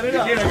up. Set it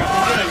up.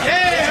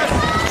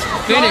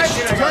 Finish.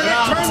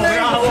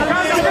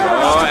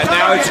 And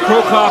now it's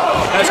Cro Cop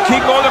as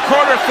King Mo in the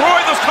corner,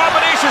 throwing those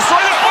combinations,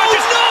 throwing those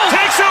punches,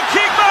 takes out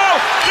King Mo.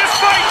 This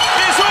fight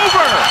is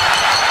over.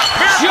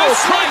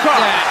 Just like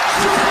that.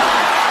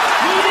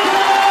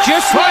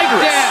 Just like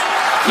that.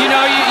 You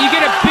know, you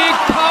get a big,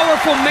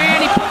 powerful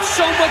man. He puts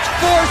so much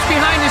force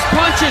behind his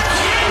punches.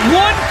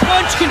 One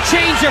punch can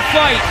change a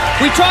fight.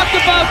 We talked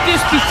about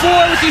this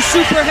before with these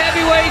super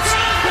heavyweights.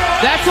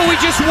 That's what we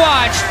just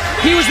watched.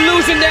 He was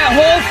losing that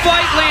whole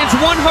fight, lands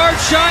one hard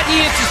shot, he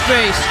hits his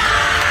face.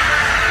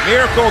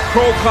 Mirko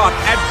Cro Cop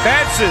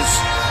advances.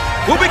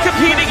 Will be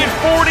competing in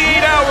 48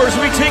 hours.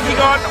 We'll be taking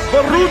on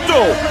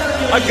Baruto,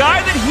 a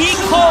guy that he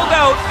called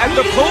out at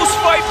the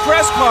post-fight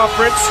press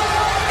conference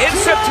in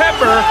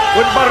September.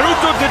 When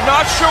Baruto did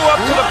not show up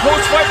to the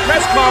post-fight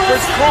press conference,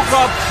 Cro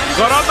Cop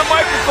got on the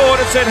microphone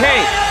and said,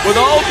 hey, with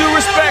all due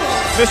respect,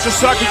 Mr.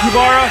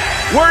 Sakakibara,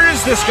 where is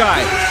this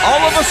guy?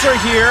 All of us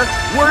are here.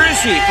 Where is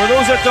he? For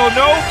those that don't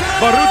know,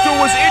 Baruto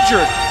was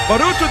injured.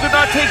 Baruto did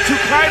not take too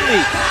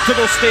kindly to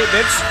those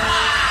statements.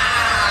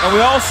 And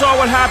we all saw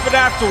what happened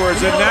afterwards.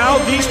 And now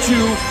these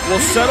two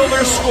will settle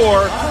their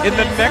score in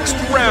the next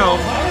round,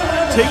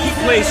 taking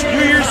place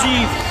New Year's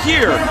Eve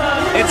here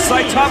in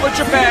Saitama,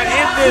 Japan,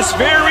 in this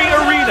very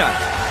arena,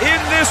 in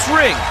this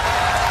ring,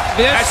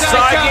 as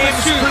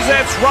Cygames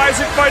presents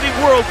Rising Fighting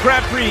World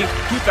Grand Prix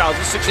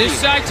 2016. This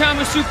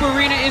Saitama Super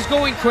Arena is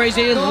going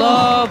crazy. I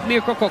love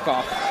Mirko Cro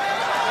Cop.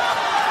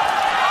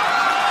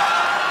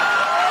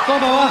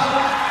 Konbanwa.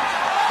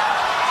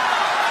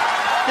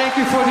 Thank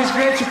you for this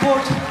great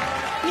support.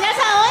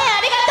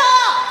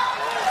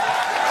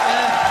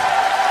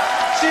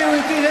 See you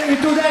in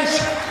 2 days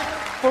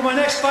for my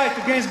next fight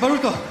against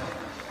Baruto.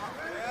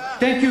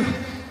 Thank you.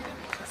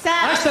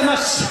 愛してま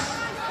す。2日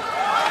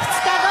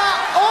後、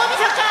大晦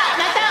日、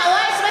またお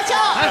会いしましょ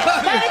う。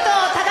バルト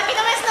を叩き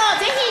のめすのを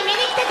ぜひ見に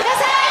来てくだ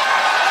さい。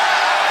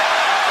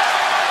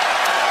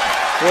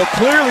 Well,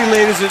 clearly,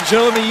 ladies and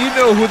gentlemen, you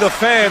know who the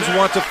fans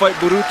want to fight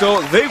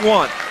Baruto. They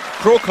want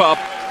Cro Cop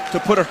to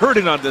put a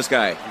hurting on this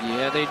guy.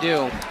 Yeah, they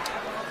do.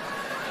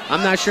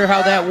 I'm not sure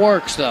how that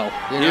works, though.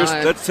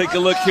 Let's take a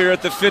look here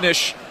at the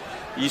finish.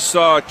 You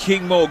saw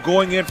King Mo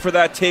going in for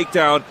that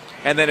takedown,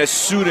 and then as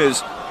soon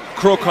as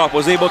Cro Cop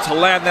was able to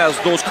land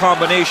those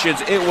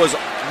combinations, it was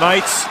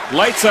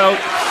lights out,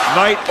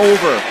 night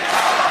over.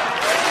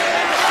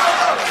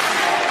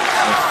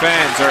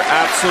 fans are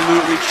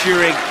absolutely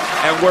cheering,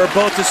 and we're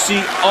about to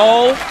see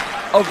all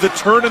of the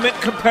tournament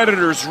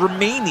competitors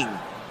remaining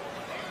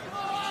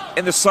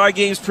in the Psy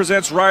Games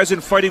presents Rizin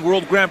Fighting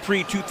World Grand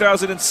Prix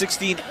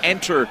 2016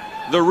 enter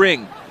the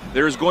ring.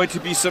 There is going to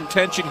be some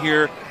tension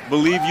here,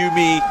 believe you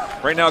me.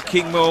 Right now,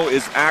 King Mo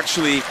is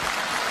actually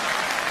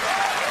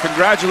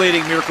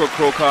congratulating Mirko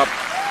Cro Cop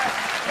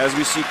as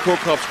we see Cro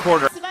Cop's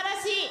corner.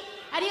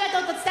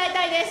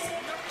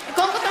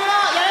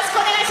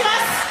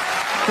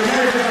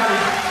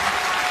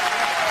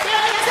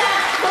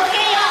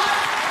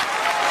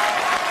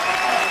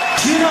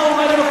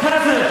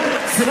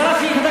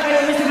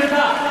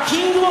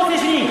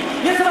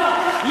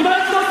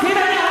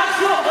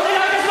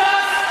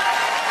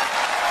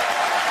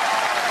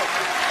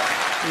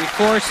 He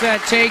forced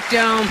that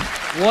takedown,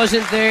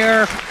 wasn't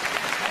there.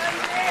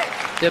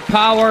 The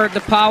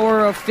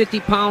power of 50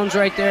 pounds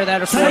right there,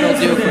 that's what it'll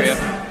do for you.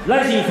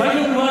 Rizin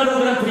Fighting World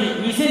Grand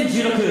Prix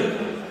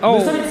 2016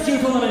無差別級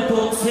トーナメン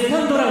トセ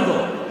カンドラウン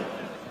ド。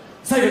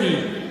最後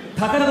に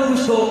高田信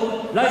人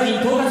Rizin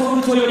統括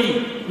本部長よ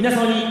り皆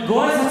様に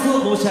ご挨拶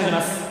を申し上げ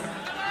ます。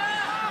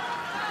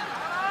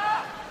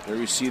 There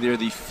you see there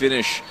the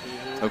finish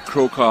of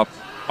Cro Cop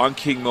on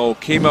King Mo.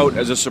 Came out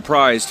as a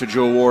surprise to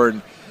Joe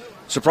Warren.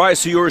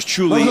 Surprise to yours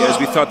truly, as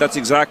we thought that's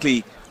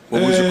exactly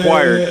what was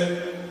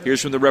required. Here's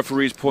from the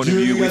referee's point of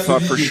view. We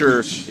thought for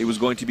sure it was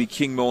going to be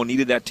King Mo,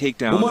 needed that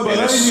takedown. And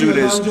as soon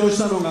as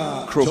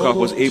Cro Cop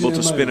was able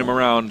to spin him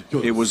around,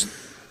 it was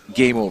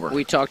game over.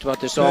 We talked about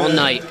this all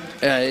night.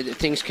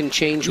 Things can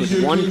change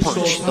with one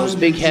punch. Those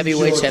big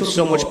heavyweights have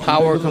so much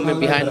power coming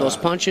behind those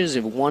punches.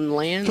 If one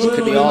lands, it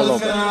could be all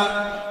over.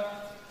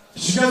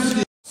 Starts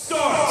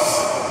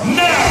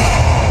now!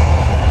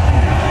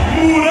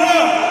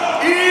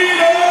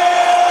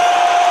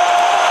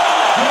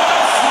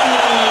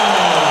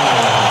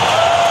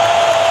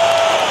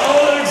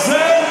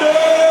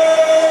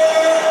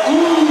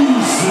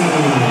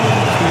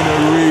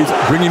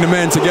 Bringing the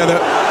men together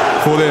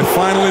for their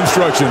final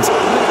instructions.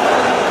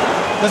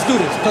 Let's do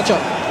this. Touch up.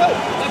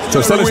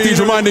 So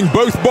Celestine's reminding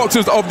both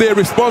boxers of their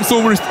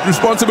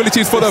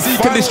responsibilities for the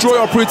Seek and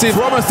Destroy operative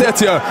from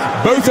Ossetia.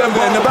 Both of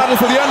them, the battle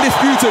for the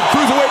undisputed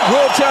Cruiserweight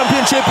World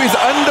Championship is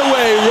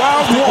underway.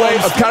 Round one. Way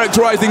of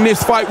characterizing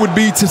this fight would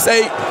be to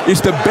say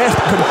it's the best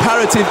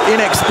comparative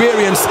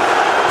inexperience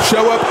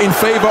show up in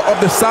favor of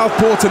the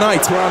Southpaw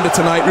tonight. Rounder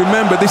tonight.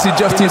 Remember, this is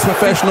just his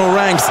professional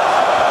ranks.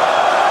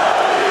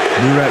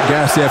 Murat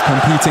Gassiev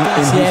competing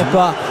in his...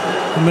 but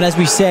I mean, as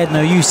we said,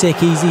 no, Usyk,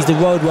 he's the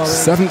road warrior.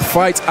 7th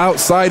fight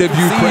outside of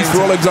Ukraine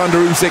for Alexander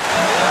Usyk.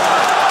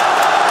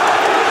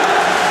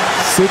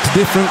 6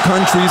 different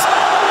countries,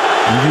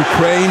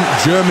 Ukraine,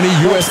 Germany,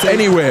 US,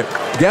 anywhere.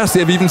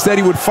 Gassiev even said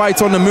he would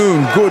fight on the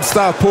moon. Good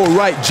southpaw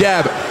right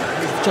jab.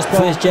 Just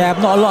by his jab,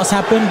 not a lot's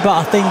happened, but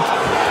I think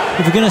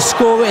if we're going to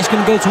score it, it's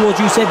going to go towards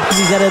Usyk because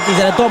he's had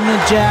a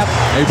dominant jab.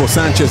 Abel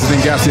Sanchez is in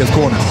Gassiev's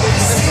corner.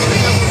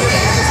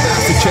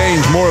 To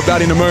change, more of that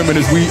in a moment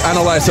as we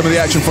analyze some of the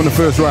action from the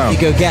first round.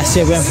 You go,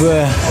 Gassiev went for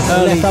a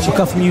left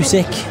uppercut from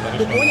Usyk.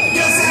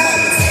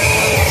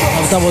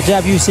 Double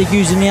jab, Usyk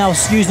using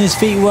his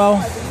feet well.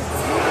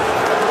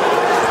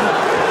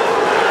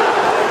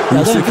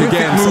 Usyk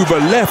again,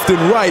 mover left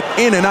and right,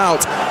 in and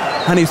out,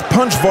 and his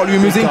punch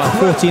volume is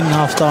incredible.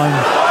 14.5 time.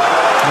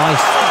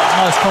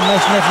 Nice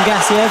combination there from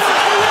Gassiev.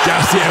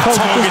 Gassiev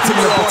targeting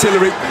the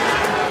artillery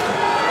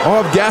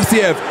of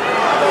Gassiev.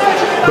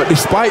 But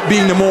despite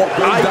being the more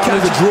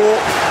eye-catching draw,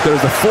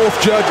 there's a 4th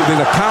judge,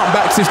 there's a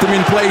count-back system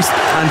in place,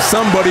 and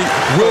somebody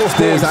will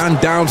upstairs and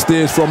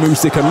downstairs from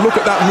Usyk. And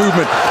look at that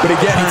movement, but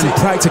again, it's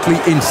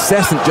practically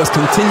incessant, just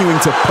continuing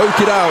to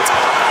poke it out.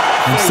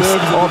 And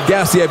serves of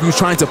Gassiev, who's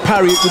trying to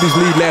parry it with his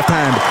lead left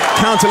hand.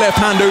 Counter left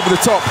hand over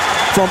the top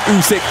from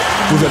Usyk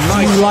was a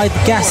nice... You like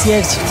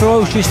Gassiev's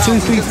ferocious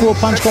 2-3-4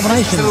 punch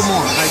combinations.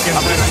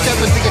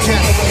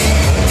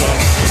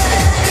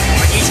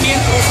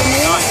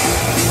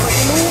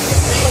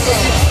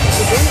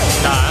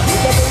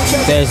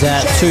 There's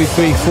a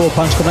 2-3-4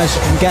 punch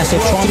combination from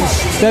Gassiev.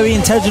 Very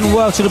intelligent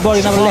work to the body.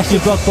 Another lefty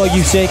block by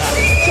Usyk.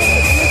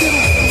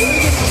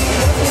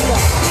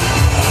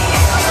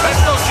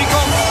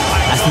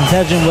 That's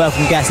intelligent work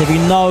from Gassiev. He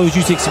knows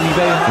Usyk's going to be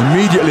very...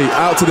 Immediately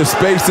out to the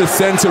space of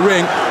center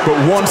ring, but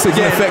once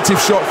again effective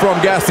shot from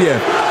Gassiev.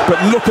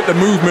 But look at the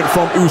movement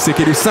from Usyk.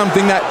 It is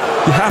something that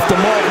you have to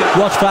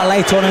watch that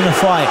later on in the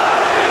fight.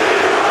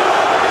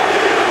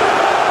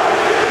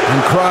 And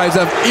cries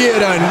of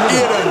Iran.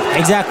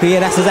 Exactly, yeah,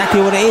 that's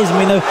exactly what it is. I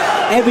mean,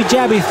 every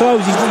jab he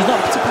throws,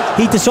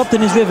 he's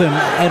disrupting his rhythm.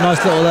 A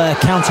nice little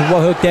counter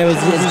hook there.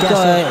 He's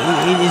got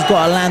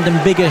to land them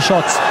bigger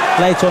shots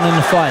later on in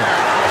the fight.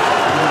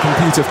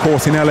 Compete, of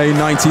course, in LA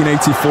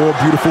 1984.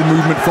 Beautiful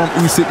movement from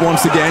Usyk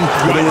once again.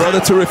 But there were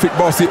other terrific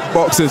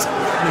boxers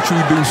which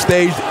have been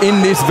staged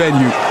in this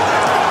venue.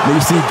 And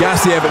you see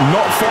Gassiev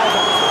not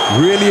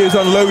far. Really is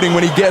unloading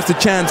when he gets the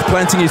chance,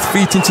 planting his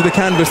feet into the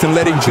canvas and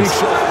letting big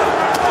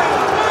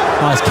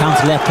nice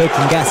counter left hook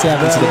from Gassiev.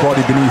 Into the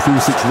body beneath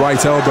Usyk's right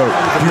elbow.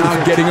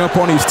 Now getting up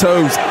on his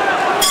toes.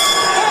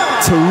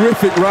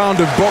 terrific round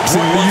of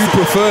boxing do you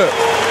prefer?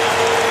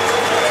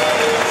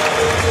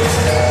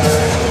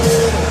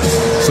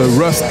 So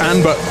Russ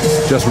Anbut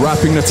just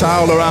wrapping the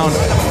towel around.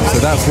 So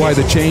that's why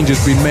the change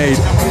has been made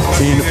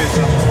in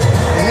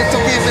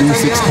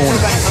Usyk's corner.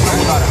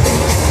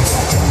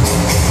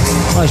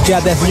 Nice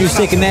jab there from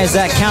Usyk, and there's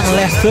that counter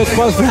left hook.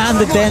 Both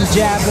handed then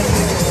jab.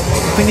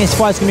 I think this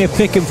fight's going to be a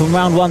pick-em from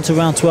round 1 to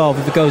round 12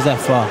 if it goes that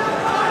far.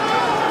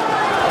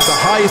 The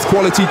highest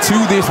quality to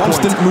this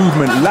constant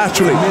movement,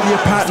 laterally.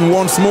 Familiar pattern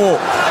once more.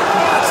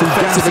 It's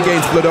effective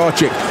against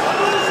Wlodarczyk.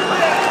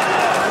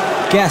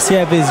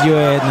 Gassiev is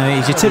your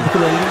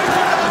typical elite.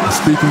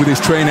 Speaking with his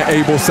trainer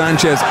Abel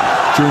Sanchez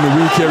during the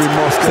week here in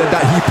Moscow, said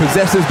that he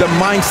possesses the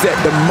mindset,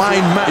 the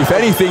mind map. If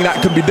anything,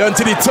 that can be done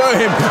to deter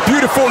him.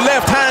 Beautiful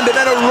left hand and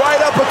then a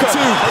right uppercut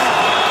too.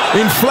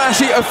 In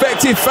flashy,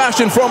 effective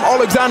fashion from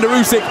Alexander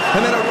Usyk.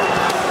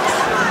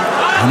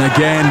 And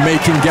again,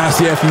 making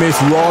Gassiev miss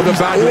rather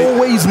badly.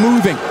 Always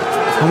moving.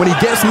 And when he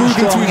gets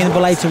moving to in the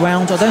later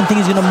rounds, I don't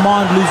think he's going to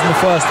mind losing the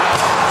first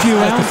few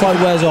rounds. The fight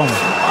wears on.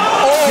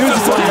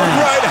 Beautiful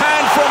right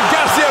hand from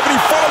Gassiev, and he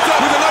follows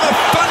up with another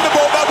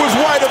thunderbolt that was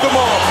wide of the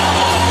mark.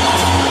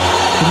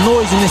 The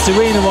noise in this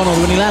arena, Ronald,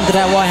 when he landed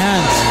that right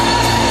hand.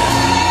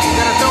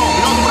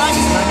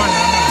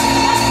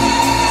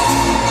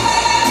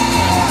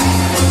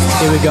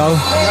 Here we go.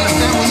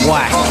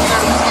 Whack.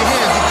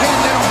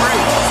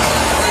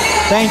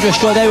 Dangerous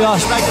shot. There we are.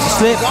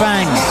 Slip,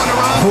 bang.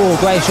 Cool,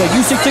 great shot.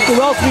 Usyk took it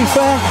well, to be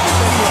fair.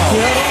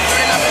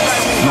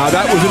 Now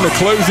that was in the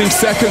closing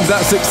seconds,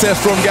 that success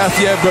from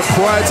Gassiev, but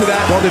prior to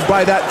that, bothered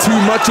by that too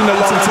much in the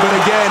long term. And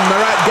again,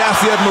 Marat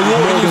Gassiev more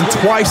than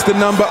twice the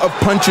number of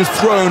punches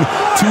thrown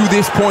to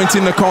this point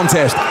in the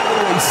contest.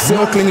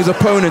 Circling his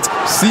opponent,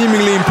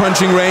 seemingly in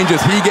punching range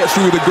as he gets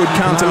through with a good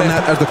counter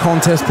left as the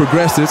contest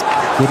progresses.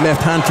 With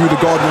left hand through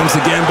the guard once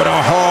again, but a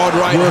hard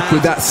right work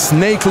with that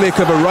snake lick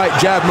of a right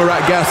jab,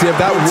 Marat Gassiev.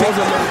 That would take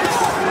a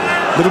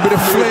little bit of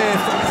flair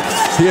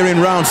here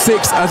in round 6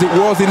 as it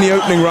was in the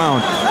opening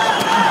round.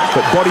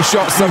 But body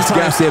shot sends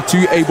Gassiev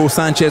to Abel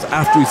Sanchez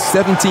after his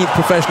 17th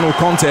professional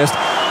contest.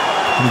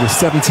 And he was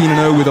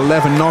 17-0 with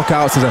 11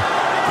 knockouts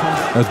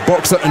as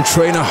boxer and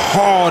trainer.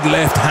 Hard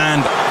left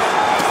hand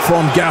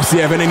from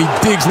Gassiev, and then he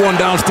digs one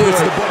downstairs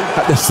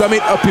at the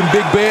summit up in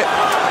Big Bear.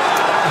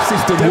 The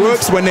system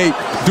works when they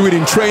do it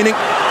in training.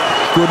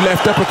 Good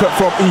left uppercut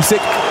from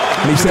Usyk,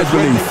 and he says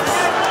relief.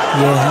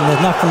 Yeah, and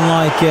there's nothing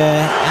like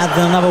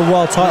adding another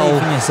world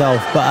title for yourself.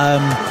 But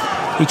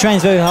he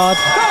trains very hard.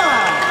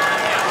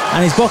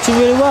 And he's boxing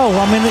really well.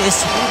 I mean,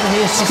 he's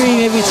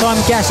screaming every time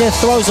Gassiev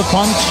throws a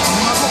punch.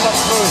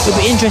 It'll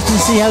be interesting to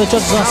see how the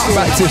judges are scoring.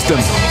 Back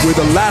system with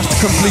the last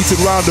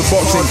completed round of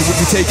boxing will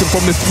be taken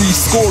from the 3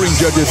 scoring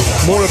judges.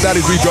 More of that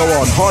as we go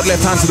on. Hard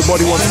left hand to the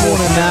body once more.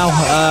 Now,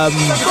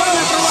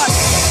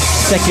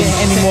 second,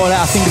 any more of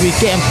that, I think we'll be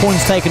getting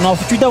points taken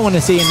off, which we don't want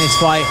to see in this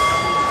fight.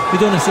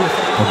 We don't want to see.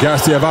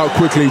 Gassiev out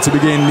quickly to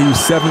begin the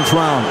 7th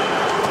round.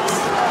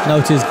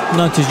 Notice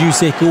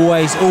Usyk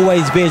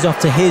always veers off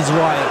to his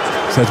right.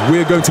 Says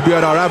we're going to be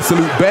at our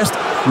absolute best.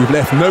 We've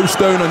left no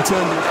stone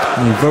unturned.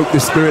 And invoke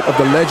the spirit of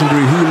the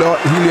legendary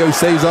Julio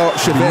Cesar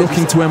Chavez,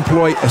 looking to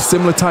employ a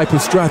similar type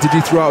of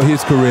strategy throughout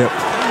his career.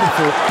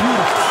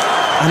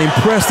 An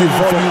impressive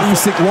from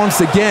Usyk once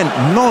again,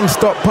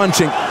 non-stop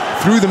punching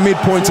through the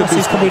midpoint of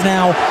this. Probably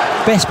now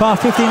best part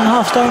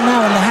 15.5 stone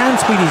now, and the hand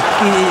speed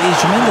is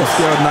tremendous.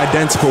 An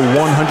identical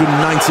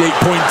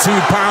 198.2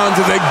 pounds,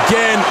 and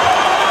again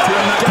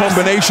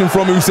combination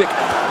from Usyk.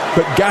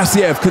 But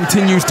Gassiev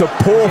continues to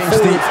pour forward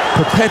the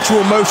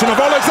perpetual motion of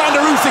Alexander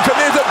Usyk, and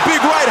there's a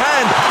big right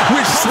hand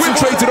which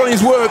concentrated on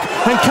his work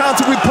and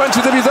countered with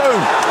punches of his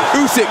own.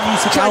 Usyk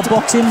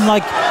outboxed him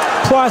like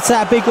prior to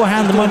that big right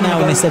hand, the one now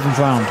in the 7th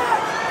round.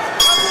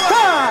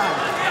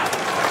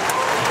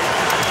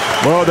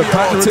 Well, the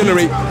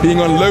artillery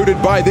being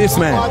unloaded by this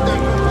man.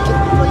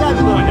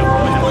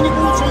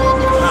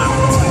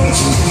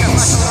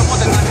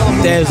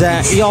 There's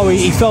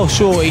he fell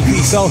short.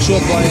 He fell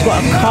short, but he's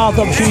got a carved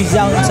opportunities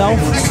out himself.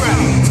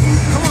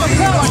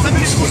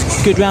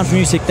 Good round from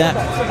Usyk, that.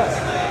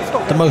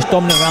 The most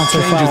dominant round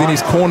so far. Changes in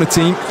his corner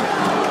team.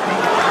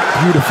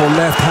 Beautiful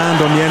left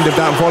hand on the end of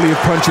that volley of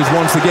punches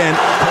once again.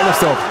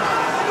 Kolosov,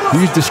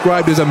 he's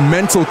described as a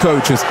mental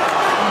coach.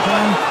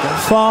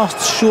 Fast,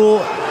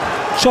 short,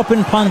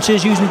 chopping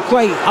punches, using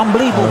great,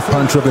 unbelievable. A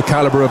puncher of the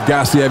caliber of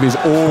Gassiev is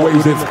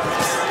always the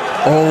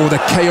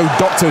KO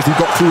doctors. He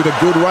got through with a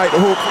good right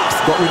hook.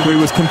 He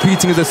was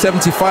competing as a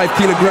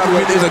 75-kilogram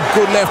weight. There's a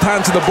good left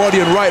hand to the body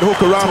and right hook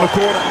around the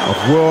corner. Of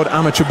world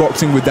amateur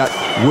boxing with that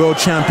world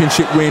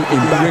championship win in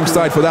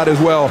ringside for that as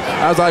well,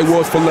 as I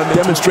was for London,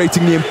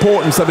 demonstrating the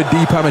importance of a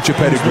deep amateur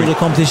pedigree. The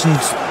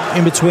competitions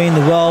in between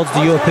the worlds,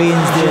 the Europeans,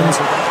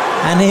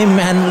 and him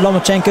and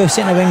Lomachenko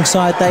sitting at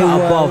ringside, they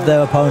were above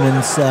their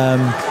opponents.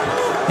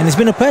 And it's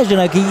been a pleasure.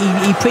 Like he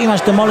pretty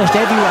much demolished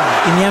everyone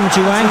in the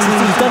amateur ranks. And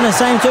he's done the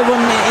same to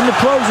everyone in the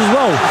pros as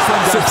well.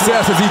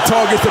 Success as he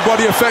targets the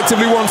body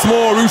effectively once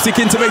more. Usyk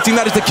intimating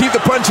that is to keep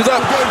the punches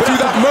up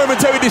through that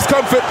momentary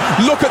discomfort.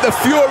 Look at the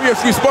furious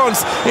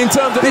response in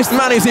terms of this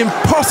man is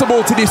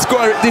impossible to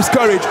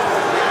discourage.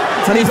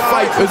 And his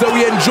fight, as though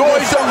he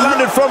enjoys that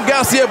landed from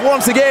Gassiev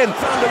once again.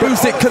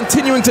 Usyk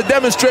continuing to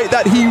demonstrate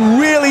that he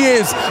really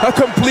is a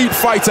complete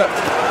fighter.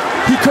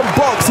 He can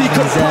box, he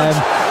can punch.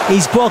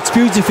 He's boxed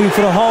beautifully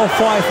for the whole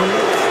fight.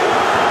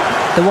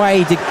 The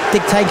way he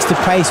dictates the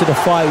pace of the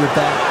fight with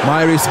that.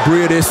 Mairis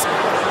Briedis,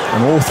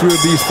 and all three of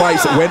these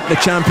fights went the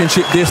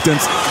championship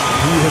distance.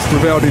 He has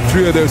prevailed in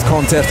 3 of those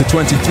contests. The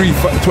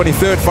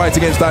 23rd fight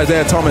against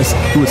Isaiah Thomas,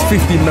 who was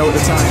 15-0 at the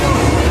time.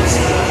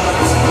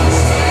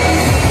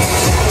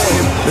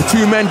 The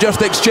two men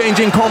just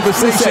exchanging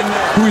conversation.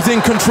 Who is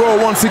in control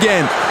once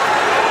again?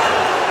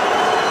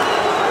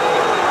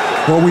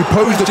 Well, we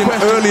posed him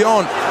early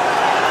on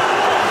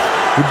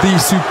with the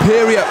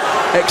superior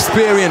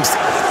experience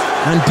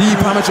and deep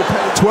amateur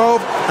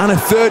 12 and a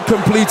third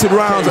completed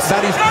rounds.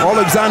 That is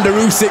Alexander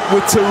Usyk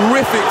with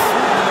terrific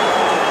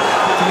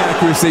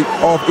accuracy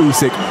of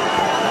Usyk.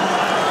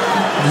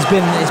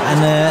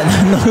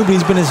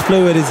 Nobody's been as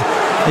fluid as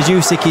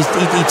Usyk.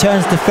 He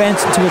turns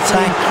defense into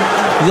attack.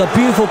 He's got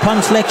beautiful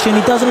punch selection.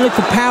 He doesn't look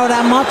for power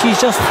that much.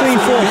 He's just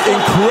 3-4.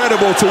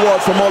 Incredible to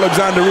watch from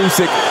Alexander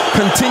Usyk,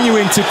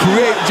 continuing to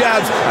create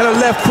jabs and a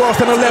left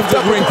cross and a left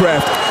up ring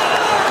craft.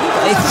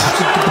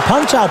 The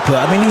punch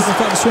output, I mean, he's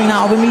got the swing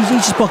out of him. He's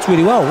just boxed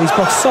really well. He's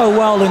boxed so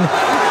well, and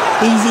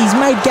he's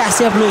made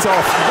Gassiev look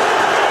off.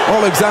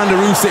 Alexander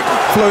Usyk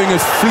flowing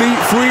as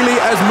freely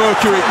as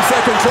mercury.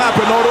 Second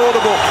clapper not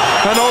audible,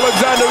 and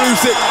Alexander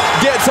Usyk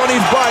gets on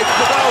his bike.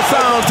 The bell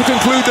sound to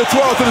conclude the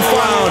 12th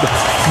round.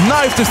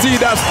 Nice to see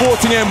that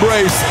sporting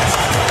embrace,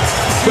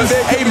 but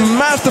a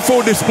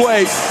masterful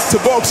display to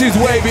box his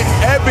way with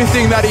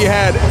everything that he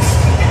had.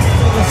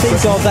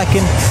 Think of that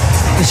can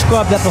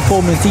describe that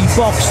performance. He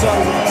boxed so.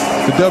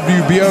 The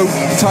WBO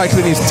title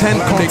in his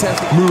 10th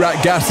contest. Murat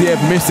Gassiev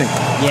missing.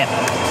 Yeah,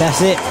 that's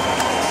it.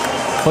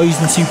 By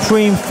using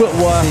supreme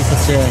footwork,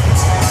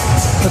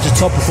 such a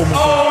top performance.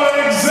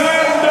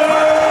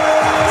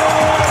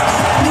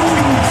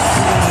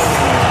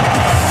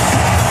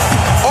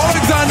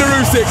 Alexander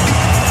Usyk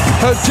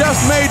has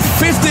just made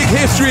fistic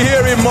history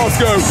here in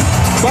Moscow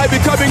by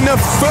becoming the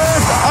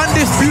first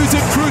undisputed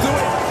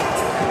cruiserweight.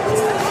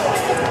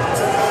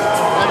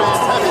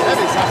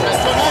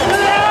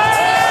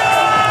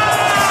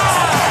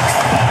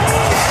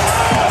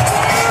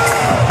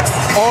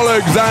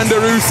 Alexander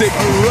Usyk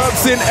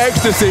rubs in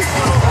ecstasy.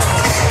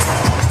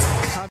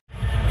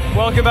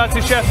 Welcome back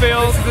to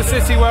Sheffield, the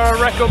city where a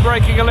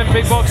record-breaking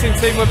Olympic boxing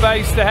team were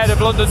based ahead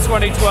of London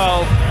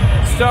 2012.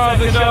 Star of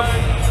the show,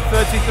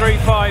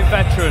 33-5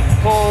 veteran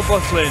Paul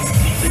Butlin,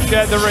 who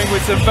shared the ring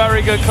with some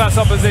very good class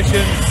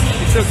opposition.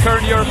 He took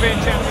current European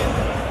champion.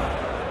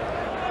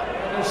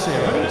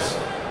 Series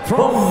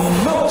from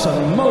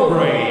Melton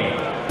Mowbray,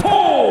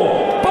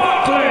 Paul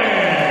Butlin.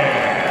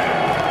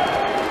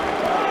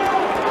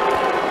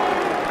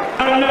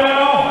 And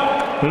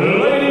now,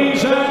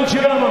 ladies and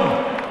gentlemen,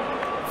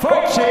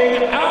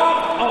 fighting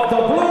out of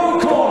the blue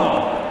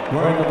corner,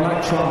 wearing the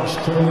black trunks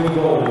trimmed with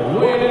gold,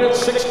 weighing in at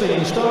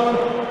 16 stone,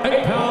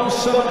 8 pounds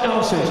 7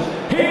 ounces.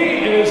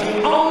 He is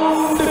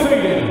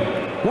undefeated.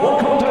 1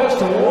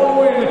 contest, 1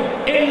 win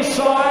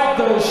inside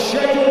the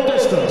scheduled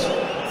distance.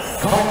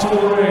 Coming to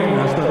the ring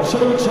as the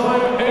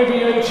 2-time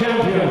ABA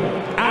champion,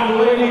 and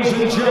ladies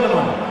and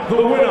gentlemen, the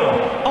winner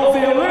of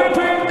the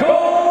Olympic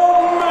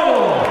gold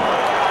medal.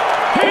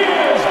 He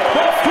is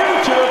the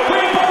future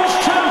People's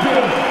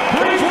Champion.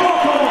 Please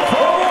welcome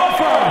from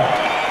Watford,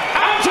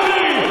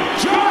 Anthony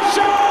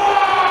Joshua!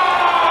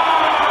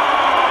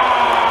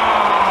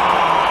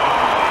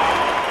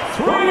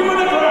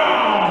 3-minute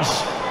rounds.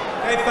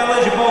 Okay,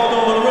 fellas, you both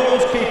know the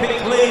rules. Keep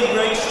it clean,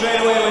 break straight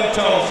away when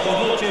told. So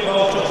look to your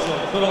ball, touch them.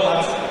 Good old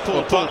lads.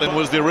 Paul Butlin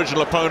was the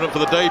original opponent for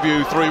the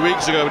debut 3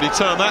 weeks ago, but he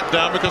turned that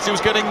down because he was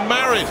getting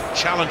married.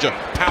 Challenger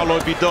Paulo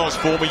Bidos,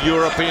 former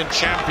European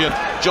champion.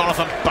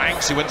 Jonathan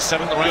Banks, who went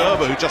 7th round,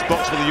 who just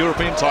boxed for the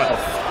European title.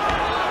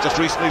 Just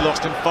recently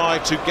lost in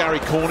 5 to Gary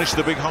Cornish,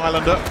 the big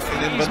Highlander.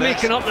 He's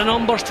making up the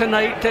numbers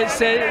tonight. It's,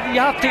 you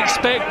have to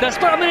expect this,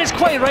 but I mean, it's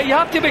quite right. You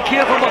have to be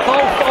careful with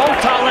all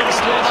talents.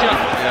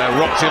 Yeah,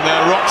 rocked him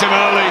there, rocked him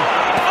early.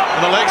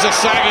 And the legs are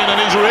sagging, and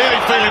he's really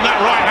feeling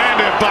that right hand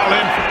here,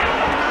 Butlin.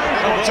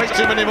 Don't take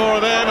too many more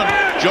of them, and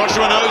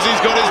Joshua knows he's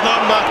got his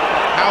number.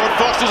 Howard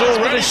Foster's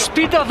already. The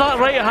speed of that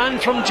right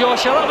hand from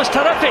Joshua, that was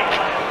terrific.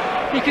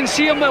 You can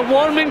see him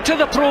warming to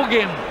the pro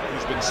game.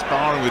 He's been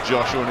sparring with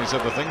Joshua, and he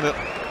said the thing that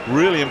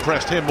really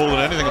impressed him more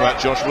than anything about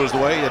Joshua is the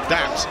way he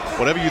adapts.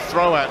 Whatever you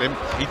throw at him,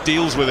 he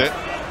deals with it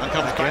and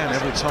comes again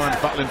every time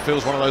Butlin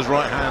feels one of those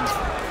right hands.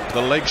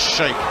 The legs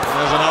shake, and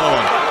there's another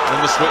one.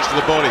 Then the switch to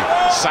the body,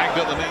 sagged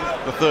at the knee.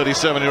 The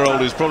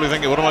 37-year-old is probably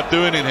thinking, what am I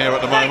doing in here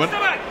at the moment?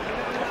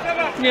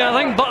 Yeah,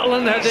 I think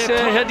Butlin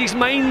had his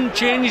mind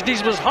changed. He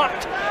was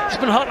hurt. He's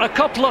been hurt a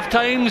couple of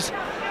times.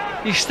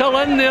 He's still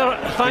in there,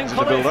 Things to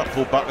thankfully. build up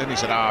for Butlin. He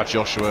said,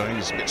 Joshua,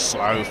 he's a bit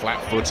slow,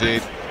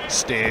 flat-footed,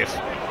 stiff.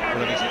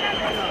 And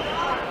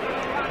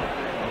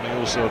he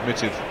also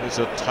admitted it's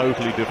a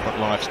totally different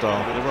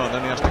lifestyle. But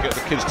then he has to get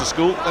the kids to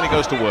school, then he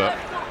goes to work.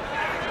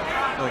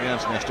 I don't think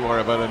Anthony has to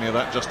worry about any of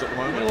that just at the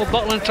moment. Well,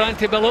 Butlin trying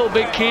to be a little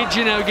bit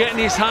cagey now, getting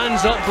his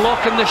hands up,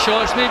 blocking the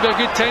shots. Maybe a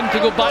good time to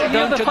go back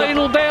down to the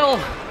final bell.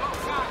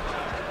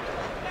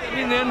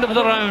 In the end of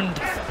the round.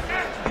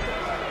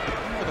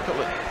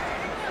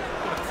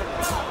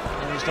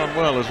 He's done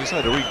well, as we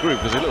say, to regroup,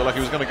 because he looked like he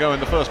was going to go in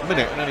the first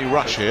minute in any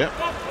rush here.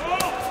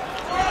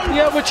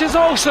 Yeah, which is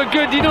also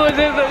good. You know, he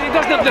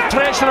doesn't have the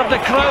pressure of the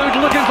crowd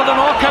looking for the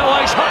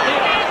knockout.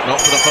 Not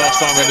for the first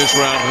time in this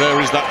round.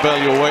 There is that bell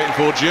you're waiting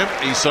for, Jim.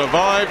 He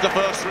survived the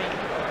first three.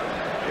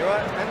 You all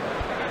right, man?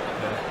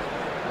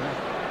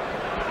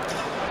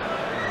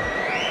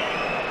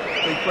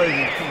 Big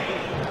crazy.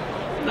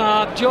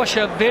 Nah,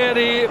 Joshua,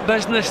 very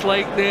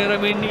business-like there. I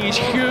mean, he's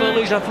huge,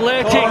 he's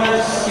athletic,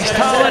 he's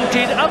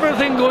talented,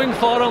 everything going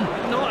for him.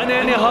 Not in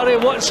any hurry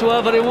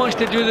whatsoever. He wants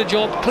to do the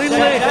job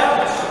cleanly.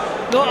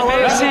 Not a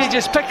lot of see,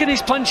 just picking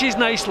his punches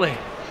nicely.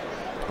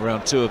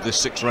 Round 2 of this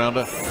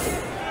 6-rounder.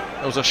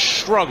 There was a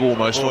shrug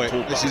almost from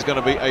Paul. This is going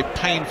to be a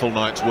painful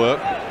night's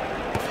work.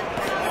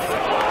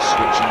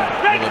 Switching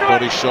with a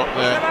body shot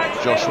there.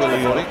 Joshua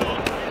Lee.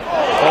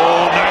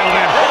 Oh, nailed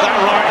him. That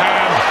right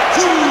hand.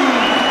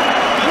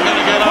 He's going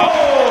to get up.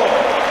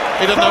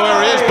 He doesn't know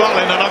where he is,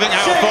 Butlin, and I think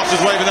Howard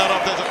Foster's waving that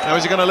up. Now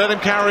is he going to let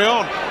him carry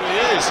on? He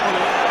is.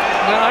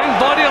 Well, I think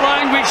body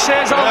language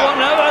says, I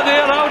want out of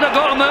there, I would have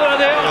got him out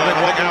of there.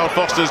 I think Howard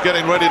Foster's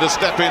getting ready to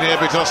step in here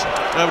because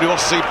nobody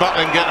wants to see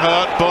Butlin get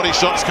hurt. Body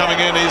shots coming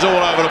in, he's all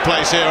over the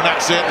place here, and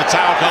that's it. The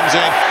towel comes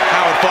in.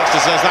 Howard Foster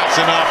says that's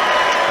enough.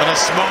 And a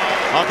smart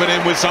up and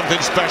in with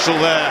something special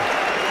there.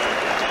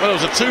 Well,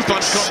 it was a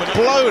two-punch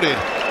exploded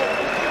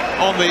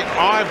on the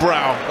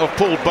eyebrow of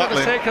Paul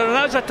Butlin. And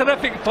that was a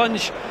terrific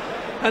punch.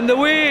 And the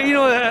way, you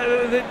know,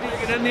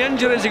 and the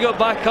injuries he got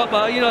back up,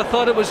 you know, I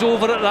thought it was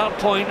over at that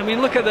point. I mean,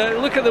 look at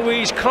the way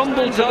he's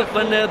crumbled up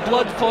and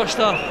blood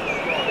Foster.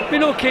 I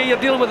mean, okay, you're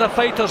dealing with a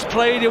fighter's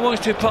pride. He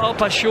wants to put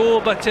up a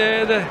show, but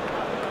the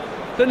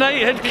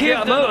night had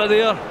kept him out of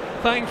there.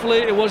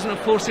 Thankfully, he wasn't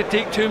forced to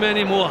take too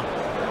many more.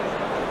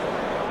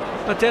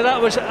 But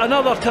that was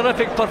another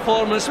terrific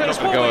performance. He's not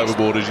going to go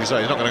overboard, as you say.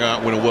 He's not going to go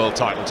out and win a world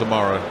title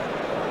tomorrow.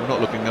 We're not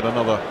looking at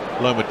another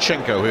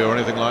Lomachenko here or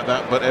anything like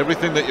that, but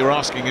everything that you're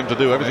asking him to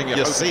do, everything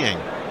you're seeing.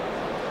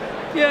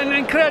 Yeah,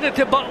 and credit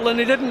to Butlin,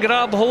 he didn't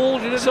grab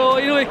hold, so,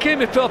 you know, he came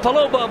to put up a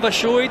little bit of a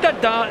show. He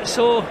did that,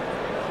 so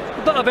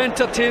a bit of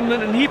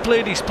entertainment, and he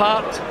played his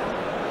part,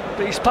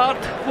 but his part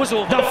was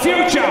over. The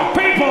future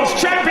People's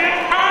Champion,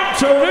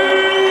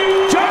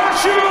 Anthony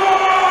Joshua!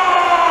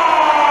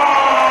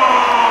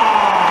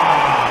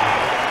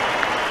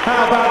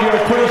 How about your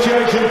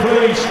appreciation,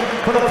 please,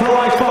 for the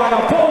prize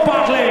fighter, Paul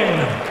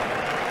Butlin?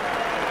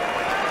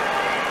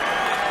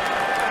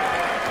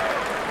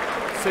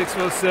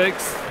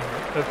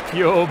 6'6" of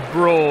pure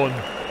brawn.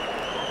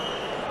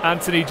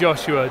 Anthony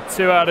Joshua,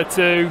 2 out of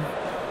 2.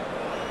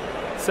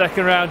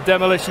 Second round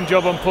demolition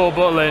job on Paul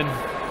Butlin.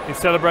 He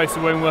celebrates the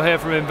win. We'll hear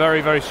from him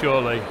very, very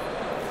shortly.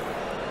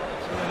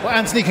 Well,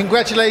 Anthony,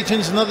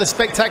 congratulations. Another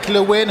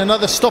spectacular win,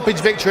 another stoppage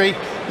victory.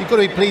 You've got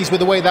to be pleased with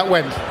the way that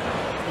went.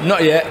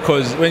 Not yet,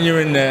 because when you're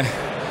in there,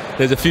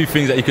 there's a few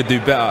things that you could do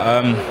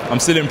better. I'm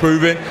still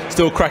improving,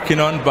 still cracking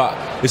on, but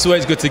it's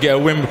always good to get a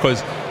win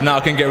because now I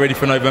can get ready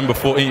for November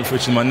 14th,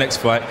 which is my next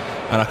fight,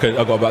 and I've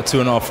got about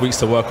 2.5 weeks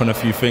to work on a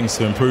few things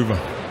to improve on.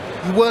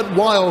 You weren't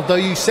wild, though.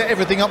 You set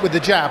everything up with the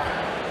jab.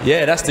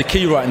 Yeah, that's the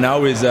key right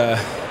now is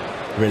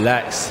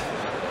relax,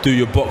 do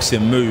your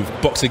boxing, move,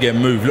 box again,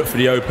 move, look for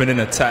the opening,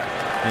 attack,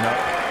 you know.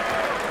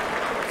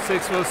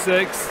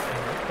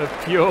 6'6"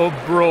 of pure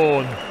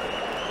brawn.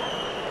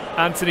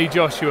 Anthony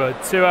Joshua,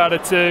 2 out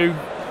of 2.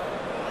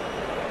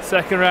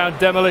 Second round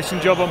demolition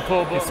job on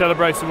Paul Butlin. He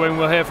celebrates the win.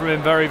 We'll hear from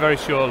him very, very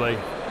shortly.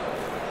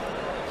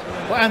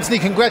 Well, Anthony,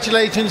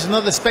 congratulations.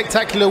 Another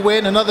spectacular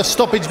win, another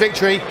stoppage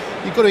victory.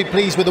 You've got to be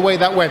pleased with the way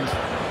that went.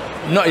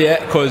 Not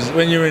yet, because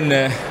when you're in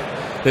there,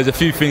 there's a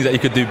few things that you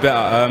could do better.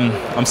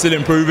 I'm still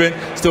improving,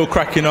 still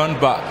cracking on,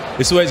 but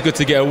it's always good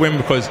to get a win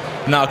because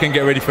now I can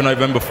get ready for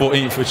November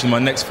 14th, which is my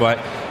next fight,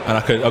 and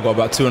I've got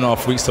about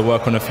 2.5 weeks to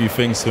work on a few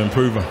things to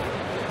improve on.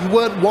 You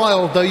weren't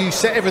wild, though. You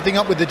set everything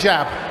up with the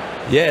jab.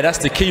 Yeah, that's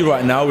the key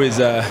right now is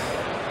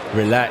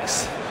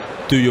relax,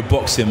 do your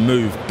boxing,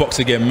 move, box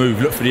again,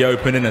 move, look for the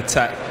opening,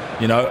 attack,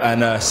 you know,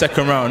 and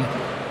second round,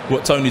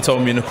 what Tony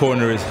told me in the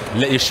corner is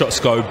let your shots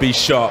go, be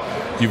sharp.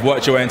 You've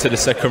worked your way into the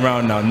second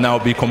round now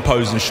be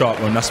composed and sharp,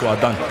 and that's what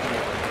I've done.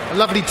 A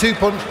lovely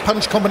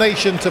two-punch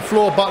combination to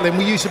floor Butlin.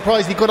 Were you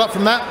surprised he got up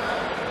from that?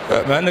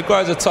 Yeah, man, the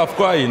guy's a tough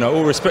guy, you know,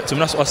 all respect to him,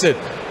 that's what I said.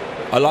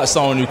 I like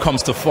someone who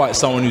comes to fight,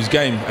 someone who's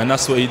game, and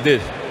that's what he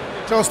did.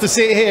 Chance to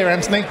see it here,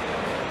 Anthony?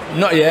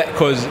 Not yet,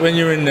 because when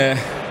you're in there,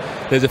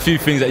 there's a few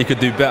things that you could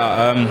do better.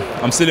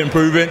 I'm still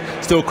improving,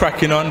 still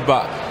cracking on,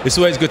 but it's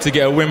always good to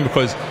get a win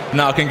because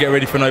now I can get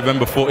ready for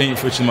November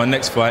 14th, which is my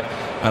next fight,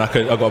 and I've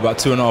got about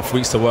 2.5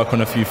 weeks to work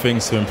on a few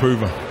things to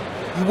improve on.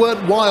 You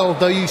weren't wild,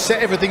 though. You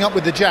set everything up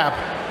with the jab.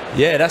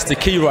 Yeah, that's the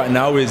key right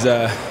now is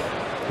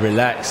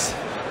relax,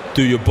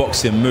 do your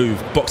boxing,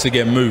 move, box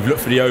again, move, look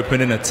for the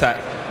opening, attack,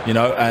 you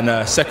know,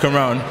 and second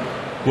round,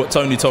 what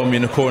Tony told me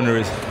in the corner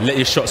is let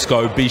your shots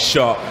go, be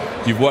sharp.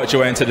 You've worked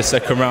your way into the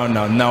second round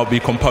now be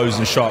composed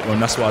and sharp,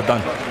 and that's what I've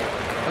done.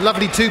 A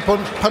lovely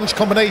two-punch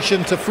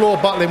combination to floor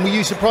Butlin. Were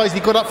you surprised he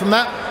got up from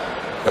that?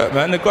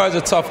 Man, the guy's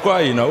a tough guy,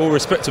 you know, all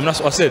respect to him.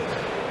 That's what I said.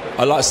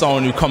 I like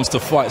someone who comes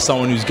to fight,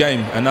 someone who's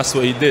game, and that's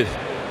what he did.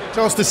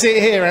 Chance to see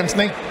it here,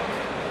 Anthony.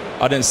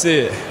 I didn't see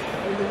it.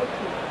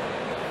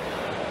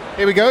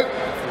 Here we go.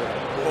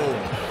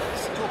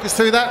 Talk us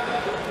through that.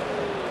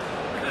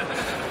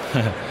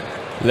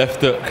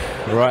 Left hook,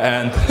 right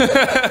hand.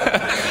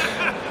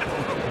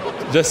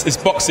 Just, it's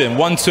boxing.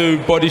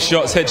 1-2, body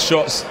shots, head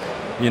shots.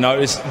 You know,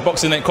 it's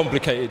boxing ain't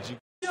complicated.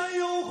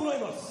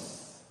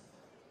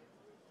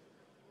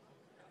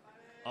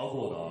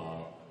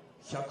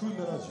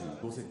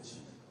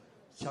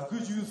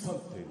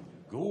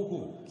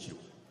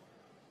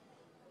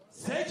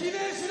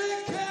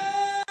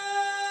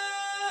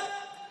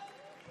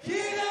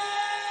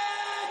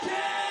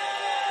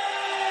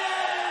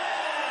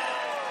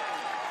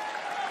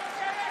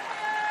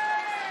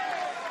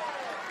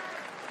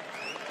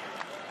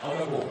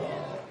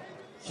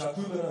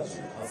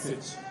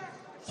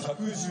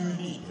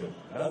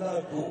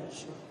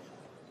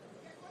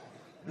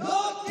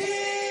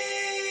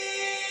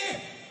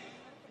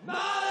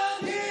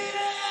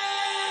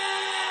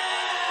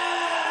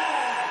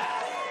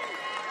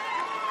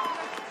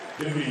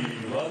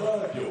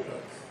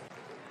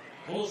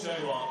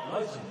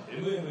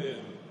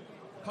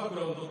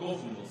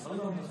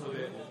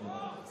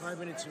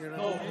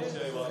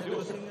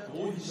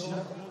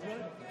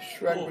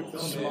 Shrek with the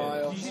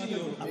smile.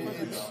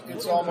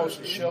 It's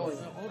almost chilling.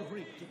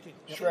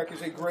 Shrek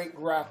is a great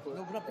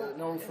grappler,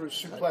 known for his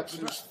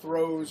suplexes,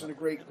 throws, and a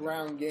great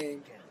ground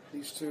game.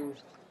 These two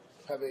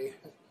have a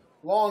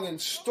long and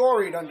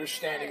storied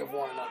understanding of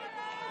one another.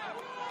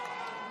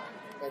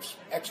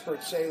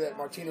 Experts say that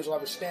Martinez will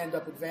have a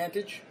stand-up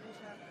advantage.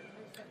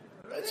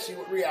 Let's see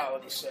what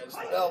reality says.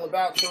 The bell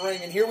about to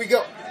ring, and here we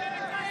go.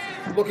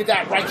 Look at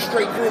that, right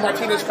straight through.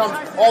 Martinez comes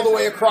all the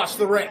way across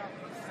the ring.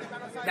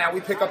 Now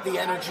we pick up the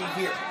energy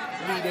here.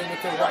 Lead in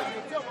with the right.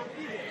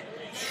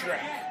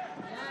 Shrek.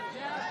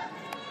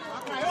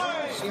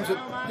 Seems a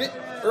bit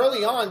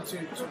early on to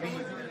be,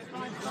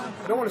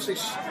 I don't want to say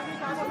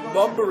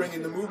lumbering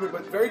in the movement,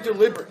 but very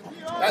deliberate.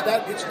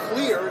 That it's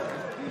clear.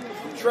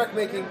 Shrek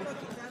making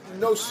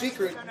no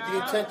secret the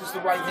intent is the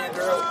right hand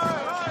early.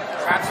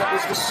 Perhaps that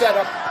was the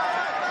setup.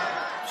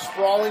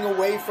 Sprawling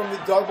away from the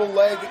double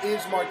leg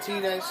is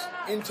Martinez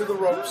into the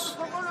ropes.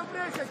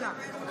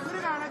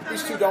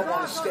 These two don't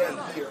want to stay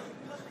here.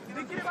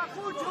 Just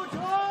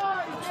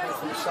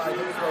from the side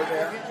hook throw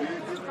there.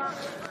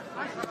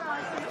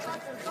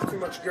 Too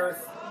much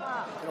girth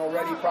and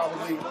already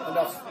probably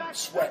enough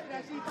sweat.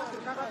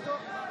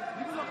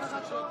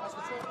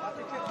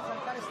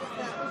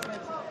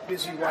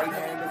 Busy right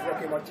hand of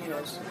Roque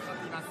Martinez.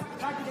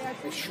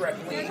 His Shrek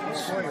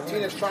leans.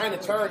 Martinez trying to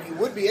turn. He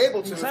would be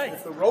able to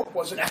if the rope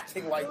wasn't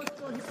acting like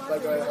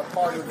a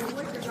part of his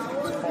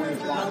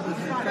opponent's line.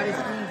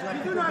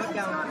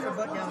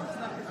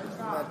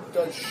 That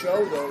does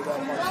show, though,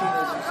 that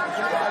Martinez is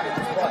grabbing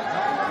his butt.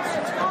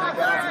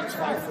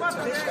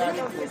 He's coming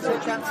down from his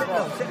 5'10"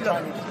 stature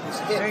trying to keep his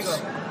hips.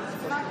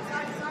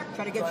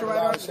 Try to get you right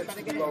out.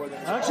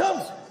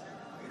 Action!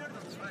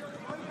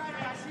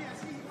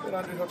 Good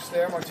underhooks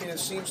there.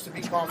 Martinez seems to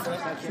be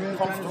confident,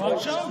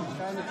 comfortable.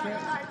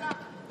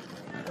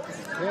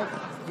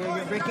 Yeah,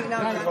 you're breaking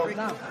now.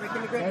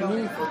 Breaking the grip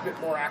now. For a bit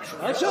more action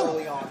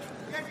early on.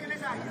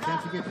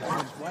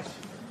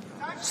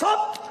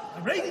 Stop!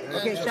 Okay,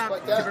 just stop.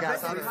 like that,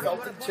 he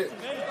felt it too.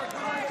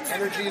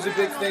 Energy is a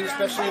big thing,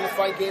 especially in the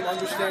fight game,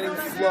 understanding the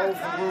flow of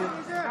the room.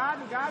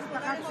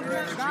 Your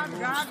energy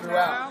moves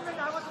throughout.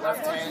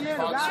 Left hand,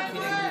 constantly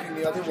moving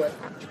the other way.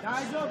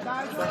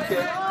 Front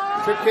kick,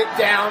 trip kick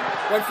down,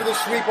 went for the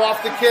sweep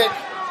off the kick,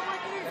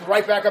 and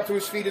right back up to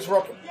his feet is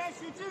Roque.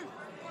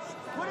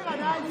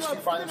 Used to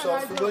find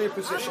himself in a familiar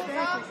position.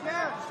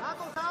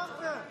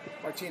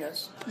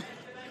 Martinez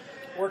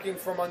working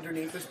from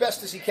underneath as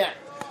best as he can.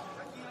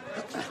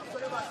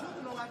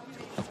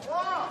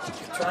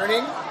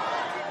 Turning.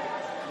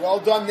 Well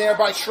done there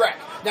by Shrek.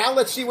 Now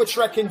let's see what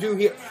Shrek can do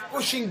here.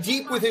 Pushing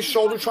deep with his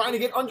shoulder, trying to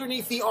get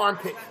underneath the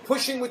armpit.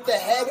 Pushing with the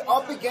head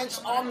up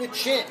against on the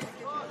chin.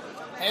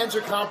 Hands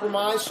are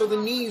compromised, so the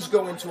knees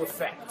go into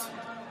effect.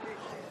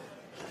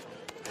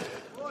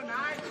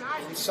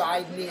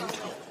 Inside knee.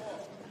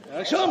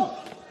 Action!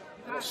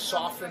 Will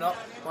soften up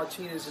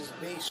Martinez's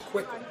base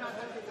quickly.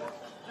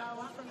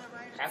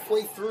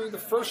 Halfway through the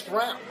first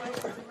round.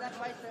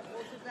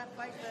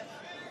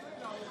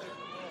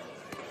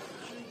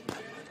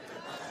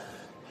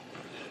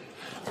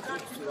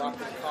 Lock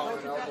the collar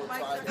and elbow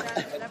tie.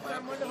 Head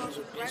plant. These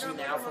are busy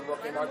now from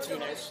Roque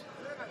Martinez.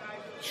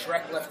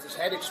 Shrek left his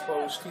head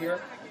exposed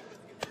here.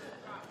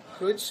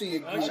 Could see a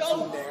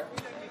guillotine there.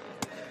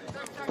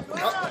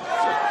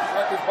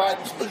 Shrek is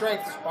biding some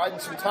strength, biding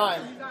some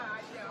time.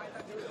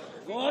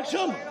 Watch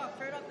him.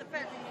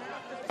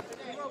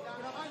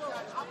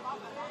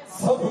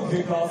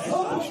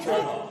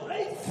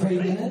 3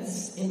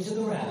 minutes into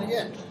the round.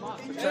 Again,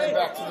 return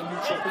back to the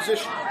neutral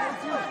position.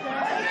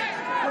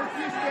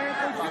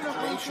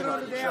 Confirmation on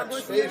the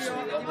Shrek's face, and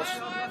he almost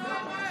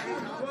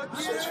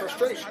says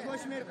frustration. Deep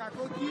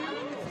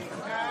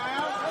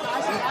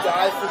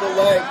dive for the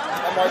leg,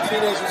 and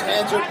Martinez's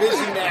hands are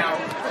busy now.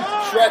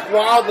 Shrek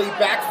wildly,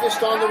 back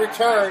fist on the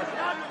return.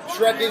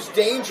 Shrek is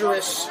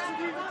dangerous.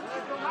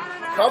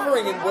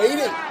 Covering and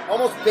waiting,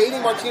 almost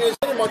baiting Martinez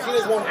in, and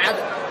Martinez won't have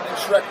it. And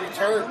Shrek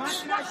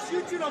returns. Hand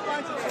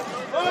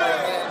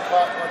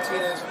caught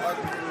Martinez on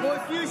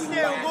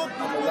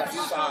the left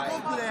side.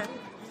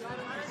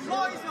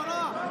 Shrek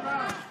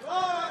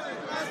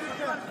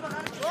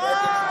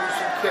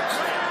introducing kicks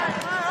now.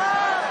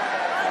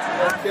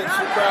 More kicks,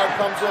 the crowd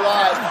comes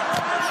alive.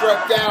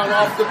 Shrek down,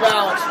 off the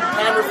balance.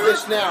 Hammer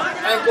fist now.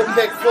 Ankle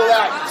kick, full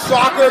out.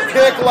 Soccer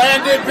kick,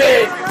 landed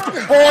big.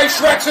 Boy,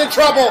 Shrek's in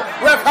trouble.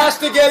 Ref has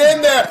to get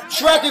in there.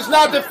 Shrek is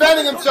now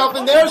defending himself,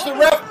 and there's the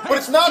ref. But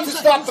it's not to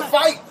stop the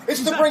fight.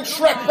 It's to bring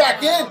Shrek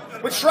back in.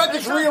 But Shrek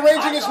is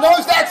rearranging his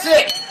nose. That's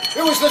it.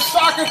 It was the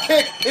soccer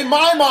kick, in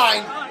my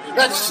mind,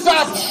 that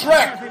stopped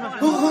Shrek,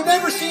 who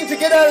never seemed to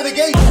get out of the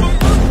gate.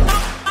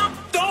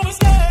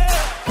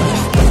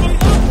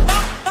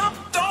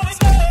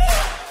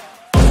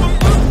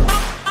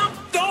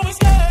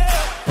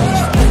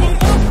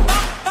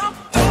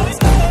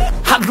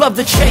 Love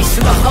the chase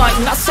and the hunt,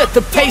 and I set the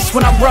pace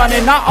when I'm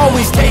running. I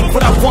always take what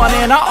I want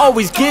and I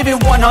always give it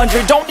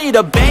 100. Don't need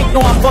a bank,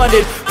 no I'm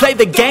funded. Play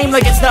the game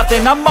like it's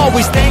nothing. I'm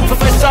always thankful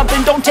for something.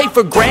 Don't take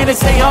for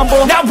granted, stay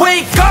humble. Now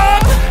wake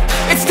up!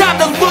 It's time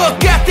to look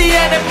at the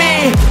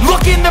enemy.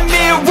 Look in the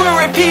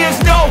mirror if he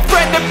is no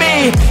friend to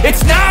me.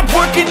 It's not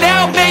working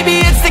out,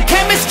 maybe it's the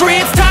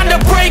chemistry. It's time to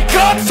break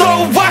up so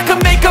I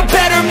can make a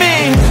better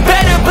me.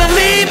 Better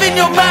believe in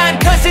your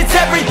mind, cause it's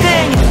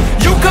everything.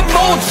 You can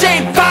mold,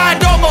 shape,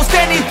 find almost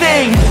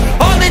anything.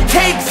 All it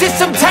takes is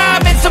some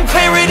time and some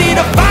clarity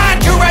to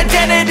find your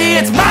identity.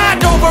 It's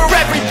mind over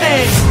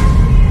everything.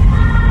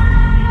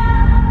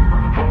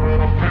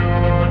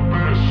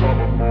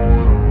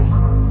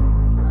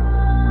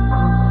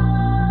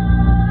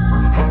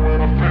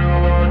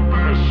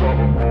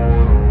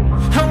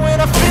 And when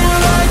I feel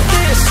like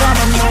this, I'm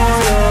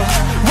immortal.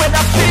 When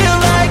I feel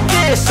like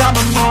this, I'm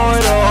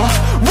immortal.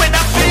 When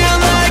I feel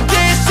like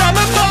this, I'm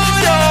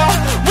immortal.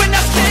 When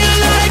I feel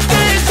like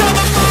this, I'm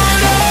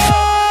immortal.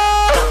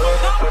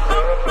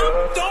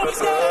 Don't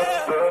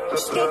be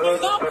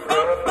scared.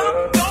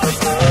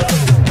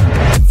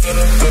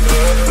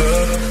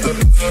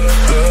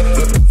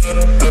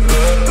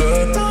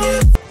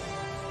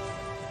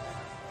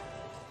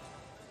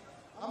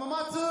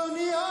 Amamatsu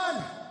Neon,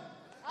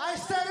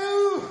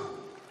 Aishitaru.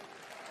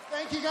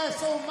 Thank you guys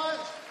so much.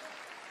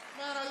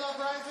 Man, I love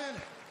Rizin.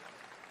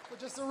 But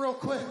just a real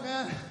quick,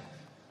 man.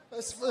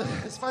 This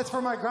fight's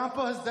for my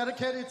grandpa. It's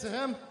dedicated to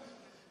him.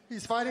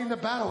 He's fighting the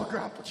battle with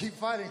grandpa. Keep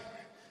fighting.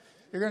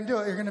 You're going to do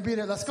it. You're going to beat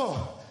it. Let's go.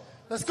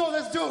 Let's go.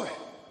 Let's do it.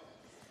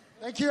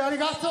 Thank you.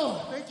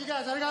 Arigato. Thank you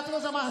guys. Arigato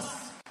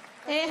gozaimasu.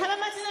 浜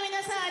松の皆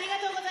さんありが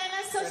とうござい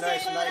ます。そして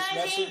このラ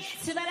イジン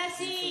素晴ら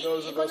しいこ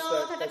の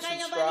戦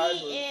いの場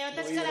に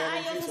私から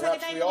愛を捧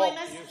げたいと思い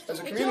ます。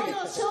今日の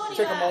勝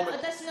利は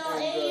私の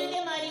英雄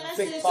でもありま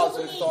す祖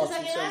父に捧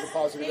げま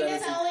す。皆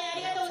さん応援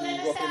ありがとうござい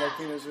まし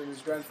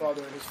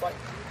た。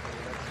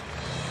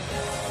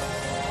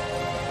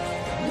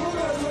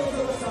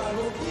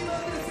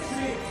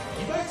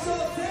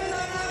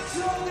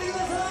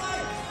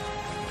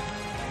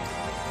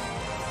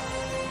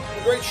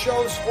A great show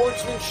of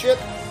sportsmanship.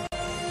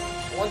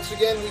 Once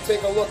again, we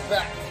take a look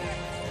back.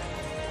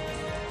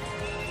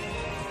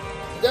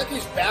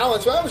 Hideki's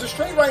balance. Well, that was a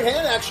straight right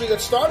hand, actually,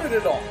 that started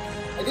it all.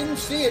 I didn't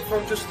see it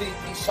from just the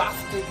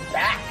softed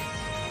back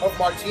of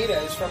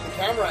Martinez from the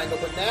camera angle,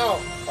 but now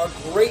our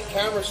great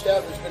camera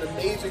staff has been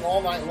amazing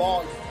all night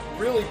long,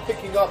 really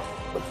picking up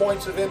the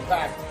points of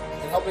impact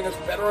and helping us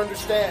better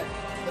understand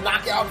the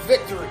knockout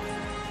victory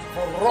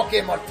for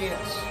Roque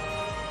Martinez.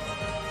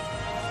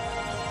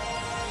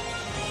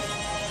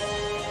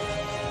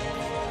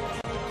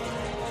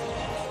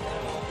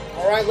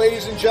 All right,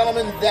 ladies and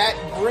gentlemen, that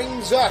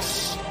brings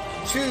us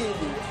to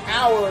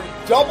our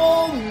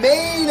double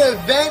main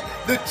event.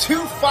 The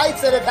two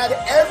fights that have had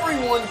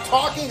everyone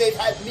talking. They've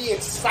had me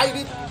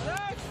excited.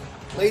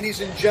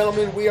 Ladies and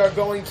gentlemen, we are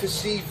going to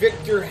see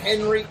Victor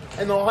Henry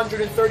in the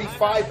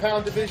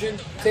 135-pound division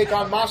take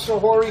on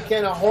Masahiro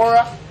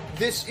Kanehara.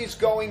 This is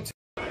going to...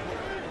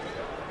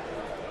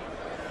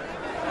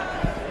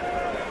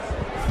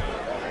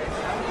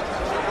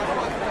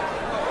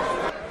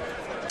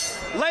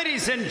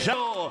 Ladies and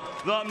gentlemen,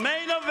 the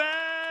main event,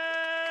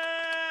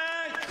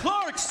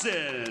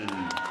 Clarkson,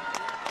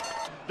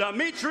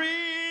 Dimitri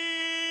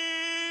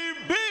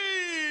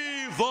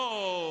Bivol.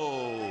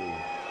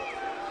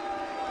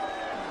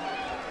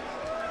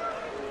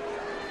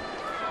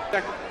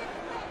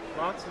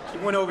 You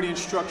went over the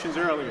instructions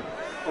earlier.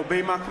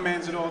 Obey my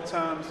commands at all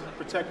times.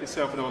 Protect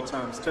yourself at all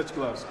times. Touch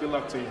gloves. Good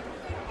luck to you.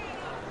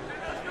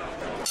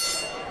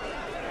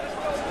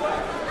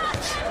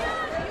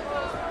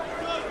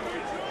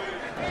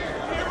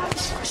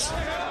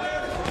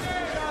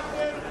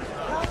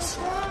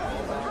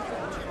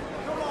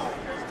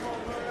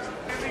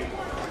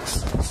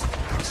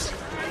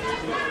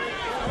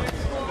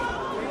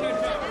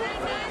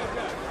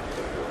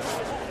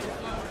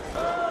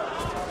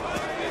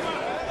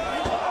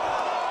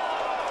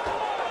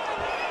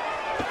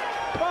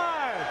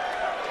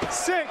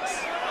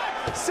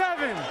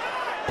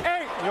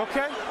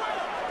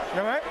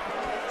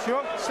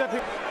 Step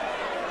here.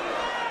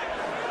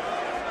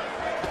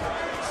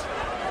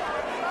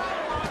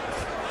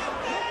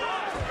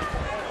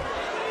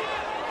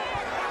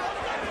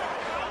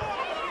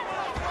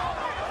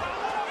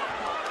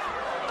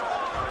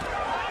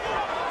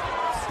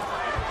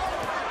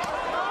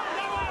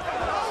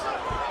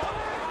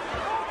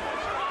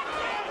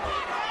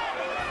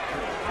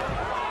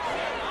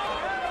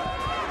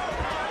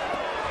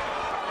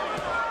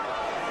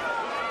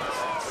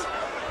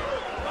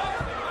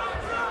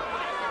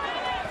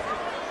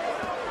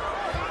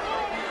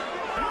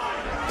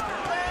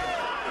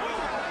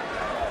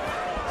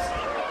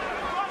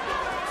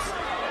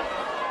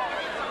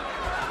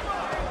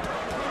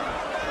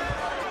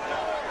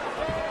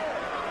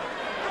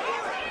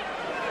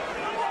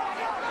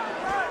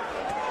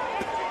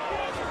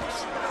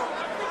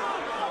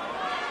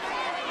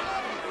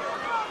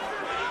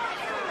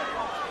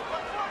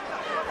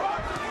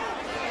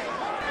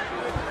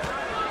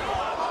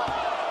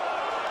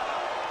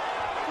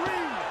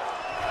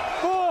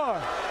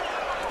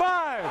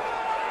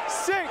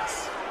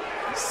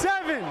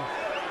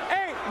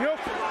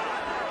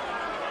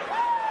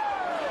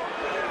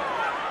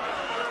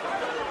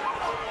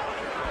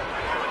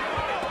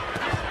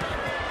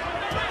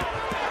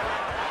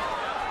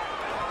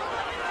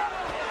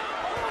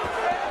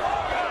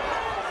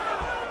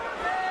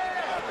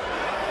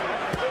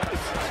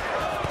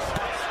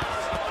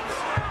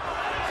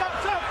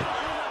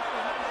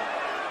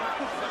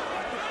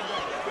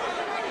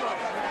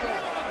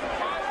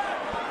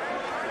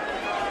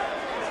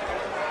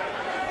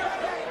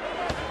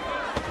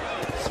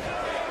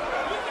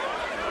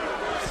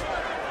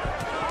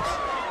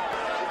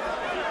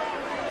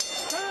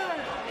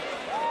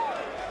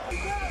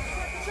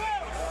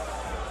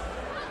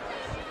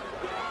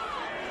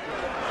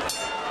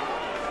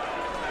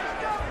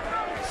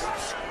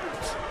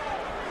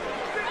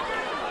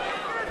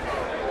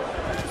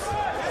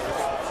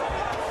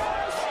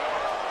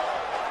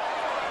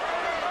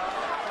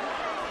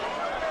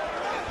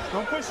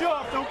 Don't push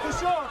off, don't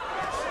push off.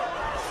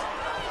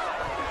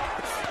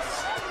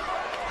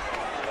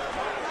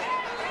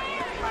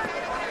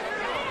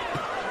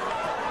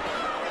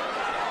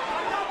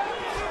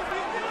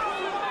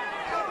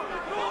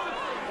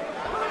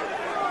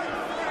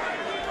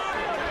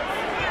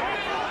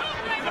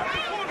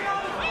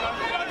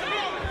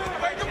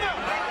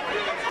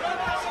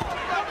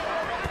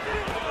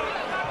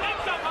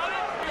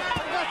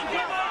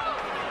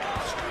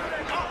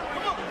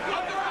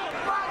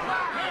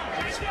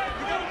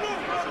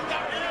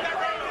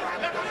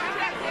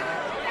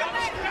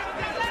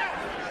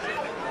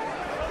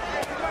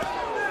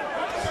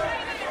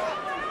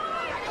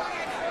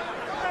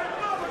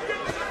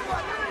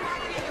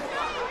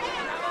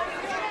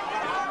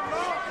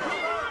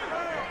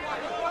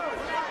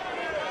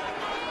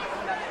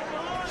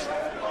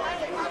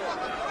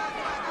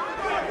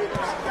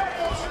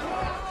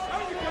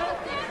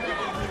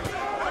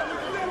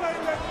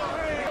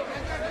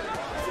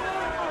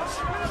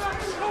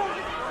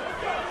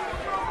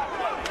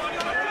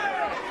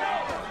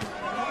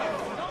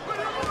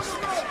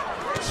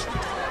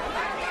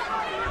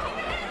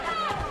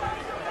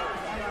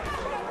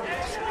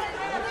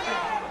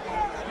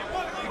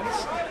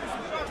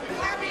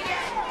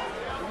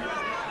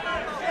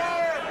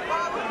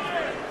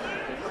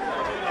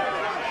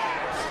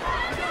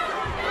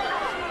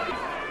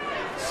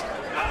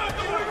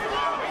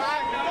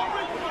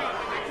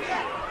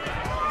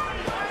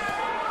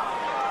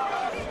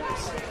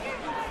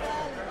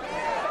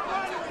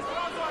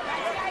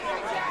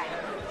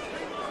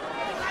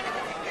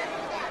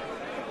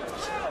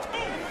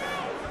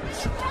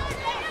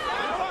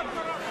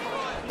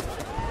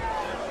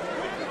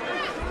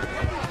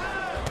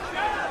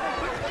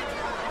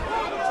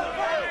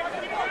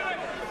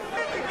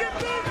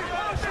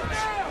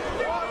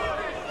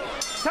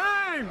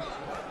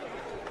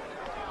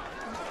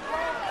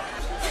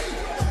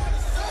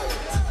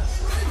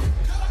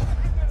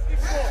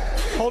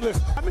 Hold this.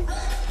 I mean,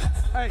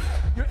 hey,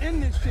 you're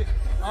in this shit,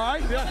 all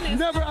right? You're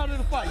never out of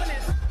the fight.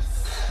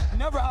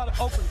 Never out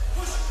of open.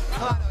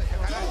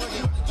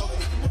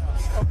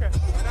 Okay.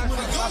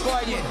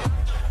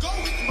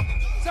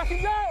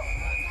 Second down.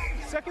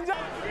 Second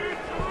down.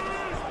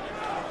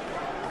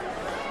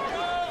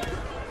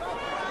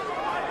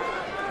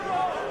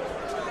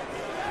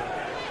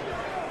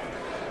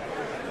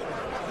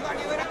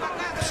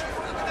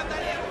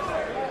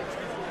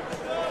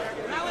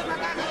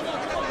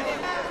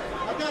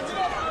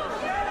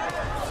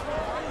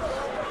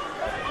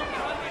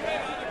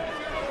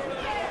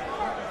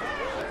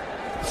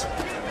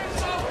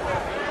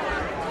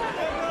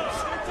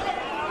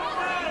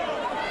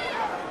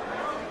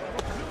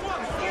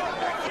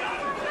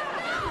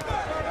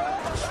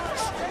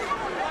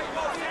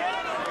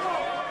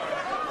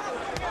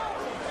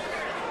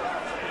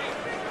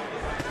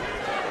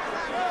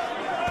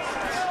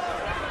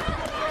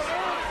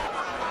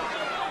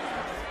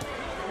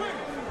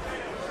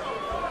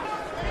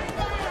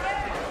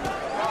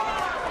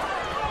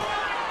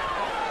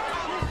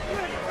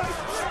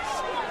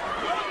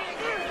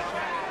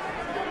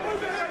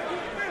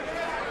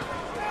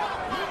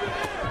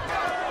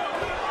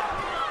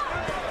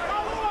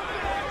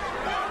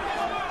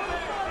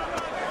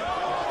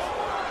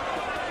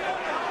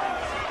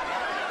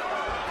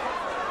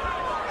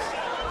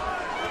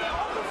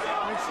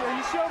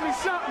 You show me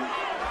something.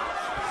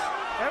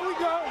 There we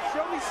go.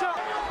 Show me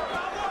something.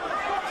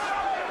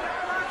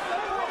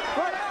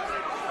 Right.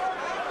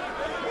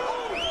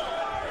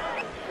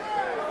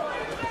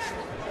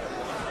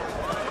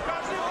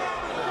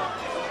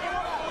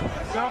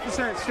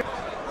 Self-defense.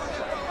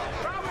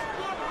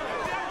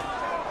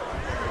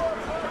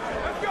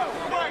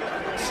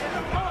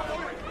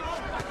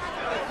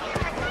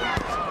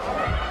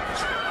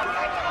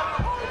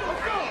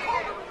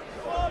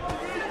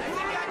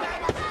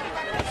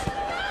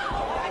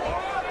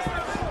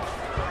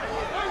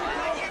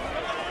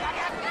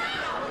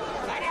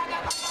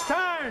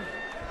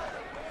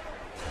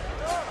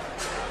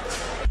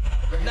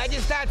 На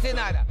дистанции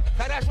надо.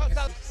 Хорошо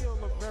стал.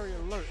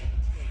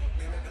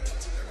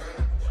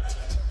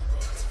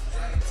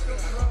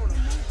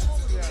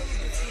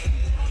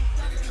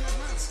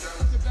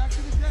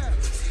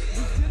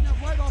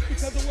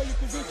 Because of where you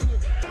position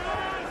it.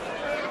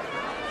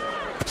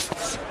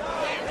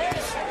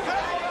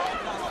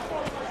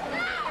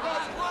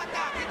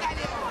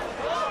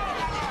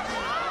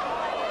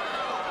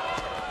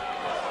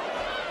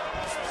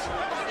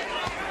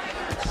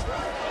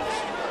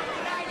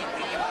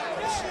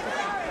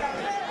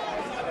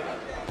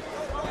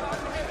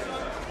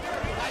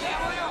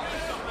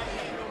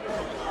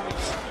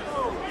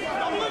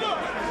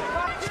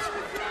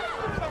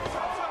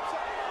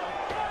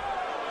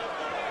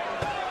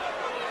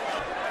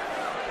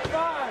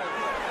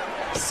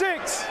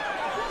 Six,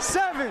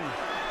 7,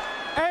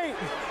 8.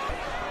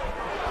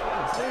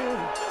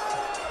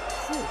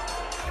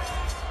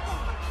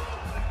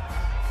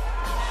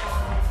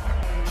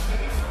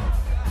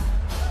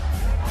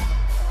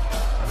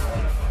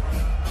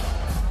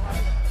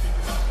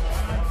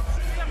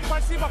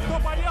 Спасибо, кто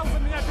болел за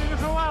меня,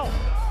 переживал.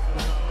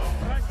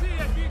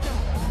 Россия, Питер.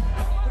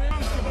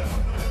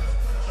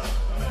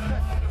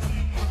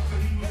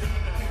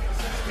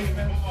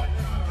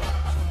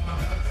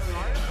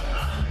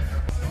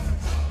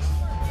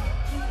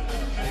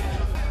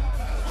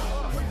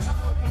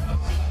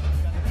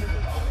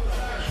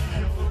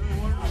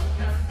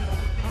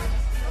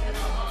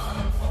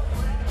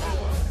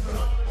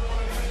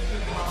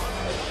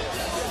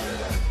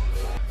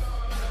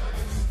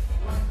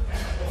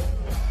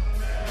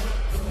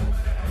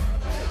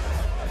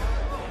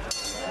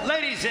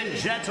 Ladies and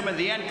gentlemen,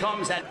 the end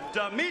comes at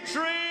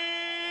Dimitri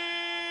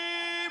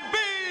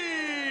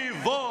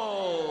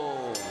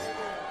Bivol.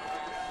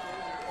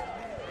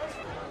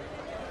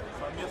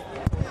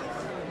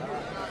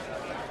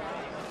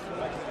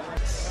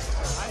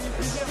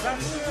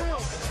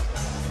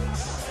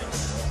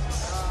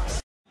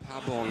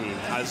 Pabon,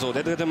 also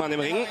der dritte Mann im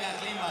Ring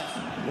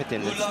mit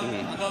den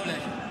letzten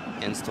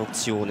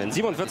Instruktionen.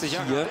 47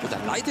 Jahre oder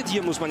leitet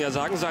hier, muss man ja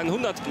sagen, sein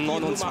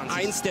 129. Nummer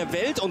 1 der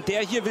Welt und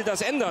der hier will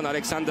das ändern,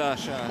 Alexander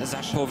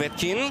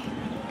Povetkin.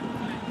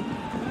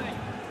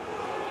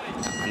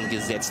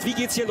 Angesetzt. Wie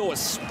geht's hier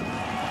los?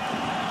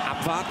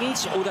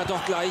 Abwartend oder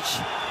doch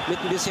gleich mit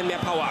ein bisschen mehr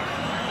Power?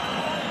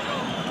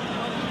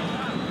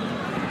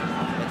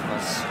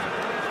 Etwas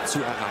zu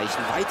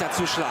erreichen, weiter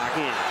zu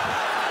schlagen.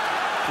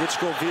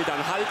 Klitschko will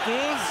dann halten.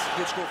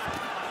 Klitschko.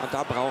 Und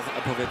da braucht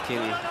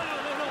Povetkin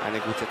eine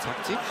gute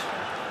Taktik,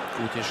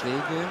 gute Schläge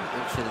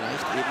und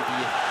vielleicht eben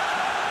die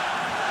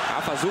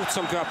Versuch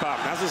zum Körper.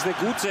 Das ist eine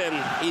gute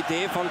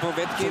Idee von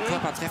Povetkin. Zum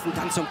Körper treffen,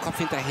 dann zum Kopf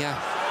hinterher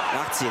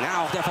nachziehen.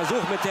 Ja, auch der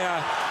Versuch mit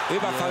der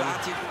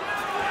Überfallart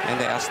in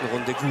der ersten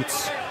Runde gut.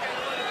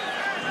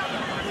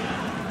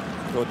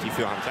 Gut, die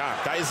Führhand. Ja,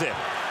 da ist sie.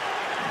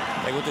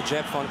 Der gute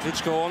Jab von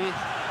Klitschko.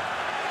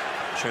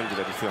 Schön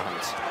wieder die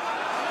Führhand.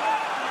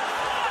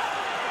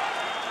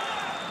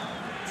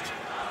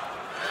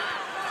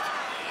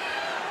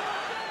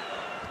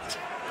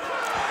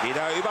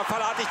 Wieder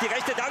überfallartig die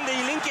rechte, dann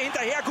die linke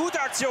hinterher.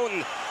 Gute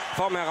Aktion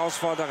vom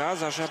Herausforderer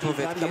Sascha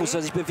Povetkin. Da muss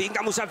er sich bewegen,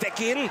 da muss er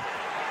weggehen.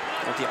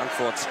 Und die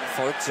Antwort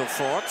folgt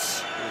sofort.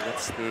 In den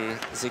letzten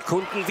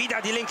Sekunden wieder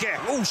die linke.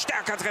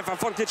 Stärker Treffer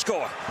von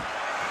Klitschko.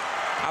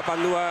 Aber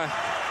nur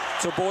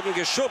zu Boden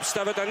geschubst,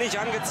 da wird er nicht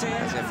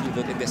angezählt. Sehr viel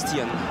wird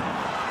investieren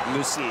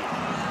müssen.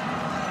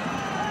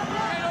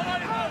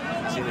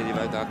 Szene, die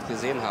wir gerade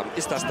gesehen haben,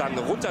 ist das dann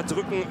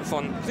Runterdrücken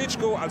von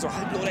Klitschko, also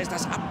halten oder ist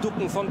das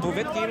Abducken von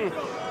Povetkin?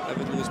 Da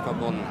wird Luis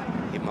Pabon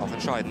eben auch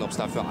entscheiden, ob es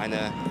dafür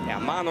eine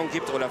Ermahnung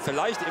gibt oder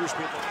vielleicht im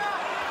Spiel.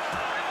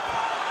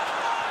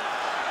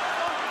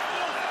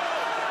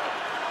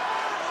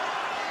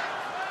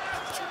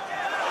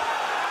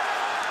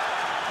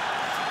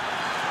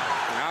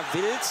 Ja,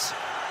 wild.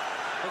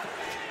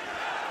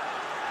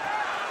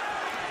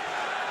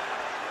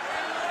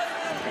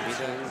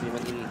 Wieder, wie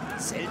man ihn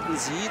selten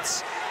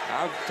sieht.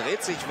 Ja,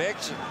 dreht sich weg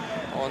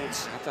und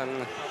hat dann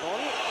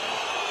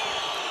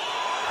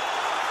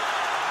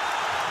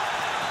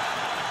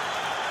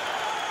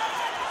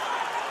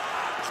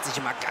macht sich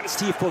immer ganz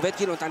tief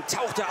Povetkin und dann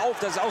taucht er auf.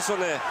 Das ist auch so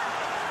eine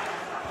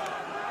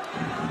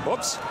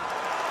ups.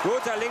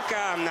 Guter linker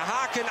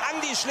Haken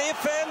an die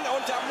Schläfen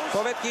und da muss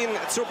Povetkin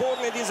zu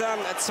Boden in dieser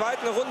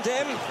zweiten Runde.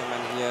 Wenn man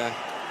hier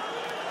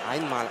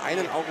einmal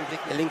einen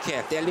Augenblick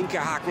der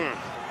linke Haken.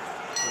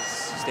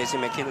 Das Stacey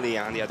McKinley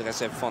an die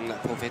Adresse von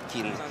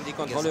Povetkin. Die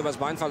Kontrolle übers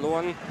Bein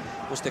verloren,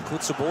 musste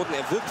kurz zu Boden.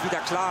 Er wirkt wieder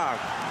klar. An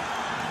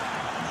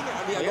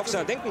die ein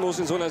Boxer denken muss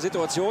in so einer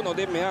Situation. Und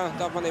nebenher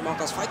darf man eben auch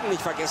das Fighten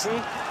nicht vergessen.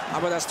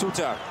 Aber das tut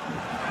er.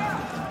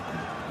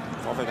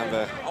 Im Vorfeld haben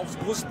wir aufs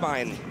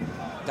Brustbein.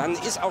 Dann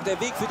ist auch der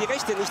Weg für die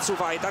Rechte nicht zu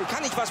weit. Dann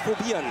kann ich was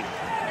probieren.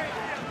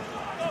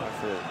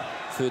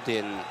 Für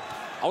den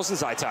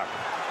Außenseiter.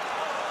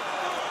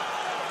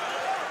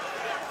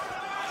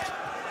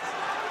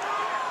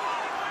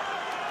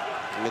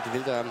 Mit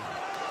wilder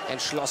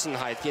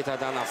Entschlossenheit geht er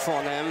da nach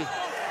vorne.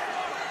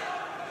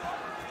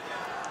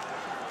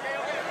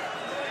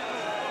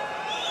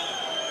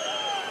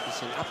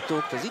 Bisschen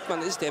Abdruck. Da sieht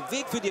man, ist der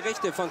Weg für die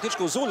Rechte von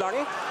Klitschko so lang,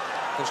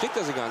 dann schlägt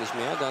er sie gar nicht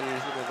mehr. Dann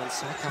geht er ganz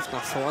zaghaft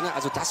nach vorne.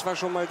 Also das war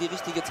schon mal die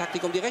richtige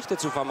Taktik, um die Rechte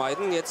zu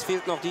vermeiden. Jetzt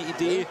fehlt noch die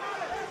Idee.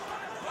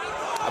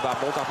 Aber am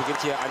Montag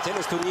beginnt hier ein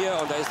Tennisturnier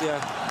und da ist ja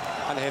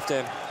eine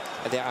Hälfte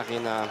der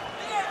Arena.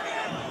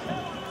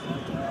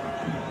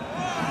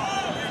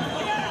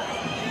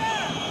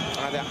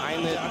 Der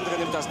eine, der andere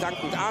nimmt das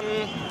dankend an,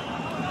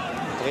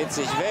 dreht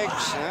sich weg.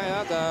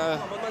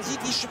 Und man sieht,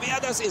 wie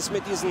schwer das ist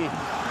mit diesen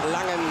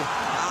langen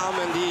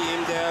Armen, die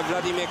ihm der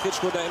Wladimir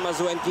Klitschko da immer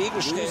so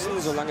entgegenstellen.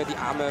 Solange die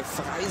Arme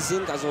frei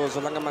sind, also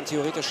solange man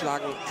theoretisch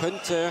schlagen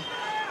könnte.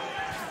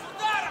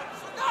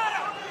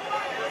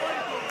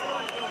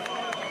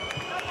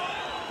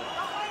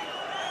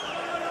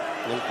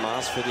 Nimmt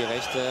Maß für die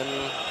Rechte.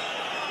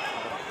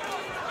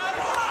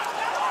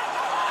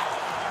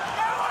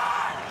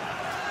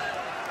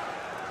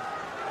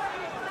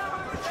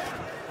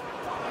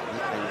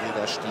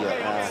 Stier.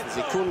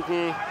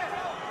 Sekunden.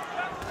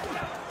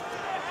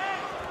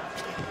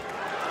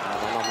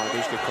 Aber nochmal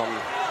durchgekommen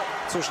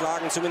zu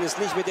schlagen, zumindest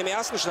nicht mit dem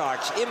ersten Schlag.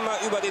 Immer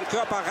über den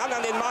Körper ran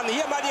an den Mann.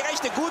 Hier mal die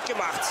Rechte gut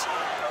gemacht.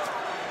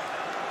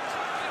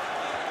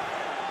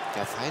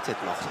 Der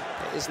fightet noch.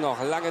 Er ist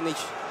noch lange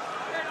nicht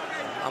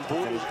am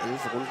Boden. Wenn ich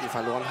 11 Runden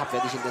verloren habe,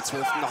 werde ich in der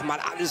 12. noch mal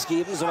alles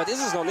geben. Soweit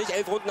ist es noch nicht.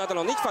 11 Runden hat er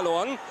noch nicht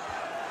verloren.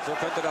 So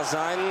könnte das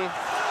sein.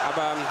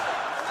 Aber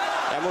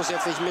er muss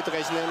jetzt nicht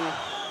mitrechnen.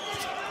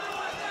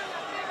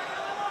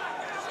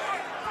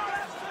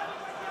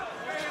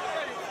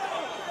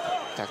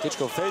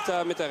 Klitschko fällt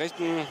da mit der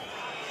rechten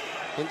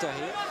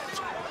hinterher.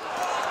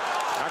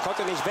 Er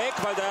konnte nicht weg,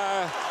 weil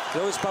da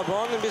Louis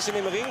Pabon ein bisschen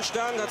im Ring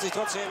stand, hat sich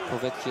trotzdem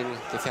Povetkin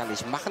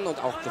gefährlich machen und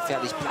auch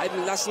gefährlich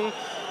bleiben lassen.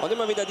 Und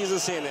immer wieder diese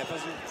Szene.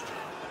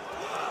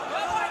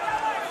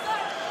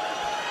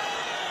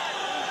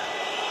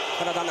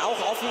 Weil er dann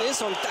auch offen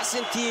ist und das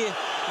sind die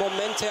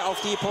Momente, auf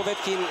die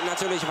Povetkin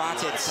natürlich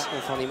wartet.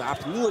 Von ihm ab,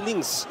 nur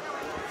links.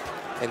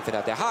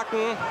 Entweder der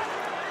Haken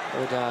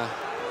oder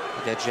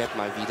der Jab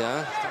mal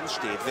wieder. Dann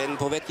steht, wenn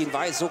Povetkin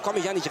weiß, so komme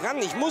ich ja nicht ran,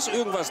 ich muss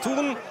irgendwas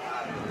tun,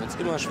 wird es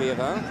immer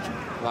schwerer,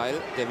 weil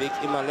der Weg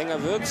immer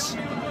länger wird.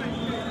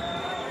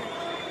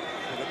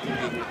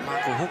 Gegen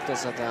Marco Huck,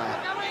 dass er da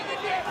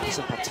ein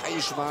bisschen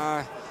parteiisch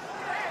war,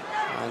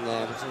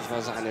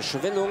 beziehungsweise eine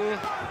Schwellung.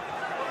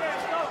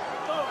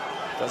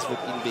 Das wird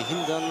ihn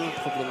behindern.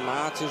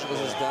 Problematisch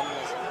ist es dann.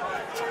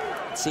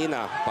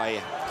 Zehner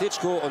bei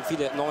Klitschko und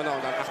viele Neuner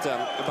und ein Achter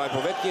bei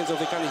Povetkin. So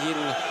viel kann ich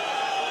jeden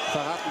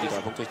verraten.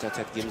 Wieder Punktrichter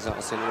Ted Gimser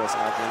aus den USA,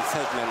 Glenn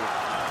Feldman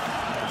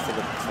und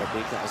Philipp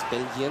Verbeke aus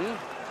Belgien.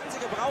 Sie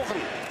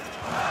gebrauchen.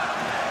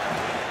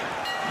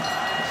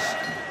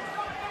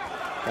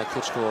 Bei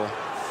Klitschko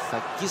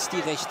vergisst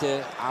die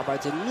Rechte,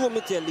 arbeitet nur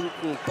mit der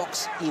linken,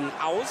 boxt ihn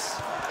aus.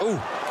 Oh,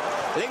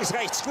 links,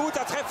 rechts,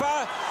 guter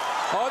Treffer.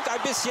 Und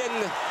ein bisschen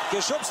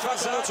geschubst,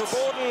 was er zu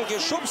Boden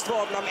geschubst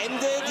worden am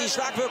Ende. Die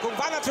Schlagwirkung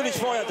war natürlich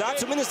vorher da,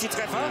 zumindest die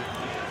Treffer.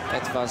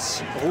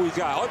 Etwas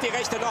ruhiger. Und die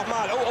Rechte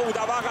nochmal. Oh,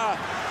 da war er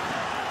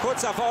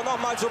kurz davor,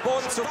 nochmal zu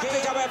Boden zu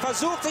gehen. Aber er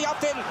versucht, sich auf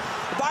den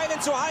Beinen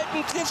zu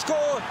halten. Klitschko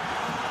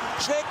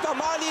schlägt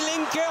nochmal die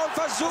linke und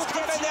versucht,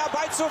 ihn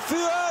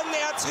herbeizuführen.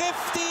 Er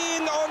trifft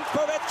ihn und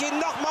Povetkin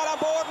nochmal am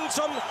Boden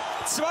zum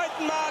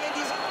zweiten Mal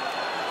in dieser...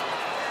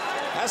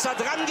 Er ist da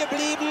dran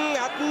geblieben,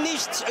 hat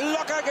nicht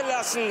locker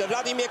gelassen.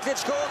 Wladimir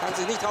Klitschko kann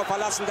sich nicht darauf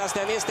verlassen, dass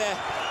der nächste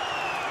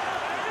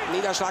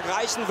Niederschlag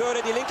reichen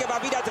würde. Die linke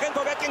war wieder drin.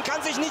 Povetkin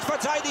kann sich nicht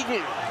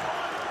verteidigen.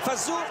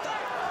 Versucht.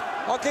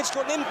 Und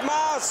Klitschko nimmt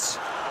Maß.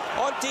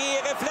 Und die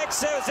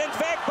Reflexe sind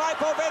weg bei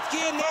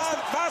Povetkin.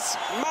 Was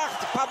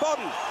macht Pabon?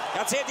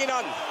 Er zählt ihn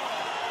an.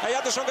 Er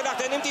hatte schon gedacht,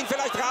 er nimmt ihn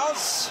vielleicht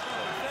raus.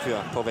 Für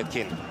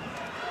Povetkin.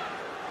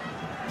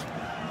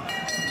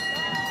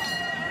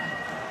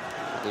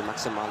 Die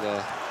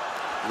maximale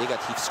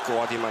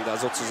Negativscore, den man da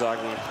sozusagen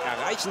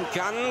erreichen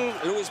kann.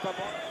 Louis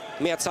Pabon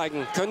mehr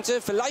zeigen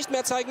könnte, vielleicht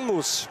mehr zeigen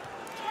muss.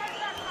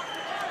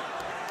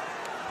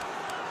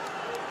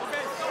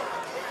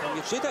 Und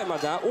jetzt steht er immer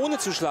da, ohne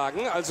zu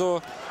schlagen.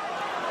 Also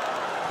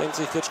denkt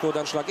sich Klitschko,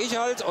 dann schlag ich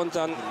halt. Und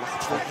dann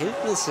macht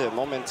Verhältnisse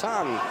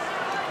momentan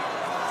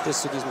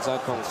bis zu diesem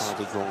Zeitpunkt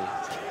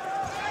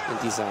in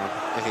dieser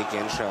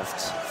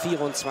Regentschaft.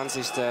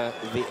 24.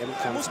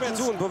 WM-Kampf. Muss mehr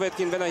tun,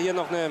 Povetkin, wenn er hier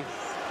noch eine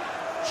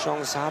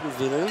Chance haben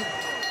will.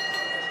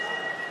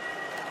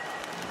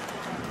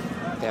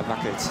 Der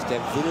wackelt, der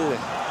will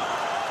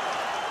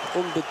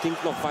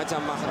unbedingt noch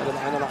weitermachen, bei dem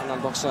einen oder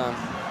anderen Boxer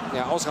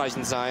ja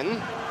ausreichend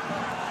sein.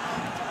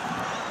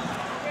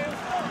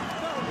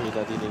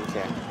 Wieder die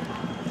linke.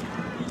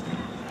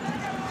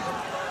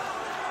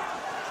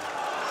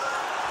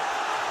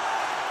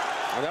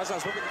 Und das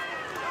ist wirklich...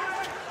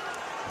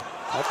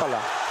 Hoppala.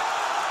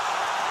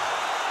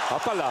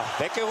 Hoppala,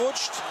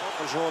 weggerutscht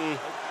und schon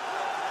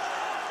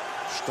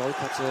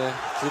stolperte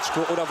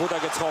Klitschko oder wurde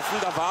er getroffen.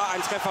 Da war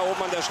ein Treffer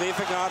oben an der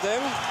Schläfe gerade.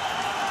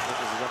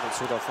 Drücken sich ab und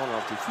zu da vorne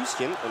auf die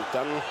Füßchen und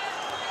dann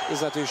ist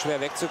es natürlich schwer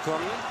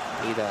wegzukommen.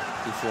 Wieder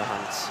die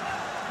Vorhand.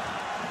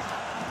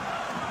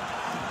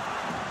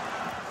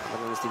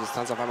 Und dann ist die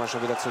Distanz auf einmal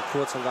schon wieder zu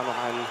kurz, um dann noch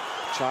einen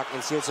Schlag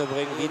ins Ziel zu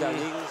bringen. Wieder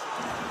links.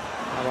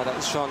 Aber da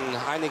ist schon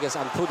einiges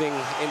an Pudding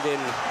in den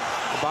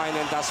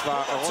Beinen. Das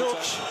war Ruck.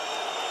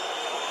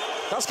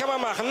 Das kann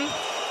man machen.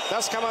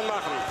 Das kann man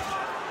machen.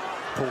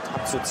 Punkt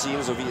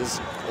abzuziehen, so wie es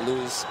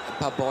Luis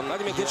Pabon.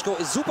 Wladimir Klitschko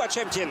ist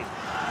Super-Champion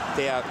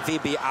der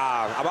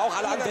WBA. Aber auch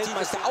alle anderen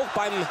Weltmeister, auch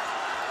bei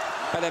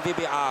der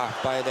WBA,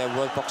 bei der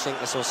World Boxing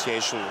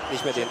Association.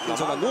 Nicht mehr den,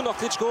 sondern nur noch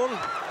Klitschko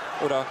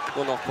oder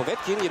nur noch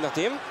Povetkin, je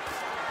nachdem.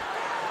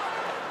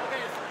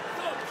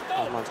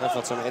 Nochmal ein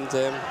Treffer zum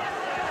Ende.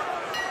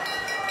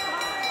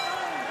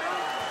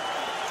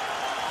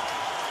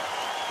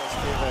 Das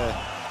wäre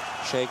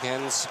Shake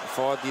Hands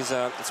vor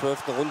dieser 12.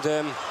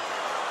 Runde.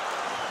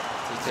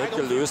 Die Tape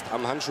gelöst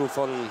am Handschuh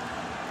von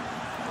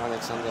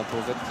Alexander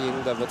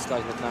Povetkin. Da wird es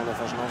gleich eine kleine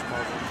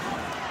Verschnaufpause.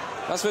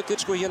 Was wird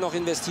Klitschko hier noch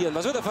investieren?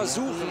 Was wird er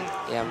versuchen?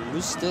 Er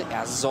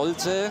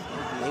sollte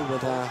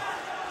Mayweather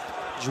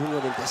Junior,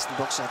 den besten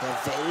Boxer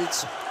der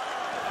Welt,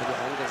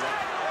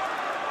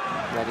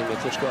 Wladimir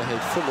Klitschko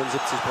erhält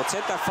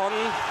 75% davon.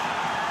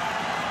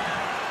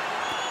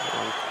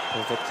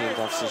 Und Povetkin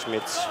darf sich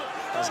mit,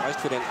 das reicht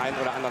für den einen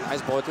oder anderen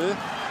Eisbeutel.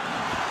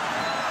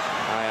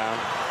 Naja,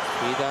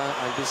 wieder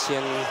ein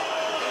bisschen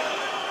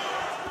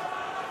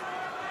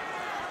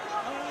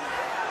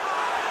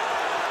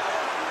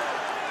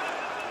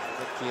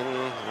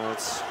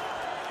als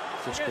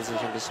Klitschko sich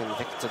ein bisschen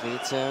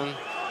wegdrehte. Und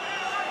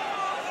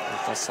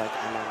das zeigt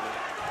einmal,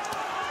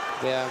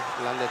 wer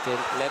landet den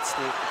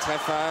letzten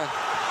Treffer.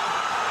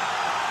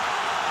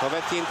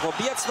 Povetkin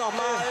probiert es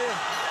nochmal.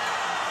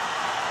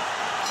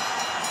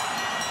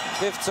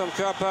 Trifft zum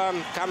Körper.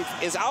 Kampf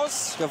ist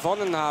aus.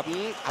 Gewonnen haben.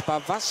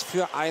 Aber was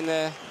für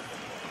eine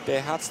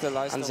beherzte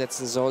Leistung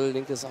ansetzen soll.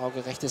 Linkes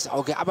Auge, rechtes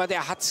Auge. Aber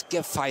der hat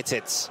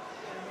gefightet.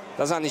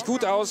 Das sah nicht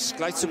gut aus.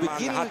 Gleich zu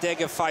Beginn hat der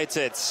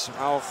gefightet.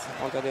 Auch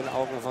unter den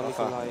Augen von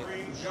Nikolai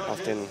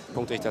auf den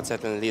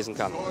Punktrichterzetteln lesen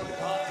kann.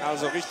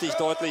 Also richtig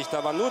deutlich.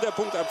 Da war nur der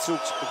Punktabzug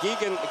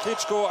gegen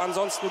Klitschko.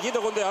 Ansonsten jede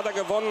Runde hat er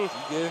gewonnen.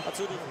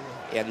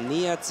 Er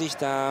nähert sich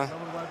da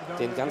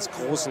den ganz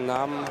großen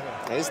Namen.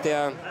 Er ist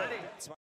der